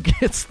game? Who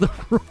gets the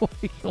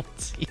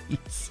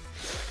royalties?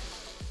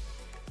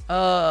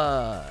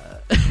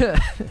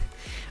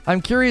 I'm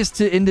curious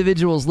to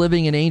individuals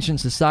living in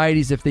ancient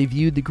societies if they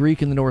viewed the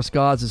Greek and the Norse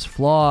gods as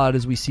flawed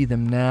as we see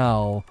them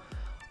now,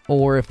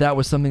 or if that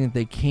was something that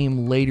they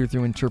came later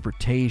through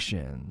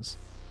interpretations.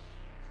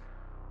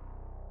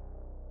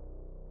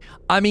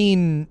 I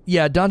mean,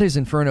 yeah, Dante's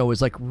Inferno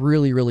is like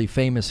really, really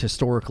famous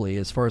historically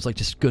as far as like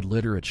just good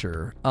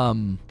literature.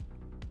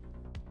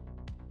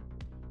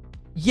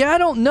 Yeah, I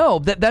don't know.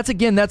 That's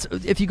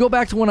if you go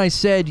back to when I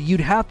said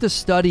you'd have to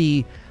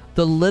study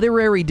the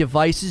literary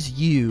devices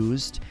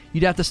used,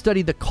 you'd have to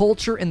study the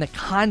culture and the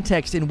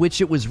context in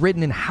which it was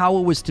written and how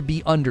it was to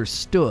be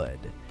understood.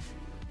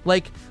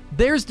 Like,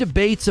 there's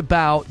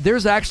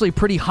actually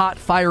pretty hot,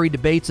 fiery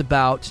debates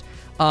about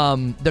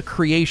the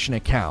creation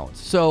account.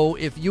 So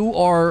if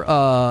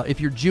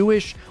you're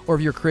Jewish or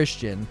if you're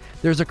Christian,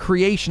 there's a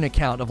creation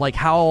account of like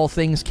how all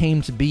things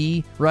came to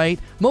be, right?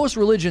 Most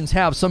religions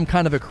have some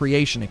kind of a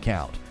creation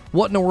account.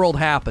 What in the world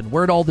happened?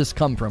 Where'd all this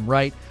come from,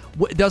 right?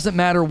 It doesn't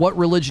matter what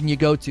religion you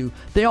go to,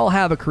 they all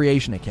have a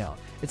creation account.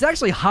 It's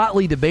actually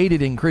hotly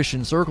debated in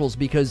Christian circles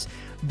because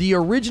the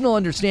original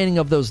understanding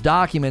of those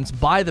documents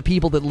by the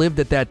people that lived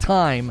at that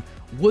time,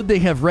 would they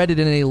have read it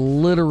in a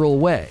literal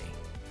way?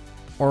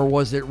 Or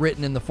was it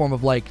written in the form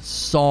of like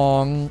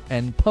song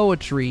and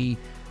poetry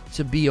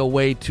to be a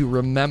way to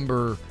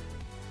remember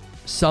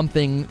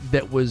something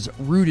that was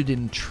rooted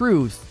in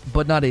truth,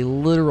 but not a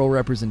literal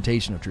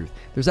representation of truth?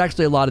 There's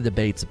actually a lot of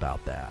debates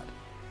about that.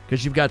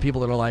 Because you've got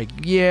people that are like,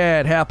 yeah,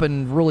 it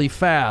happened really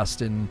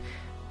fast, and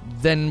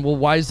then, well,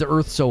 why is the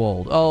earth so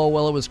old? Oh,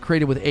 well, it was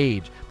created with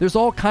age. There's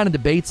all kind of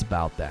debates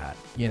about that,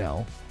 you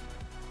know.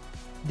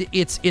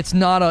 It's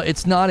not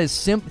as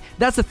simple.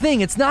 That's the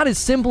thing. It's not as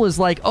simple as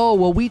like, oh,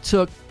 well, we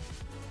took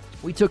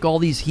all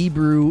these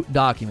Hebrew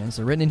documents,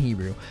 they're written in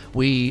Hebrew.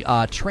 We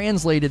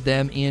translated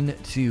them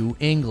into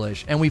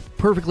English, and we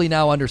perfectly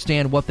now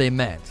understand what they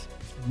meant.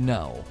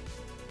 No,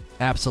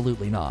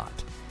 absolutely not.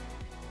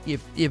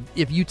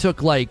 If you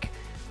took like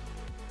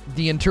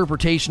the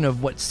interpretation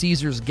of what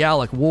Caesar's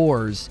Gallic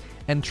Wars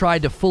and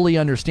tried to fully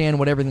understand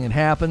what everything that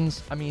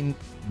happens, I mean,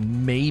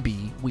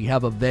 maybe we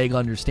have a vague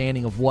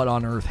understanding of what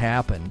on earth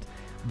happened,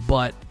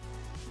 but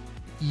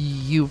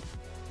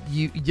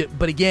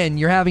but again,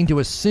 you're having to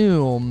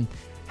assume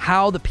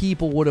how the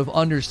people would have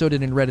understood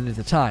it and read it at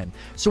the time.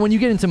 So when you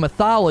get into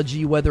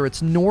mythology, whether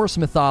it's Norse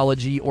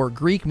mythology or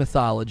Greek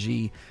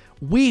mythology,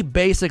 we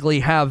basically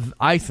have,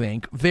 I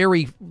think,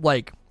 very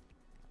like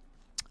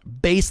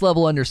base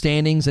level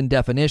understandings and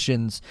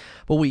definitions,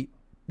 but we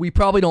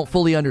probably don't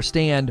fully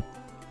understand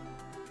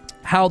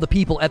how the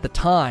people at the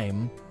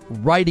time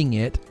writing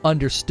it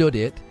understood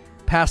it,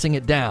 passing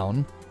it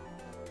down,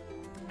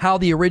 how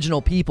the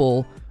original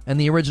people and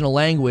the original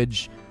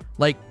language,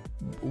 like,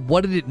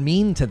 what did it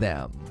mean to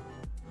them,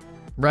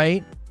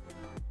 right?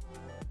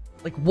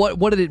 Like,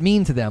 what did it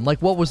mean to them?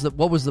 Like, what was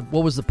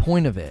the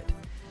point of it?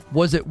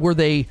 Were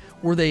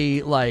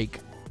they like,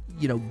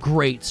 you know,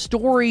 great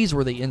stories?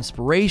 Were they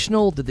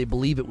inspirational? Did they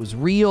believe it was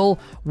real?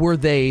 Were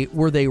they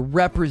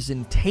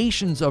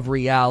representations of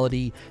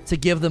reality to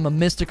give them a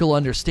mystical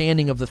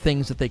understanding of the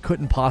things that they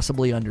couldn't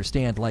possibly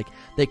understand? Like,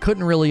 they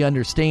couldn't really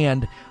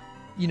understand,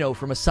 you know,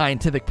 from a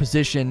scientific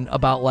position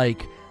about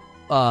like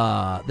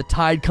the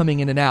tide coming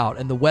in and out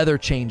and the weather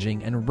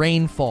changing and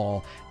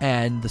rainfall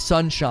and the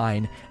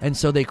sunshine, and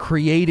so they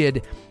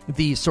created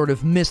these sort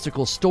of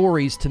mystical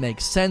stories to make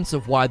sense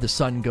of why the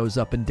sun goes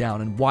up and down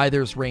and why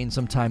there's rain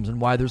sometimes and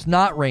why there's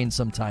not rain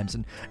sometimes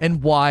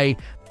and why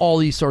all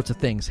these sorts of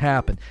things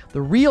happen.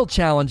 The real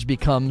challenge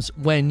becomes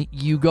when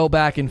you go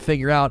back and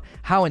figure out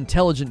how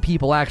intelligent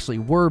people actually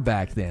were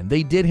back then.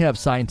 They did have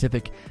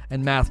scientific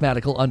and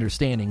mathematical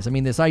understandings. I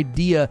mean, this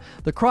idea,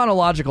 the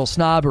chronological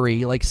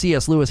snobbery, like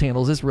C.S. Lewis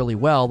handles this really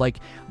well, like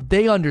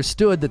they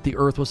understood that the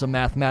earth was a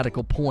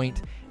mathematical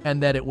point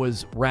and that it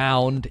was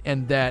round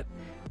and that,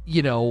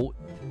 you know,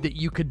 that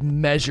you could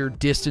measure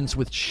distance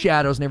with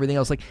shadows and everything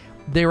else. Like,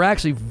 they were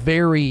actually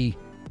very,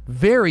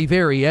 very,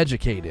 very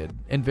educated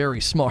and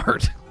very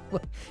smart.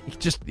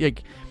 Just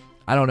like,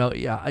 I don't know.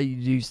 Yeah,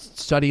 you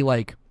study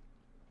like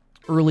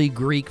early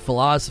Greek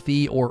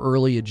philosophy or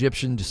early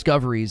Egyptian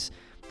discoveries.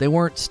 They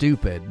weren't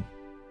stupid.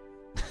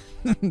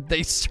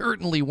 They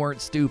certainly weren't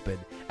stupid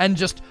and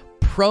just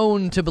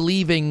prone to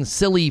believing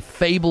silly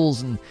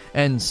fables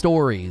and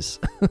stories.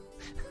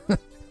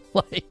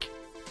 Like,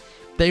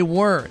 they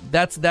weren't.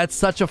 That's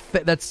such a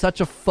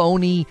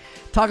phony.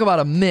 Talk about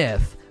a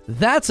myth.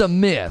 That's a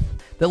myth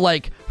that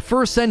like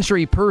first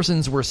century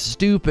persons were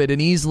stupid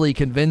and easily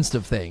convinced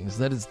of things.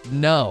 That is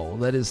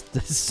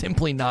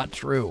simply not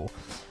true.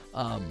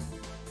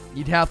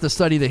 You'd have to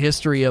study the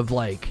history of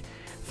like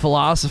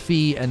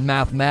philosophy and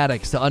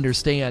mathematics to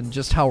understand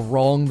just how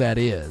wrong that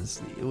is.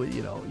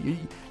 You know,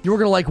 you were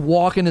gonna like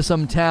walk into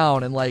some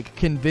town and like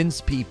convince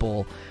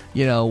people,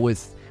 you know,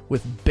 with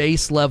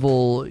base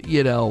level,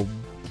 you know,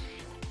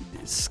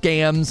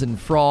 scams and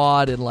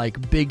fraud and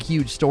like big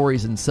huge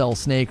stories and sell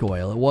snake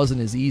oil. It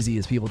wasn't as easy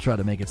as people try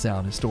to make it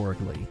sound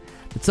historically.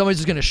 That somebody's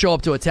just going to show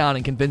up to a town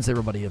and convince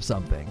everybody of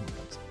something.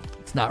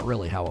 It's not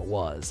really how it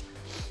was.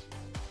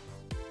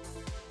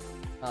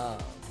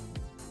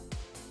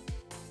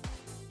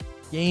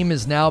 Game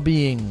is now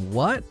being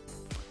what?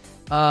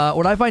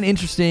 What I find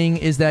interesting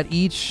is that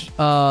each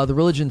the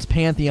religion's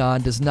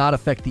pantheon does not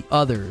affect the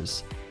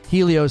others.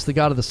 Helios, the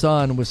god of the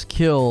sun, was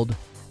killed,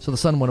 so the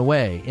sun went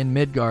away. In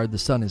Midgard, the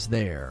sun is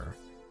there.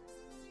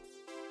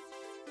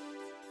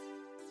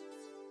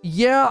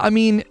 Yeah, I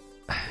mean,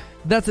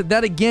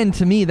 that again,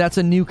 to me, that's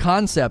a new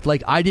concept.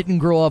 Like, I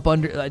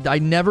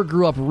never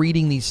grew up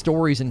reading these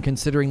stories and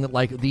considering that,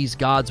 like, these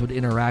gods would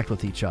interact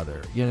with each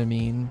other. You know what I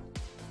mean?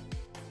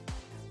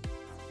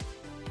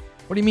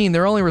 What do you mean?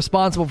 They're only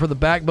responsible for the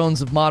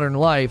backbones of modern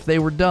life. They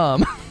were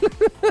dumb.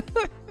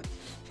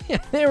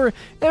 Yeah, they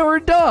were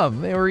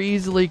dumb. They were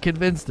easily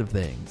convinced of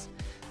things.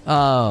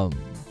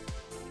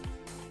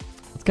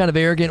 It's kind of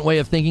arrogant way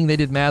of thinking they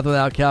did math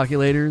without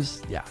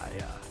calculators. Yeah.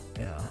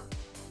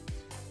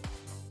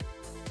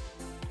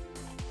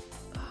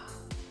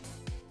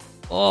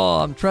 Oh,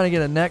 I'm trying to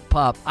get a neck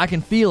pop. I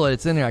can feel it.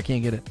 It's in there. I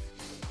can't get it.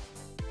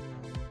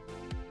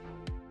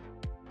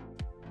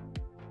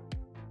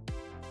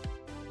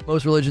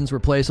 Most religions were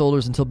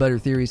placeholders until better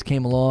theories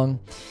came along.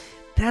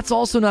 That's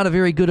also not a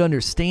very good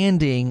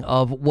understanding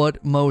of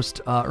what most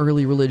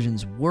early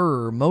religions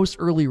were. Most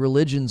early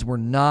religions were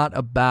not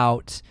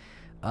about...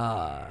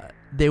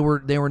 They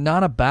were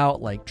not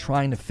about, like,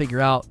 trying to figure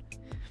out,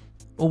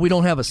 well, we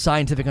don't have a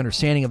scientific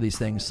understanding of these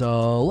things,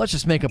 so let's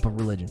just make up a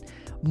religion.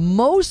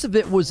 Most of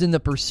it was in the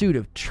pursuit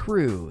of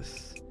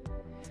truth.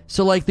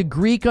 So, like, the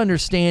Greek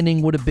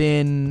understanding would have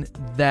been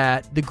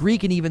that, the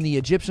Greek and even the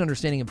Egyptian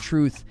understanding of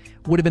truth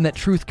would have been that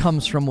truth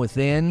comes from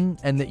within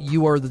and that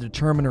you are the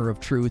determiner of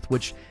truth,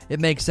 which it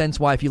makes sense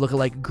why, if you look at,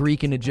 like,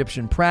 Greek and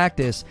Egyptian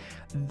practice,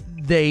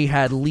 they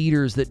had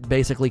leaders that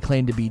basically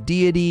claimed to be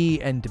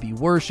deity and to be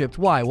worshipped.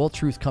 Why? Well,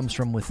 truth comes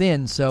from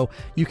within, so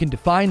you can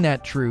define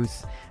that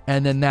truth,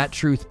 and then that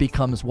truth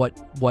becomes what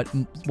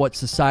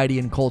society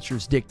and culture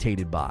is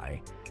dictated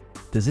by.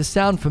 Does this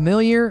sound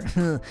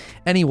familiar?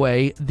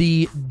 Anyway,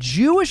 the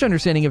Jewish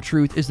understanding of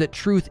truth is that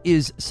truth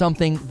is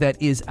something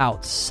that is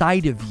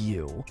outside of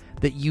you,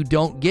 that you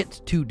don't get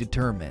to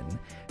determine.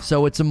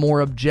 So it's a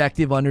more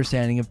objective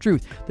understanding of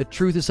truth. The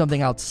truth is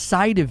something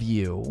outside of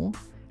you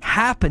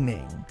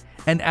happening,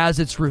 and as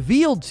it's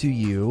revealed to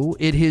you,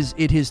 it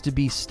is to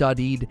be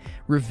studied,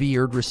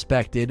 revered,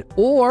 respected,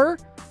 or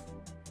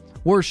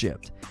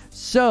worshipped.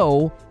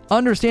 So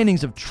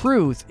understandings of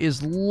truth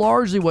is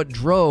largely what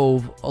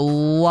drove a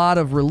lot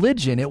of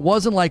religion. It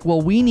wasn't like,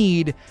 well, we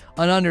need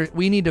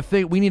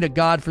a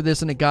God for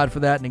this and a God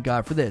for that and a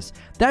God for this.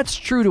 That's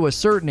true to a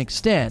certain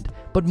extent,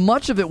 but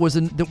much of it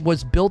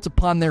was built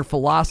upon their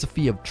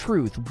philosophy of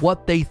truth,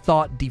 what they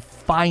thought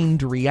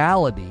defined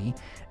reality.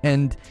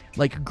 And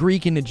like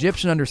Greek and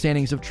Egyptian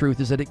understandings of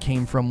truth is that it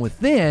came from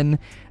within,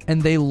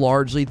 and they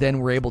largely then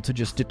were able to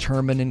just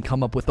determine and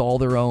come up with all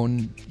their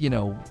own,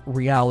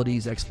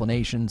 realities,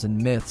 explanations, and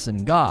myths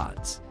and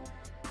gods.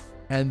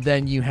 And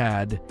then you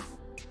had,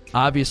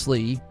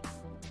 obviously,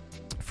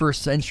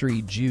 first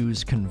century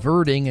Jews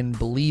converting and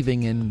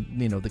believing in,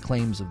 the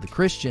claims of the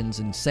Christians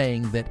and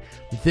saying that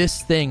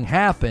this thing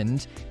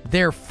happened,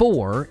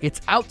 therefore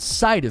it's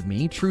outside of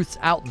me, truth's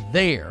out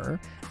there,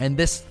 and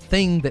this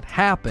thing that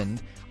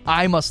happened,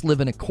 I must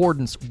live in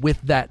accordance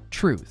with that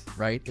truth,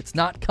 right? It's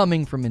not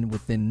coming from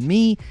within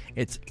me,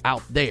 it's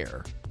out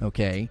there,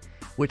 okay?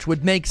 Which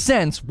would make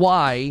sense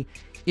why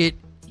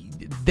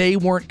they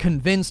weren't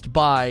convinced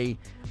by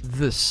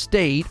the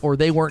state, or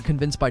they weren't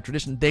convinced by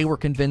tradition, they were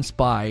convinced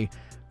by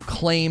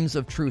claims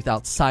of truth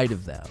outside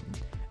of them.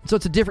 So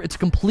it's a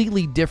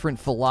completely different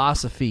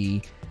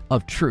philosophy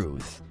of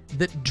truth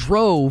that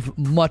drove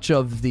much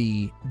of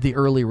the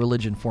early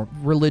religion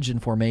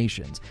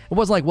formations. It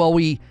wasn't like, well,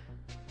 we're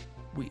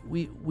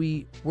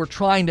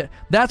trying to...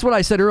 That's what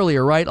I said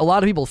earlier, right? A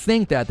lot of people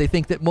think that. They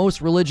think that most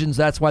religions,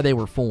 that's why they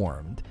were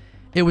formed.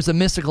 It was a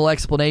mystical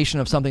explanation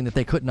of something that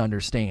they couldn't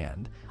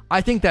understand.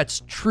 I think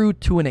that's true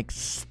to an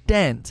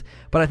extent,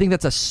 but I think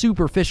that's a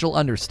superficial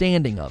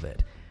understanding of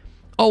it.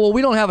 Oh, well,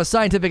 we don't have a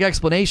scientific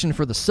explanation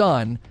for the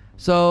sun,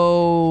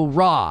 so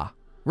Ra,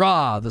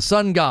 the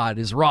sun god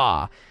is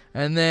Ra.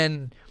 And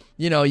then,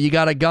 you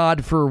got a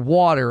god for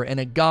water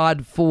and a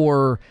god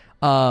for...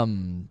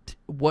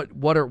 What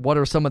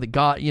are some of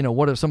the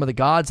what are some of the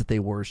gods that they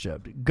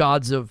worshipped?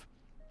 Gods of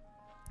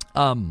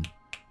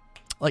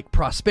like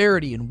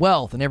prosperity and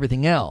wealth and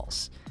everything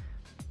else.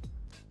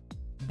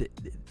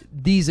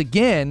 These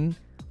again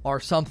are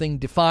something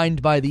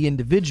defined by the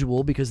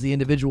individual, because the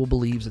individual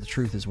believes that the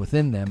truth is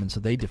within them, and so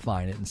they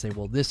define it and say,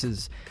 well, this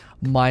is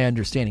my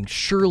understanding.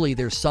 Surely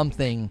there's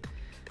something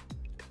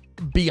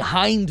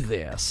behind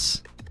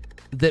this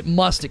that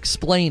must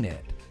explain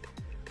it.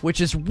 Which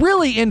is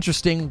really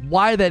interesting,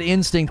 why that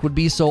instinct would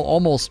be so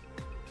almost,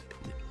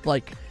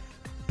 like,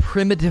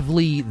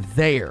 primitively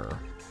there.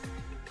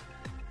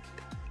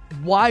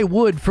 Why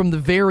would, from the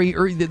very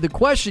early... The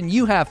question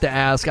you have to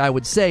ask, I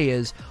would say,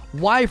 is,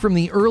 why from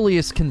the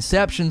earliest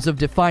conceptions of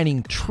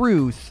defining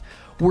truth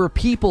were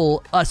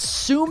people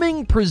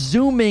assuming,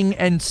 presuming,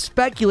 and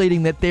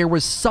speculating that there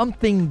was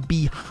something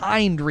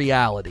behind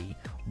reality?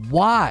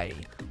 Why?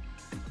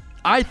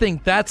 I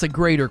think that's a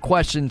greater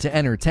question to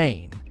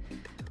entertain.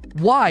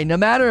 Why? No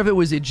matter if it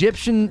was the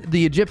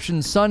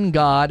Egyptian sun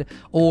god,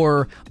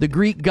 or the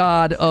Greek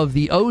god of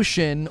the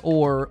ocean,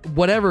 or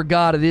whatever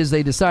god it is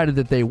they decided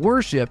that they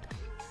worshipped,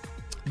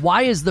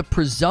 why is the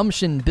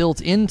presumption built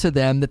into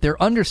them that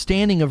their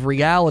understanding of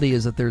reality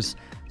is that there's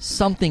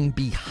something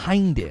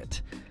behind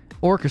it,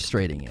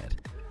 orchestrating it.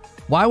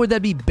 Why would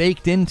that be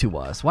baked into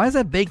us? Why is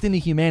that baked into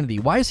humanity?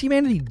 Why is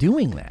humanity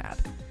doing that?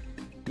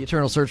 The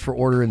eternal search for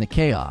order in the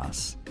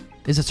chaos.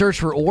 Is it search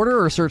for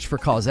order or search for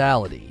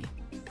causality?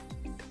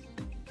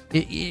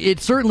 It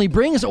certainly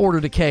brings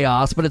order to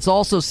chaos, but it's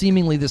also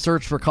seemingly the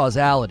search for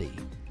causality.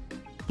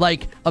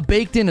 Like a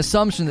baked-in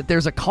assumption that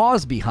there's a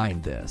cause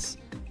behind this.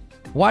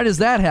 Why does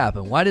that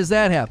happen? Why does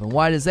that happen?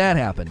 Why does that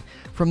happen?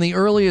 From the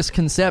earliest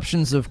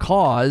conceptions of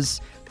cause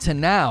to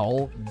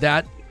now,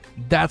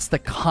 that's the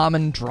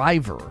common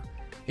driver.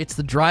 It's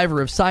the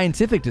driver of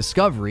scientific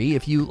discovery.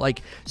 If you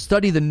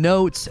study the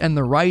notes and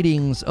the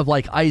writings of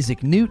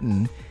Isaac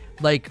Newton,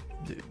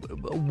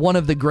 one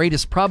of the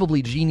greatest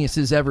probably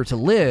geniuses ever to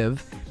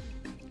live,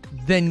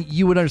 then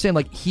you would understand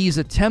he's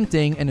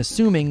attempting and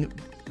assuming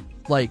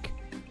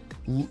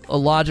a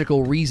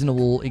logical,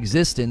 reasonable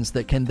existence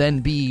that can then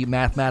be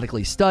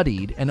mathematically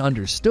studied and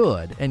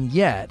understood, and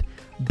yet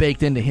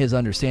baked into his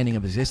understanding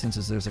of existence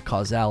is there's a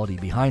causality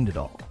behind it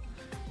all.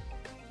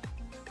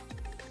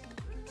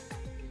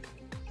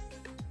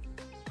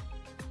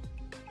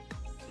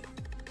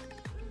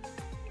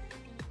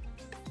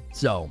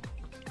 So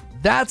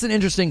that's an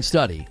interesting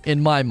study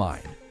in my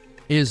mind,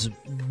 is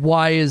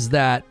why is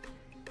that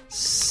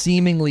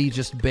seemingly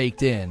just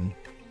baked in,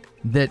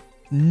 that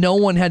no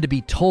one had to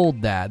be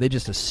told that. They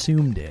just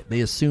assumed it. They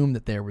assumed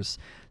that there was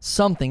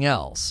something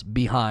else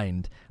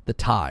behind the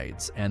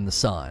tides and the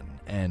sun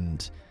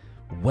and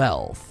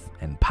wealth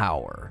and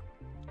power.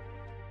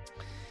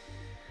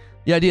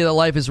 The idea that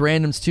life is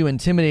random is too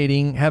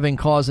intimidating. Having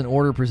cause and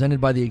order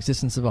presented by the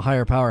existence of a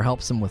higher power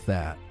helps them with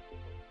that.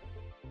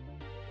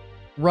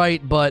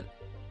 Right, but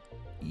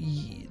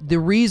the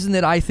reason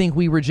that I think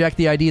we reject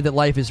the idea that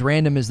life is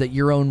random is that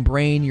your own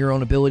brain, your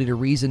own ability to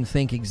reason,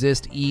 think,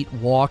 exist, eat,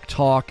 walk,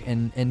 talk,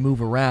 and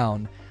move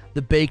around,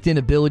 the baked-in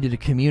ability to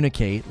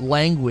communicate,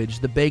 language,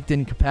 the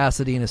baked-in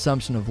capacity and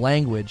assumption of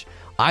language,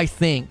 I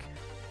think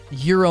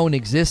your own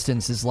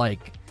existence is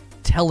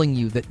telling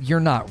you that you're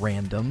not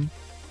random.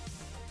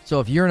 So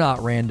if you're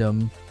not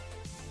random,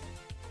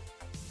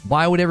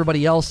 why would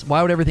everything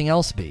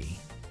else be?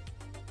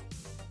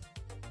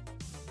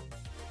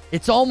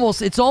 It's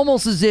almost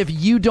as if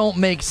you don't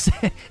make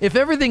sense. If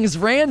everything is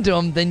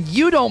random, then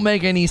you don't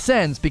make any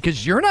sense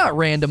because you're not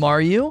random,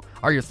 are you?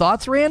 Are your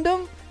thoughts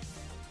random?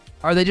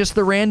 Are they just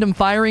the random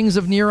firings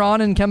of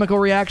neuron and chemical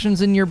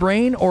reactions in your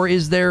brain? Or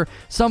is there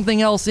something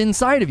else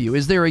inside of you?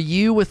 Is there a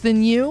you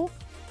within you?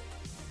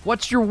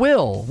 What's your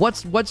will?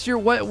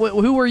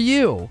 Who are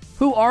you?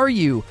 Who are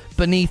you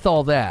beneath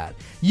all that?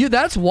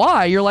 That's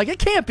why you're it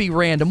can't be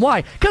random.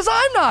 Why? Because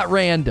I'm not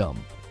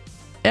random.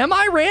 Am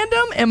I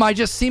random? Am I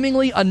just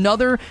seemingly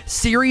another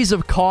series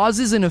of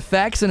causes and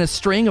effects and a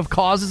string of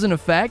causes and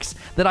effects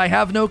that I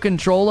have no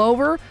control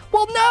over?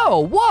 Well, no.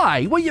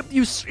 Why? Well,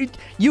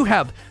 you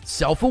have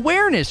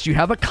self-awareness. You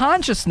have a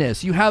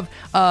consciousness. You have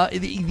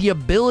the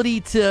ability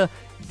to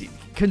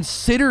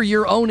consider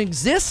your own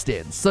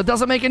existence. So it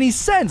doesn't make any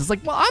sense.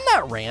 It's well, I'm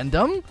not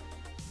random.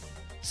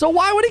 So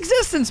why would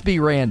existence be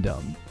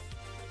random?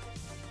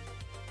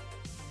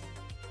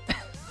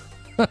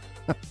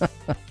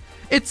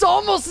 It's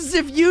almost as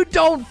if you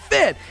don't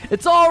fit.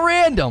 It's all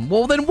random.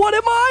 Well, then what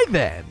am I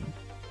then?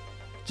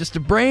 Just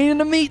a brain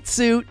in a meat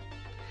suit.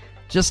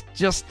 Just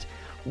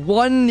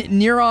one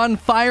neuron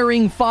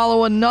firing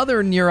follow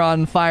another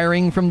neuron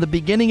firing from the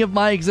beginning of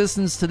my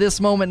existence to this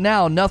moment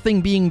now,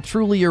 nothing being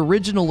truly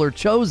original or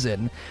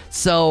chosen.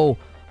 So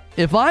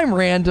if I'm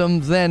random,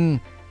 then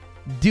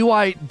do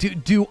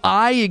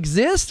I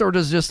exist, or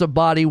does just a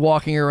body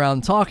walking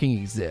around talking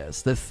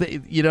exist?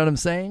 You know what I'm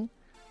saying?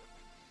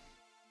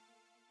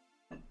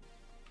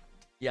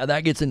 Yeah,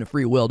 that gets into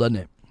free will, doesn't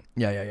it?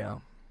 Yeah.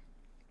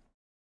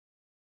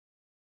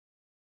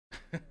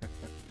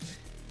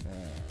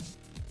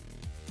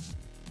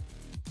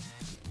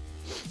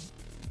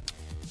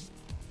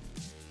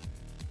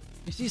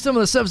 You see some of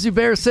the Subzu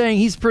Bears saying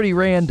he's pretty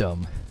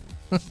random.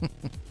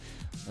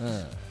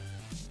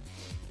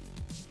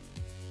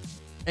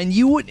 And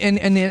you would,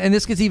 and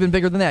this gets even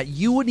bigger than that.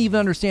 You wouldn't even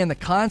understand the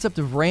concept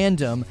of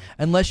random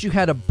unless you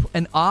had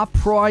an a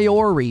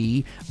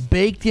priori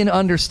baked-in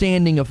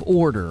understanding of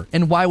order.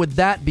 And why would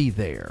that be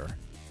there?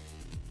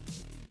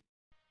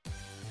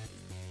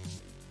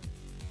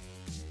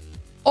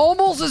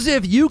 Almost as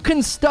if you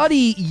can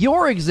study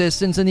your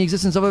existence and the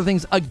existence of other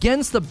things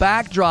against the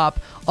backdrop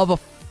of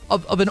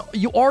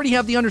you already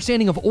have the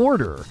understanding of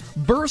order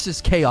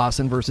versus chaos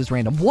and versus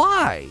random.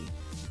 Why?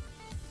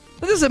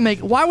 That doesn't make.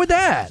 Why would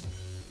that?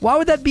 Why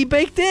would that be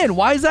baked in?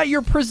 Why is that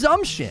your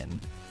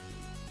presumption?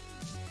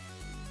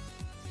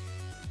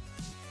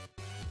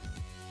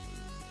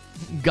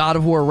 God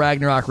of War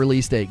Ragnarok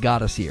release date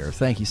got us here.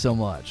 Thank you so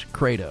much,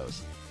 Kratos.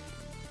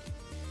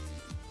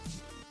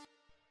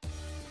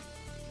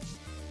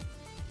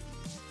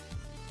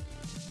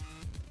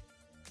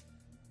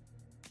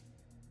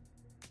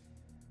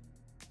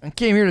 I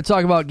came here to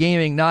talk about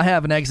gaming, not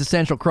have an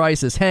existential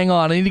crisis. Hang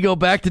on, I need to go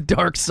back to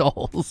Dark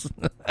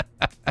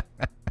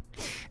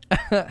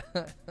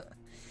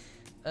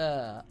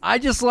I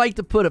just like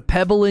to put a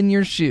pebble in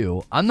your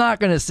shoe. I'm not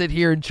going to sit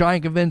here and try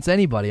and convince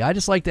anybody. I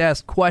just like to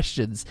ask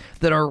questions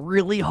that are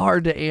really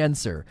hard to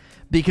answer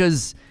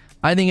because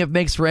I think it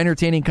makes for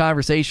entertaining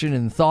conversation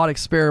and thought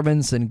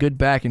experiments and good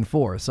back and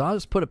forth. So I'll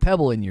just put a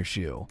pebble in your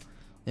shoe.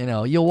 You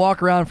know, you'll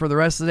walk around for the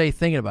rest of the day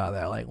thinking about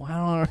that. Like,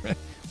 well,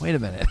 wait a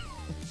minute.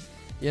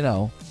 You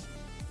know,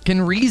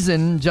 can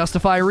reason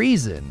justify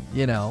reason?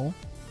 You know,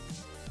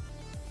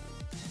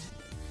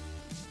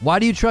 why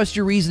do you trust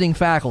your reasoning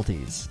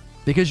faculties?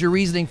 Because your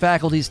reasoning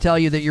faculties tell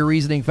you that your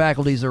reasoning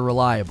faculties are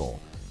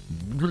reliable.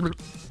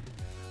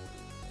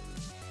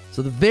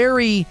 So the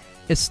very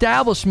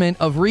establishment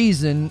of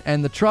reason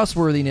and the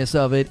trustworthiness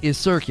of it is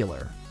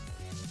circular.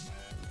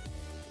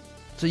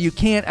 So you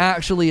can't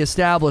actually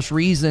establish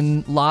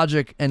reason,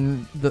 logic,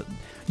 and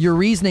your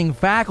reasoning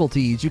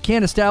faculties. You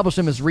can't establish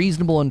them as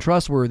reasonable and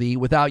trustworthy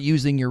without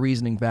using your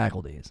reasoning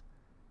faculties.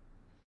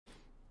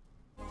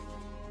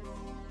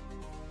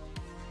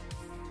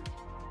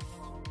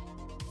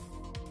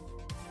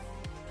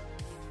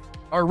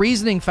 Our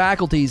reasoning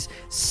faculties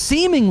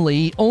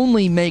seemingly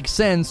only make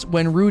sense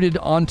when rooted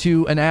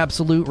onto an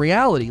absolute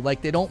reality.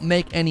 Like, they don't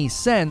make any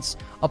sense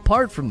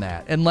apart from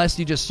that, unless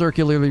you just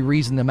circularly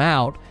reason them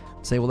out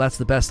and say, well, that's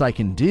the best I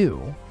can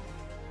do.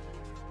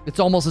 It's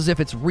almost as if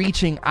it's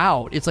reaching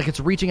out. It's like it's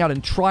reaching out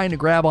and trying to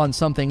grab on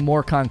something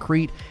more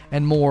concrete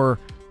and more,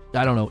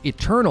 I don't know,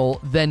 eternal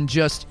than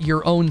just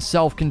your own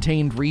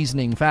self-contained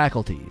reasoning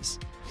faculties.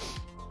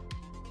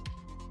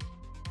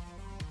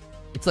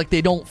 It's like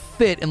they don't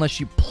fit unless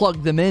you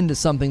plug them into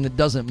something that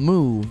doesn't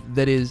move.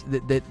 Then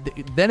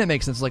it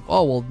makes sense. Like,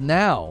 oh, well,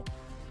 now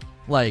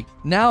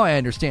I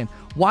understand.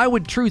 Why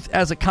would truth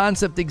as a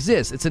concept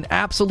exist? It's an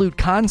absolute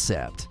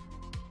concept,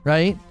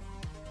 right?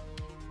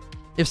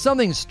 If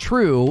something's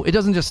true, it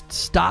doesn't just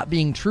stop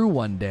being true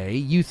one day.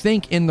 You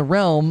think in the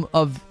realm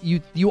of,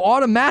 you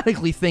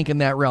automatically think in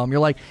that realm.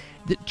 You're like,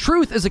 the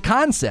truth is a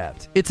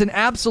concept. It's an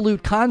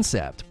absolute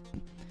concept.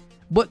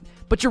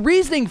 But your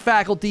reasoning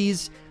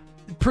faculties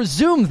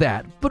presume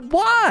that. But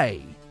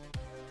why?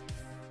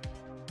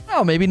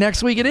 Oh, maybe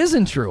next week it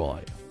isn't true.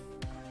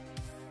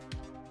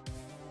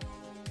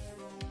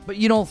 But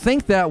you don't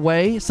think that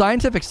way.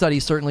 Scientific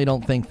studies certainly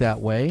don't think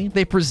that way.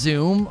 They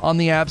presume on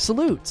the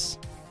absolutes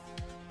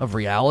of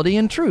reality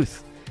and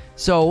truth.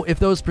 So if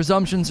those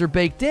presumptions are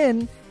baked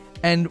in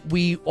and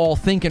we all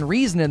think and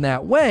reason in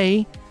that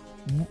way,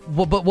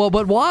 but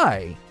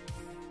why?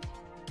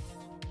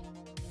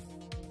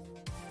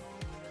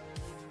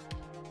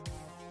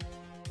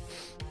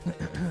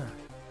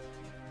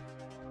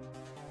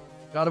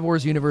 God of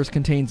War's universe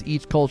contains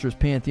each culture's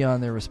pantheon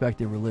and their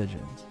respective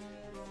religions.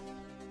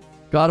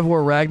 God of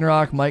War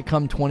Ragnarok might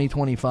come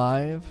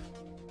 2025.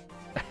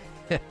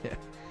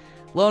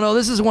 Lono,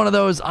 this is one of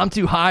those I'm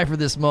too high for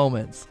this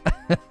moments.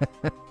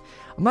 I'm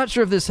not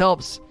sure if this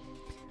helps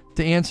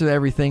to answer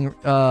everything.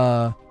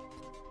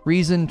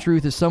 Reason,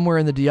 truth is somewhere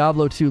in the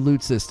Diablo 2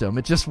 loot system.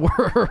 It just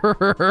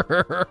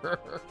works.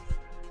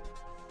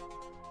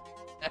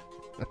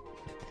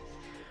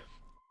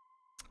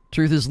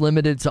 Truth is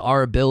limited to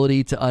our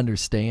ability to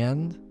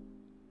understand.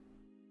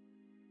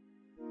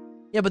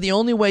 Yeah, but the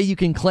only way you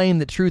can claim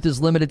that truth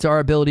is limited to our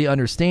ability to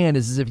understand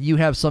is if you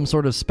have some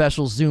sort of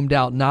special zoomed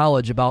out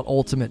knowledge about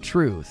ultimate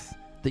truth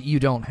that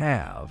you don't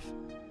have.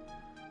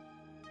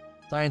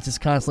 Science is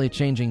constantly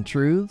changing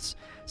truths.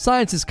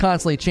 Science is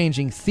constantly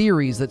changing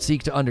theories that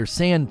seek to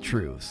understand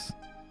truth.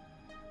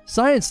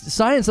 Science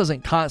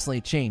doesn't constantly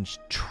change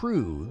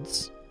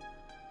truths.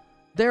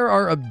 There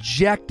are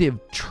objective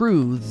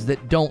truths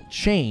that don't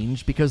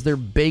change because they're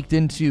baked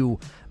into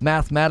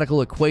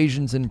mathematical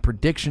equations and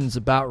predictions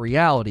about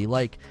reality.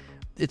 Like,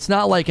 it's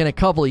not like in a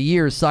couple of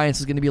years science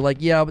is going to be like,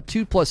 yeah, but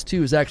 2 +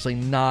 2 is actually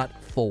not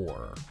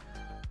 4,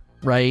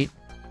 right?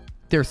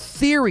 Their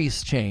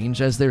theories change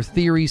as their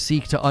theories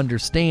seek to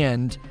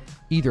understand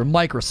either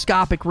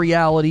microscopic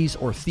realities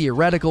or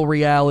theoretical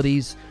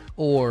realities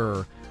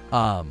or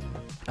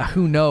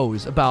who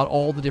knows about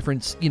all the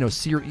different,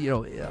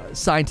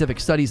 scientific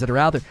studies that are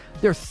out there.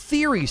 Their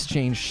theories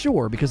change,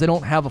 sure, because they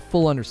don't have a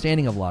full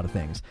understanding of a lot of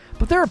things.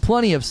 But there are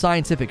plenty of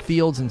scientific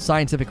fields and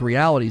scientific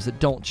realities that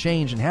don't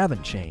change and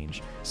haven't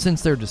changed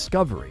since their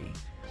discovery,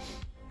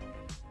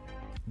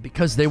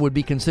 because they would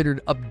be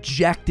considered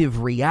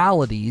objective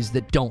realities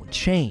that don't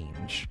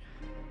change.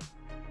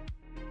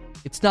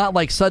 It's not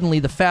like suddenly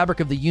the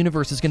fabric of the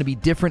universe is going to be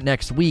different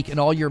next week and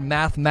all your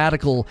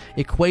mathematical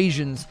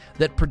equations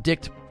that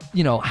predict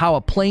how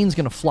a plane's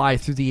going to fly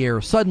through the air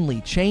suddenly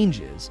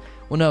changes.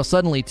 Well, no,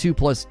 suddenly 2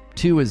 +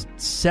 2 is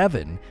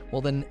 7.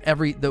 Well, then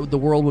the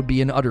world would be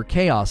in utter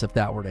chaos if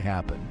that were to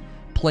happen.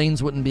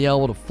 Planes wouldn't be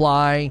able to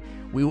fly.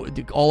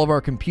 All of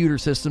our computer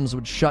systems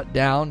would shut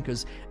down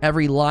because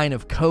every line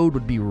of code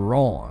would be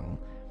wrong.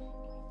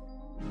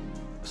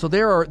 So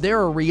there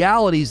are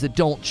realities that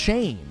don't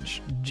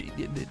change.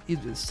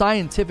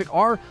 Scientific,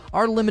 our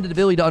limited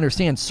ability to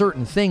understand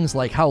certain things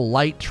like how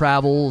light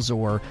travels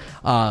or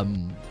I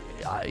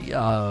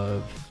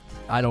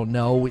don't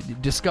know,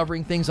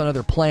 discovering things on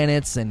other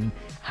planets and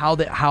how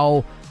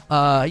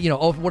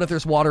What if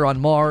there's water on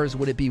Mars?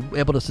 Would it be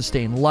able to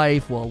sustain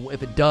life? Well,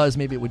 if it does,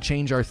 maybe it would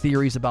change our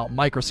theories about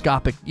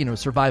microscopic,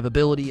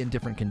 survivability in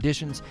different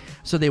conditions.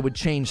 So they would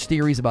change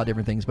theories about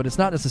different things, but it's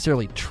not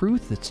necessarily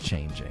truth that's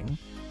changing.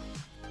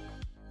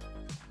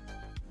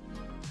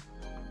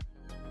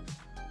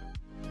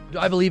 Do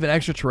I believe in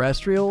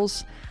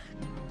extraterrestrials?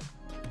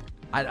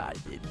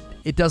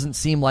 It doesn't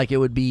seem like it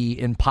would be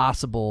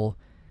impossible.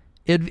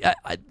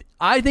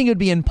 I think it would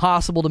be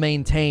impossible to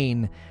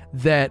maintain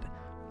that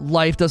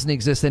life doesn't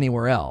exist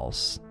anywhere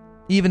else,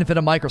 even if at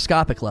a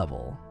microscopic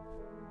level.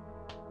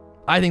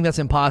 I think that's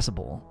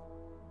impossible.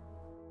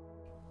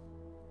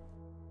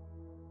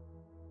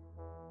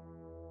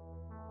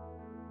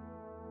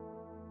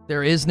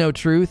 There is no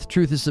truth.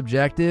 Truth is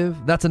subjective.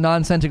 That's a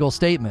nonsensical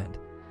statement.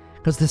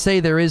 Because to say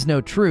there is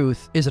no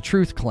truth is a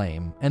truth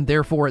claim, and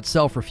therefore it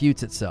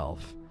self-refutes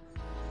itself.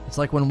 It's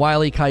like when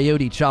Wile E.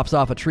 Coyote chops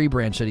off a tree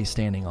branch that he's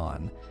standing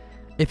on.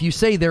 If you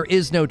say there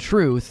is no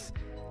truth,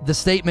 the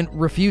statement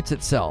refutes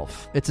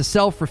itself. It's a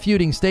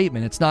self-refuting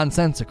statement. It's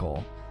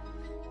nonsensical.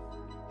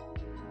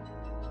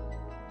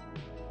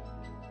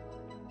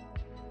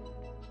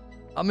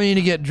 I'm going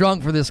to get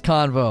drunk for this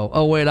convo.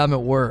 Oh, wait, I'm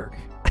at work.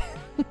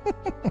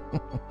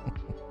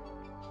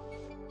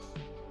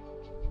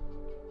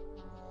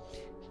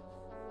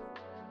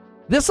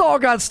 This all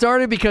got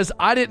started because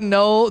I didn't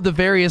know the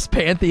various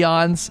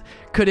pantheons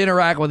could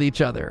interact with each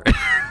other.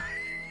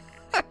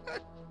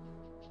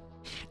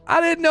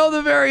 I didn't know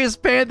the various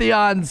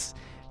pantheons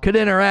could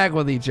interact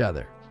with each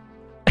other.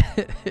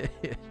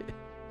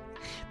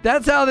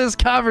 That's how this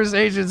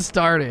conversation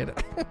started.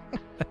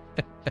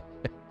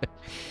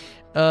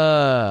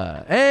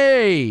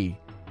 Hey,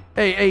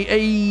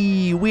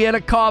 we had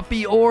a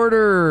coffee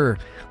order.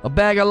 A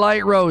bag of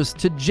light roast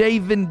to Jay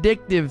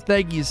Vindictive.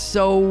 Thank you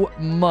so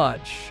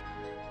much.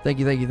 Thank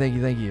you. Okay,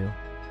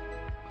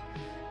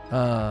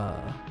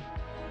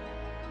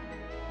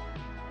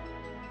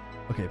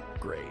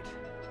 great.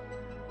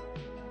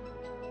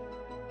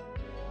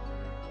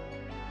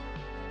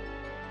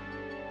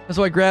 That's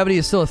why gravity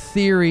is still a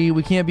theory.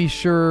 We can't be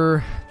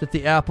sure that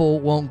the apple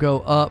won't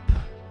go up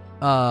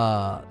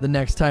the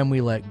next time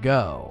we let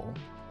go.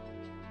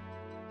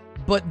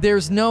 But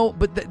there's no...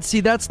 see,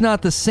 that's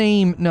not the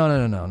same...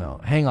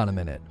 No. Hang on a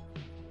minute.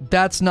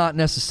 That's not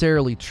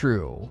necessarily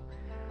true.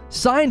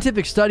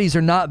 Scientific studies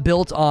are not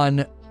built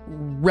on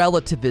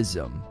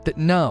relativism.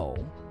 No.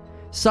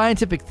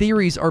 Scientific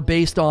theories are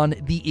based on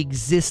the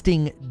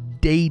existing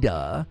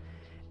data,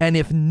 and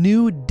if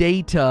new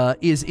data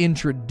is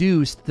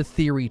introduced, the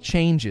theory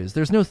changes.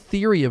 There's no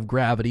theory of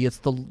gravity. It's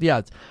the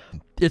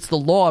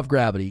law of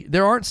gravity.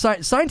 There aren't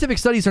scientific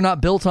studies are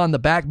not built on the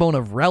backbone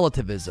of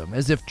relativism,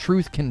 as if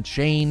truth can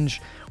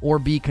change or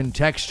be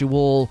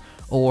contextual,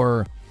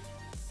 or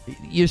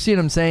you see what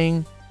I'm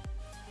saying?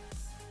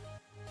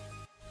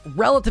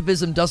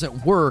 Relativism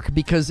doesn't work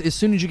because as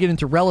soon as you get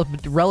into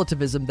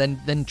relativism,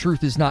 then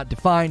truth is not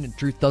defined and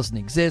truth doesn't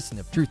exist.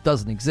 And if truth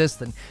doesn't exist,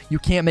 then you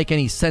can't make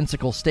any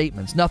sensical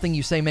statements. Nothing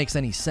you say makes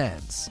any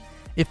sense.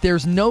 If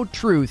there's no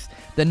truth,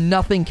 then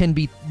nothing can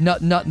be,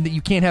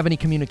 you can't have any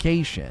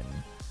communication.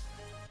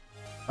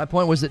 My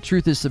point was that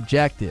truth is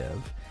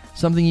subjective.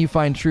 Something you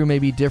find true may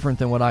be different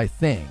than what I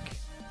think.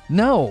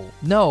 No,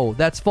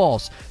 that's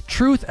false.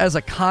 Truth as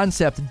a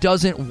concept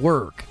doesn't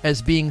work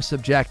as being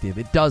subjective.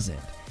 It doesn't.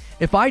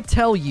 If I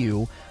tell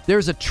you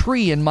there's a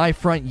tree in my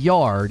front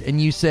yard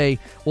and you say,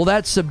 well,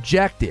 that's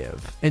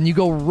subjective, and you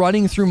go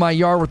running through my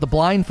yard with the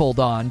blindfold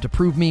on to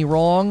prove me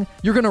wrong,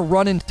 you're going to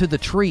run into the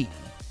tree.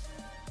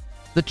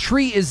 The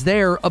tree is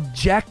there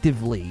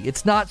objectively.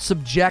 It's not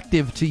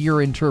subjective to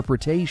your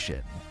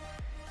interpretation.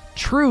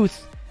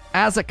 Truth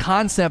as a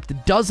concept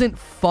doesn't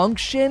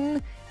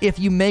function if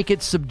you make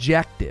it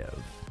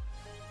subjective.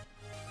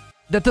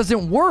 That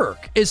doesn't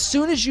work. As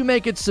soon as you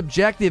make it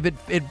subjective,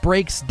 it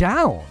breaks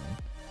down.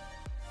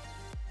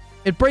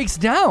 It breaks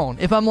down.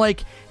 If I'm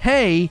like,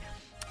 hey,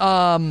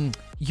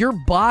 your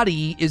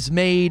body is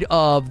made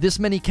of this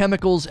many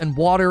chemicals and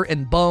water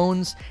and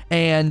bones,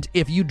 and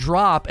if you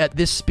drop at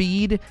this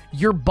speed,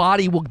 your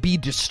body will be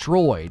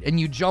destroyed, and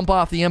you jump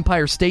off the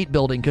Empire State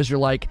Building because you're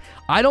like,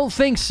 I don't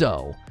think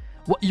so.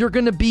 Well, you're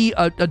going to be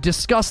a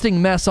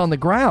disgusting mess on the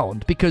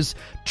ground because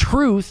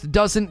truth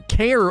doesn't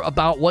care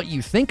about what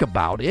you think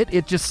about it.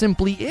 It just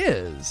simply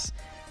is.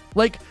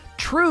 Like,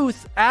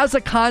 truth as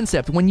a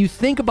concept, when you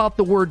think about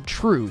the word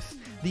truth,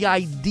 the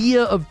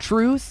idea of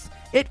truth,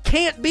 it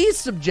can't be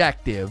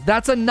subjective.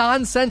 That's a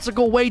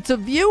nonsensical way to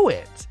view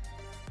it.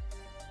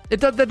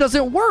 That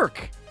doesn't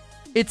work.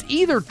 It's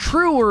either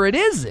true or it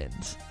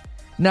isn't.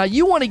 Now,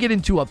 you want to get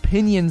into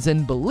opinions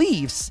and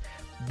beliefs.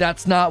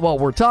 That's not what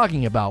we're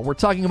talking about. We're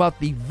talking about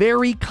the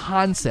very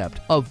concept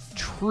of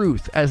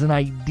truth as an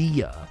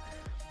idea.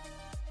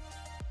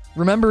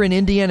 Remember in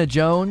Indiana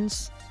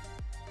Jones?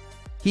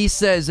 He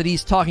says that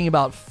he's talking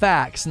about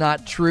facts,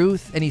 not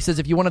truth. And he says,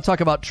 if you want to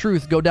talk about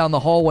truth, go down the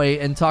hallway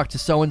and talk to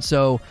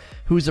so-and-so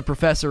who's a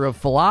professor of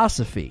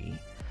philosophy.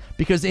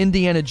 Because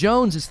Indiana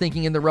Jones is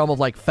thinking in the realm of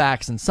like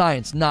facts and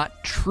science,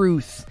 not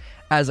truth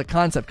as a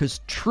concept, because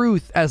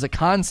truth as a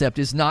concept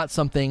is not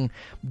something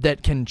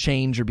that can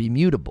change or be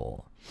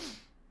mutable.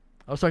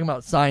 I was talking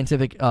about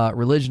scientific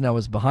religion. I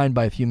was behind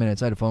by a few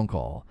minutes. I had a phone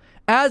call.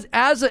 As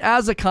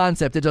a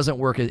concept, it doesn't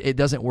work. It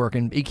doesn't work,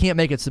 and you can't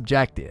make it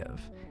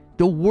subjective.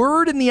 The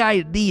word and the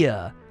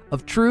idea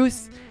of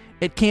truth,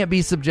 it can't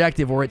be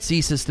subjective, or it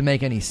ceases to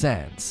make any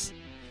sense.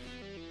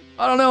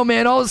 I don't know,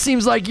 man. All it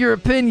seems like your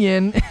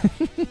opinion.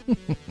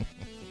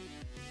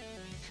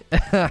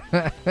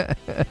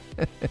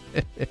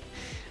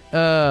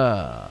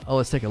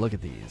 Let's take a look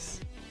at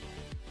these.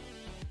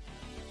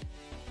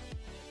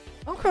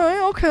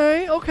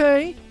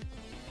 Okay.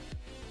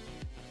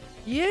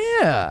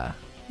 Yeah,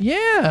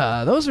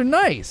 those are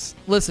nice.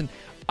 Listen,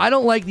 I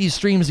don't like these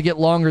streams to get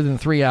longer than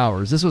 3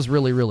 hours. This was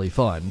really, really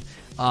fun.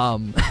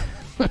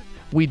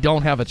 We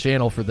don't have a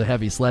channel for the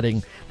heavy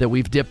sledding that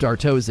we've dipped our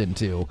toes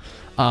into.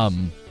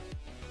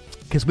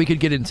 Because we could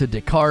get into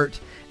Descartes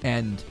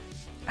and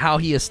how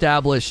he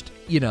established,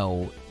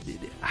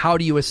 how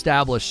do you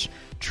establish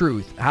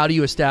truth? How do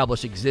you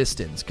establish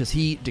existence? Because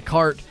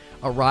Descartes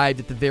arrived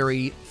at the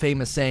very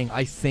famous saying,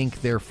 I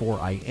think, therefore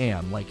I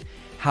am. Like,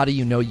 how do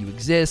you know you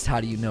exist?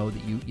 How do you know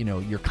that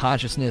your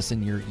consciousness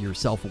and your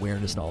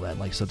self-awareness and all that?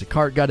 Like, so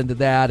Descartes got into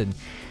that, and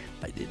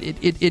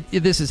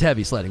this is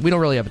heavy sledding. We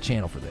don't really have a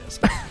channel for this.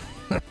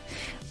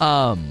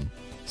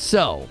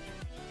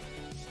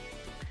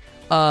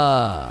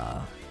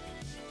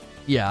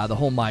 Yeah, the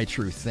whole my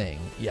truth thing.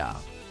 Yeah.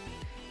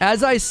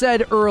 As I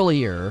said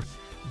earlier,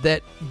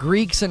 that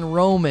Greeks and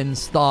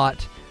Romans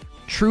thought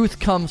truth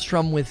comes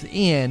from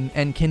within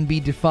and can be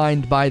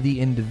defined by the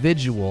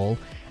individual,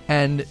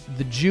 and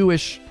the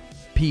Jewish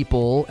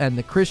people and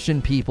the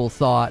Christian people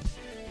thought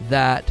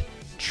that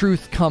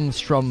truth comes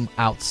from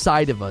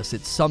outside of us.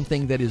 It's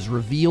something that is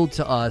revealed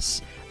to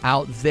us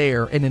out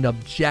there in an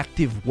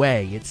objective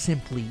way. It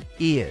simply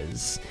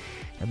is.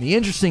 And the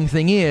interesting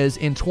thing is,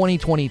 in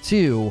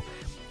 2022,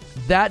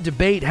 that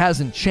debate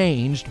hasn't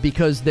changed,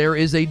 because there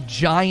is a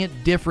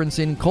giant difference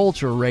in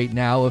culture right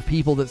now of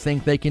people that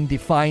think they can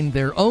define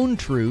their own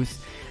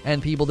truth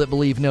and people that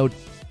believe no,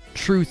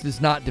 truth is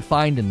not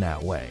defined in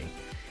that way.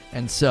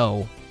 And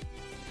so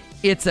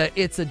it's a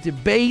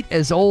debate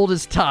as old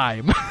as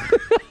time.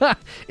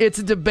 It's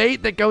a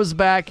debate that goes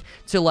back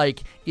to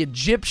like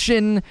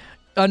Egyptian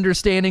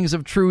understandings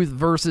of truth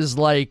versus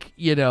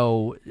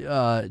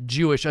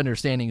Jewish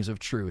understandings of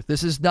truth.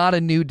 This is not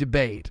a new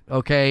debate,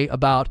 okay,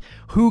 about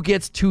who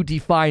gets to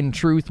define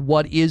truth,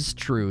 what is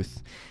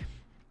truth.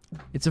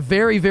 It's a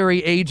very,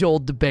 very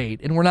age-old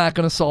debate, and we're not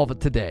going to solve it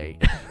today.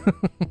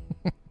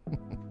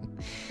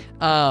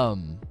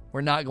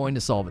 We're not going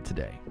to solve it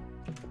today.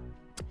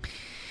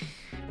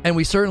 And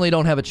we certainly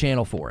don't have a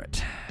channel for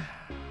it.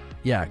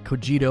 Yeah,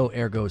 cogito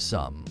ergo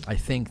sum. I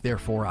think,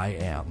 therefore I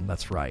am.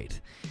 That's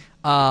right.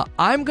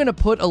 I'm going to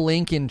put a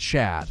link in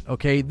chat,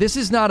 okay? This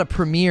is not a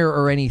premiere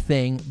or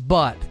anything,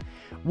 but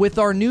with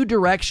our new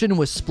direction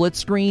with Split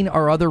Screen,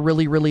 our other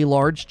really, really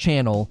large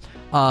channel,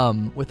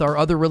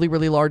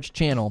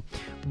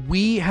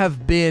 we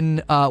have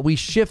been, we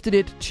shifted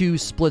it to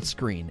Split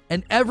Screen.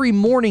 And every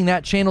morning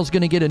that channel's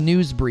going to get a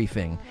news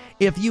briefing.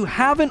 If you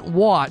haven't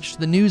watched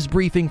the news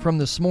briefing from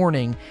this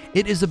morning,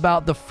 it is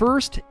about the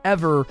first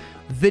ever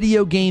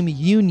video game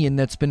union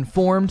that's been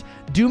formed.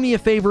 Do me a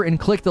favor and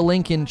click the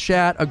link in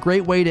chat. A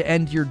great way to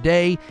end your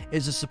day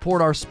is to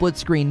support our Split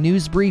Screen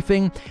news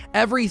briefing.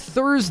 Every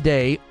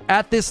Thursday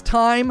at this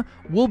time,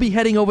 we'll be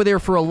heading over there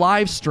for a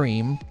live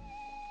stream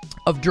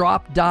of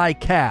Drop Die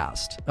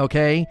Cast,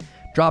 okay?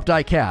 Drop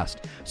Die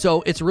Cast.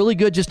 So it's really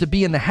good just to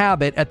be in the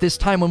habit at this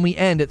time when we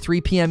end at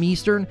 3 p.m.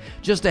 Eastern,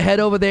 just to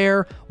head over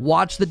there,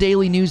 watch the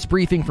daily news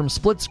briefing from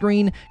Split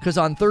Screen, because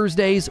on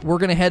Thursdays, we're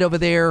going to head over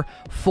there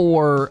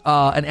for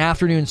an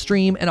afternoon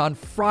stream, and on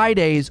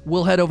Fridays,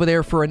 we'll head over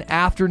there for an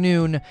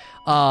afternoon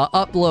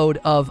upload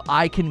of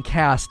I Can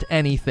Cast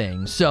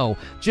Anything. So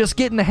just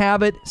get in the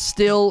habit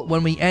still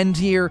when we end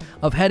here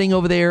of heading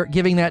over there,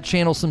 giving that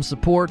channel some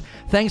support.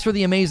 Thanks for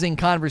the amazing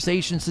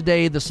conversations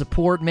today, the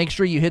support. Make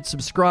sure you hit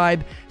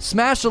subscribe.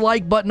 Smash the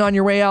like button on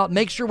your way out.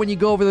 Make sure when you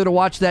go over there to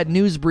watch that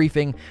news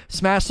briefing,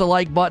 smash the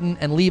like button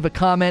and leave a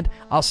comment.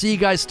 I'll see you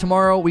guys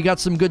tomorrow. We got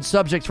some good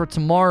subjects for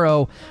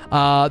tomorrow.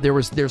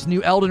 There's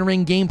new Elden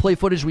Ring gameplay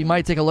footage we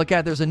might take a look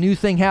at. There's a new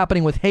thing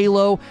happening with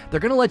Halo. They're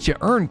going to let you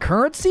earn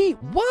currency?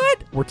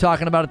 What? We're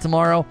talking about it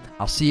tomorrow.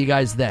 I'll see you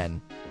guys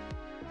then.